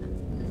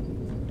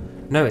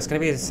 No, it's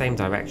going to be the same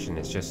direction.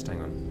 It's just...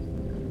 Hang on.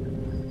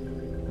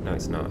 No,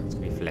 it's not. It's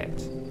going to be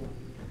flipped.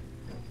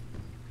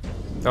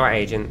 Alright,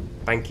 Agent.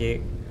 Thank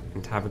you.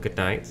 And have a good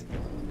night.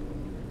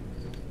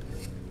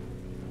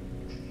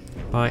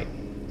 Bye.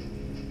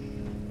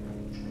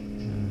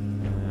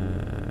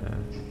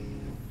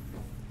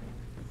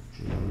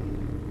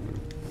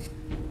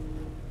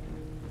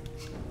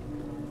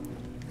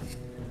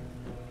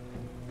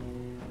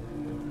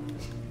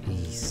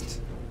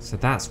 East. So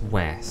that's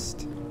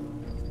west.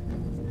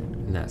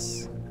 And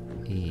that's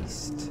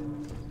east.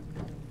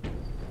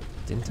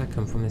 Didn't I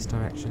come from this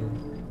direction?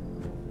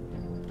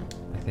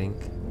 I think.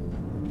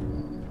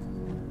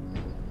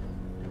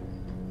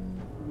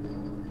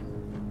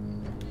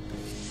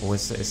 Or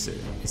it's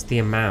the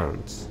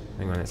amount.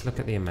 Hang on, let's look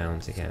at the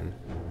amount again.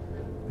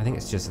 I think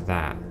it's just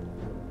that.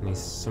 It needs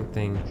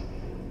something...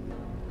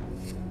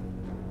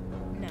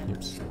 No.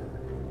 Oops.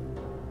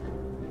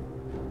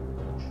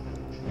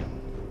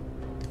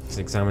 Let's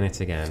examine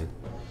it again.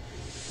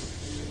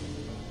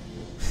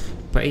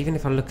 But even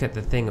if I look at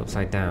the thing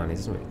upside down, it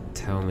doesn't really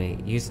tell me.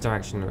 Use the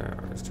direction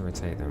to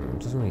rotate them. It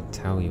doesn't really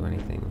tell you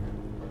anything,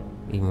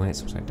 even when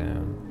it's upside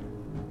down.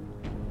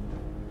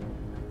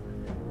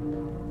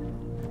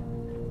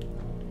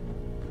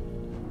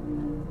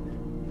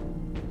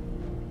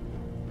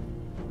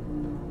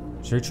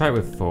 Should we try it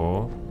with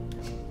 4?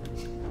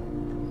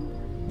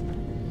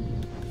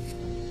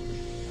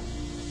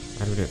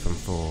 How do we do it from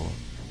 4?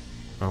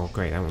 Oh,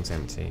 great, that one's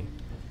empty.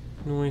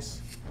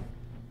 Nice.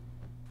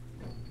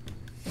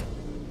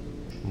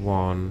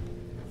 1,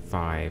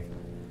 5.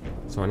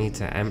 So I need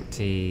to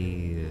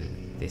empty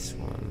this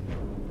one.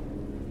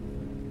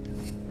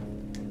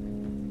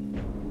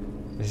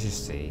 Let's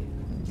just see.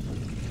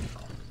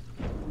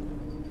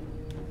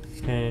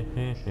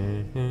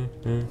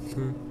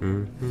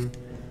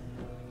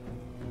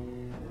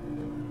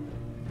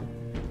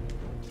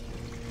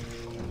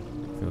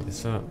 Fill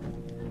this up.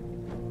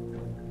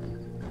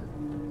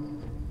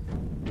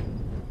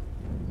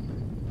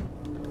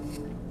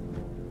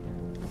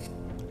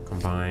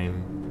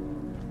 Combine.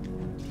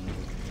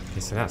 Okay,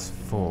 so that's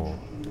 4.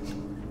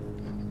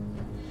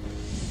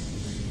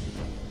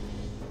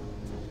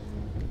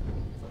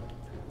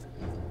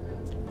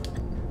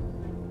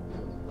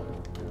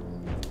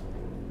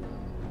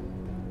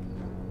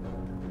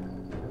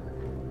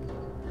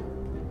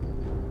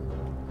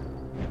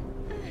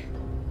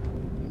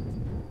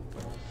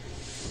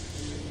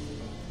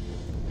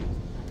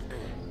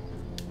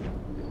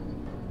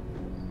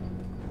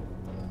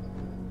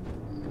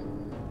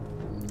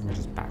 I'll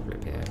just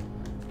backflip here.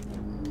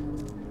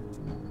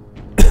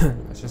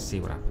 Let's just see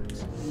what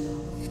happens.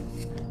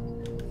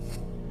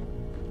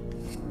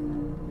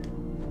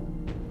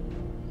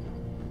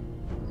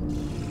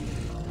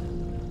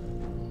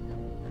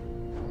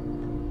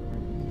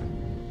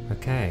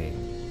 Okay.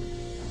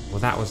 Well,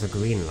 that was a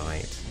green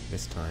light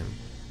this time.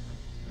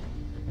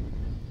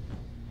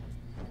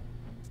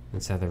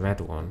 Instead of the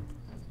red one.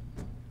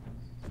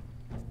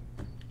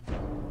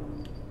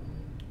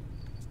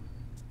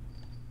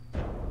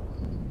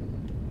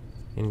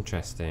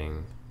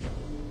 Interesting.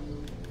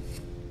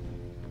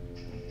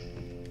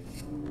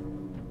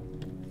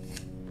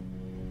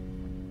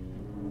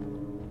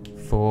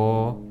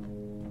 For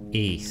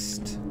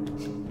east.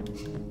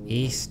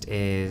 East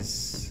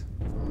is...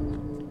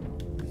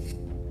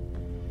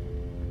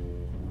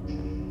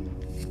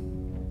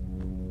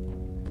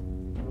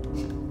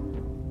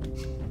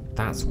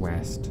 That's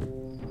west.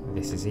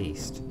 This is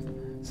east.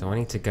 So I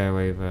need to go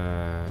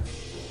over...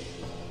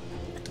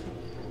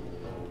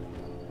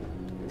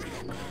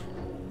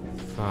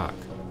 Fuck.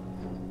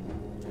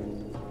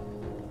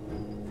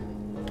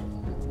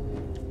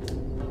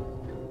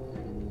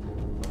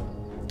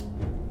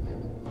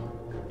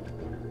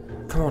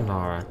 Come on,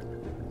 Lara.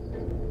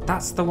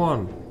 That's the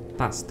one.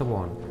 That's the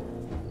one.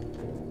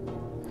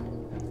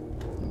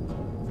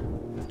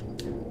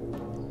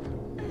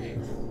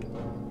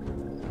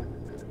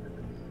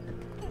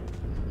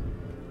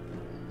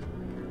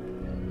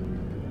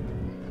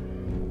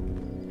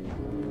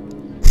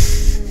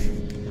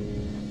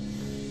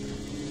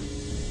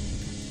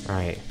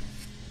 Alright.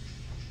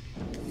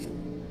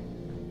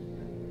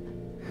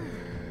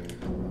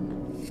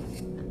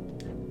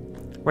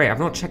 Wait, I've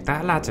not checked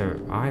that ladder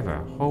either.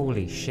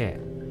 Holy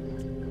shit.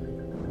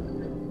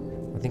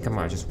 I think I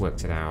might have just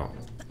worked it out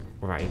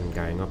without even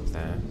going up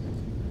there.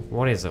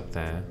 What is up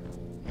there?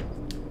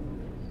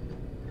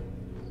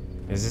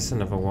 Is this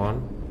another one?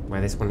 Where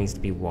this one needs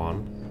to be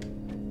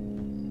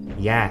 1?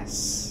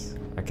 Yes!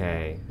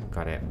 Okay,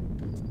 got it.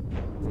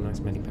 Oh, nice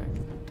mini-pack.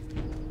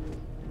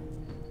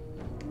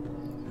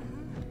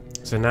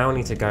 So now I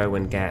need to go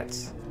and get...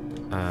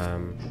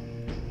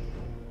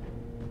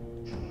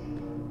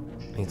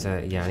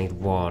 I need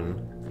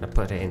 1. I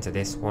put it into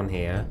this one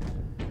here.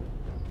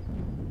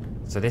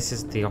 So this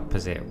is the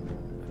opposite.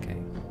 Okay.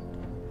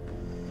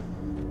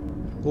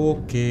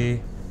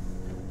 Okay.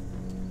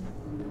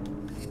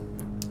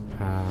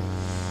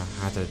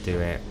 How to do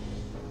it?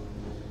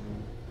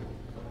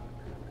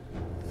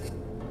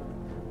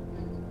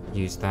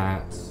 Use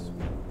that.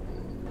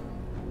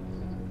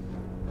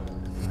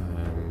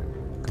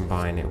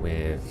 Combine it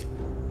with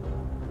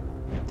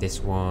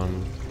this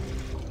one.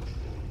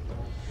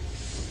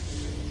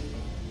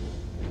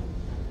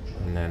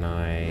 And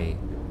then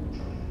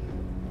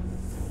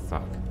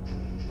fuck.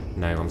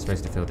 No, I'm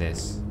supposed to fill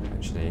this,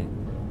 actually.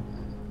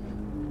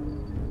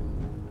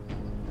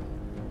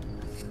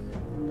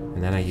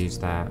 And then I use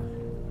that.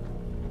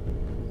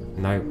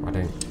 No, I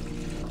don't.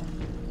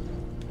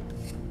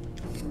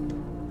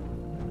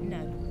 No.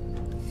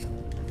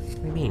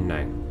 What do you mean,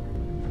 no?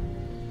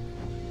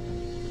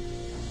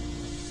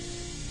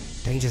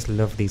 Don't you just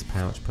love these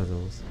pouch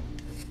puzzles?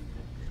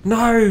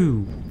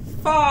 No!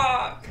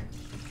 Fuck!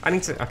 I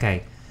need to...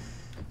 Okay.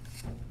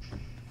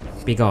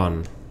 Be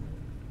gone.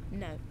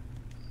 No.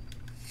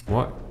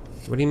 What?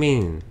 What do you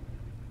mean?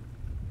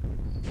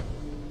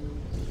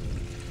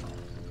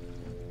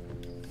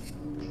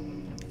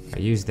 I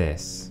use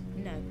this.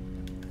 No.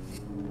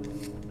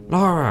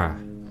 Lara!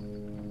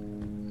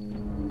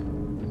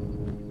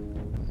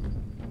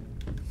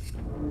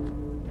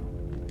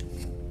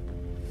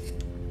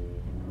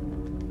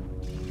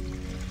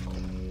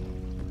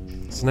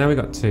 So now we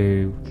got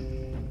 2.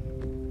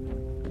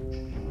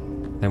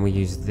 Then we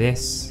use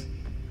this.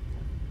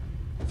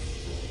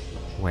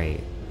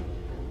 Wait.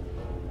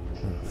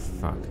 Oh,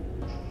 fuck.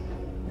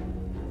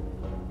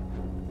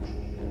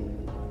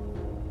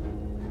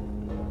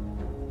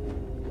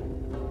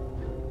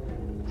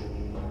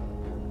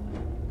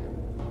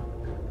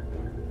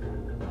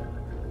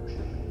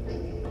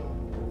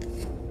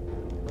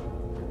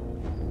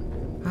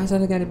 How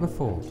did I get it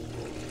before?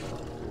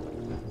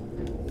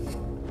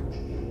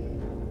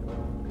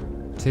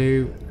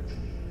 2.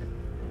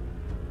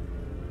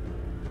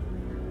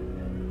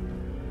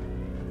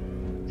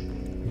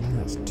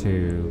 That's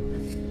 2.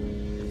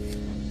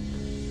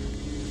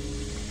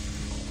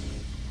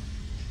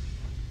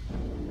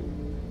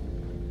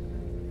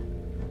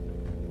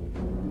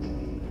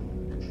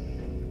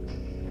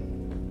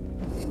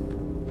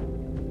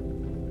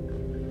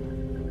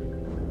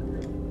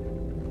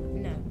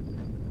 No.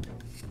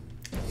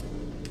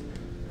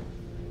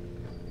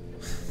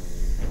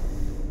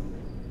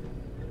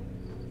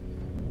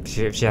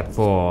 If she had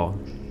 4,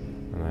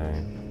 I don't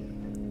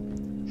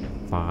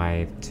know.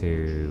 5,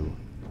 2.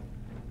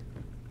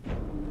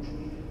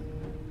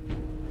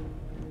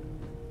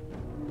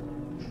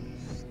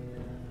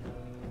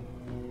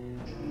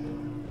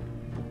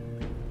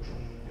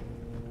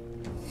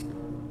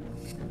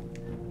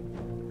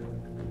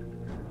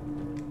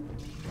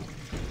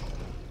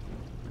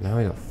 Now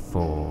we got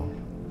 4.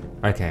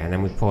 Okay, and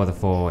then we pour the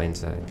 4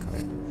 into. Got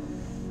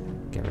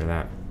it. Get rid of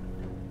that.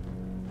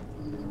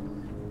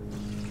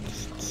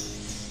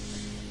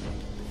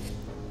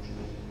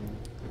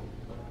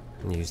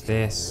 And use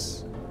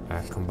this.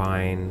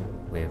 Combine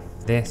with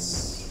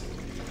this.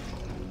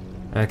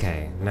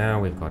 Okay, now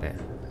we've got it.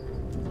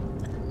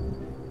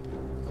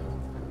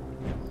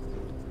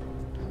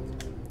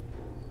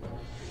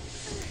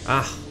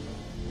 Ah!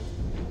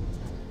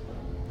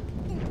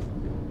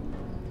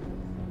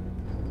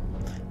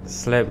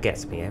 Slope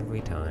gets me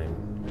every time.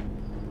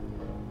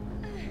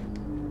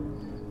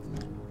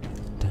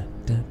 Da,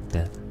 da,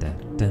 da, da,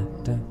 da,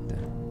 da, da.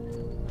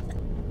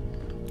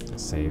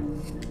 Save.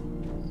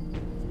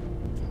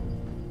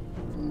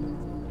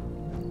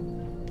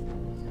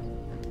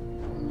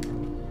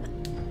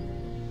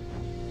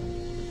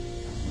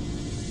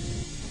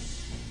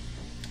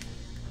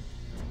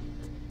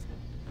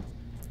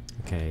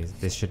 Okay,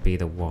 this should be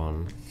the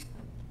 1.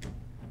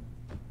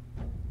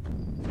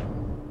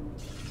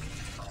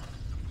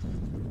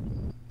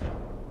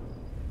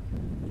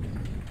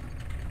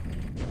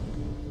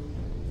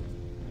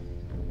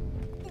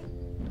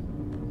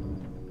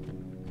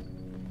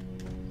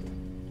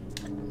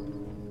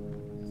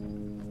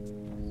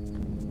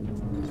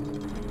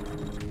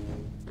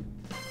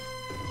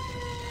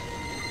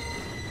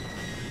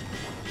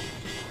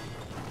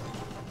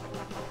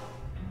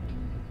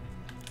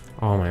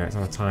 Oh my god, it's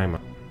on a timer.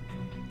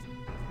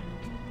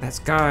 Let's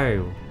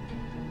go!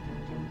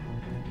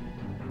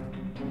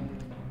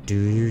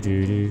 Do.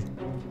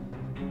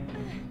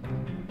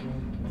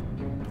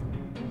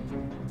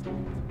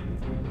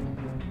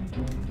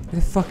 Who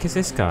the fuck is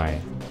this guy?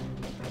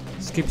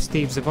 Scoop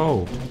Steve's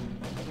evolved.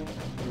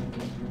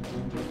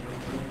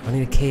 I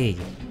need a key.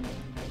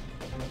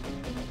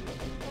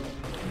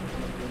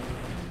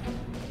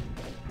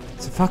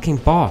 It's a fucking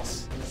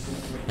boss.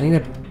 I need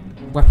a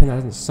weapon that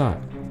doesn't suck.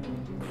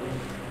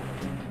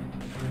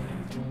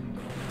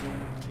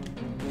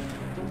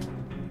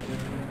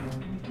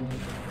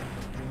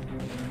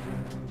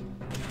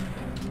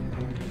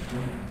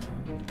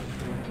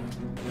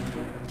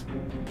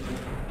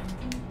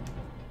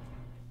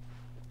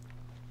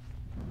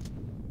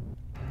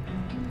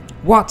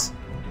 What?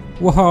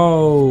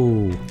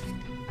 Whoa!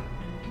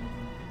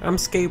 I'm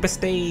Scuba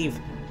Steve.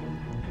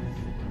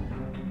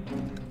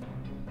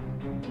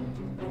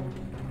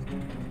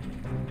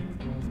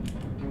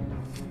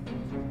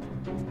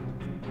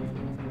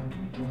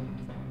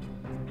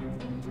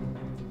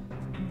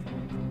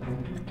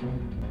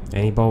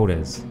 Any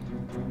boulders?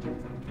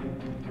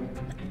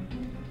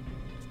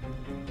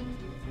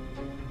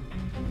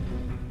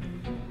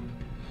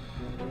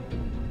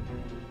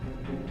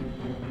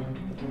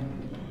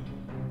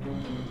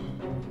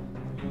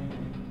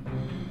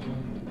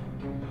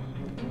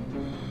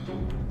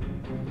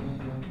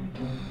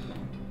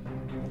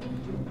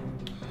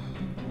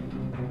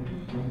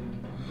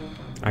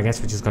 I guess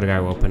we just gotta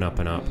go up and up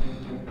and up.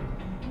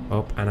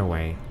 Up and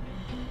away.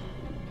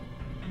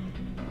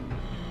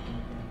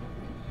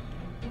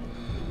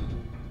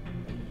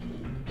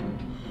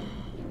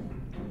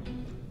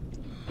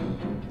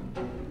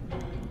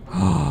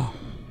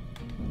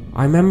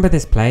 I remember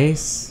this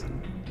place.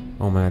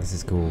 Oh my god, this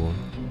is cool.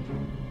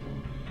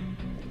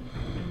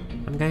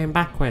 I'm going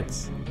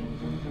backwards.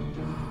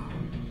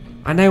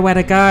 I know where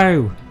to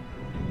go.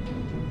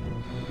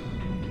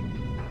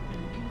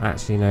 I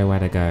actually know where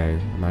to go.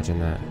 Imagine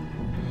that.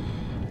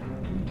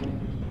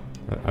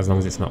 As long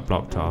as it's not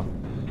blocked off.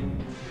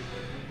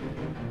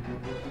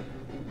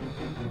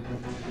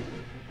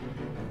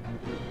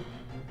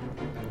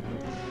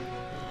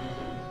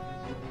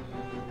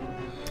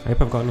 I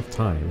hope I've got enough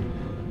time.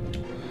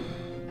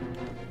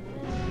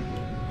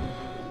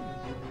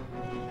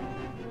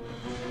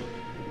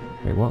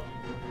 Wait, what?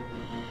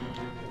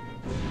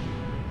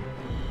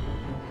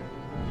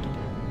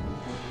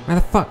 Where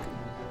the fuck?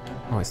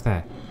 Oh, it's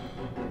there.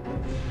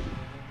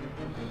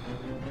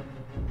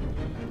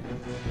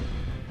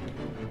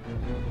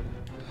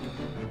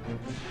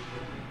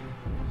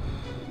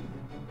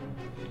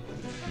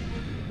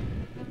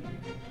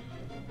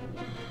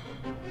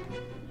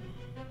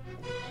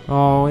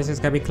 Oh, is this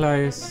gonna be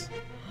close?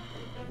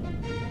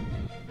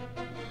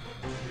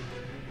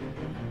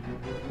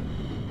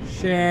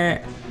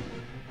 Shit.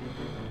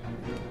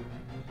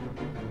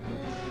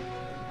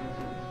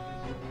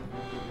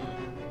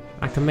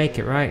 I can make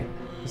it, right?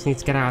 Just need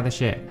to get out of the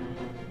shit.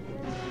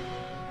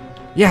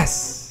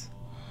 Yes!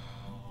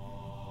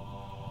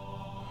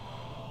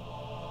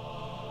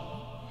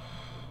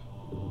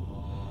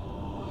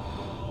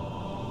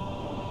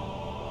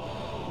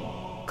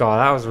 God,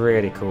 that was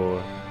really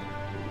cool.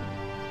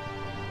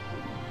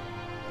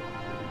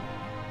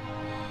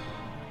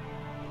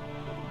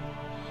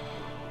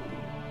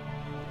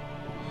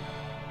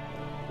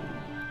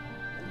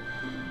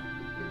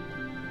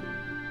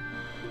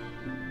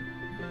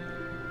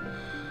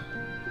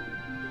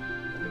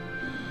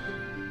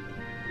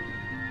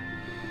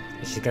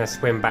 Is she gonna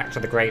swim back to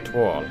the Great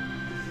Wall?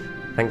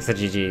 Thanks to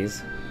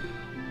GG's.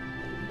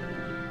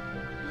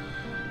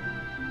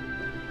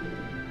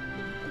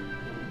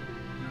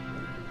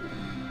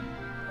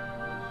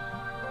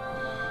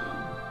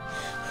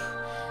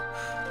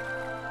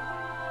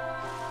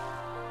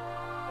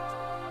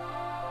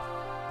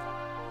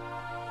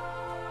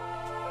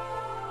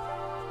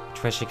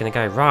 Where's she gonna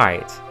go?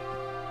 Right.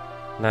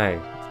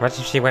 No.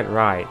 Imagine if she went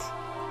right.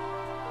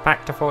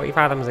 Back to 40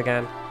 fathoms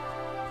again.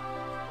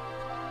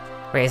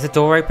 Wait, is the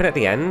door open at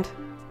the end?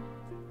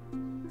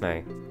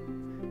 No.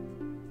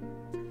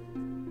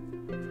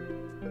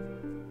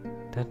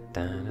 Da,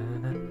 da, da,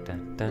 da, da,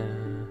 da.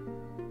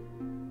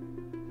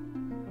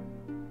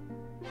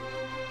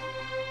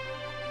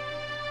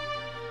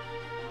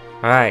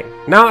 Alright,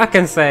 now I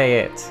can say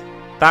it!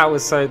 That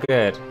was so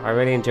good. I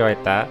really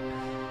enjoyed that.